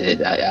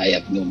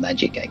have no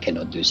magic. I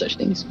cannot do such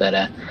things. But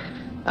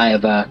I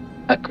have a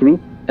crew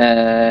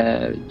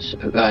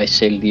who I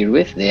sail here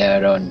with. They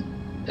are on,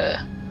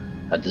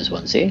 how does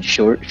one say,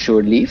 shore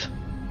leave.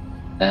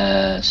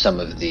 Some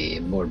of the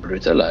more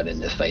brutal are in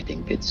the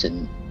fighting pits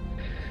in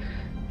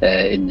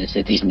the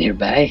cities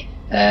nearby.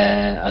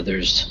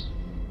 Others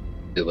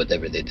do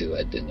whatever they do.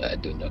 I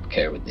do not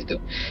care what they do.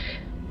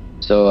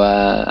 So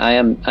I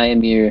am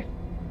here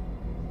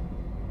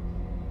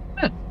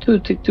to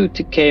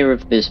take care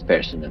of this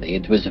personally.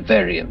 It was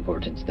very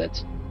important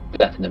that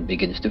platinum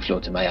begins to flow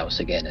to my house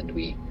again, and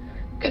we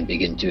can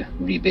begin to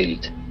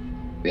rebuild.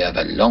 We have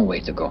a long way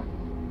to go.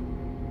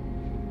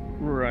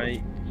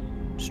 Right.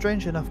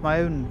 Strange enough, my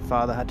own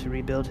father had to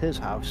rebuild his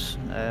house.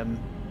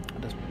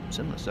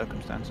 similar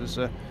circumstances.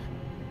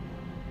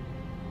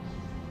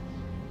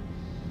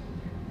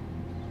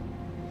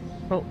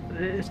 Well,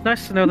 it's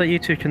nice to know that you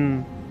two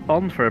can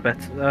bond for a bit.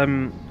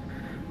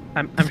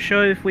 I'm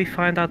sure if we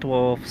find our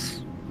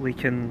dwarves, we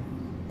can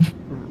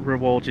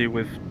reward you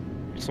with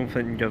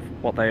something of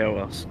what they owe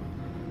us.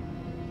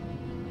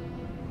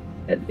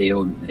 They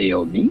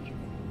owe me?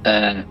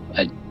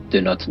 I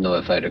do not know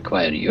if I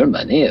require your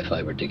money if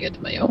I were to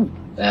get my own.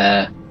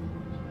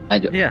 I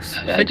do, Yes,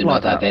 I think do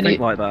like not have that. any.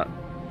 Think like that.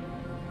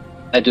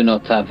 I do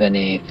not have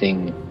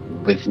anything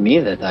with me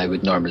that I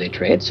would normally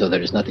trade, so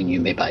there is nothing you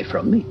may buy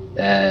from me.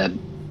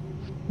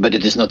 But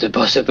it is not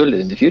impossible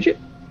in the future.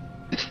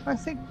 I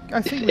think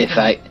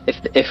we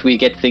If we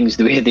get things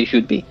the way they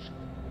should be.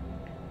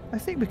 I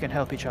think we can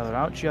help each other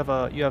out.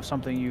 You have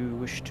something you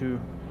wish to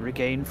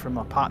regain from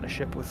a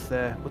partnership with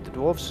the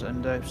dwarves,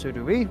 and so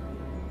do we.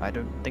 I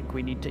don't think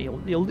we need to.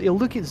 He'll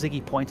look at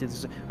Ziggy pointed.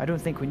 I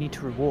don't think we need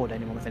to reward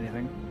anyone with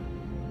anything.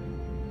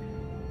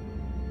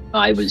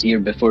 I was here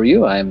before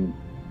you. I'm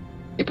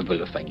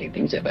capable of finding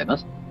things if I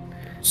must.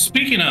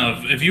 Speaking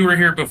of, if you were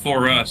here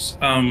before us,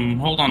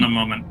 hold on a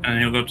moment, and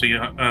he'll go up to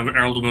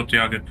Errol will go up to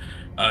Yagu.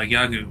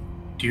 Yagu,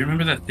 do you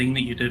remember that thing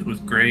that you did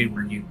with Gray,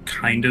 where you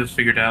kind of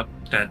figured out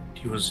that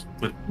he was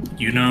with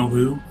you know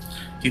who?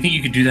 Do you think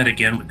you could do that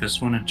again with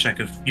this one and check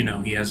if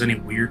he has any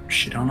weird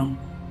shit on him?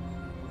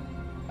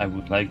 I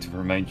would like to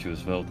remind you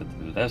as well that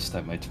the last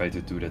time I tried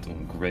to do that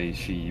on Gray,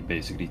 she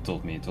basically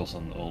told me it was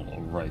all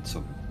alright,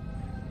 so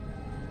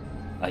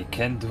I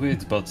can do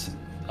it, but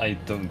I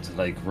don't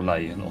like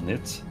relying on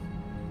it.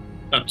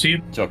 Up to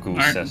you. Jocko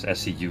Right. says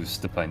as he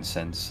used Divine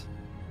Sense.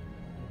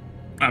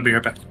 I'll be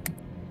right back.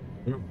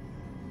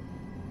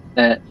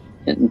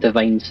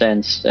 Divine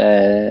Sense,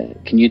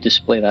 can you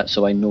display that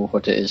so I know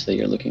what it is that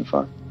you're looking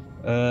for?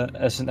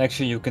 As an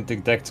action, you can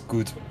detect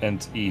good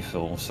and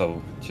evil,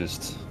 so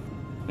just,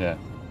 yeah.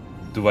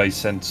 Do I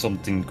sense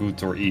something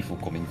good or evil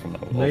coming from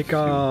that? Make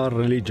a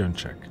religion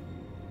check.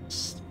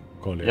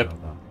 Call it Yep.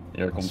 like that.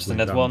 Here As comes the we've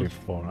net done one.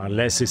 before.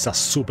 Unless it's a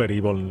super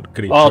evil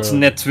creature. Oh, it's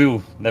net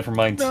 2. Never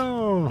mind.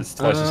 No. It's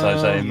twice the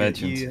size I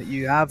imagined.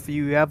 You have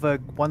a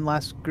one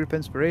last group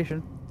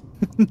inspiration.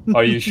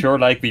 Are you sure?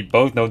 Like, we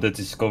both know that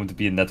it's going to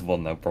be a net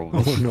 1 now,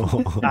 probably. Oh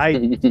no.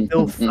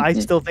 I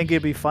still think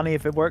it'd be funny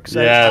if it works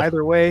Yeah. out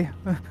either way.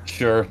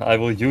 Sure, I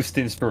will use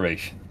the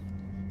inspiration.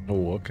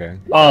 Oh, okay.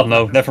 Oh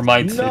no, never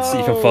mind. It's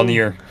even No.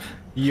 funnier.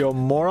 Your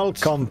moral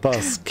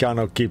compass kind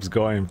of keeps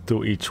going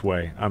to each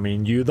way. I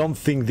mean, you don't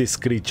think this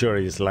creature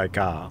is like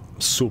a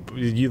soup.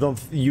 You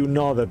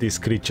know that this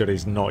creature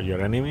is not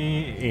your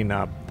enemy, in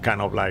a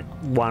kind of like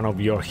one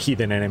of your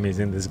hidden enemies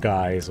in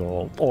disguise,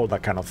 or all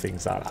that kind of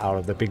things are out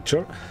of the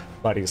picture.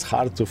 But it's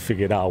hard to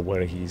figure out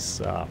where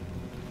the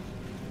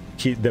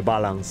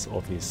balance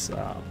of his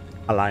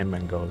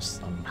alignment goes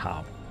and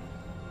how.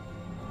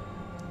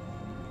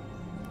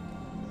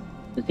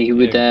 He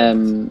would.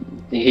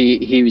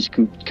 He was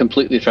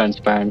completely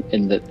transparent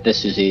in that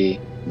this is a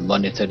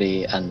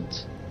monetary and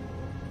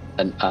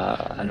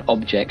an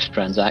objects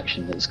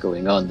transaction that's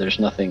going on. There's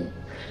nothing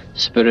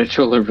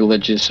spiritual or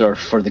religious or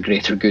for the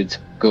greater good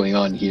going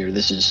on here.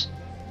 This is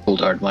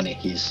cold hard money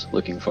he's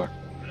looking for.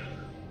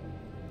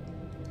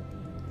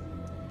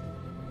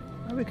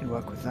 Well, we can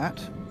work with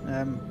that.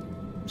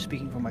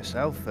 Speaking for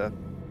myself, a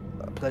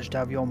pleasure to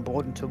have you on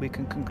board until we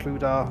can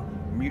conclude our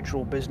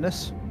mutual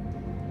business.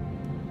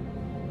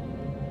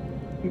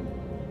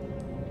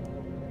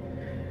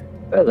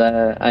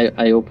 Well,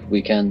 I hope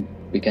we can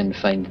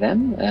find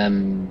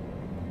them.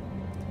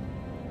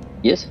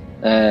 Yes.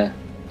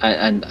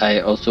 And I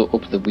also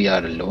hope that we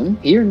are alone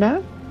here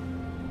now.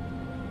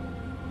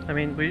 I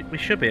mean, we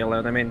should be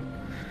alone. I mean,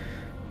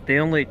 the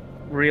only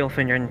real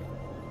thing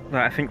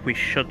that I think we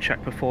should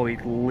check before we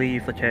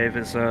leave the cave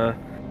is that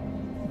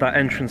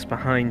entrance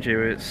behind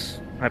you.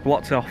 I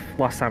blocked it off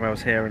last time I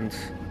was here, and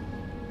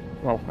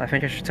well, I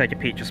think I should take a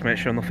peek just to make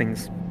sure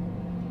nothing's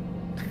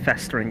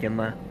festering in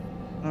there.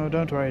 Oh,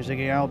 don't worry,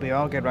 Ziggy.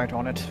 I'll get right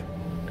on it.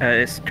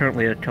 It's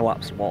currently a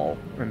collapsed wall,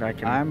 and I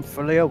can I'm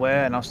fully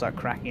aware, and I'll start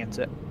cracking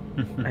into it.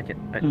 I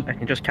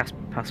can just cast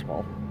pass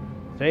wall.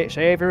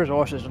 Save your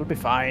resources. It'll be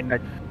fine. I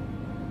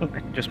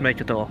can just make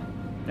a door.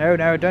 No,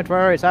 don't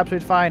worry. It's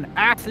absolutely fine.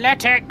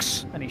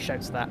 Athletics! And he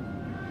shouts that.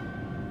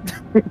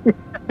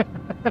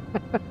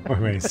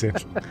 Amazing.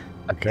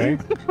 Okay.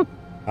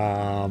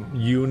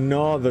 You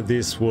know that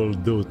this will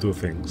do two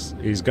things.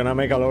 It's gonna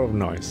make a lot of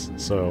noise.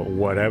 So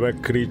whatever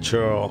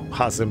creature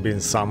hasn't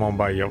been summoned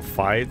by your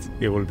fight,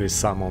 it will be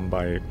summoned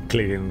by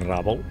clearing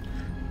rubble.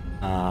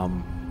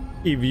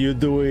 If you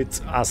do it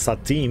as a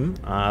team,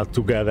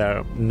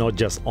 together, not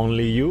just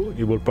only you,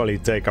 it will probably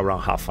take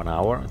around half an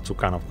hour to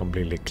kind of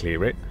completely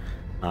clear it.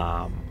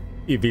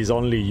 If it's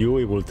only you,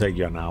 it will take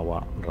you an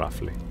hour,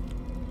 roughly.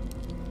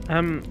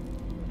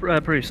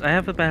 Bruce, I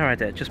have a better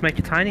idea. Just make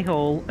a tiny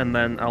hole, and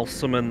then I'll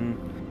summon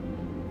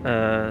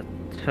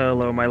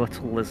Turlo, my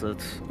little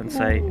lizard, and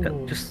say,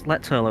 just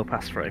let Turlo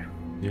pass through.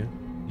 Yeah,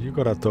 you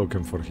got a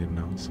token for him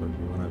now, so if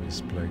you want to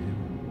display him,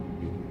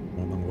 you're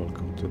more than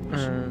welcome to do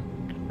so.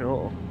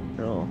 Sure.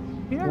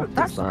 Yeah, What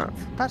that's is that?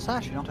 that's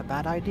actually not a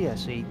bad idea.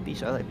 See, he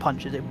sort of like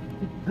punches it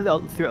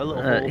through a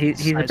little hole. He's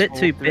a size bit hole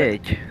too through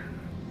it. big.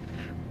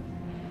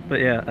 But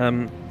yeah,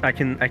 I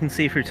can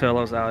see through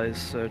Turlo's eyes,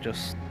 so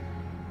just.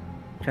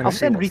 I'll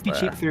send what's Reapy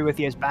Cheap there. through with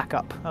you as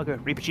backup. I'll go,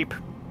 Reapy Cheap,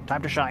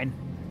 time to shine.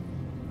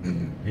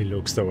 He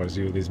looks towards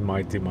you. This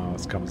mighty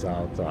mouse comes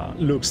out.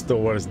 Looks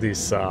towards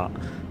this.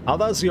 How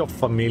does your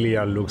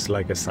familiar looks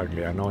like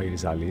exactly? I know it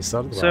is a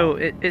lizard. So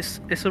it's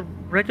a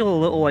regular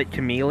little like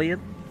chameleon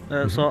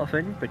sort of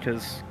thing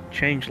because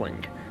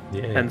changeling.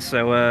 yeah. And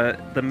so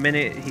the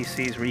minute he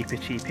sees Reaper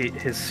Cheap,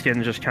 his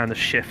skin just kind of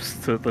shifts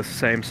to the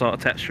same sort of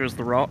texture as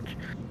the rock,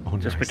 Oh,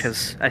 just nice.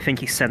 because I think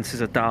he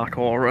senses a dark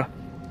aura.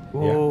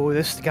 Oh,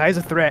 this guy's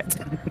a threat.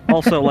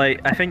 Also, like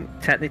I think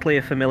technically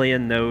a familiar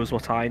knows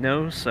what I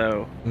know,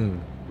 so Mm,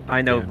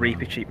 I know Yeah,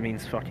 Reaper Cheap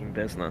means fucking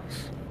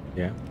business.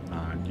 yeah.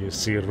 And you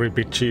see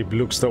Repeat Cheap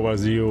looks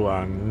towards you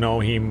and know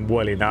him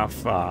well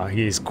enough.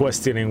 He's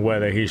questioning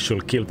whether he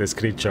should kill this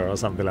creature or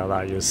something like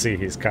that. You see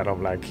he's kind of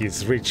like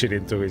he's reaching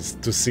into his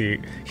to see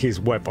his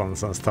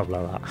weapons and stuff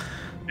like that.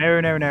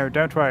 No,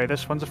 don't worry.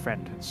 This one's a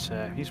friend. It's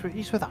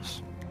he's with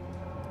us.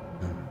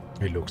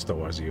 He looks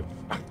towards you,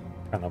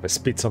 kind of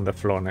spits on the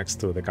floor next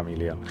to the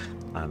chameleon,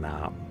 and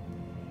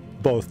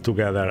both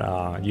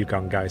together you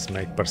can guys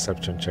make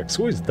perception checks.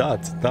 Who is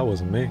that? That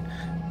was me.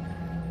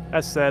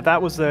 That's that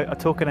was a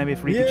token I made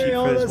for Reapy Cheap Yeah, for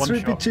oh, his that's one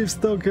Repeat shot. Cheap's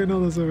token. Oh,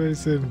 that's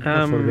amazing.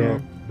 I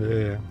forgot.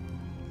 Yeah.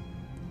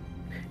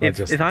 I'll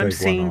just If I'm take one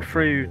seeing off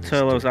through and just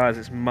Turlo's do- eyes,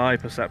 it's my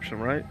perception,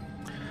 right?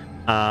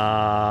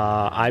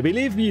 I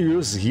believe you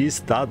use his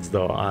stats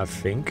though. I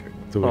think,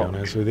 to be Oh.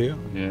 honest with you,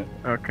 Yeah.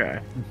 Okay.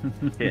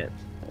 Yeah.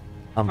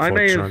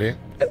 unfortunately.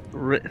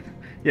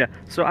 Yeah,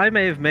 so I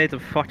may have made a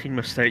fucking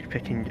mistake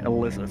picking a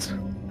lizard.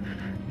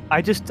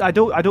 I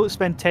don't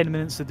spend 10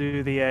 minutes to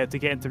do the to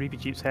get into Reapy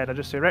Cheap's head. I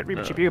just say, right,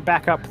 Reapy Cheap, you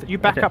back up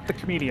Okay. up the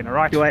chameleon, all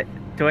right? Do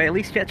I at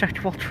least get Jack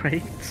of all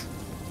trades?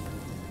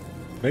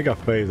 Make a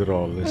face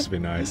roll. This would be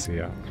nice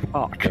here.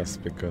 Fuck.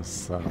 Just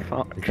because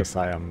Fuck. because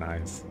I am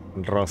nice.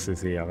 And Ross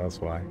is here,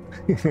 that's why.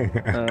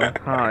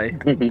 Hi.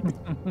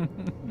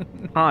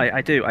 Hi,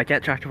 I do. I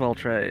get Jack of all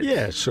trades.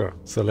 Yeah, sure.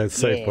 So let's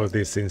say for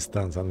this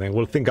instance, and then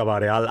we'll think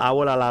about it. I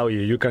will allow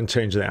you. You can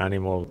change the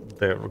animal.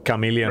 The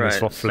chameleon is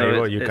Right, for so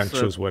flavor. You can it's a-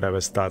 choose whatever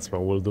stats,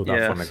 but we'll do that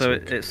Yeah, for next so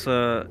week. it's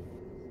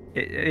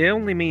it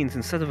only means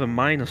instead of a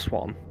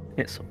 -1,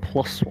 it's a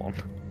 +1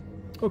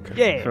 Okay.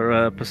 Yeah.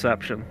 for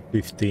perception.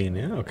 15.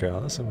 Yeah. Okay.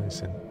 Oh, that's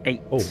amazing.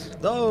 8.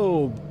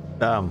 Oh.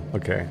 Damn.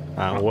 Okay.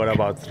 And what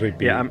about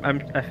repeat? Yeah,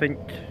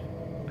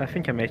 I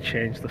think I may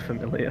change the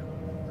familiar.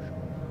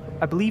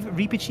 I believe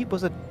Reapy Cheap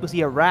was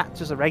he a rat,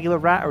 just a regular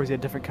rat, or was he a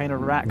different kind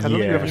of rat? 'Cause I don't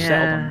think we ever Yeah.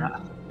 settled on Yeah.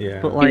 that. Yeah.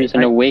 But He like was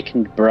an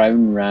awakened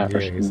brown rat, or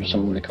Yeah, he's something, an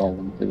something they awakened. call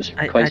them. It was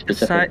I quite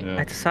specific. Yeah.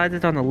 I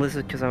decided on a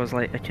lizard because I was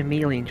like a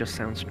chameleon just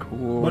sounds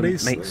cool. But and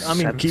it's, makes I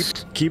mean,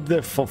 sense. keep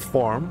the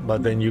form,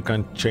 but then you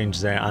can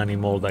change the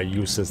animal that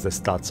uses the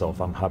stats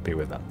of. I'm happy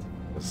with that.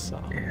 'Cause,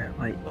 Yeah,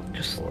 like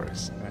just of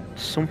course.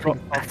 something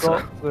I've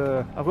better.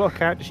 got a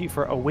character sheet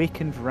for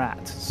awakened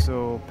rat.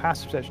 So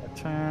passive perception,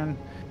 turn,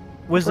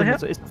 wisdom.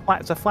 Well,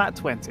 It's a flat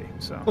 20.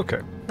 So Okay.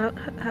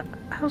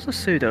 How's a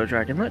pseudo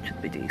dragon? That should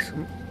be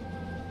decent.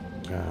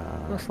 Uh,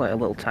 That's like a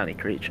little tiny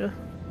creature.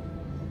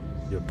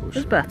 you're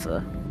pushing. It's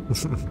better. I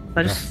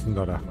That's just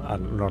not a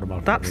normal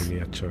That's-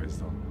 familiar choice,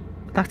 though.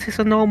 that is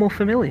a normal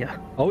familiar.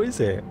 Oh, is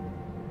it?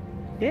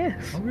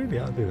 Yes. Oh, really?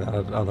 I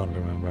don't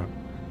remember.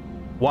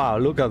 Wow,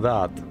 look at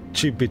that.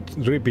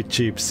 Repeat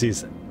Cheap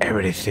sees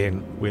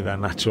everything with a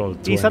natural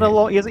 20. he's had a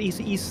lot.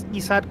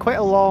 He's had quite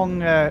a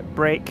long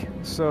break.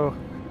 So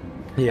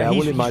Yeah, I he's-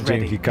 will he's imagine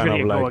ready. he He's kind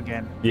ready of to go like.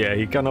 again. Yeah,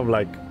 he kind of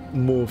like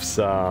moves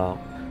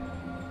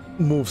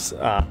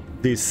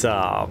this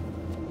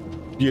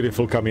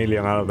beautiful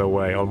chameleon out of the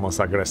way almost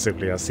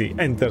aggressively as he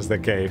enters the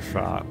cave.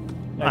 Yeah,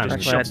 and-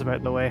 just shoves him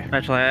out the way.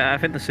 Actually, I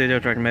think the pseudo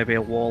dragon may be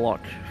a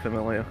warlock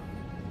familiar.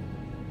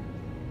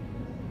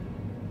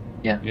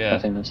 Yeah, Yeah. I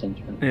think that sounds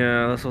right.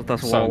 Yeah, that's a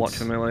warlock Sounds-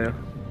 familiar.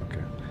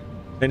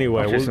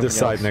 Anyway, I'll choose we'll something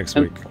decide else. next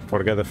week.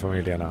 Forget the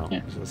familiar now.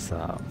 Yeah. Just,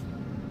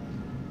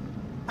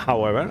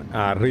 however,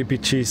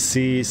 Ripichi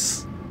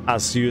sees,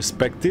 as you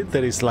expected,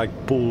 there is like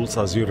pools,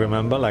 as you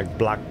remember, like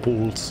black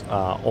pools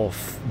of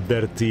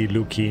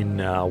dirty-looking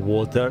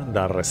water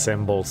that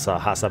resembles,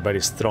 has a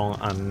very strong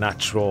and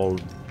natural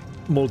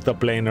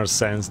multiplanar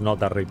sense. Not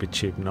that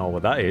Ripichi know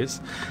what that is,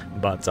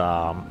 but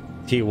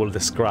he will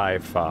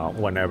describe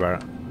whenever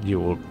you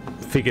will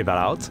figure that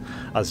out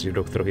as you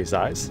look through his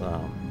eyes.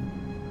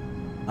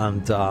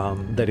 And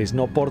there is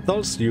no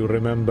portals. You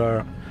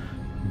remember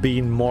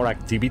being more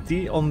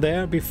activity on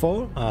there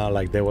before,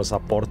 like there was a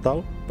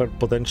portal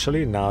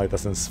potentially. Now it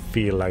doesn't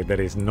feel like there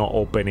is no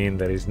opening,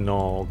 there is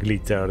no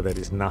glitter, there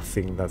is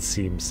nothing that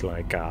seems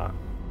like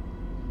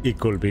it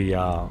could be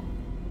how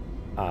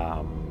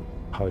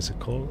is it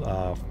called,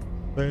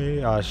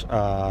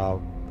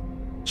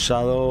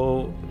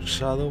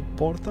 shadow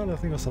portal, I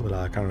think, or something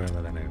like that. I can't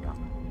remember the name now,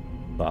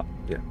 but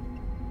yeah.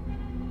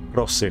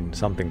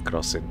 Something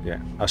crossing, yeah.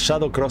 A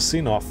shadow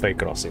crossing or a fake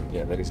crossing,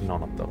 yeah, there is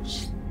none of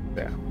those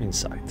there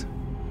inside.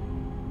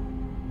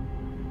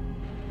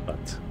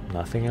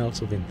 Nothing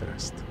else of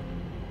interest.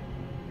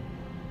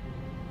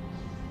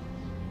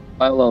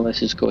 While all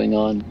this is going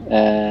on,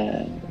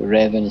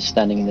 Revan is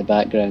standing in the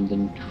background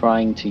and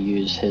trying to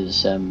use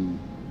his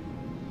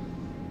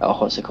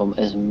what's it called?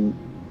 His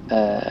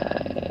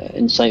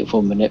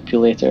insightful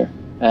manipulator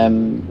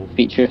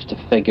features to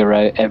figure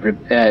out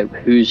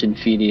who's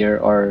inferior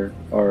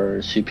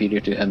or superior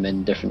to him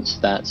in different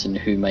stats and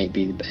who might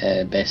be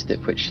best at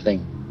which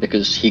thing.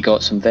 Because he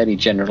got some very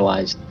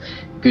generalized,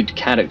 good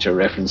character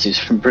references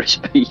from Bruce,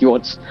 but he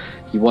wants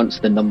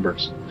the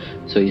numbers.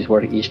 So he's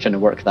trying to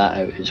work that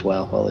out as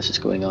well while this is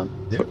going on.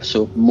 Yep.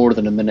 So more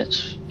than a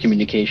minute's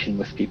communication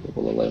with people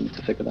will allow him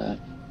to figure that out.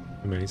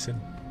 Amazing.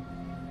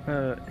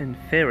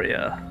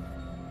 Inferior.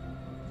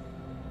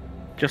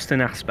 Just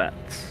in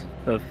aspects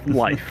of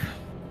life.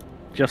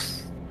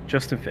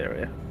 just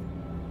inferior.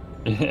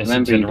 As a Remember,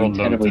 you've general been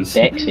terribly notice.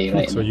 sexy,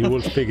 right? So you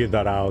will figure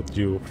that out.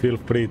 You feel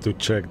free to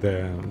check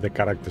the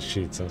character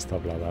sheets and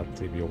stuff like that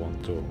if you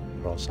want to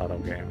cross out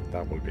of game.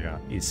 That will be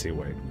an easy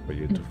way for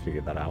you to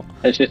figure that out.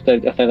 It's just I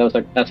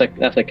think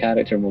that's a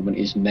character moment.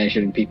 He's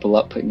measuring people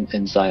up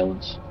in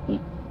silence. Yeah.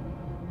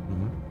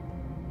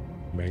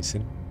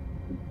 Amazing.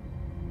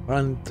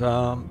 And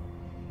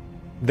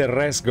the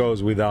rest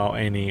goes without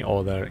any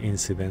other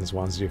incidents.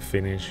 Once you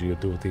finish, you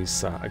do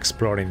this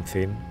exploring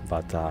thing,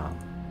 but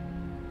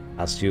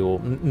as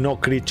no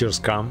creatures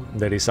come.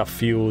 There is a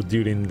few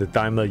during the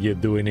time that you're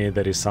doing it.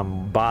 There is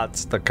some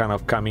bats that kind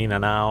of come in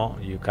and out.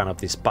 You kind of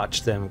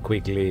dispatch them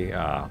quickly,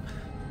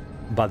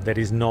 but there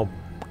is no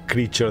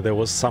creature. There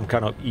was some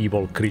kind of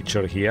evil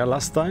creature here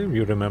last time.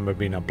 You remember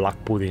being a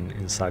black pudding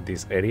inside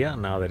this area.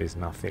 Now there is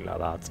nothing like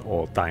that,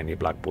 or tiny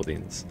black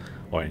puddings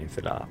or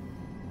anything like that.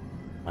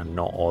 And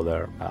no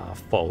other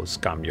foes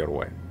come your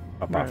way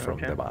apart from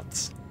the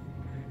bats.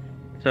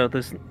 So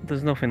there's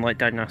nothing like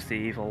Dynasty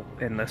Evil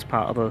in this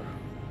part of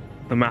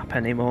the map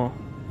anymore.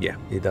 Yeah,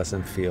 it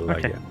doesn't feel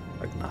like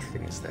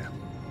nothing is there.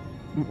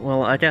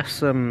 Well, I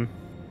guess with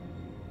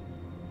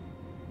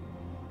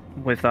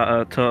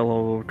that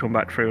turtle will come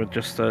back through.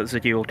 Just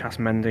Ziggy will cast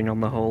Mending on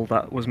the hole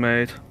that was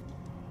made,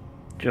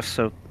 just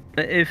so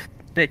if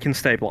it can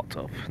stay blocked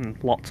up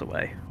and locked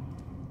away.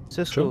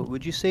 Cisco,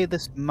 would you say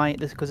this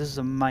because this is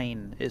a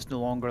mine, it's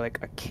no longer like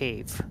a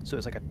cave, so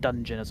it's like a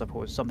dungeon as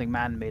opposed to something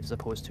man-made as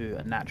opposed to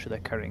a naturally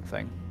occurring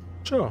thing?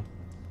 Sure.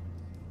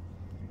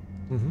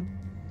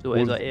 So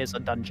it is a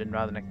dungeon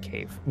rather than a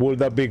cave. Would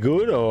that be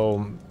good,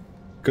 or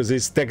because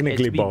it's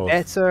technically both?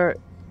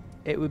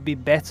 It would be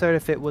better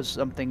if it was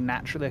something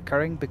naturally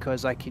occurring,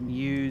 because I can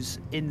use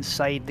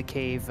inside the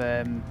cave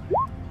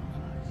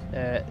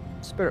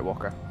Spirit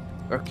Walker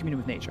or Communing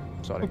with Nature.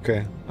 Sorry.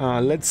 Okay.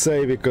 Let's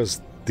say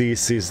because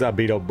this is a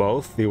bit of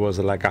both. It was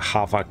like a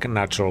half a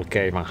natural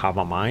cave and half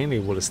a mine.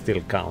 It will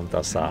still count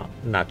as a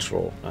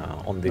natural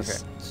on this.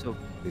 Okay. So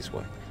this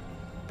way.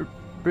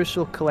 Bruce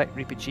will collect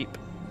Reapy Cheap,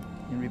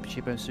 and Reapy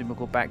Cheap I assume will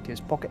go back to his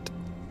pocket,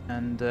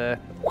 and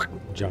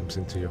jumps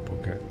into your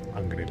pocket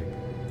angrily.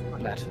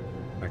 Lad.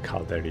 Like, how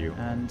dare you?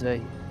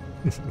 And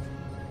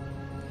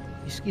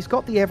he's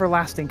got the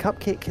everlasting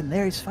cupcake in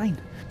there. He's fine.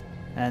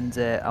 And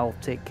I'll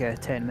take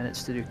 10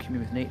 minutes to do Commune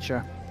with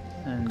Nature.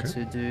 And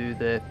to do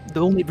the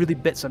only really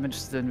bits I'm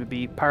interested in would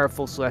be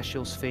powerful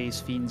celestials, phase,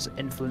 fiends,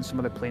 influence from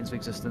other planes of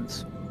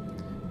existence,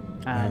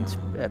 and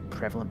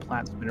prevalent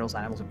plants, minerals,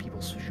 animals, and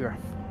peoples. Sure.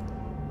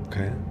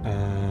 Okay.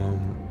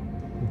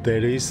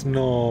 There is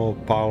no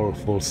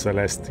powerful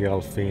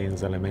celestial,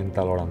 fiends,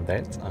 elemental, or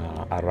undead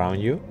around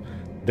you.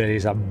 There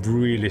is a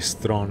really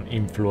strong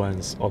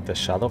influence of the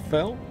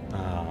Shadowfell,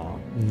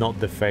 not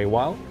the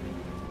Feywild.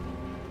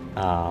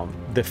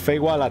 The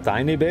Feywild a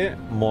tiny bit,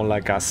 more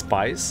like a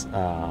spice,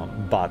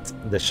 but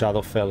the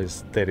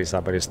Shadowfell there is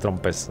a very strong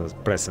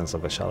presence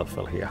of the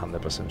Shadowfell here,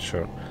 100%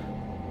 sure.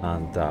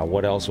 And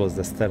what else was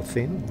the third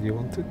thing you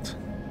wanted?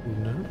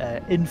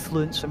 No?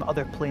 Influence from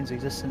other planes of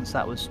existence.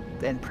 That was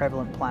then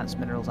prevalent plants,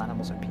 minerals,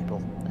 animals, and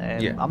people.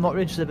 I'm not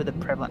really interested with the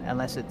prevalent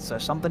unless it's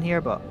something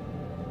here, but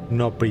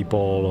no people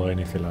or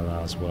anything like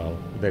that as well.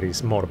 There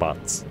is more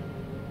bats.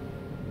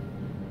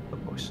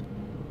 Of course.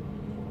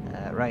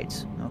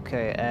 Right.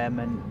 Okay. And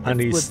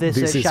with this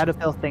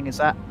Shadowfell thing, is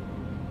that?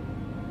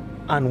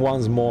 And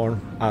once more,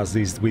 as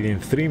is within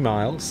 3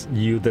 miles,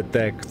 you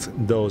detect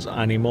those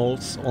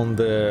animals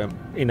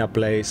in a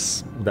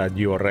place that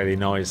you already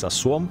know is a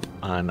swamp,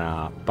 and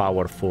a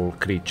powerful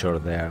creature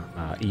there,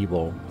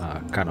 evil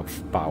kind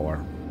of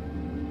power.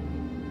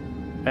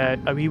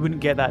 We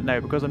wouldn't get that now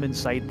because I'm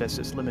inside this.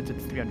 It's limited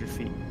to 300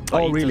 feet.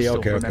 Oh, really?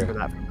 Okay. Remember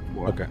that from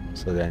before. Okay,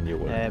 so then you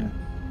will.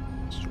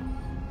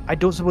 I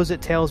don't suppose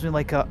it tells me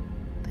like a.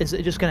 Is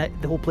it just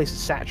the whole place is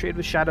saturated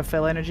with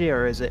Shadowfell energy,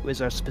 or is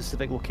there a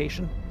specific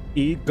location?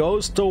 It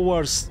goes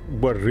towards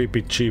where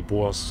Reapy Cheap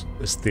was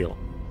still,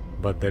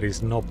 but there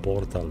is no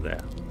portal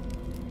there.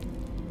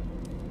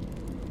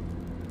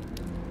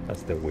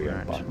 That's the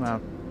weird part.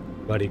 Well,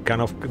 but it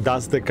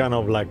that's the kind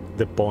of like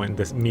the point,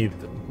 the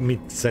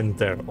mid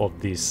center of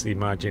this.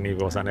 Imagine if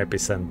it was an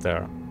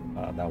epicenter,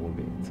 that would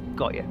be it.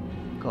 Got you.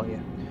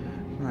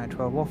 Right.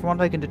 Well, from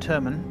what I can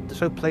determine, this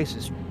whole place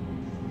is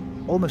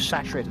almost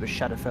saturated with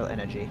Shadowfell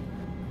energy,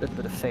 a little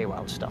bit of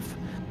Feywild stuff.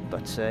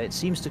 But it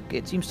seems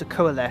to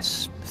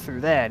coalesce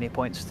through there, and he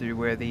points through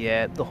where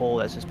the hole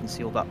has just been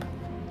sealed up.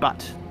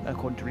 But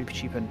according to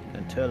Reapercheap and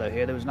Turlo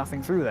here, there was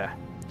nothing through there.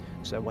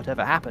 So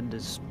whatever happened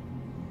is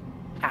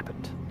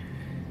happened.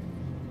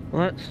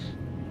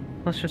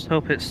 Let's just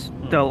hope it's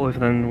dealt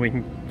with and we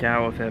can get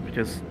out of here,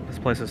 because this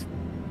place has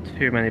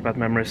too many bad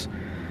memories.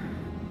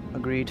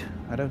 Agreed.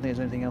 I don't think there's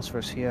anything else for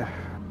us here.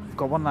 We've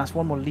got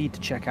one more lead to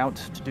check out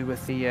to do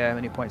with the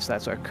when he points to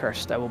that sort of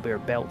cursed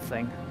owlbear belt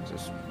thing.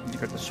 Just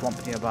got the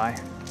swamp nearby.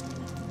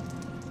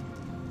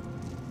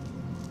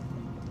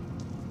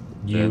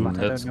 You, I don't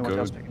Let's know what go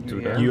else we can do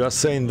to here. that. you are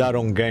saying that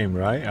on game,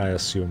 right? I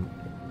assume.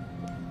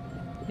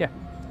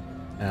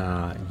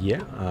 Yeah.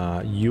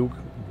 You.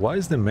 Why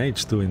is the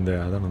mage doing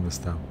there? I don't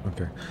understand.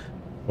 Okay,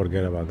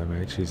 forget about the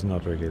mage. He's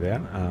not really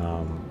there.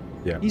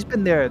 Yeah. He's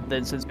been there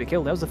then since we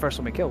killed. That was the first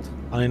one we killed.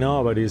 I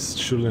know, but he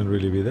shouldn't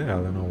really be there.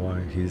 I don't know why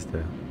he's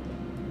there.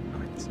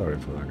 Alright, sorry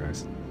for that,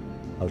 guys.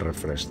 I'll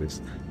refresh this.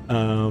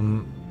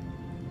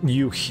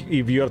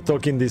 If you are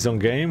talking this on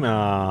game,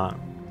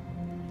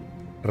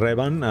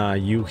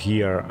 Revan, you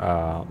hear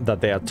that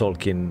they are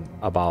talking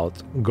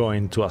about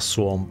going to a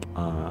swamp,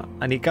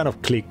 and it kind of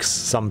clicks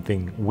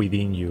something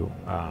within you.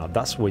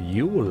 That's where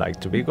you would like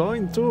to be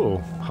going to.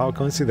 How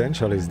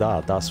coincidental is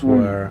that? That's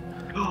where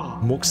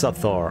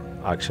Muxathor,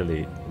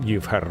 actually,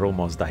 you've heard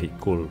rumors that he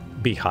could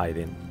be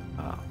hiding.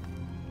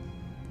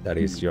 That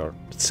is your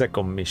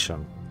second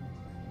mission.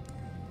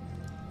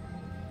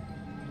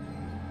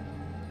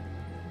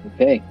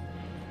 Okay.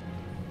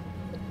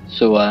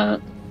 So,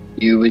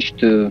 you wish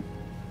to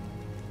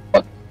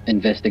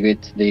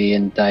investigate the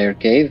entire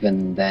cave,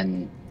 and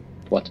then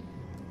what?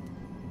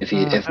 If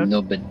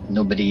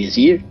nobody is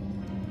here?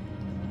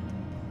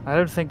 I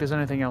don't think there's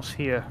anything else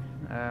here.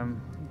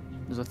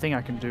 There's a thing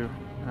I can do,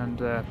 and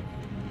the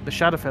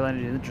Shadowfell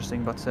energy is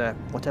interesting, but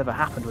whatever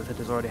happened with it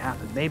has already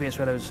happened. Maybe it's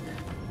where those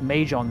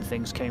Majon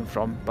things came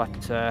from, but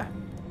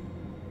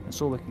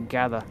that's all we can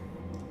gather.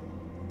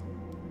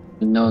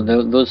 No,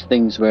 those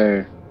things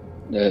were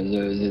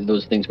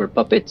those things were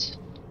puppets.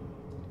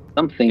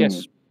 Something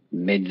Yes.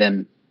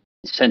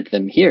 sent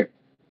them here,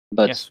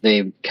 but Yes.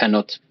 they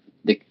cannot.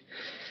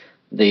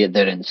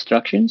 Their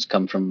instructions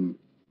come from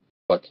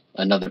what,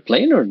 another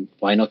plane, or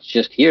why not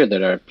just here?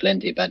 There are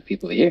plenty of bad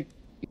people here.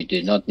 You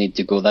do not need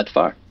to go that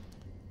far.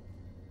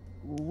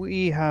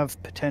 We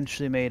have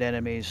potentially made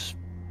enemies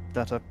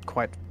that are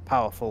quite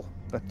powerful,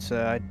 but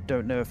I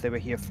don't know if they were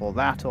here for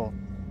that or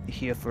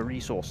here for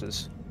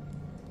resources.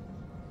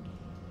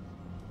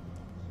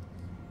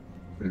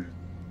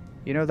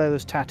 You know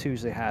those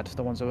tattoos they had,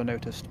 the ones that were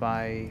noticed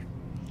by...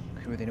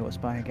 Who were they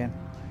noticed by again?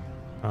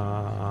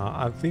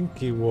 I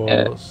think it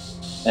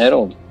was...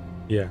 Harold.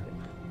 Yeah.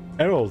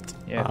 Harold,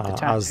 Yeah, the as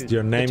tattoos-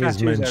 your the name is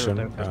tattoos mentioned,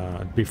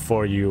 Harold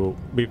before you,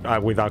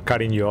 without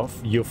cutting you off,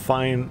 you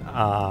find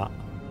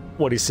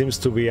what it seems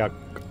to be a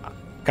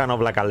kind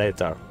of like a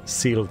letter,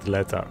 sealed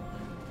letter,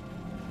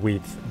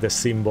 with the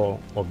symbol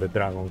of the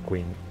Dragon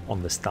Queen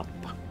on the stamp.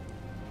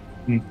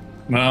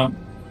 Well,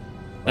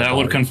 that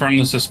would confirm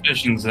the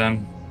suspicions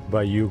then.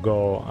 But you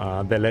go,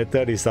 the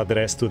letter is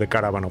addressed to the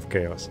Caravan of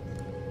Chaos.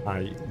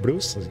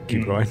 Bruce,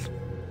 keep going.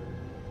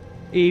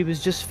 He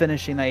was just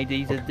finishing that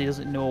idea that he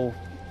doesn't know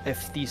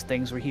if these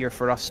things were here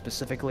for us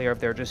specifically, or if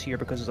they're just here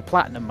because it's a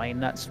platinum mine.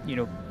 That's, you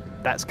know,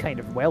 that's kind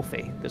of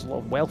wealthy. There's a lot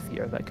of wealth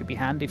here that could be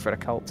handy for a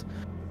cult.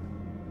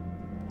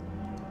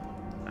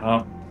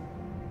 Oh,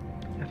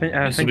 I think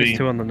This will it's be-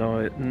 too on the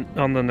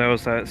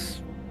nose that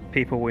it's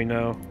people we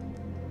know.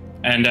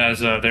 and as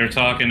they're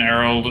talking,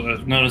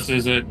 Harold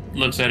notices it,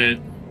 looks at it,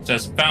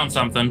 says, "Found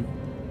something."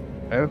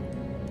 Oh?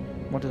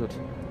 What is it?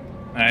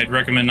 I'd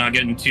recommend not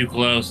getting too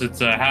close. It's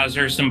has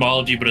her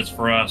symbology, but it's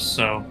for us.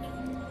 So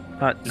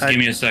just give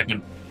me a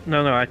second.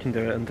 No, I can do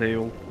it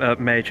until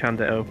mage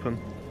hand it open.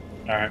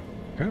 All right.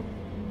 Okay.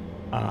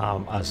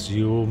 As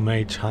you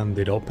mage hand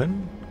it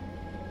open,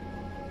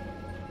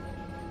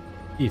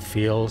 it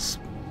feels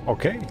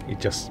okay. It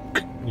just,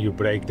 you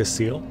break the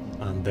seal,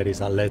 and there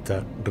is a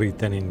letter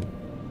written in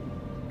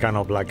kind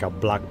of like a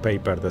black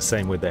paper. The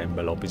same with the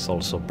envelope is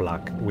also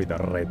black with a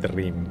red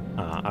rim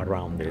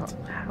around it.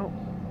 How?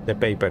 The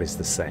paper is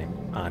the same,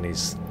 and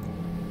it's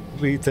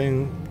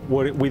written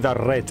with a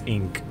red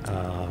ink.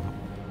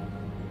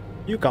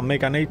 You can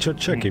make a nature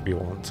check if you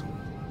want,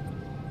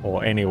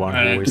 or anyone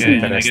who is Okay, I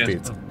guess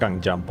interested so. can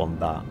jump on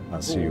that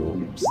as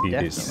you see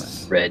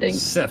this. Red ink.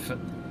 7.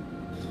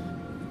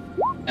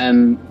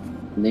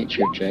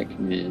 Nature check.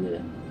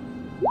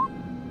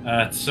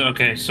 It's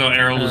okay. So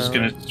Harold is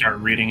gonna start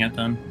reading it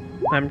then.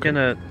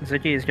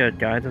 Ziggy's gonna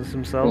guidance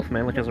himself,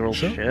 mainly because we're all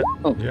Sure. shit.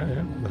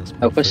 Yeah, that's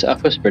I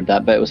perfect. whispered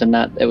that, but it was a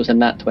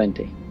nat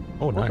 20.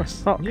 Oh, What the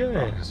nice. fuck?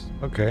 Yeah.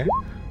 Okay.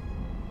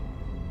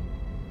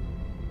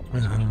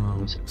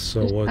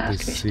 So Just what ask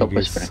did me, stop Siggy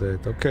whispering.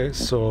 said? Okay,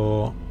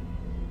 so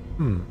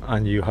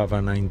and you have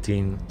a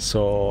 19.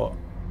 So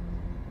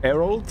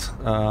Harold,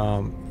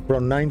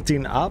 from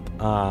 19 up.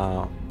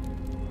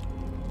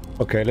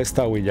 Okay, let's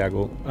start with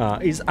Yago.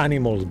 Is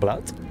animal's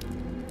blood.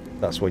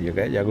 That's what you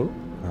get, Yagu.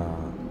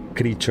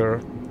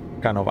 Creature,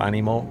 kind of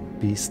animal,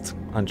 beast,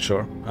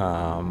 unsure.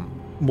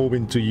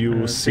 Moving to you,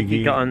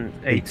 Ziggy Siggy. got an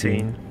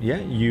 18. Yeah,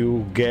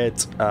 you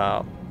get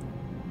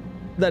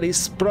that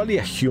is probably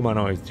a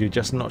humanoid. You're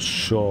just not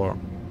sure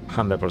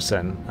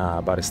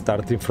 100%. But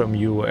starting from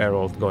you,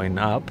 Harold, going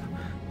up,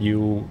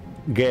 you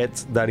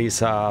get that is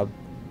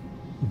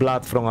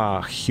blood from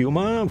a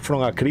human,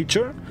 from a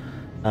creature.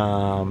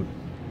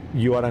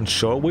 You are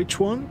unsure which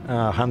one.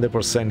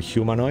 100%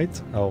 humanoid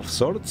of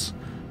sorts.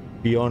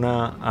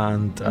 Fiona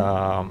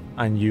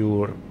and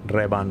you,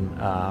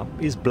 Revan,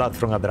 is blood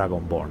from a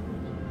dragonborn.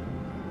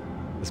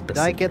 Did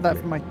I get that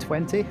from my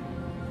 20?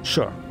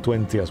 Sure,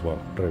 20 as well.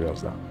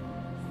 Reveals that.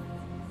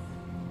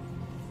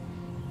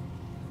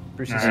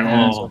 Bruce's Alright,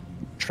 hands well, are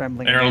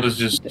trembling. Harold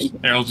again.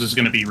 is just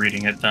going to be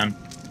reading it then,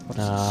 What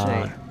does it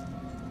say?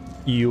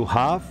 You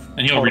have,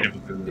 and he'll read it.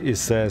 it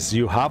says,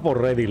 you have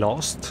already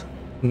lost.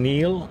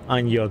 Kneel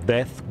and your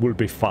death will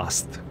be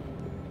fast.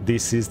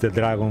 This is the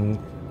Dragon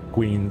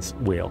Queen's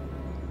will.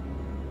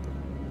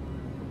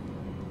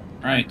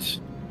 Right,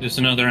 just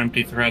another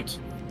empty threat.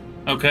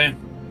 Okay.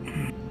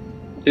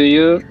 Do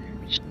you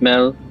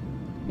smell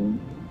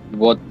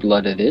what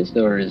blood it is,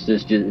 or is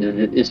this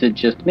is it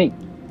just me?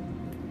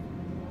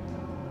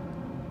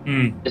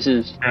 This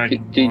is.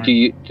 Dragonborn. Do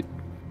you?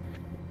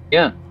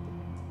 Yeah.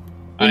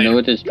 You know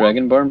it is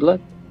Dragonborn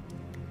blood?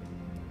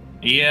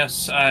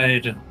 Yes,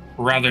 I'd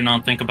rather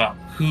not think about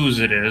whose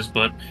it is,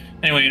 but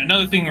anyway,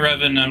 another thing,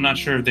 Revan, I'm not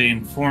sure if they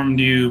informed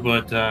you,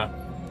 but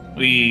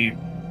the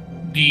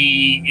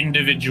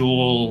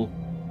individual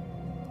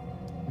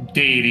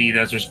deity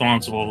that's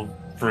responsible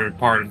for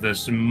part of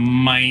this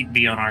might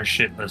be on our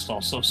shit list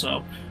also,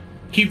 so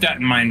keep that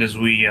in mind as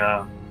we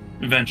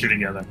venture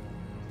together.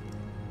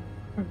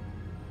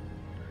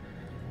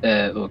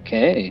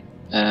 Okay.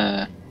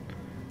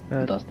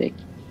 Fantastic.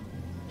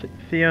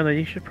 Fiona,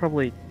 you should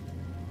probably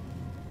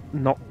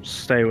not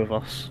stay with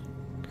us.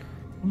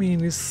 I mean,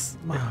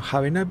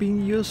 haven't I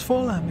been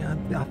useful? I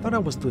mean, I thought I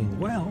was doing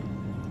well.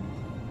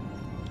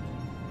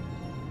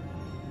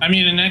 I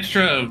mean, an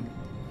extra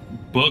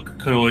book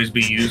could always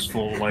be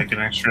useful, like an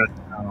extra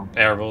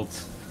Harold.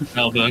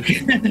 book.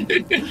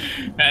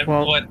 And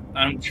Well- what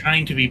I'm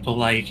trying to be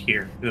polite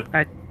here.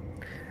 I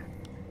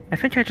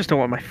think I just don't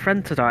want my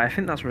friend to die. I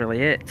think that's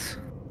really it.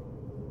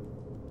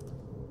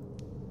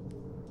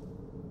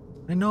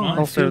 I know, I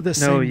Also, feel the no,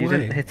 same you way.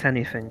 didn't hit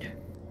anything.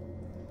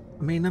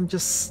 I mean,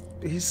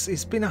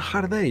 it's been a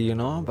hard day, you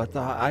know, but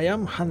I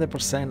am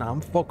 100%,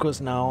 I'm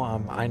focused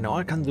now, I know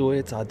I can do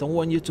it, I don't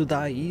want you to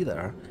die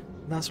either.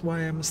 That's why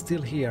I'm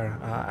still here.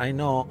 I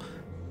know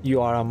you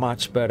are a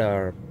much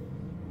better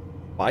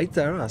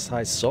fighter, as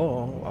I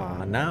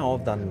saw now,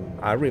 than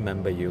I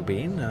remember you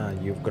being.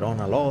 You've grown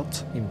a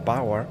lot in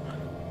power,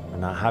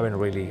 and I haven't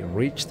really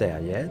reached there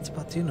yet,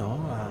 but you know,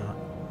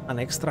 an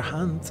extra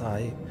hand,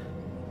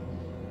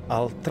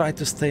 I'll try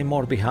to stay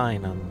more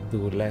behind and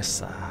do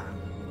less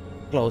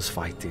close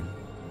fighting.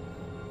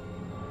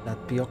 That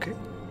be okay?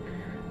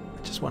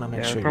 I just want to make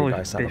Yeah, sure you probably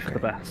guys are be okay. for the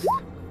best.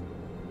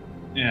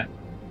 Yeah.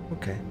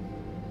 Okay.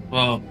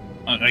 Well,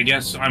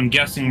 I'm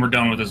guessing we're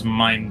done with his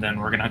mind. Then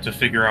we're gonna have to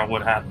figure out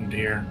what happened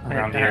here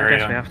around the I guess we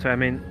area. have to. I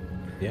mean,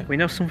 Yeah. we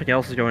know something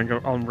else is going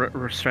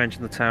on strange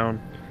in the town.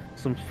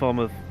 Some form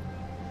of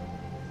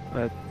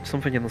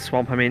something in the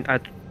swamp. I mean,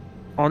 I'd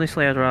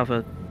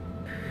rather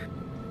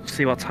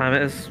see what time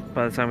it is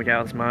by the time we get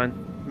out of his mind.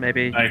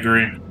 Maybe I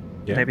agree.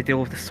 Yeah. maybe deal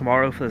with this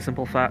tomorrow for the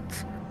simple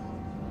fact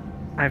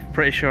I'm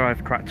pretty sure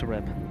I've cracked a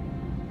rib.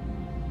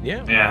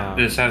 Yeah. Yeah,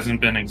 this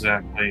hasn't been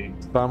exactly.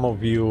 Some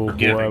of you,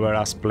 Forgiving. whoever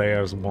as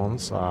players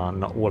wants,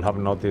 will have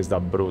noticed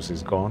that Bruce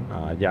is gone.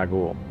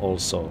 Yago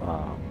also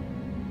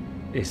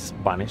is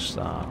vanished.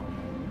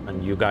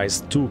 And you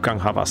guys too can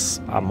have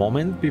a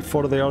moment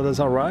before the others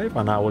arrive.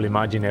 And I will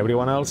imagine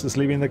everyone else is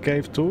leaving the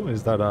cave too.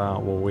 Is that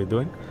what we're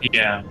doing?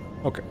 Yeah,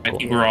 Okay. I Cool.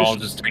 think we're all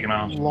just taking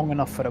out. Long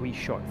enough for a wee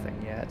short thing,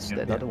 yeah.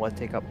 Yeah. I don't want to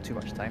take up too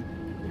much time.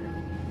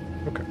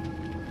 Okay.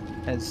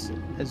 As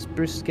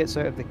Bruce gets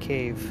out of the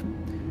cave,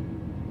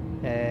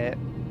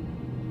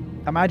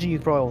 imagine you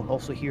probably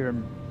also hear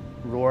him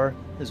roar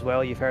as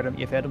well. You've heard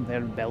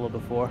him bellow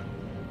before,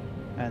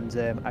 and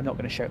I'm not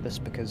going to shout this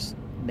because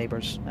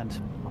neighbours and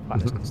my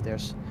partner's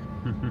downstairs.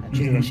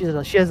 And she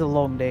has a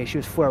long day. She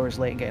was 4 hours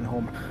late getting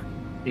home.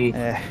 Oof.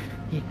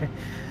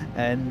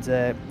 And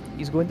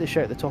he's going to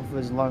shout at the top of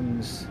his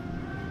lungs,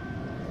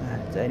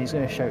 and he's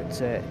going to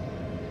shout,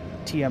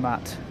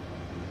 Tiamat,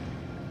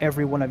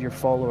 every one of your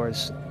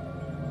followers,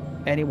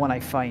 anyone I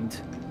find,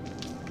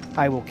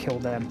 I will kill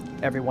them.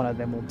 Every one of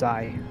them will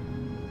die.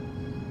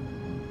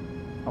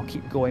 I'll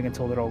keep going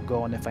until they're all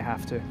gone if I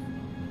have to.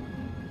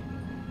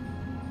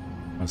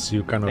 As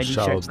you kind of And he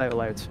shout, shouts out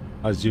loud.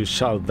 as you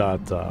shout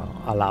that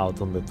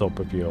aloud on the top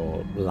of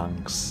your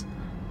lungs,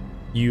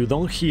 you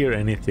don't hear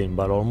anything,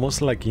 but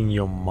almost like in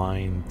your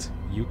mind,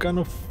 you kind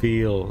of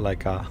feel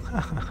like a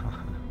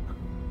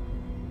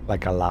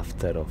like a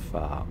laughter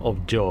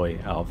of joy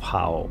of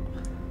how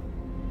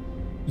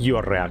you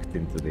are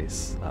reacting to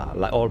this,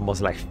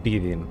 almost like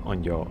feeding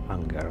on your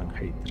anger and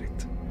hatred.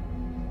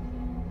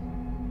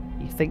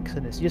 He thinks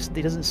in his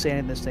he doesn't say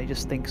anything this time, he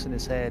just thinks in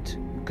his head,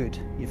 good,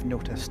 you've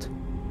noticed.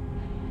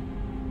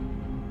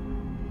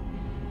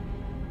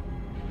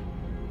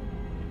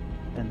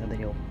 And then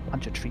he'll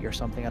punch a tree or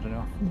something, I don't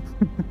know.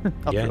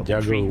 Yeah, Up to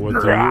a tree.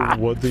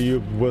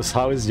 Jagu,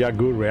 how is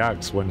Jagu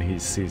reacts when he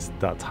sees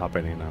that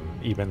happening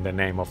and even the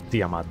name of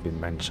Tiamat being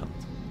mentioned?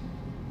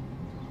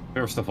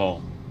 First of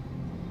all,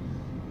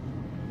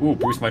 ooh,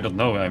 Bruce might not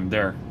know I'm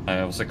there.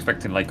 I was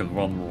expecting like a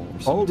run roll or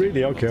something. Oh,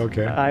 really?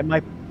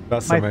 Okay.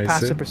 That's My amazing.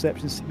 passive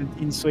perception is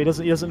 17, so he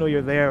doesn't know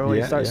you're there, or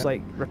he Yeah, starts yeah.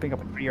 like ripping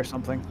up a tree or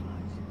something.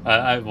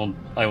 I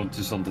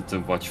just wanted to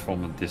watch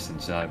from a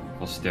distance. I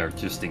was there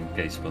just in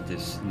case, but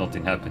if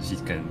nothing happens, he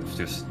kind of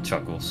just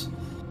chuckles.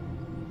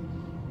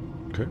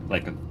 Okay.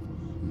 Like a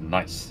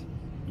nice.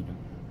 You know.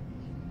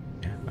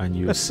 And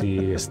you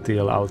see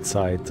still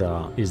outside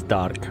is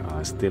dark,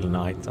 still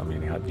night. I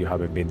mean, you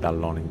haven't been that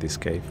long in this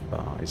cave.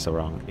 It's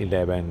around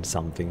 11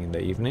 something in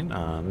the evening.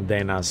 And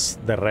then as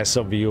the rest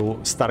of you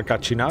start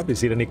catching up,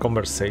 is there any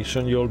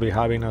conversation you'll be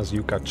having as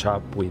you catch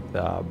up with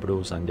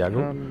Bruce and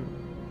Jagu?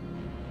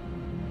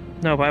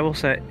 No, but I will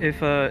say,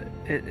 if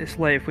it's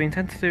late, if we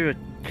intend to do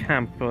a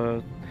camp,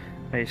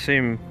 I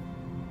assume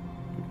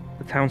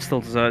the town's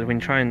still deserted, we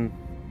can try and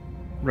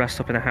rest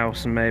up in a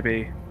house and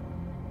maybe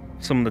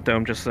summon the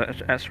dome just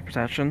as extra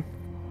protection.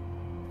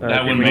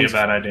 That wouldn't be a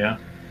bad idea.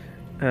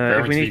 If we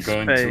Apparently need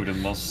going space, through the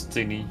moss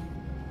thingy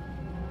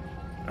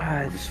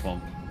or the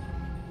swamp.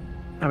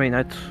 I mean,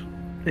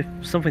 if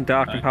something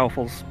dark and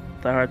powerful's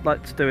there, I'd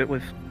like to do it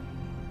with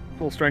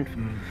full strength.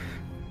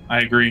 I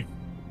agree.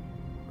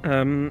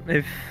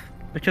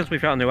 Because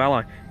we've got a new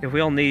ally, if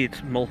we all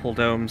need multiple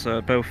domes,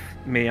 both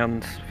me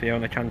and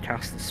Fiona can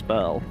cast the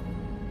spell.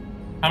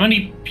 How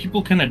many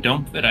people can a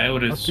dome fit? I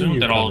would assume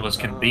that all of us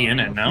can be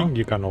in it, I no? think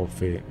you can all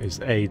fit. It's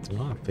 8,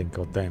 no? I think,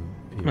 of them.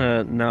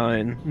 Yeah.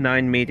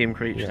 9 medium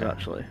creatures Yeah.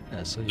 actually.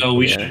 Yeah, so So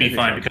we Yeah, should be it'd be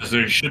fine fine. because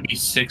there should be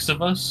 6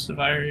 of us if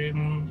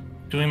I'm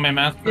doing my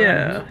math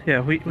correctly.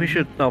 Yeah, we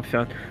should all be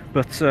fine.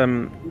 But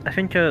I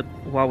think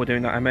while we're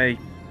doing that, I may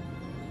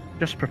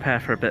just prepare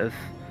for a bit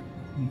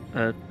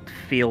of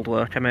field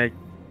work. I may.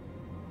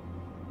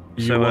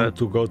 You want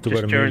to go to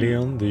just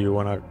Vermilion? Do you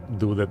want to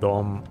do the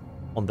dome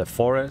on the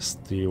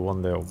forest? Do you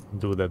want to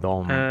do the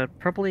dome?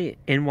 Probably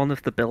in one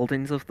of the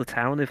buildings of the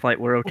town if like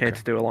we're okay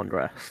to do a long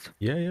rest.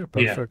 Yeah,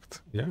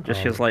 perfect. Yeah.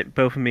 Just because like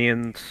both me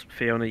and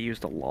Fiona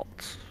used a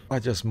lot I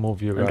just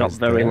move you guys and got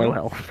very there. low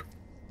health.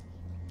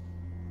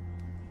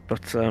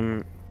 But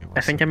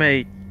I think I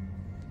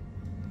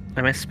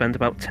may spend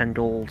about 10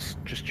 golds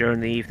just during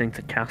the evening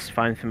to cast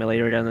Find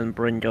Familiar again and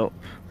bring up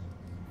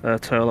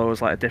Turlo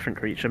as like a different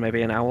creature,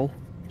 maybe an owl,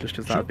 just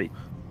because that'd be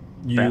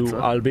better.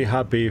 I'll be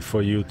happy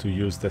for you to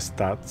use the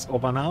stats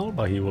of an owl,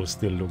 but he will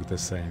still look the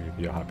same if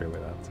you're happy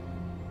with that.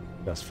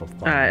 Just for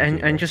fun.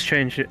 And just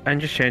change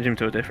him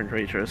to a different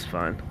creature is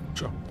fine.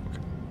 Sure.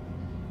 Okay.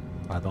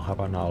 I don't have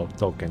an owl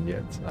token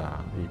yet.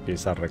 If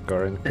it's a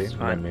recurring thing, It's let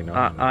fine. me know.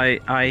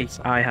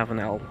 I have an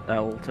L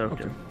token.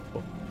 Okay.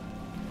 Cool.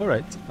 All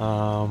right.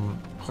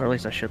 Or at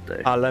least I should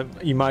do. I'll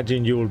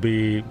imagine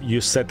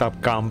you set up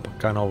camp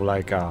kind of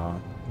like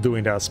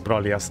doing that as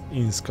probably as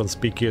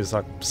inconspicuous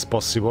as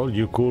possible.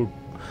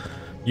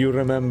 You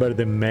remember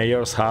the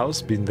mayor's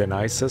house being the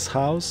nicest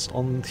house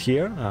on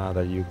here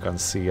that you can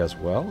see as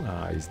well.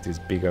 Is this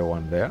bigger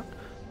one there?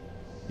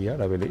 Here,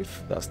 I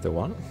believe that's the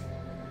one.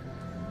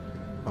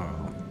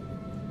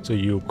 So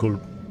you could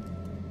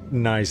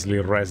nicely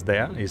rest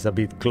there. It's a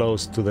bit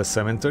close to the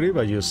cemetery,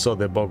 but you saw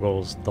the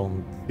boggles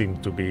don't seem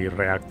to be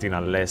reacting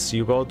unless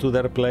you go to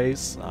their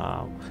place.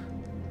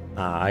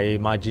 I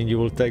imagine you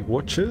will take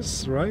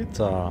watches, right?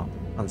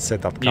 And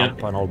set up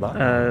camp and all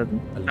that.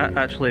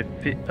 Actually,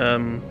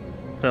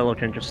 Philo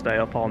can just stay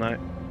up all night.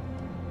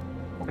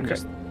 Okay.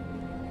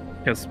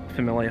 Because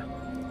familiar.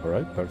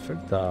 Alright,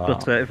 perfect.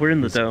 But if we're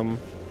in the dome,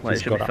 like, it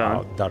He's should be got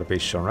fine. dark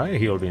vision, right?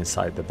 He'll be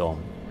inside the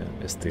dome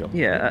still.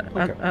 Yeah,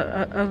 Okay.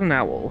 as an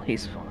owl,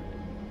 he's fine.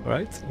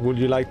 Right? Would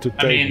you like to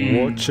take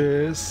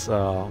watches?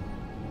 I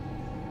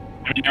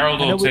mean, Harold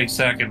will take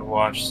second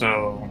watch,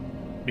 so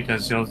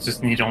because he'll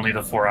just need only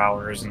the 4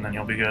 hours, and then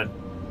he'll be good.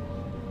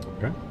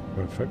 Okay,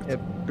 perfect. Yeah,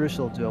 Bruce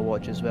will do a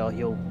watch as well.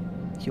 He'll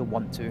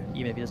want to,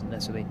 even if he doesn't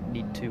necessarily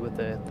need to, with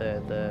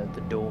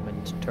the dome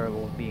and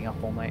turbo being up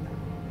all night.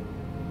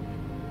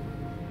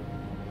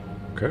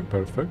 Okay,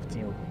 perfect.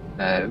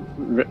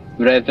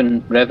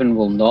 Revan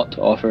will not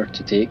offer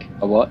to take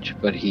a watch,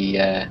 but he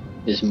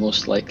is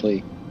most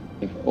likely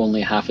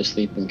only half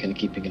asleep and kind of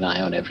keeping an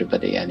eye on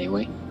everybody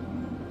anyway.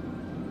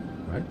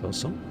 Right,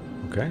 awesome.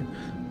 Okay,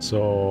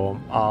 so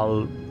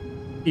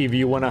if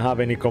you want to have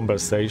any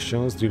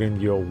conversations during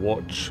your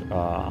watch,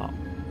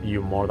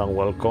 you're more than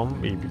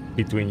welcome,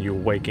 between you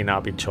waking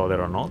up each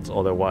other or not.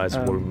 Otherwise,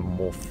 we'll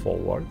move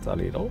forward a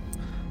little.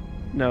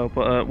 No,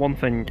 but one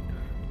thing,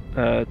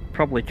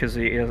 probably because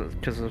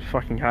of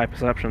fucking high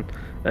perception,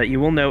 you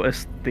will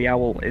notice the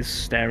owl is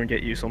staring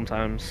at you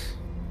sometimes,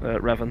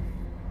 Revan.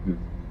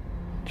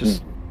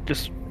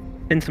 Just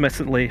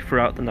intermittently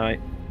throughout the night.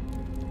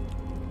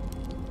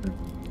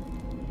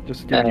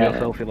 Just giving you a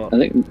filthy look.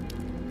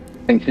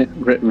 I think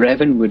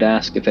Revan would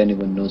ask if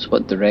anyone knows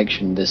what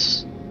direction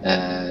this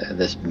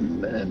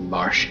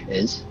marsh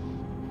is.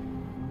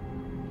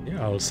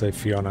 Yeah, I'll say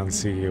Fiona and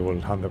Siggy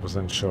will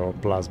 100% sure,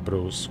 plus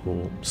Bruce,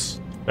 who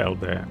spelled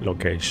the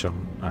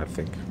location, I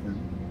think.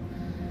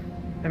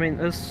 I mean,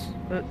 as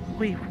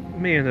me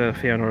and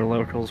Fiona are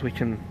locals, we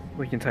can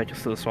take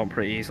us to the swamp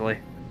pretty easily.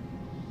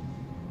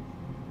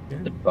 Yeah,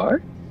 The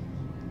bar?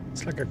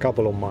 it's like a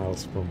couple of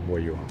miles from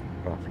where you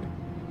are, roughly.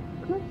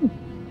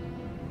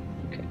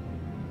 Okay.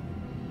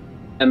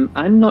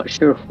 I'm not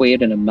sure where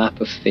in a map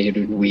of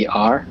Faerun we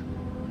are.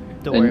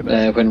 Don't worry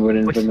about it. When we're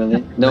in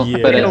Vermilion. No, Yeah,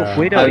 but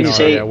we don't I would either.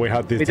 say yeah, we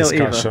had this we don't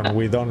either. discussion.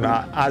 We don't.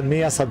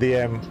 Me as a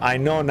DM, I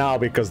know now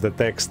because the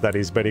text that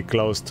is very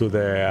close to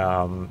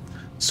the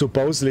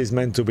supposedly is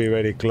meant to be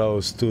very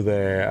close to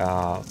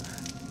the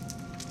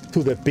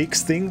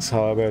peaks things.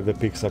 However, the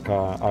peaks are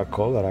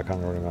called that I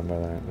can't remember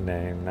the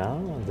name now.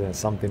 There's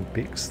something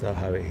peaks that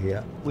have it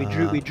here. We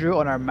drew it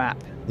on our map.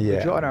 Yeah,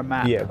 We drew it on our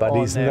map. yeah, but on,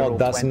 it's not.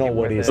 That's Roll20 not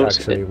what where is the-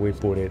 actually. We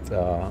put it.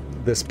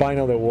 The spine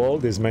of the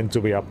world is meant to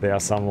be up there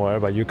somewhere,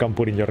 but you can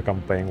put in your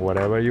campaign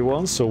whatever you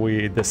want. So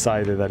we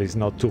decided that it's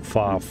not too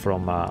far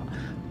from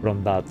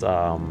that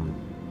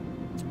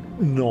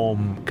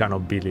gnome kind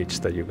of village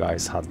that you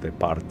guys had the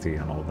party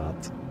and all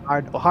that.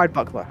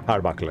 Hardbuckler.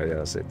 Hardbuckler, yeah,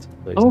 that's it.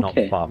 So it's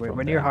Okay. not far We're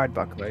from near there.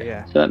 Hardbuckler,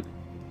 yeah. so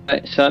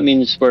that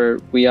means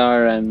we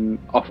are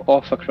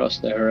off across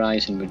the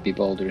horizon would be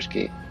Baldur's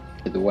Gate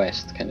to the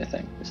west, kind of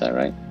thing. Is that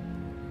right?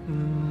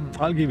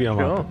 I'll give you a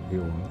map Sure. if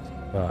you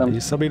want.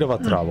 It's a bit of a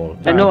trouble.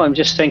 I know. I'm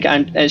just thinking.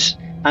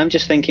 I'm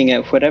just thinking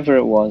of whatever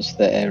it was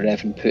that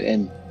Revan put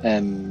in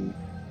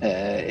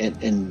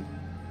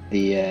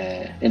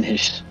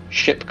his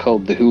ship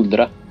called the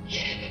Huldra.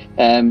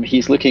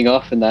 He's looking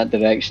off in that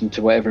direction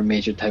to whatever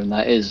major town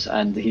that is,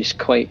 and he's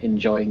quite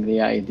enjoying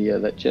the idea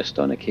that just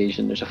on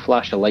occasion there's a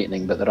flash of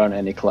lightning, but there aren't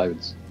any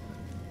clouds.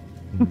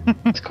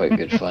 It's quite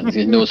good fun.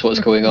 He knows what's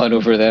going on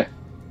over there.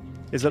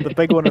 Is that the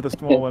big one or the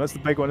small one? That's the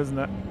big one, isn't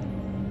it?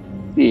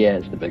 Yeah,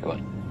 it's the big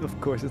one. Of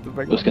course, it's the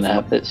big What's one. going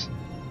to happen?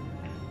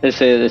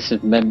 This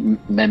is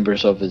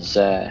members of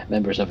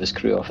his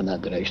crew off in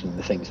that direction, and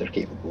the things they're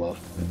capable of.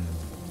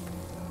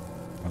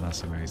 Well,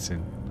 that's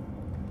amazing.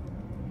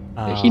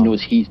 He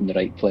knows he's in the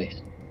right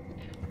place.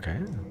 Okay.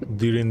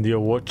 During your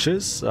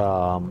watches,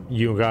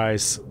 you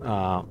guys,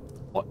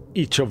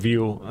 each of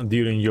you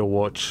during your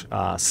watch,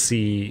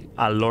 see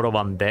a lot of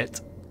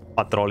undead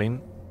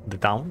patrolling the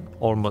town,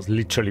 almost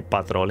literally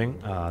patrolling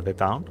the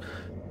town,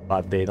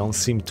 but they don't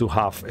seem to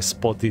have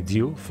spotted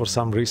you for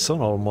some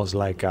reason, almost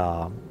like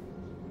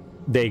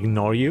they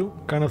ignore you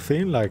kind of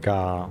thing, like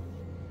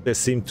they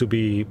seem to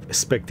be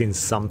expecting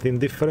something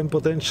different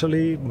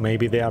potentially.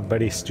 Maybe they are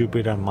very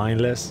stupid and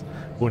mindless,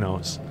 who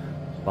knows,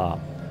 but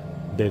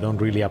they don't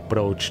really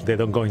approach, they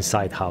don't go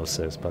inside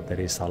houses, but there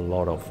is a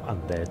lot of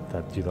undead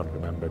that you don't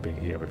remember being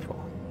here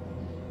before,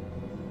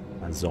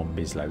 and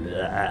zombies like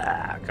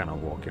kind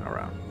of walking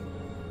around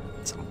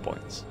at some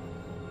points.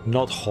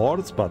 Not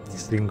hordes, but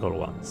single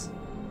ones.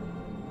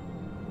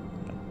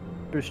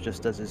 Bruce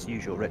just does his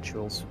usual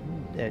rituals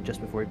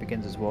just before he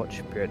begins his watch.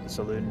 Appear at the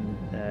saloon,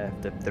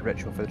 the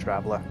ritual for the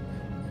traveller.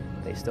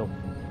 They still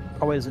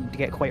probably doesn't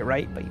get quite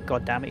right, but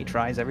god damn it, he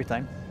tries every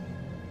time.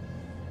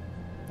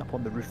 Up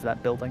on the roof of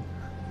that building.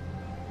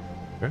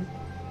 Okay.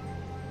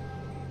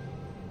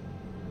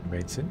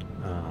 Amazing.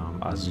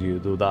 As you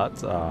do that,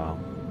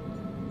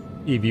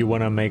 if you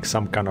want to make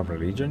some kind of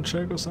religion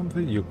check or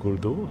something, you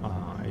could do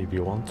if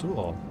you want to,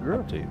 or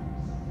up to you.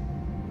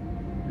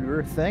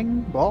 Your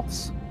thing,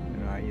 boss?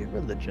 Where are you?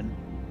 Religion.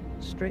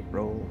 Straight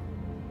roll.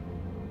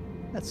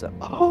 That's a.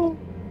 Oh!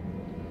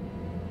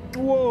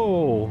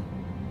 Whoa!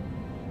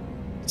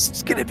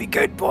 It's gonna be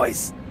good,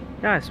 boys!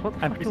 Guys, what the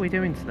fuck are we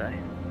doing today?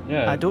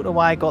 Yeah. I don't know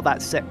why I got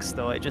that 6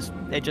 though. It just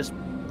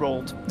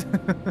rolled.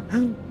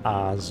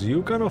 As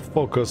you kind of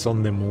focus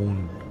on the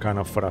moon, kind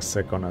of for a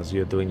second, as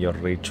you're doing your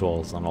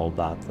rituals and all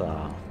that,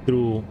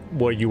 through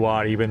where you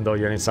are, even though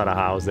you're inside a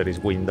house, there is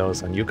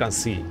windows, and you can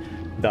see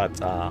that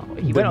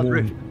He went on the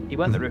roof. He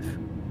went on the roof.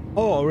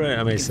 Oh, right,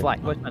 amazing. fly,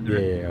 wasn't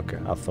it? Yeah, okay.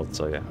 I thought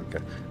so, yeah,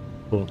 okay.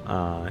 Cool.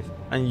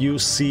 And you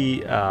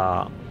see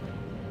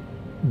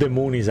the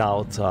moon is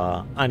out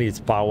and its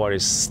power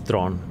is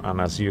strong, and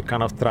as you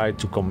kind of try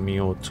to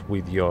commute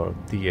with your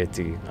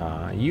deity,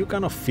 you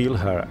kind of feel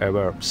her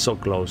ever so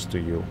close to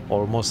you,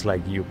 almost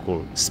like you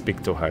could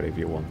speak to her if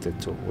you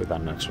wanted to with a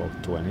natural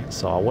 20.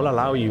 So I will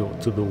allow you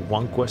to do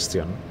one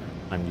question,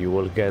 and you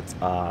will get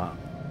a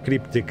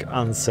cryptic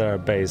answer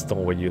based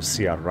on what you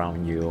see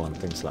around you and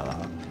things like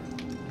that.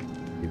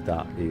 If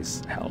that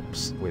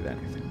helps with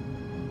anything.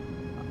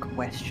 A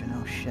question,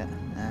 oh shit.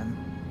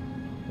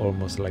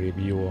 Almost like if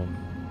you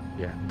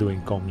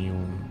doing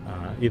commune.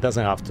 It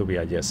doesn't have to be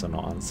a yes or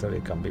no answer,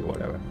 it can be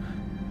whatever.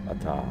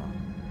 But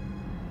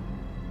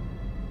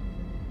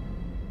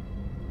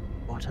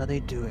What are they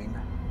doing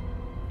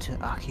to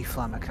Aki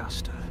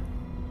Flamacaster?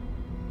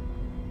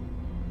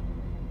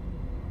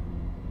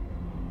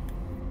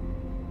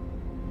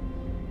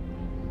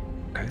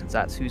 okay.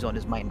 That's who's on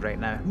his mind right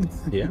now.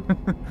 Yeah.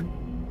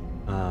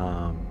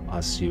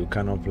 as you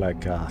kind of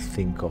like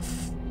think of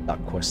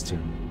that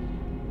question.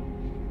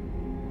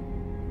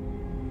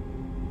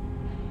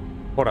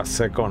 For a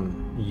second,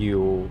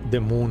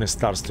 the moon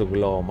starts to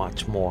glow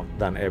much more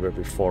than ever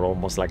before,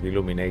 almost like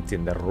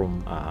illuminating the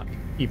room.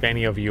 If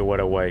any of you were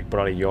awake,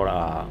 probably your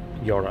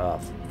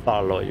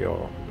fellow,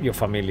 your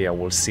familiar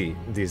will see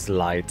this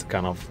light.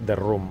 Kind of the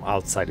room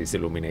outside is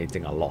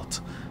illuminating a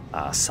lot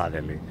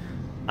suddenly,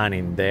 and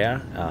in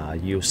there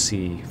you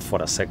see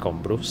for a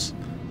second Bruce,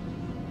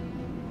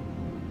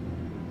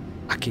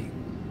 Aki,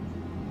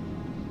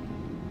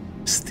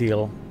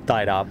 still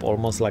tied up,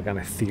 almost like an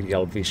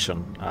ethereal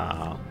vision.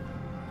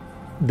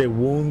 The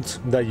wound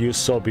that you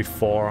saw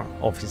before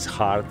of his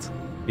heart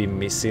being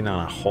missing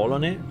and a hole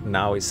on it,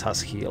 now it has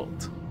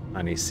healed,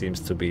 and he seems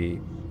to be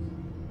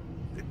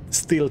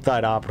still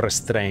tied up,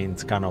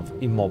 restrained, kind of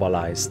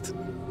immobilized.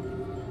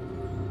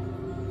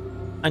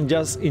 And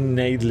just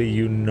innately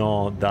you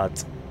know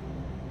that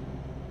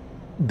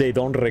they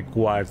don't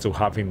require to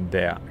have him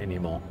there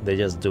anymore. They're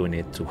just doing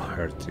it to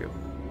hurt you.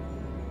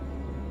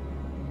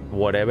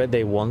 Whatever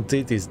they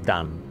wanted is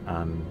done,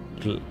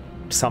 and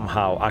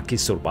somehow Aki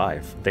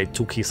survived. They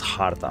took his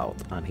heart out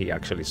and he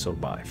actually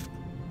survived.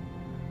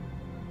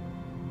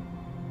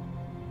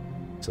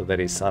 So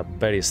there is a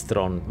very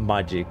strong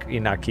magic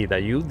in Aki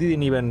that you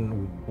didn't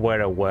even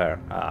were aware.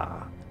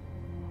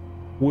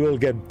 We'll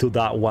get to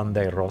that one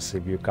day, Ross,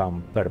 if you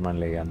come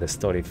permanently and the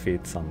story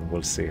fits, and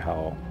we'll see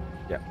how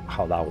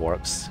that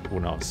works. Who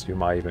knows? You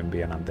might even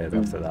be an undead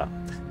after that.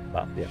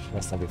 But yeah,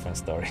 that's a different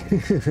story.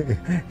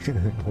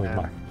 We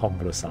might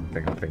homebrew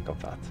something and think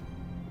of that.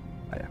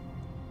 Yeah.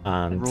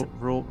 And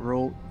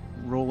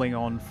rolling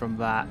on from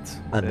that,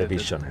 and the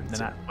vision, the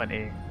nat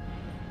 20.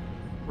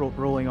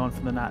 Rolling on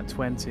from the nat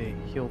 20,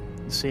 he'll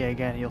say it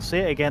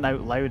again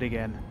out loud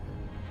again.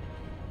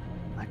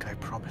 Like I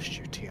promised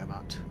you,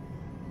 Tiamat.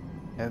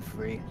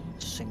 Every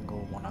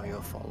single one of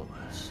your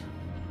followers,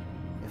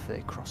 if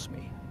they cross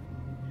me,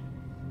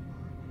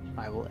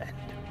 I will end.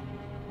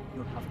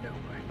 You'll have no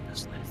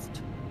witness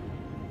left.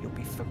 You'll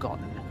be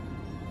forgotten.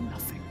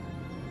 Nothing.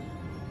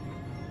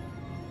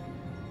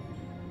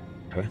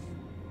 Okay.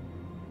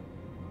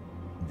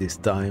 This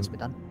time,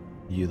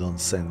 you don't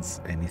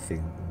sense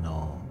anything,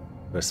 no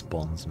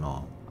response,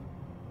 no.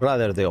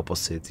 Rather the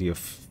opposite. You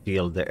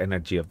feel the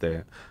energy of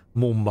the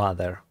Moon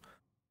Mother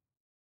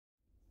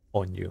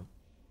on you,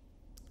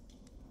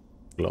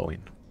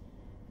 glowing.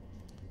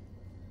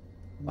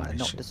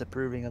 Not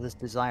disapproving of this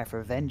desire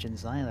for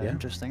vengeance either. Yeah.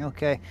 Interesting.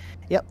 Okay.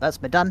 Yep,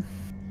 that's me done.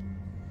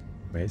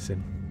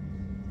 Amazing.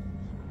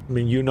 I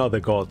mean, you know,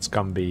 the gods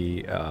can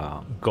be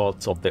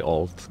gods of the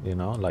old, you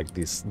know, like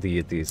these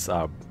deities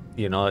are,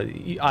 you know,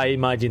 I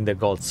imagine the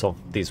gods of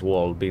this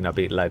world being a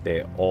bit like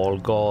the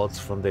old gods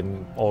from the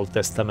Old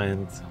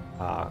Testament.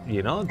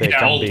 You know, they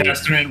can Old be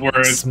Testament where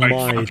it's like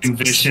fucking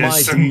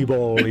vicious. Smite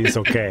evil is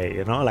okay,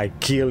 you know, like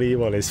kill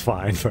evil is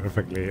fine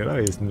perfectly, you know,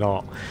 it's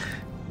not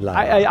like...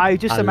 I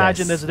just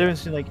imagine there's a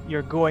difference between like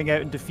you're going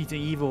out and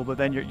defeating evil, but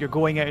then you're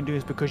going out and doing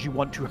this because you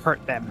want to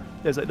hurt them.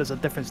 There's a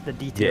difference in the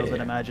details, yeah.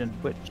 I'd imagine.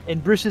 Which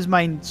in Bruce's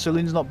mind,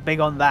 Saloon's not big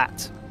on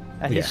that,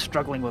 and he's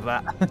struggling with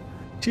that.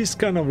 She's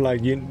kind of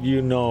like,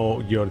 you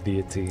know your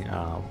deity.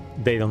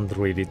 They don't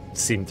really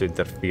seem to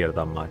interfere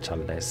that much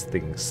unless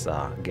things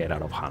get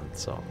out of hand,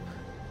 so...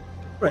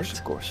 Right.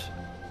 Of course.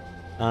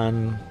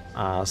 And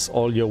as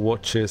all your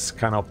watches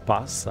kind of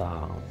pass,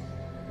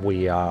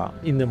 we are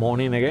in the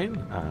morning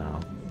again.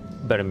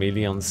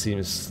 Vermilion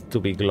seems to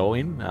be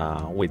glowing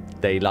with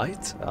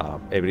daylight.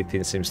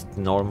 Everything seems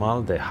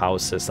normal. The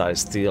houses are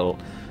still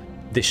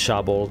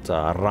disheveled,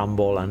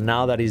 rumble, and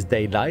now that it's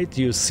daylight,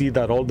 you see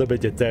that all the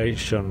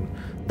vegetation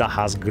that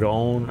has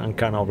grown and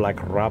kind of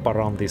like wrap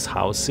around these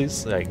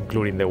houses,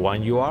 including the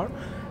one you are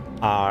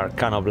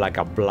kind of like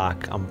a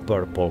black and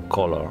purple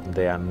color.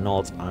 They are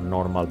not a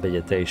normal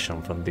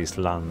vegetation from this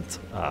land.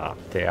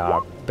 They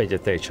are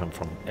vegetation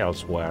from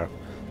elsewhere.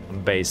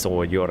 And based on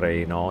what you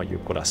already know, you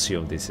could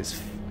assume this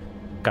is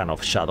kind of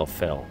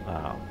Shadowfell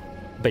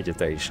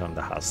vegetation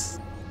that has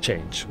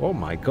changed. Oh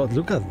my god,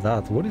 look at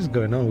that. What is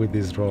going on with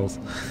these rolls?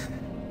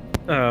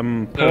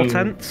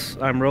 Portents.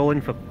 I'm rolling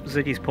for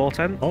Ziggy's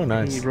portent. Oh,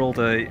 nice. He rolled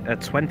a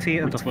 20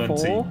 and a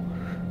 4.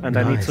 And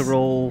I need to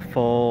roll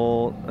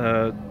for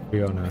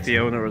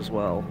Fiona as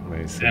well.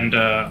 Amazing. And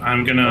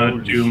I'm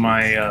gonna do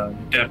my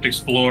Depth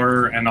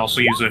Explorer and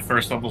also use a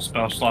first level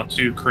spell slot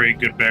to create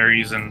good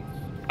berries, and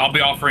I'll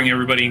be offering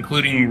everybody,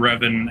 including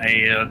Revan,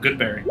 a good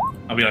berry.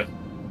 I'll be like,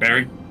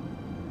 berry?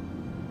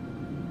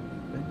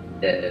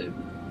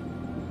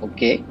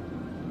 Okay.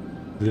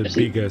 The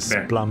biggest,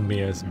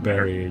 plummiest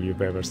berry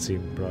you've ever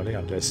seen, probably,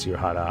 unless you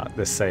had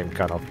the same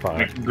kind of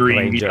green,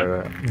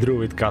 ranger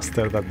druid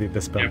caster that did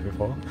the spell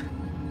before.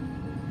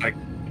 Like,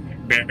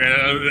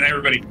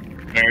 everybody,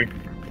 berry.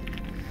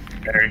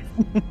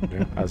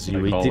 Yeah, as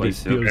you eat it, it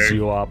fills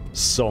you up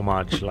so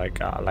much, like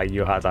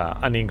you had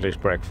an English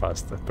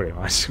breakfast, pretty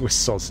much, with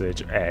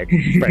sausage, egg,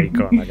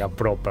 bacon, like a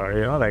proper,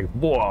 you know, like,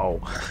 whoa.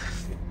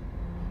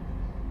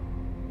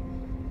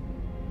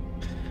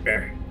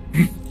 Berry.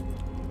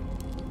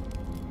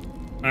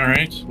 All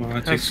right. Well,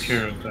 that takes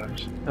care of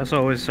that. As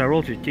always,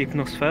 Harold, you're keeping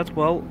us fed.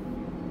 Well,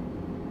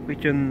 we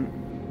can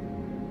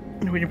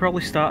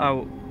probably start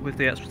out with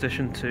the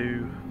expedition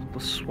to the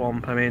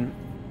swamp. I mean,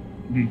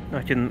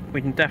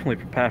 we can definitely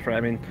prepare for it.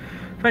 I mean,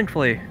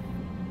 thankfully,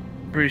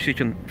 Bruce, you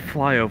can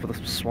fly over the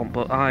swamp,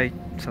 but I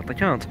sadly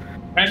can't.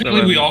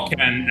 Actually, we all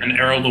can, and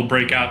Harold will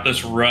break out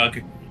this rug,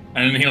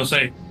 and then he'll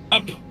say,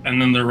 up,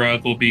 and then the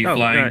rug will be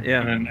flying, right, yeah.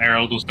 and then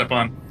Harold will step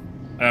on.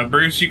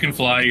 Bruce, you can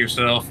fly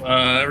yourself.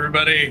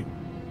 Everybody,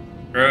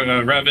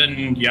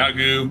 Revan,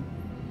 Yagu,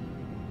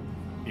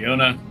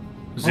 Fiona,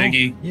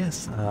 Ziggy. Oh,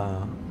 yes,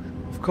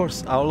 of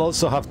course. I'll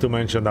also have to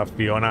mention that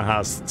Fiona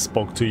has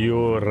spoke to you,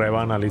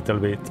 Revan, a little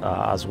bit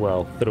as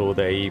well through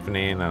the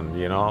evening, and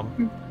you know,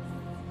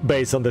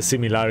 based on the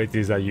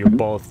similarities that you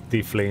both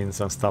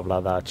tieflings and stuff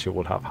like that, she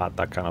would have had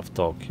that kind of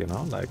talk, you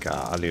know, like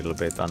a little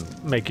bit,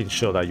 and making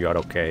sure that you are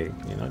okay.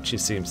 You know, she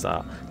seems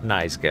a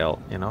nice girl,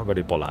 you know,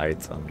 very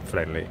polite and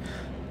friendly,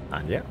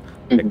 and yeah,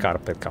 the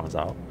carpet comes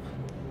out.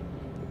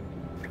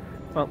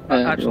 Well,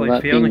 actually,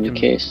 that Fiona being can. the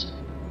case.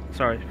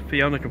 Sorry,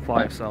 Fiona can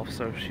fly herself,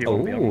 so she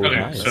won't be on Ooh, the Okay,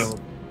 nice.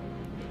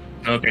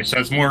 Okay, so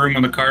that's more room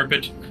on the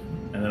carpet,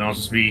 and then I'll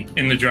just be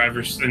in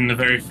the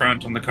very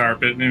front on the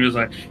carpet, and he was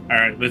like, all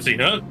right, let's see,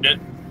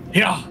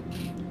 yeah,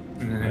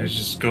 and then I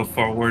just go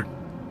forward.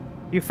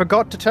 You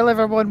forgot to tell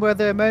everyone where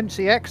the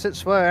emergency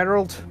exits were,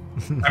 Harold.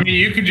 I mean,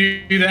 you could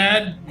do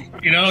that,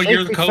 you know,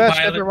 you're the Safety first,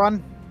 co-pilot.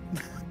 everyone.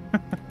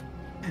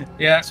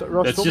 Yeah, So,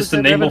 Ross, That's what just was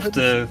the name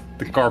Revan of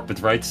the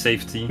carpet, right?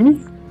 Safety.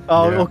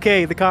 Oh, Yeah.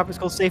 okay. The carpet's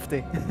called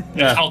safety.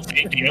 it's called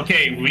safety.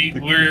 Okay,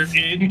 we're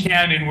in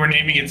canon. We're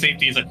naming it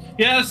safety. It's like,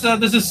 yes,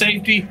 this is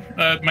safety.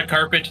 My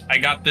carpet. I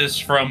got this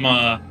from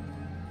a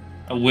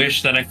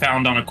wish that I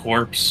found on a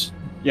corpse.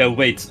 Yeah,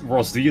 wait,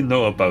 Ross, do you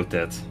know about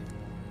that?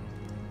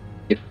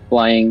 A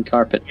flying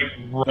carpet.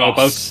 Ross. How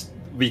about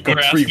we got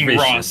We're 3 asking wishes?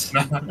 Ross,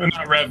 not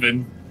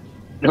Revan.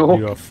 No.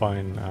 You are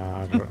fine,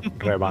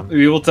 Revan.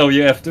 We will tell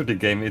you after the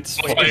game. It's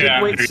Oh, fucking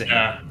yeah, wait, insane.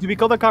 yeah. Do we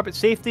call the carpet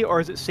safety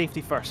or is it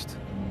safety first?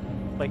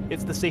 Like,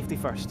 it's the safety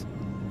first.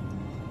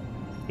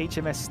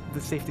 HMS, the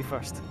safety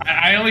first.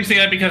 I only say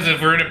that because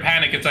if we're in a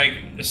panic, it's like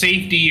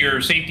safety or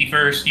safety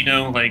first. You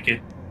know, like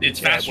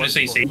it's Yeah, faster to it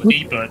say was-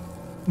 safety, but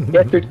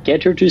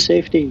Get her to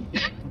safety.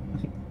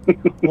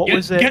 What get,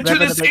 was it? get to Revan,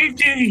 the about-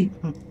 safety.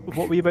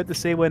 What were you about to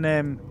say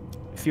when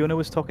Fiona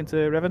was talking to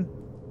Revan?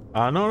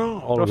 No,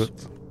 all Ross? good.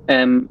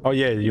 Um, Oh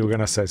yeah, you were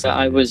gonna say something.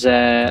 I was,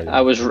 yes.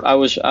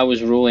 I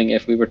was rolling.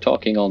 If we were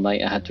talking all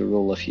night, I had to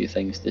roll a few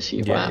things to see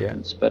what Yeah, yeah.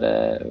 happens. But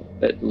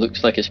it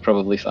looks like it's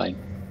probably fine.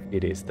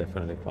 It is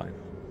definitely fine.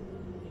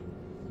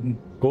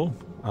 Cool.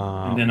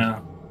 And then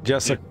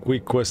Just a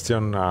quick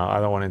question. I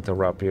don't want to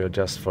interrupt you,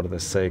 just for the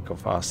sake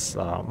of us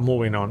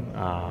moving on.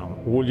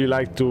 Would you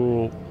like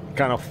to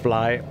kind of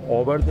fly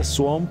over the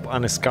swamp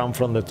and scan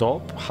from the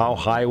top? How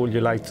high would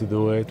you like to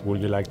do it?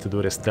 Would you like to do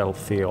it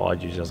stealthy, or are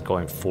you just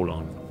going full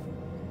on?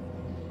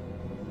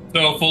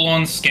 So full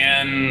on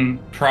scan,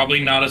 probably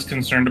not as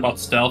concerned about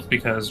stealth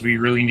because we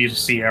really need to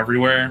see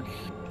everywhere.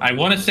 I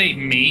want to say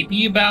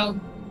maybe about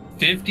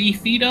 50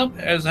 feet up.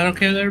 Is that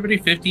okay with everybody?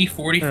 50,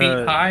 40 feet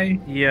high?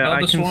 Yeah, above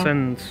I the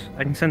can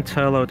swamp? send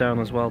Turlo down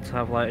as well to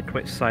have like a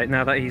quick sight.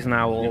 Now that he's an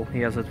owl,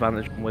 he has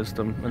advantage in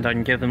wisdom, and I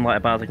can give him like a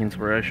bardic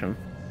inspiration.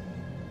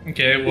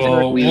 Okay, Is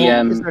well, we,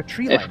 is there a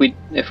tree line?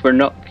 If we're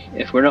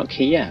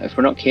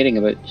not caring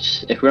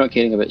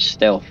about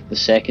stealth, the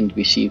second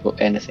we see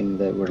anything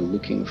that we're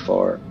looking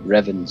for,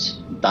 Revan's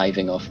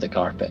diving off the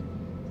carpet,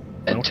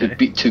 and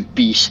Okay. to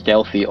be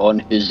stealthy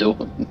on his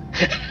own.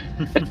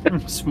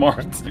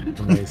 Smart.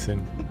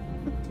 Amazing.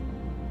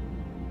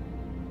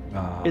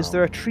 Is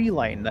there a tree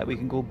line that we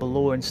can go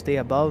below and stay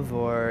above,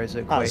 or is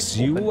it quite As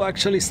you open?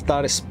 actually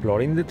start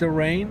exploring the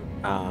terrain,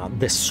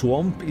 the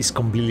swamp is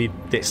completely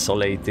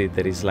desolated.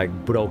 There is like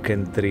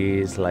broken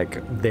trees,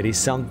 like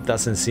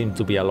doesn't seem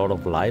to be a lot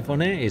of life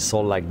on it. It's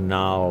all like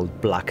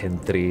gnarled,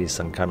 blackened trees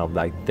and kind of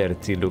like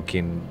dirty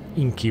looking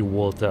inky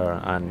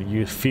water, and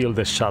you feel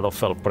the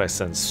Shadowfell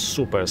presence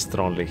super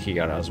strongly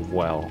here as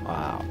well.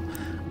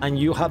 And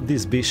you have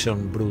this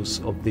vision, Bruce,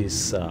 of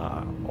this.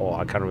 I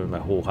can't remember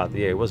who had.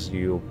 Yeah, it was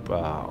you.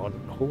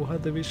 Who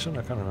had the vision?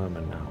 I can't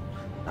remember now.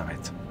 Damn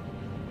it.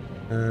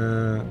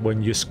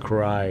 When you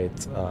scried,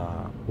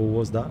 who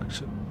was that?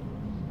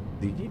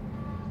 Diggy?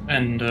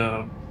 and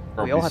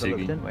We all had a look,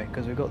 Ziggy. didn't we?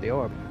 Because we got the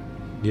orb.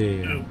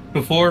 Yeah.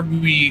 before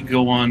we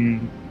go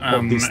on,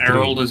 Of this tree,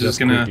 Harold is just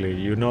gonna. quickly.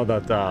 You know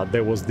that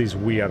there was this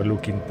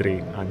weird-looking tree,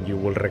 and you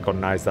will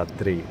recognize that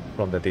tree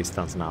from the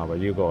distance now. But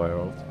you go,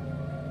 Harold.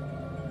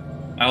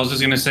 I was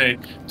just gonna say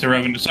to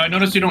Revan. So I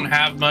noticed you don't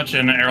have much,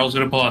 and Errol's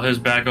gonna pull out his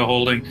bag of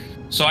holding.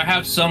 So I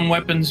have some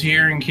weapons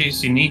here in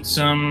case you need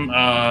some.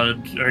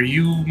 Are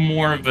you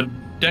more of a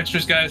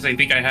dexterous guys? I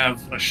think I have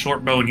a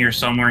short bow in here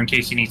somewhere in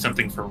case you need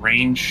something for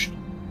range.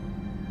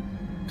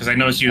 Because I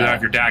noticed you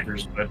have your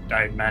daggers, but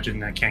I imagine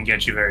that can't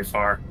get you very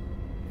far.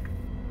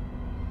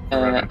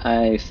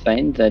 I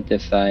find that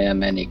if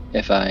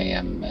I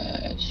am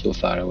so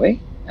far away,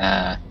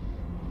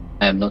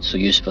 I am not so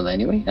useful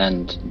anyway,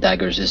 and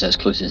daggers is as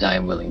close as I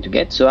am willing to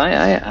get. So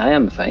I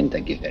am fine.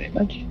 Thank you very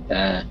much.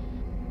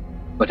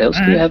 What else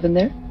do you have in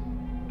there?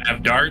 I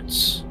have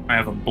darts. I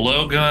have a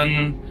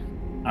blowgun.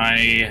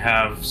 I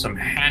have some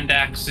hand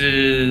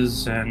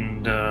axes,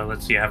 and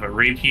let's see. I have a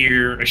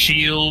rapier, a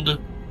shield, a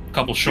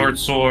couple short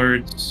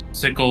swords,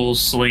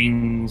 sickles,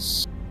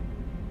 slings,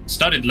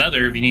 studded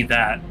leather if you need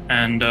that,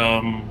 and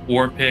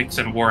war picks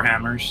and war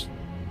hammers.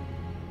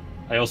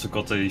 I also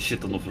got a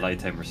shit ton of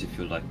light hammers if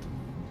you like them.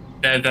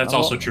 That's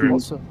also true.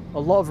 Also, a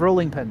lot of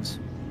rolling pins.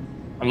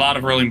 A lot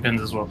of rolling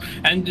pins as well.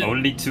 And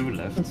Only 2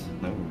 left.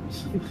 No.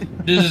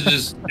 this is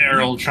just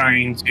Errol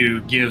trying to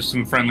give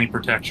some friendly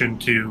protection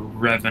to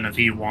Revan if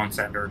he wants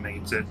and or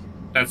needs it.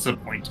 That's the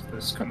point of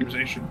this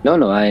conversation.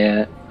 No,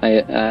 I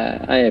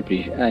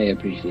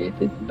appreciate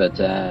it, but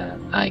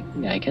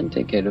I can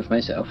take care of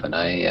myself, and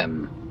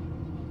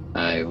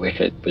I wish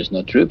it was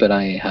not true, but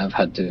I have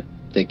had to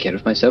take care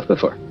of myself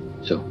before,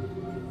 so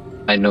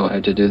I know how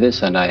to do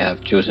this, and I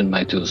have chosen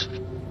my tools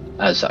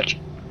as such.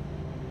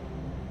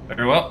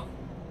 Very well.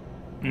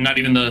 Not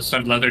even the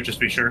studded leather, just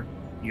to be sure.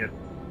 You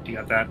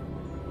got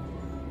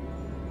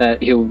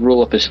that? He'll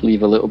roll up his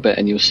sleeve a little bit,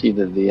 and you'll see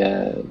that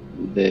the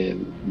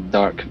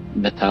dark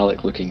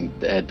metallic-looking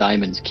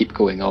diamonds keep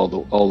going all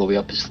the way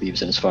up his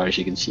sleeves, and as far as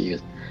you can see,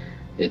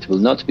 it will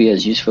not be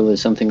as useful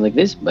as something like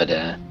this. But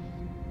I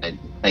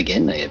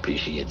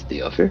appreciate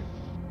the offer.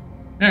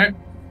 All right.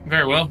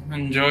 Very well.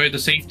 Enjoy the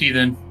safety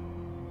then.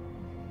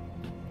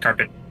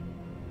 Carpet.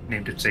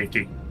 Named it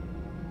safety.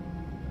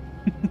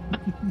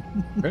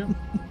 Okay.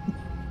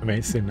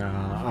 Amazing.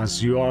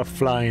 As you are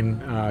flying,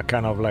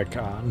 kind of like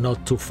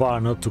not too far,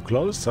 not too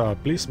close,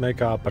 please make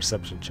a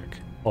perception check,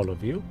 all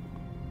of you.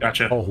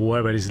 Gotcha. Or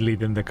whoever is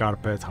leading the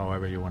carpet,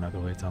 however you want to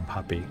do it. I'm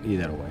happy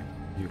either way.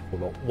 You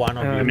follow one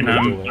of you. I mean,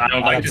 can do it. I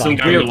would like to It's a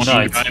think I'm the weird one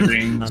night.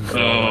 driving, And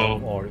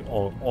so... or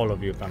all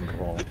of you can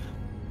roll.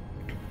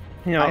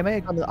 You know, I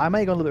might have gone a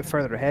little bit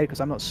further ahead because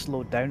I'm not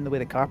slowed down the way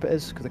the carpet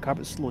is, because the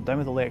carpet's slowed down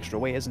with all the extra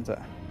weight, isn't it?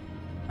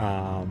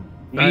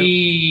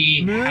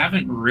 We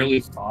haven't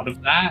really thought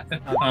of that.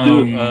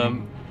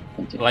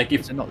 Like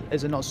if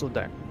Is it not slowed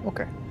down?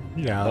 Okay.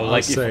 Yeah, I'll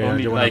like if say,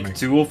 only you wanna like make-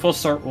 2 of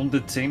us are on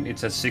the thing,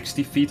 it's at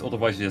 60 feet.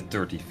 Otherwise, it's at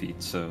 30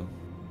 feet. So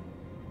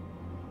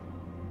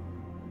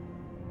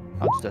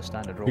I'll just do a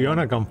standard roll.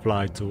 Fiona can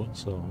fly too,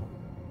 so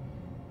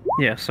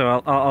yeah,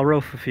 so I'll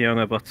roll for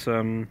Fiona, but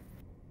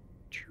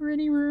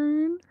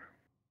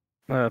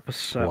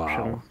perception.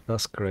 wow,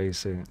 that's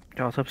crazy.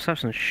 God, her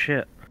perception's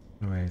shit.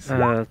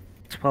 Amazing.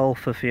 12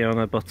 for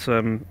Fiona, but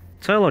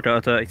Turlo got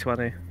a dirty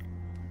 20.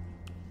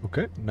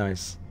 Okay,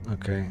 nice.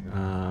 Okay.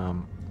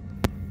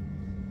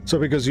 So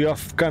because you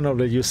have kind of,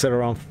 you said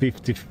around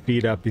 50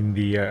 feet up in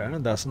the air,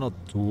 that's not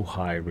too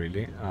high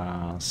really.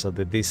 So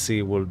the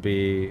DC will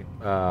be,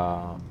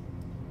 I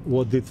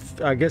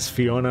guess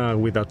Fiona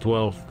with a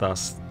 12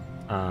 does,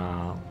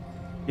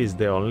 is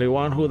the only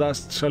one who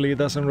actually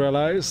doesn't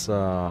realize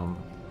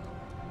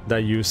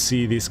that you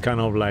see this kind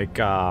of like,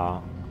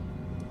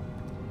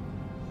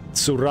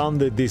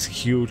 surrounded this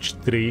huge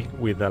tree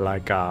with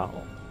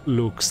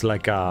looks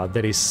like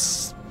there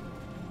is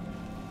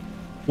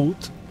food,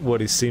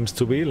 what it seems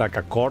to be like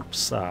a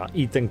corpse,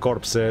 eaten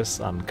corpses,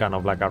 and kind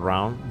of like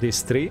around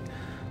this tree,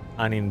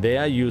 and in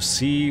there you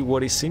see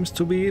what it seems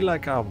to be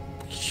like a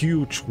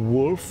huge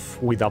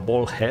wolf with a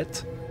bald head.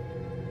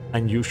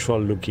 Unusual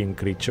looking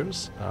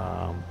creatures.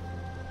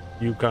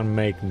 You can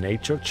make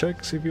nature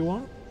checks if you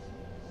want.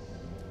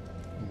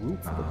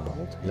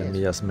 Let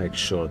me just make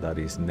sure that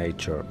is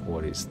nature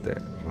what is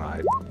the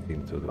right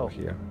thing to do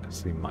here,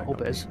 because it might I hope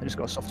not it is. be. I just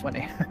got a soft 20.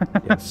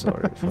 Yeah,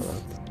 sorry for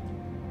that.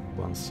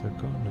 1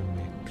 second, let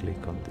me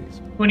click on this.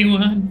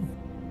 21.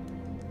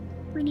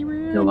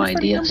 No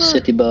idea,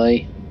 city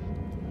boy.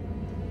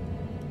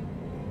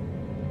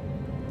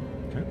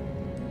 Okay.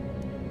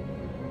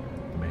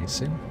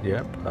 Amazing.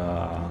 Yep.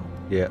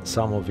 Yeah,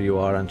 some of you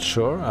are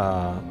unsure.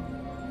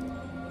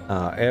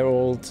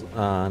 Harold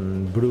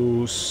and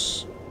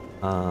Bruce.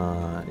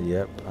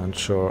 Yep,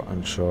 unsure.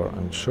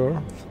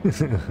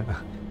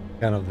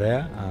 Kind of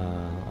there.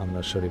 I'm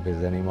not sure if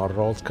there's any more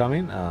rolls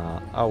coming.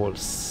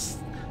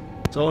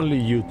 It's only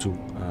you two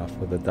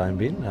for the time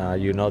being.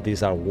 You know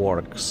these are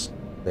wargs.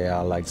 They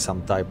are like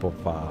some type of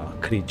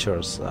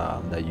creatures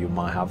that you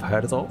might have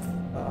heard of,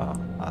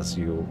 as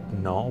you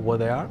know what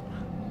they are.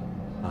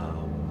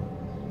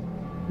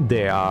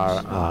 They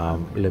are,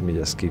 let me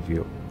just give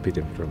you a bit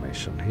of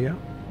information here.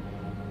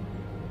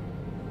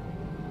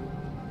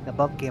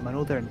 Above game, I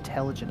know they're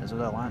intelligent as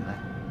well, aren't they?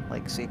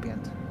 Like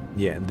sapient.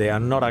 Yeah, they are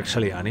not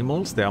actually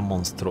animals, they are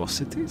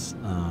monstrosities.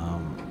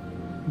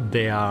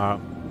 They are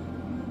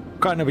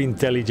kind of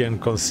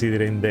intelligent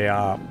considering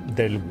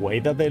the way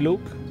that they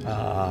look.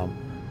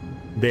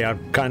 They are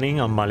cunning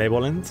and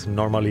malevolent,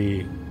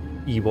 normally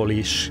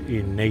evilish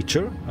in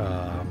nature.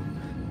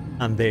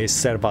 And they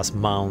serve as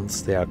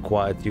mounts. They are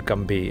quite, they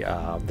can be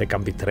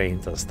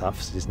trained and stuff.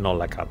 It's not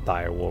like a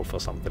dire wolf or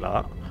something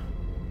like that.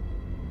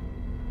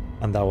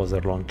 And that was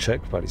a wrong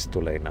check, but it's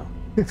too late now.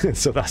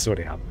 So that's what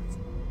it happens.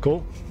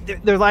 Cool.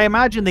 I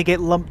imagine they get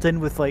lumped in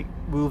with like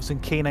wolves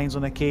and canines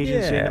on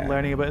occasion, so you end up Yeah.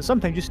 learning about it.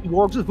 Sometimes you see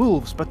wargs with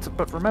wolves, but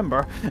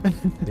remember.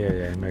 Yeah,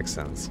 it makes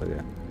sense. So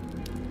yeah,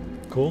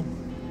 cool.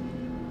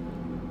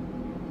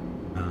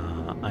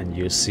 And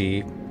you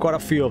see quite a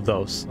few of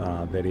those.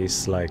 There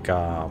is like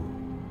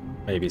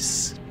maybe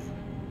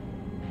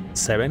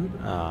 7.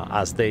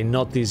 As they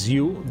notice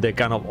you, they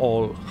kind of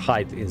all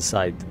hide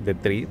inside the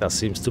tree that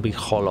seems to be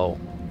hollow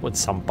with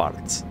some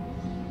parts.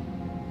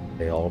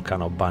 They all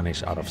kind of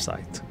vanish out of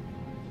sight.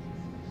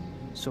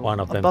 So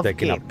One of them above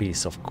taking a game.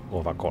 piece of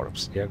a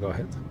corpse. Yeah, go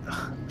ahead.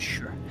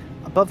 Sure.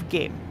 Above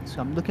game. So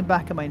I'm looking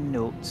back at my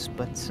notes,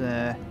 but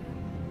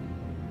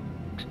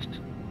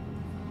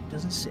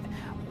doesn't say.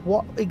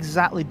 What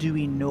exactly do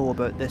we know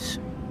about this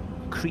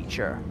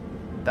creature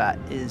that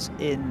is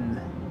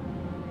in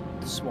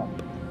the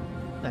swamp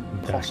and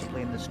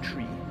possibly in this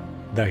tree?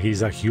 That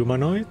he's a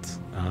humanoid,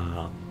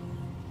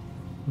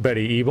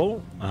 very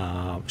evil,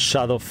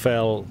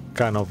 Shadowfell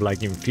kind of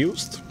like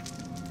infused.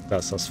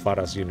 That's as far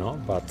as you know,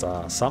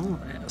 but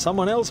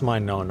someone else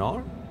might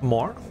know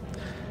more.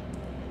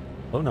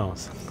 Who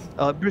knows?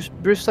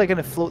 Bruce like kind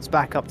of floats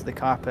back up to the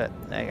carpet.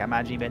 I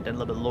imagine he went down a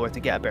little bit lower to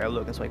get a better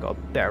look. That's why he got a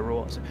better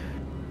roll.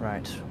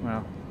 Right.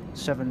 Well,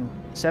 seven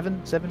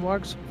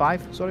wargs?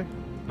 5? Sorry.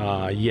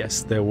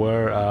 Yes, there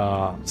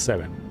were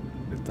 7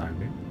 at the time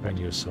when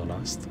you saw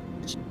last.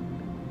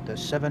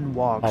 There's 7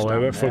 wargs.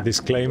 However, down for there.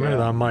 disclaimer, Yeah.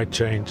 that might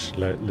change.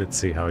 Let's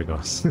see how it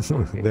goes.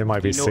 There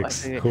might be You know,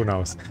 6. Who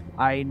knows?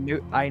 I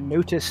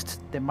noticed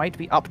there might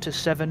be up to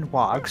 7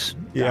 wargs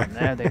Yeah. down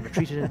there. They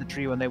retreated in the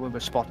tree when they were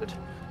spotted.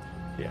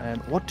 Yeah.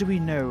 What do we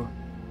know?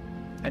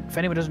 And if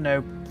anyone doesn't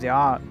know, they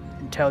are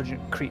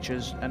intelligent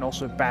creatures and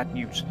also bad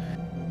news.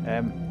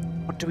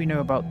 What do we know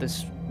about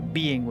this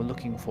being we're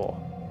looking for?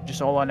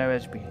 Just all I know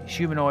is he's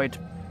humanoid,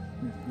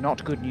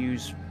 not good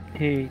news.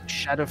 He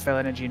Shadowfell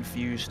energy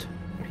infused.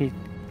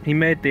 he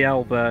made the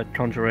Elder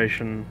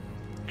conjuration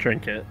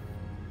trinket.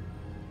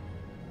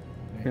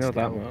 You know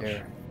that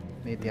much.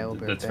 Made the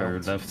owlbear That's where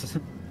belt. left.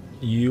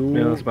 You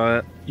Yeah, that's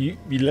about it.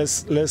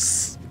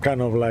 let's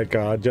kind of like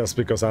just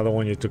because I don't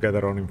want you to get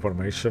the wrong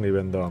information,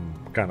 even though I'm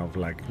kind of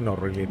like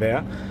not really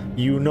there.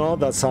 You know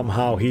that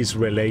somehow he's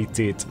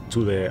related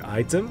to the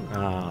item.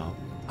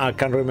 I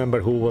can't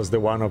remember who was the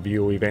one of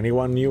you. If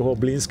anyone knew who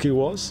Blinsky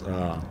was,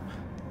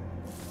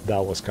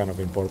 that was kind of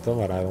important,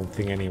 but I don't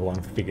think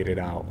anyone figured it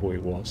out who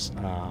it was.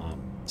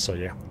 So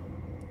yeah,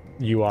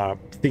 you are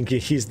thinking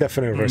he's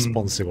definitely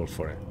responsible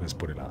for it. Let's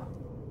put it out.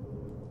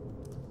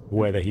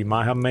 Whether he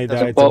might have made the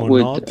So item what or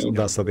would- not,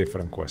 that's a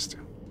different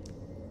question.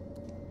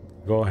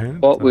 Go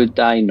ahead. What would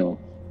I know?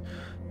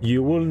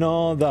 You will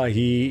know that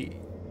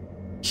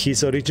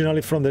he's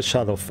originally from the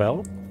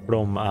Shadowfell,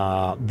 from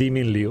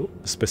Demon Liu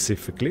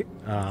specifically.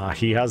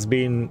 He has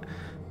been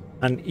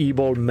an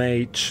evil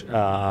mage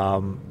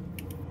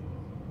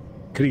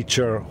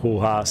creature who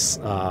has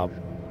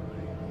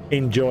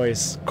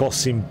enjoys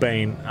causing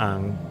pain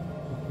and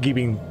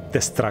giving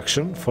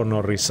destruction for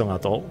no reason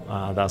at all.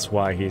 That's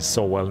why he's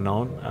so well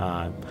known.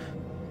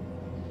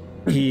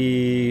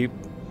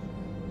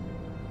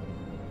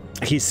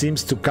 He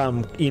seems to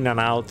come in and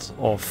out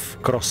of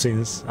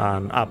crossings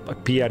and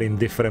appear in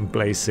different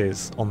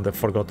places on the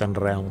Forgotten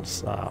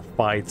Realms,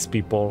 fights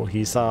people.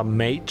 He's a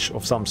mage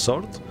of some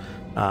sort.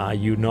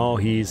 You know,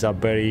 he's a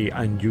very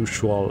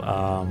unusual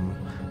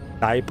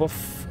type of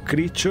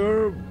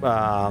creature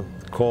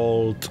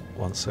called...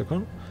 One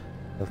second.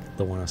 I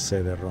don't want to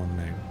say the wrong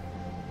name.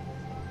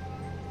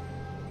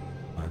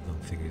 I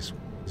don't think it's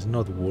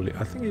not woolly.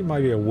 I think it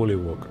might be a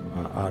woolywog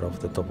out of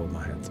the top of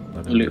my head.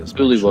 But let me just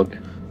make sure. Bullywug.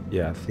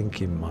 Yeah, I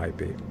think it might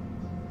be.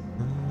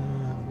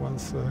 One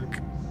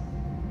sec.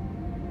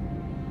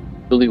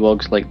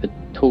 Bullywugs like the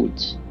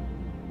toads.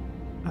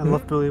 I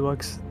love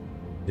bullywugs.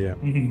 Yeah.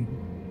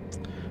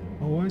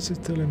 Oh, why is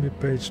it telling me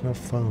page not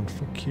found?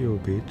 Fuck you,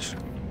 bitch.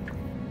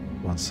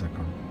 1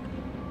 second.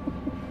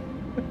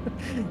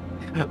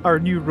 Our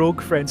new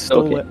rogue friend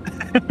stole Okay.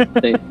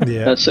 it.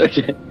 Yeah. That's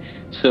okay.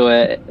 So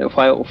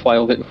while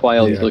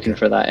he's Yeah, looking okay.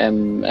 for that,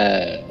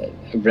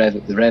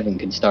 the Revan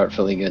can start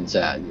filling in.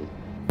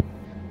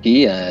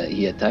 He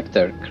attacked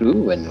our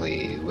crew when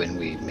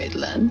we made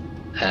land,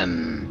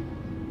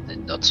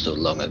 not so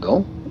long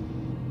ago.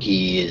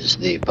 He is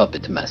the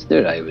puppet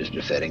master I was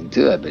referring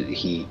to. I believe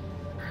he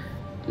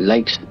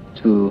likes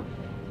to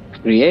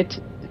create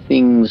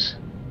things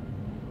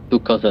to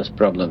cause us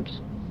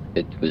problems.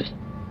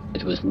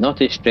 It was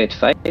not a straight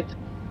fight,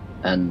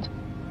 and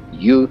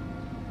you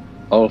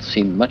all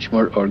seem much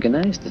more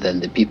organized than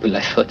the people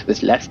I fought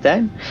with last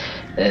time.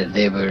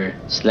 They were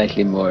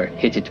slightly more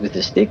hit it with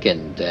a stick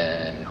and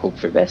hope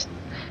for best.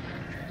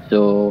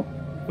 So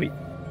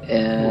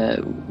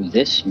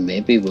this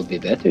maybe will be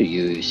better.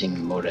 You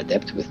seem more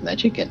adept with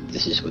magic, and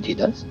this is what he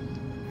does.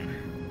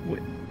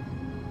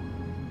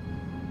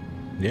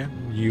 Yeah,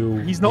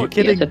 He's not you- He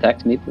kidding. has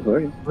attacked me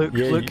before. Look,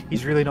 Yeah, look, you-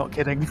 he's really not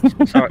kidding.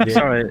 Sorry,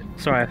 Yeah.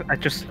 sorry.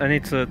 I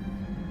need to.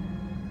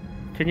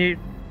 Can you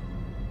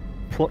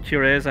pluck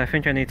your ears? I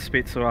think I need to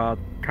speak to our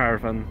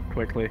caravan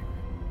quickly.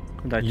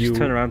 And I just You-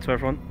 turn around to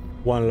everyone.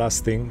 one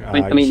last thing.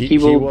 I mean, he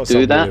will was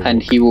do that, and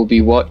unbelievable. he will be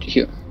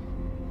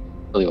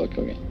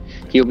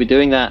He'll be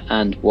doing that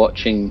and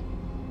watching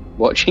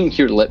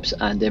your lips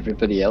and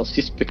everybody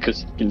else's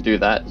because he can do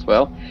that as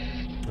well.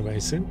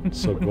 Amazing.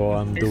 So go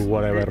and do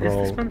whatever Is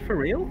role. this one for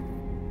real?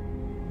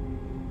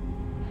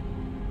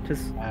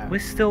 Because we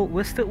still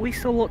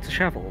look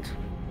disheveled,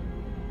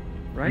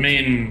 right? I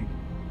mean,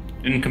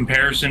 in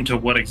comparison to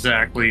what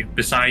exactly,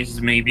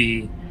 besides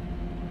maybe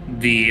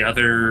the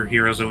other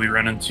heroes that we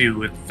run into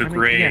with the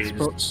Greys, yes,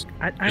 but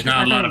there's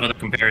not a lot of other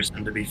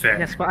comparison, to be fair.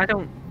 Yes, but I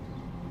don't.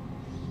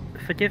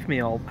 Forgive me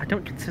all. I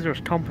don't consider us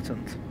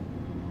competent.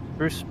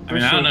 Bruce, I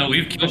mean, I don't know,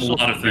 we've killed a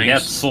lot of We had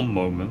things. some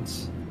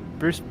moments.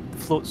 Bruce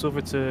floats over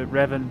to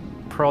Revan,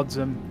 prods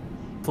him,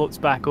 floats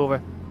back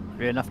over.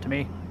 Great enough to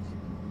me.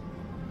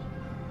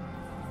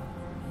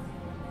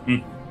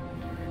 Okay,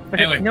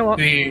 Anyway, you know what?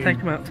 the- Take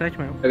him out. Take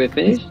him out. Are we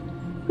finished?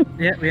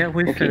 Yeah,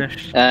 we've Okay.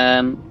 finished.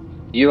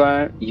 You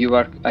are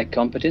a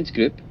competent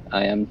group.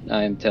 I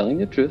am telling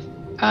the truth.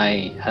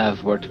 I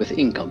have worked with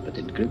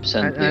incompetent groups,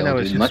 and I they know, all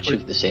it's do just much we-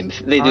 of the same.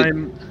 They do.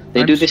 I'm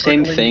They do the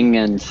same struggling- thing,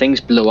 and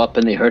things blow up,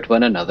 and they hurt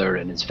one another,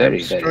 and it's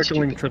very, I'm very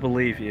struggling stupid. to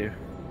believe you.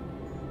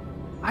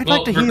 I'd Well,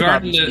 like to hear that.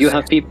 regardless- You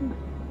have people.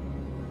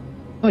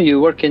 Oh,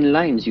 you work in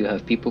lines. You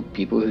have people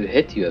who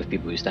hit. You have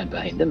people who stand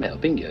behind them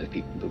helping. You have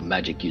people,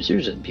 magic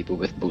users, and people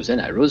with bows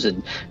and arrows,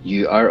 and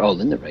you are all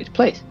in the right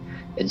place.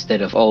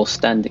 Instead of all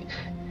standing,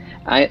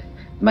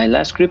 my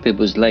last group, it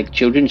was like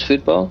children's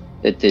football.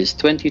 It is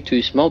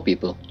 22 small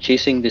people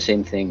chasing the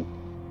same thing.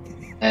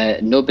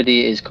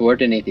 Nobody is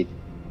coordinated.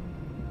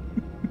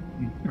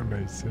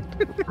 Amazing.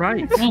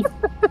 Right. Well,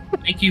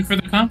 thank you for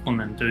the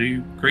compliment.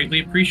 I greatly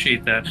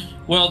appreciate that.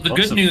 Well, the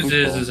Lots good of news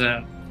football. is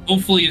that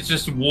hopefully it's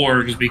just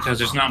wargs because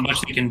there's not much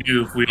they can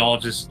do if we all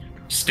just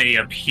stay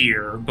up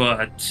here.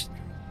 But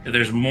if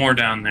there's more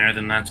down there,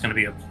 then that's going to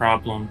be a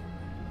problem.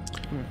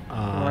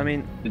 Well, I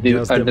mean,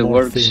 Just Are the the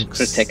more works things-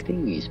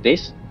 protecting the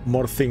space?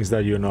 More things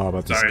that you know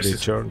about this Sorry, it's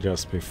just- creature,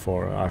 just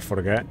before I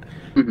forget.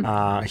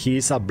 Mhm. He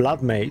is a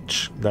blood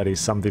mage. That is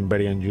something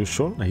very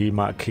unusual. He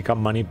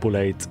can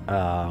manipulate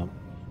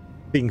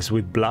things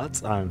with blood,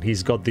 and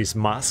he's got this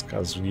mask,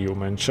 as you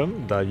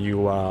mentioned,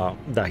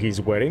 that he's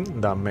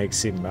wearing, that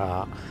makes him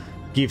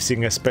gives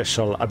him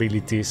special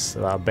abilities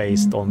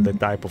based on the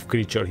type of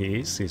creature he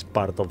is. He's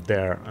part of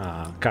their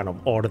kind of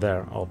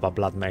order of a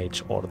blood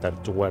mage order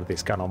to wear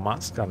this kind of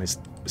mask, and it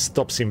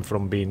stops him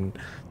from being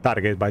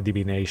targeted by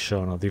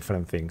divination or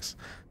different things.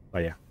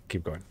 But yeah,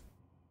 keep going.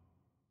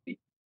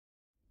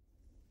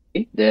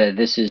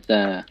 This is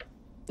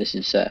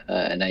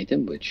an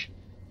item which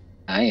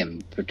I am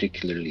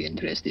particularly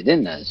interested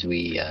in, as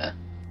we a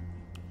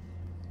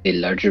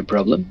larger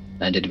problem,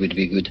 and it would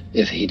be good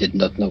if he did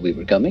not know we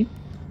were coming,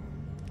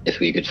 if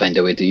we could find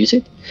a way to use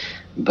it.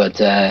 But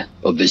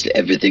obviously,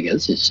 everything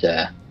else is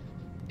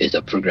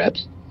up for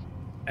grabs.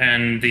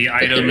 And the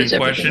item there in is everything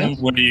question, else.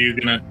 what are you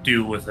going to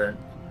do with it?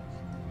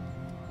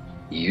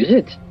 Use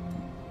it.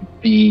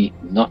 Be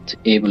not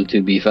able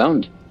to be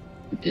found.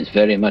 It is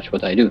very much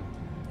what I do.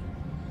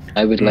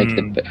 I would like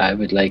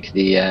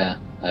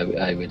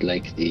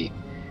the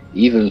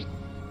evil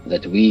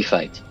that we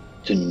fight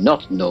to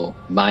not know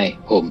my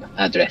home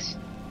address.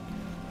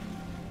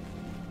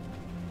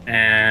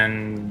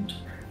 And...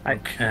 I-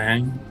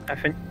 Okay. I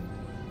think,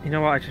 you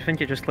know what? I just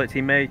think it just clicked.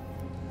 He may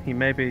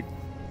be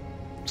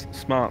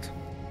smart.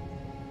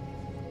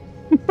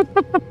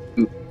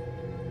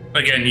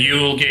 Again,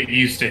 you'll get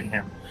used to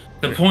him.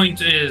 The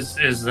point is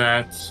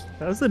that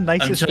That was the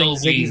nicest thing Until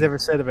Ziggy's we- ever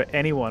said about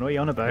anyone. What are you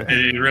on about?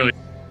 it really...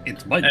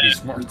 It might be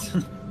smart.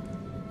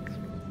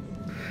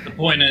 The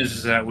point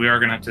is that we are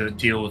going to have to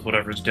deal with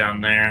whatever's down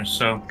there.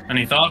 So,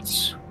 any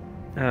thoughts?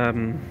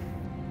 Dynamite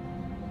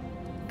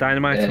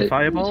and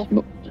fireball.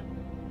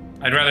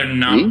 I'd rather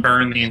not Hmm?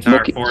 burn the entire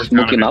Smoky- forest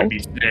down smoky if it mouth? could be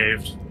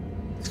saved.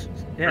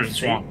 Yeah, Or the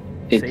swamp.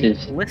 It see?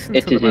 is. Listen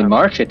It to is the a man.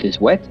 marsh. It is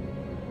wet.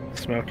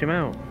 Smoke him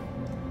out.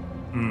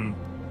 Hmm.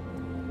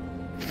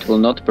 It will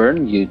not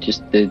burn. You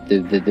just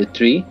the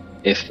tree.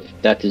 If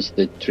that is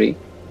the tree.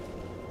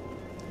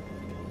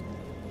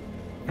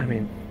 I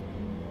mean,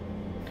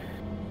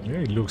 Yeah,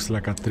 it looks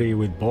like a tree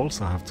with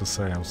balls, I have to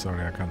say. I'm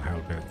sorry, I can't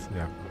help it.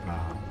 Yeah,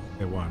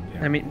 the one.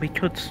 Yeah. I mean, we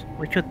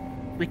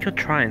could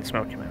try and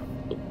smoke him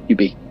out. You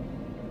be.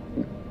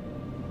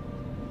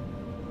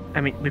 I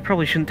mean, we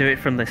probably shouldn't do it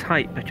from this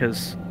height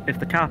because if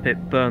the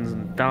carpet burns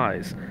and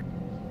dies,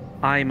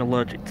 I'm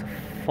allergic to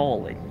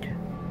falling.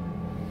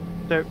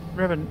 So,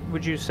 Revan,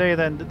 would you say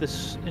then that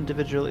this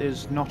individual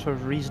is not a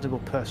reasonable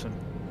person?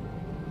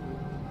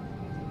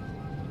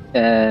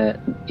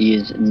 He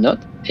is not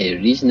a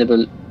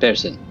reasonable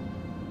person.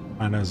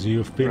 And as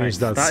you finish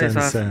Right, that that is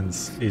our-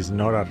 sentence, is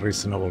not a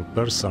reasonable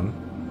person,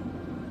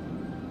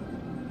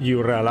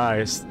 you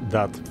realize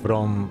that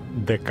from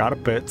the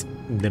carpet,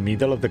 the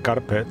middle of the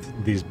carpet,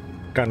 this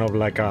kind of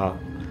like a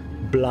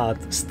blood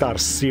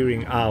starts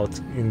searing out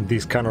in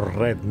this kind of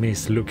red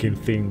mist looking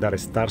thing that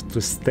starts to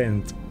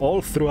extend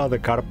all throughout the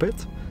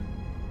carpet.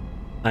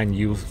 and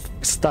you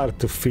start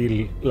to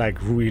feel like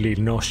really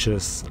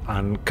nauseous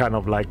and kind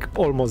of like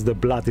almost the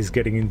blood is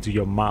getting into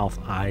your mouth,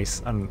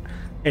 eyes, and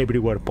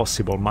everywhere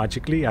possible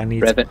magically. I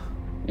need Ribbit.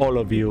 all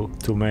of you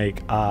to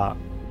make a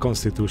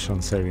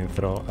Constitution saving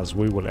throw, as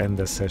we will end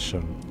the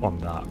session on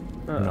that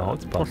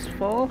note. But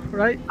 +4,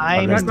 right?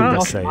 let's do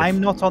the save. I'm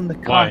not on the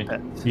Why?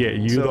 carpet. yeah,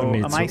 you so don't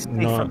need am to. I safe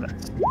No. from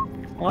this?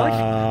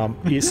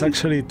 It's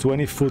actually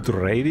 20-foot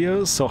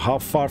radius, so how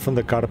far from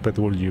the carpet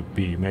will you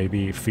be?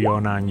 Maybe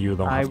Fiona and you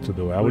don't I have to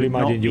do it. I will would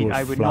not imagine you be- will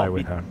I would fly not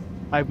with be- her.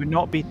 I would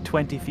not be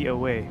 20 feet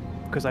away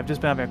because I've just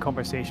been having a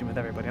conversation with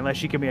everybody.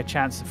 Unless you give me a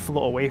chance to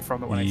float away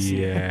from it when I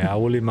see it. Yeah, I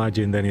will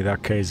imagine then in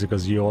that case,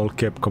 because you all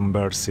kept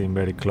conversing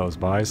very close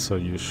by, so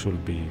you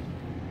should be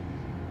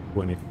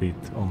 20 feet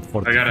on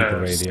 40 I got feet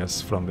a-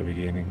 radius from the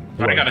beginning.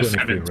 I got a 20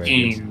 feet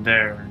radius. 17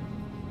 there.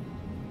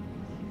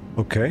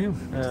 Okay,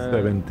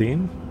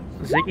 17.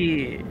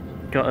 Ziggy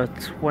got a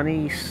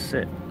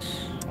 26.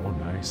 Oh,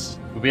 nice.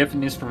 Do we have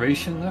an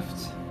inspiration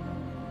left?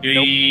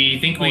 You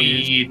think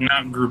we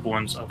not group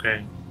ones?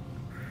 Okay.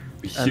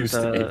 We And, used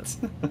it.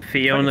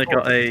 Fiona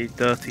got a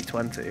dirty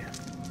 20.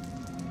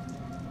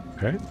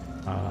 Okay,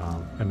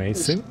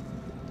 amazing.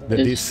 The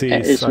Is, DC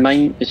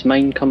is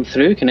mine come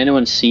through? Can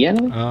anyone see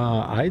anything?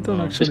 I don't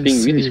No. actually being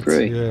see really it.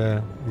 screwy.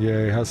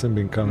 Yeah, it hasn't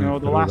been coming. No,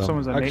 the through last though. one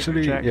was a nature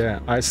actually, check. yeah,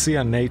 I see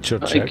a nature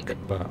I- check,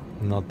 but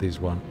not this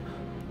one.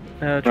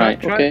 Try,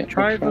 Right, okay,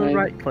 try I'll the try.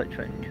 right click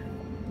thing.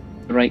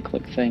 The right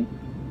click thing.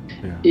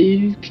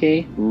 Yeah,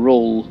 Okay,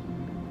 roll.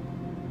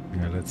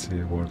 yeah. Let's see,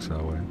 it works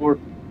that way.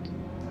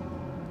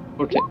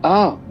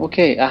 Oh,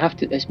 okay. I have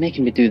to. It's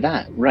making me do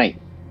that. Right.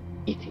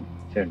 18.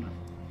 Fair enough.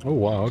 Oh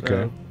wow,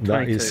 okay, So,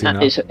 that is 22.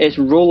 enough. It's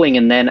rolling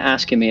and then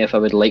asking me if I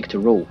would like to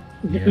roll.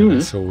 Yeah,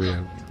 that's so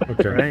weird.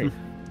 Okay, Right.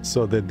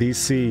 so the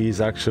DC is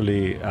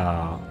actually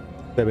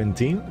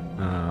 17.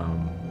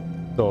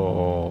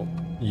 So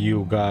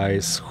you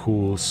guys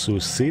who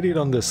succeeded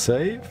on the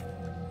save,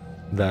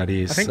 that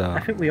is I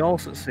think we all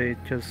succeed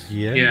because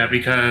Yeah,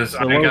 because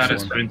The I lowest got a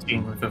one.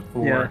 17 with a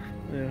 4.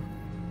 yeah.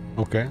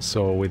 Okay,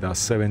 so with a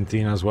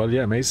 17 as well,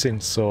 yeah, amazing.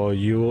 So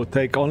you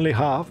take only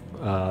half,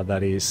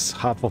 that is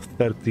half of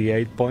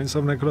 38 points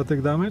of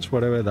necrotic damage,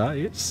 whatever that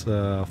is.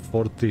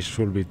 40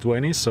 should be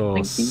 20, so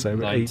 19.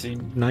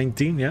 19.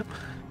 19, yeah.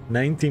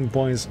 19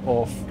 points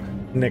of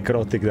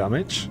necrotic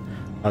damage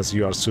as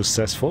you are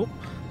successful.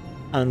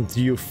 And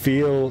you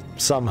feel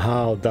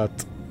somehow that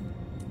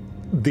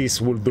this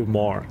will do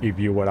more if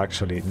you were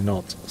actually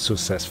not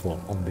successful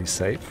on this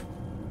save.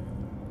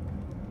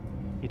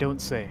 You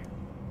don't say.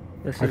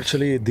 This is,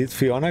 Actually, did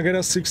Fiona get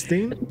a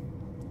 16?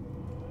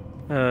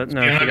 no,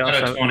 Fiona she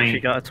got a 20. She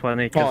got a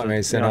 20. Oh,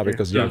 amazing. Yeah,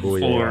 Because The Yagu,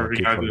 four, yeah,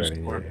 keep Yagu's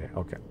forgetting. four. Yeah,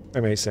 okay.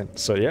 Amazing.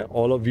 So, yeah,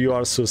 all of you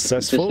are Does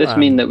successful. this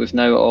mean that we've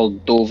now all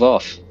dove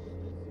off?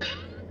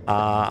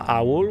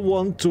 I will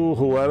want to,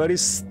 whoever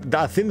is...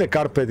 I think the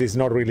carpet is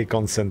not really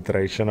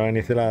concentration or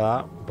anything like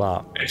that,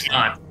 but It's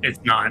not. It's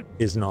not.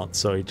 it's not.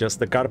 So, it just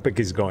the carpet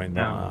is going,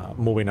 Yeah.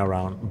 moving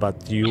around.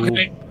 But you...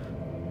 Okay.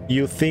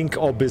 You think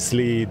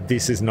obviously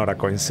this is not a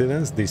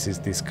coincidence. This is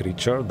this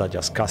creature that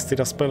just casted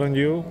a spell on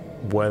you.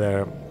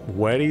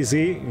 Where is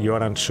he? You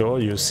are unsure.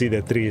 You see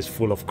the tree is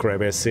full of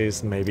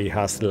crevices. Maybe it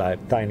has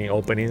like tiny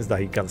openings that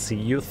he can see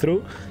you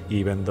through,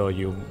 even though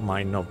you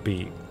might not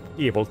be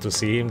able to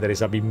see him. There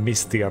is a bit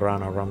misty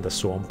around the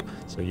swamp,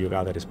 so you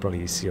gather it's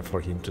probably easier for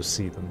him to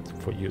see than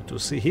for you to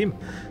see him.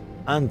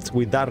 And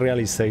with that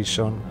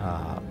realization,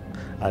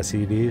 as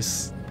it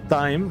is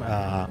time.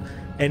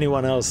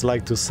 Anyone else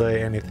like to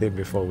say anything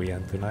before we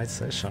end tonight's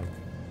session?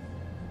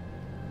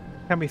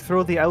 Can we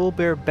throw the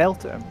owlbear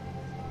belt at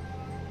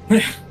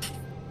him?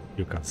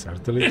 You can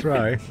certainly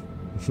try.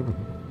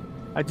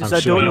 I I'm I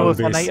sure don't know he'll if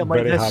be an item like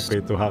very this. happy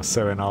to have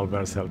 7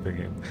 Albers helping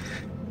him.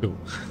 Too.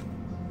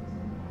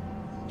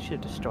 Should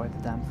have destroyed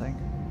the damn thing.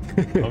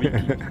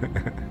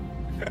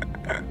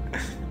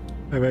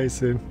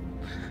 Amazing.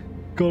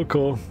 Cool.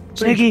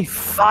 Ziggy,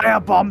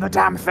 firebomb the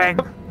damn thing!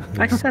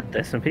 I said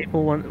this and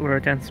people were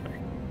against me.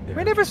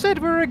 We never said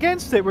we were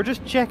against it. We're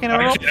just checking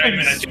our Actually, I mean,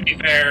 options. to be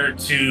fair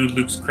to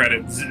Luke's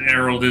credit,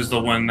 Harold is the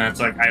one that's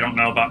like, I don't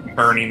know about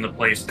burning the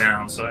place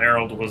down. So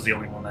Harold was the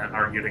only one that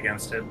argued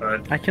against it.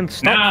 But I can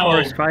stop Now,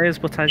 forest fires,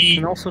 but I he-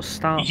 can also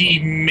start. he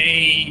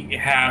may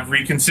have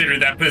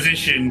reconsidered that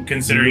position,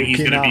 considering he's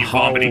Looking going to be at how-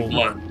 vomiting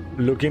blood.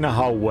 Looking at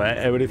how wet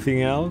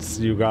everything else,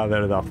 you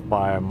gather that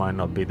fire might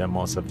not be the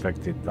most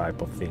effective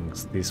type of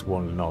things. This will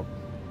not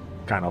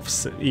kind of...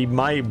 It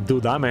might do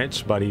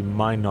damage, but it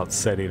might not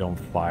set it on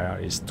fire.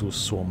 It's too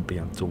swampy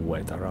and too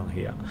wet around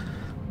here.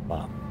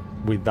 But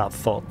with that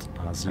thought,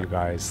 as you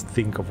guys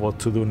think of what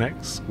to do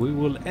next, we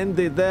will end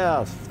it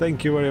there.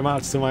 Thank you very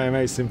much to my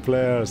amazing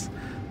players.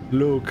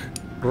 Luke,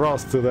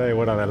 Ross today,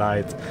 what a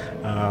delight.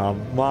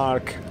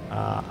 Mark,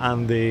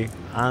 Andy,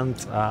 and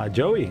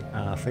Joey.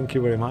 Thank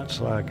you very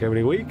much, like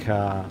every week.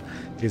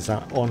 It's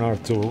an honor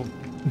to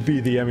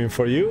be DMing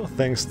for you.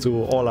 Thanks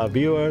to all our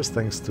viewers.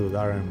 Thanks to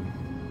Darren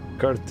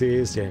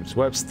Curtis, James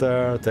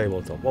Webster,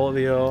 Tabletop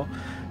Audio,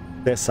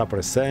 Tessa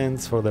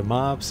Presents for the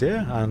maps,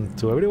 yeah, and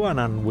to everyone.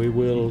 And we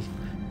will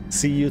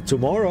see you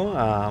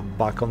tomorrow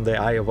back on the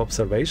Eye of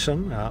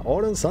Observation,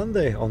 or on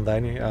Sunday on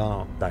Dining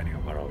of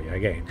Barovia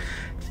again.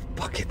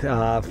 Fuck it.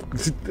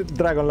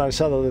 Dragonlance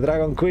Shadow, the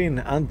Dragon Queen.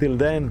 Until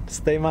then,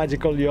 stay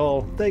magical,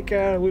 y'all. Take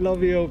care. We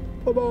love you.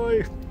 Bye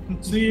bye.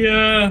 See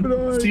ya.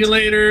 Good See you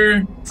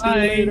later. See Bye.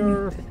 you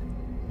later.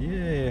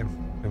 Yeah.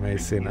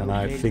 Amazing. And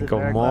I Okay, think to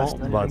of the more,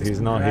 Verglas, but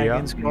he's not here.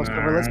 Dragons crossed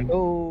over, let's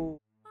go.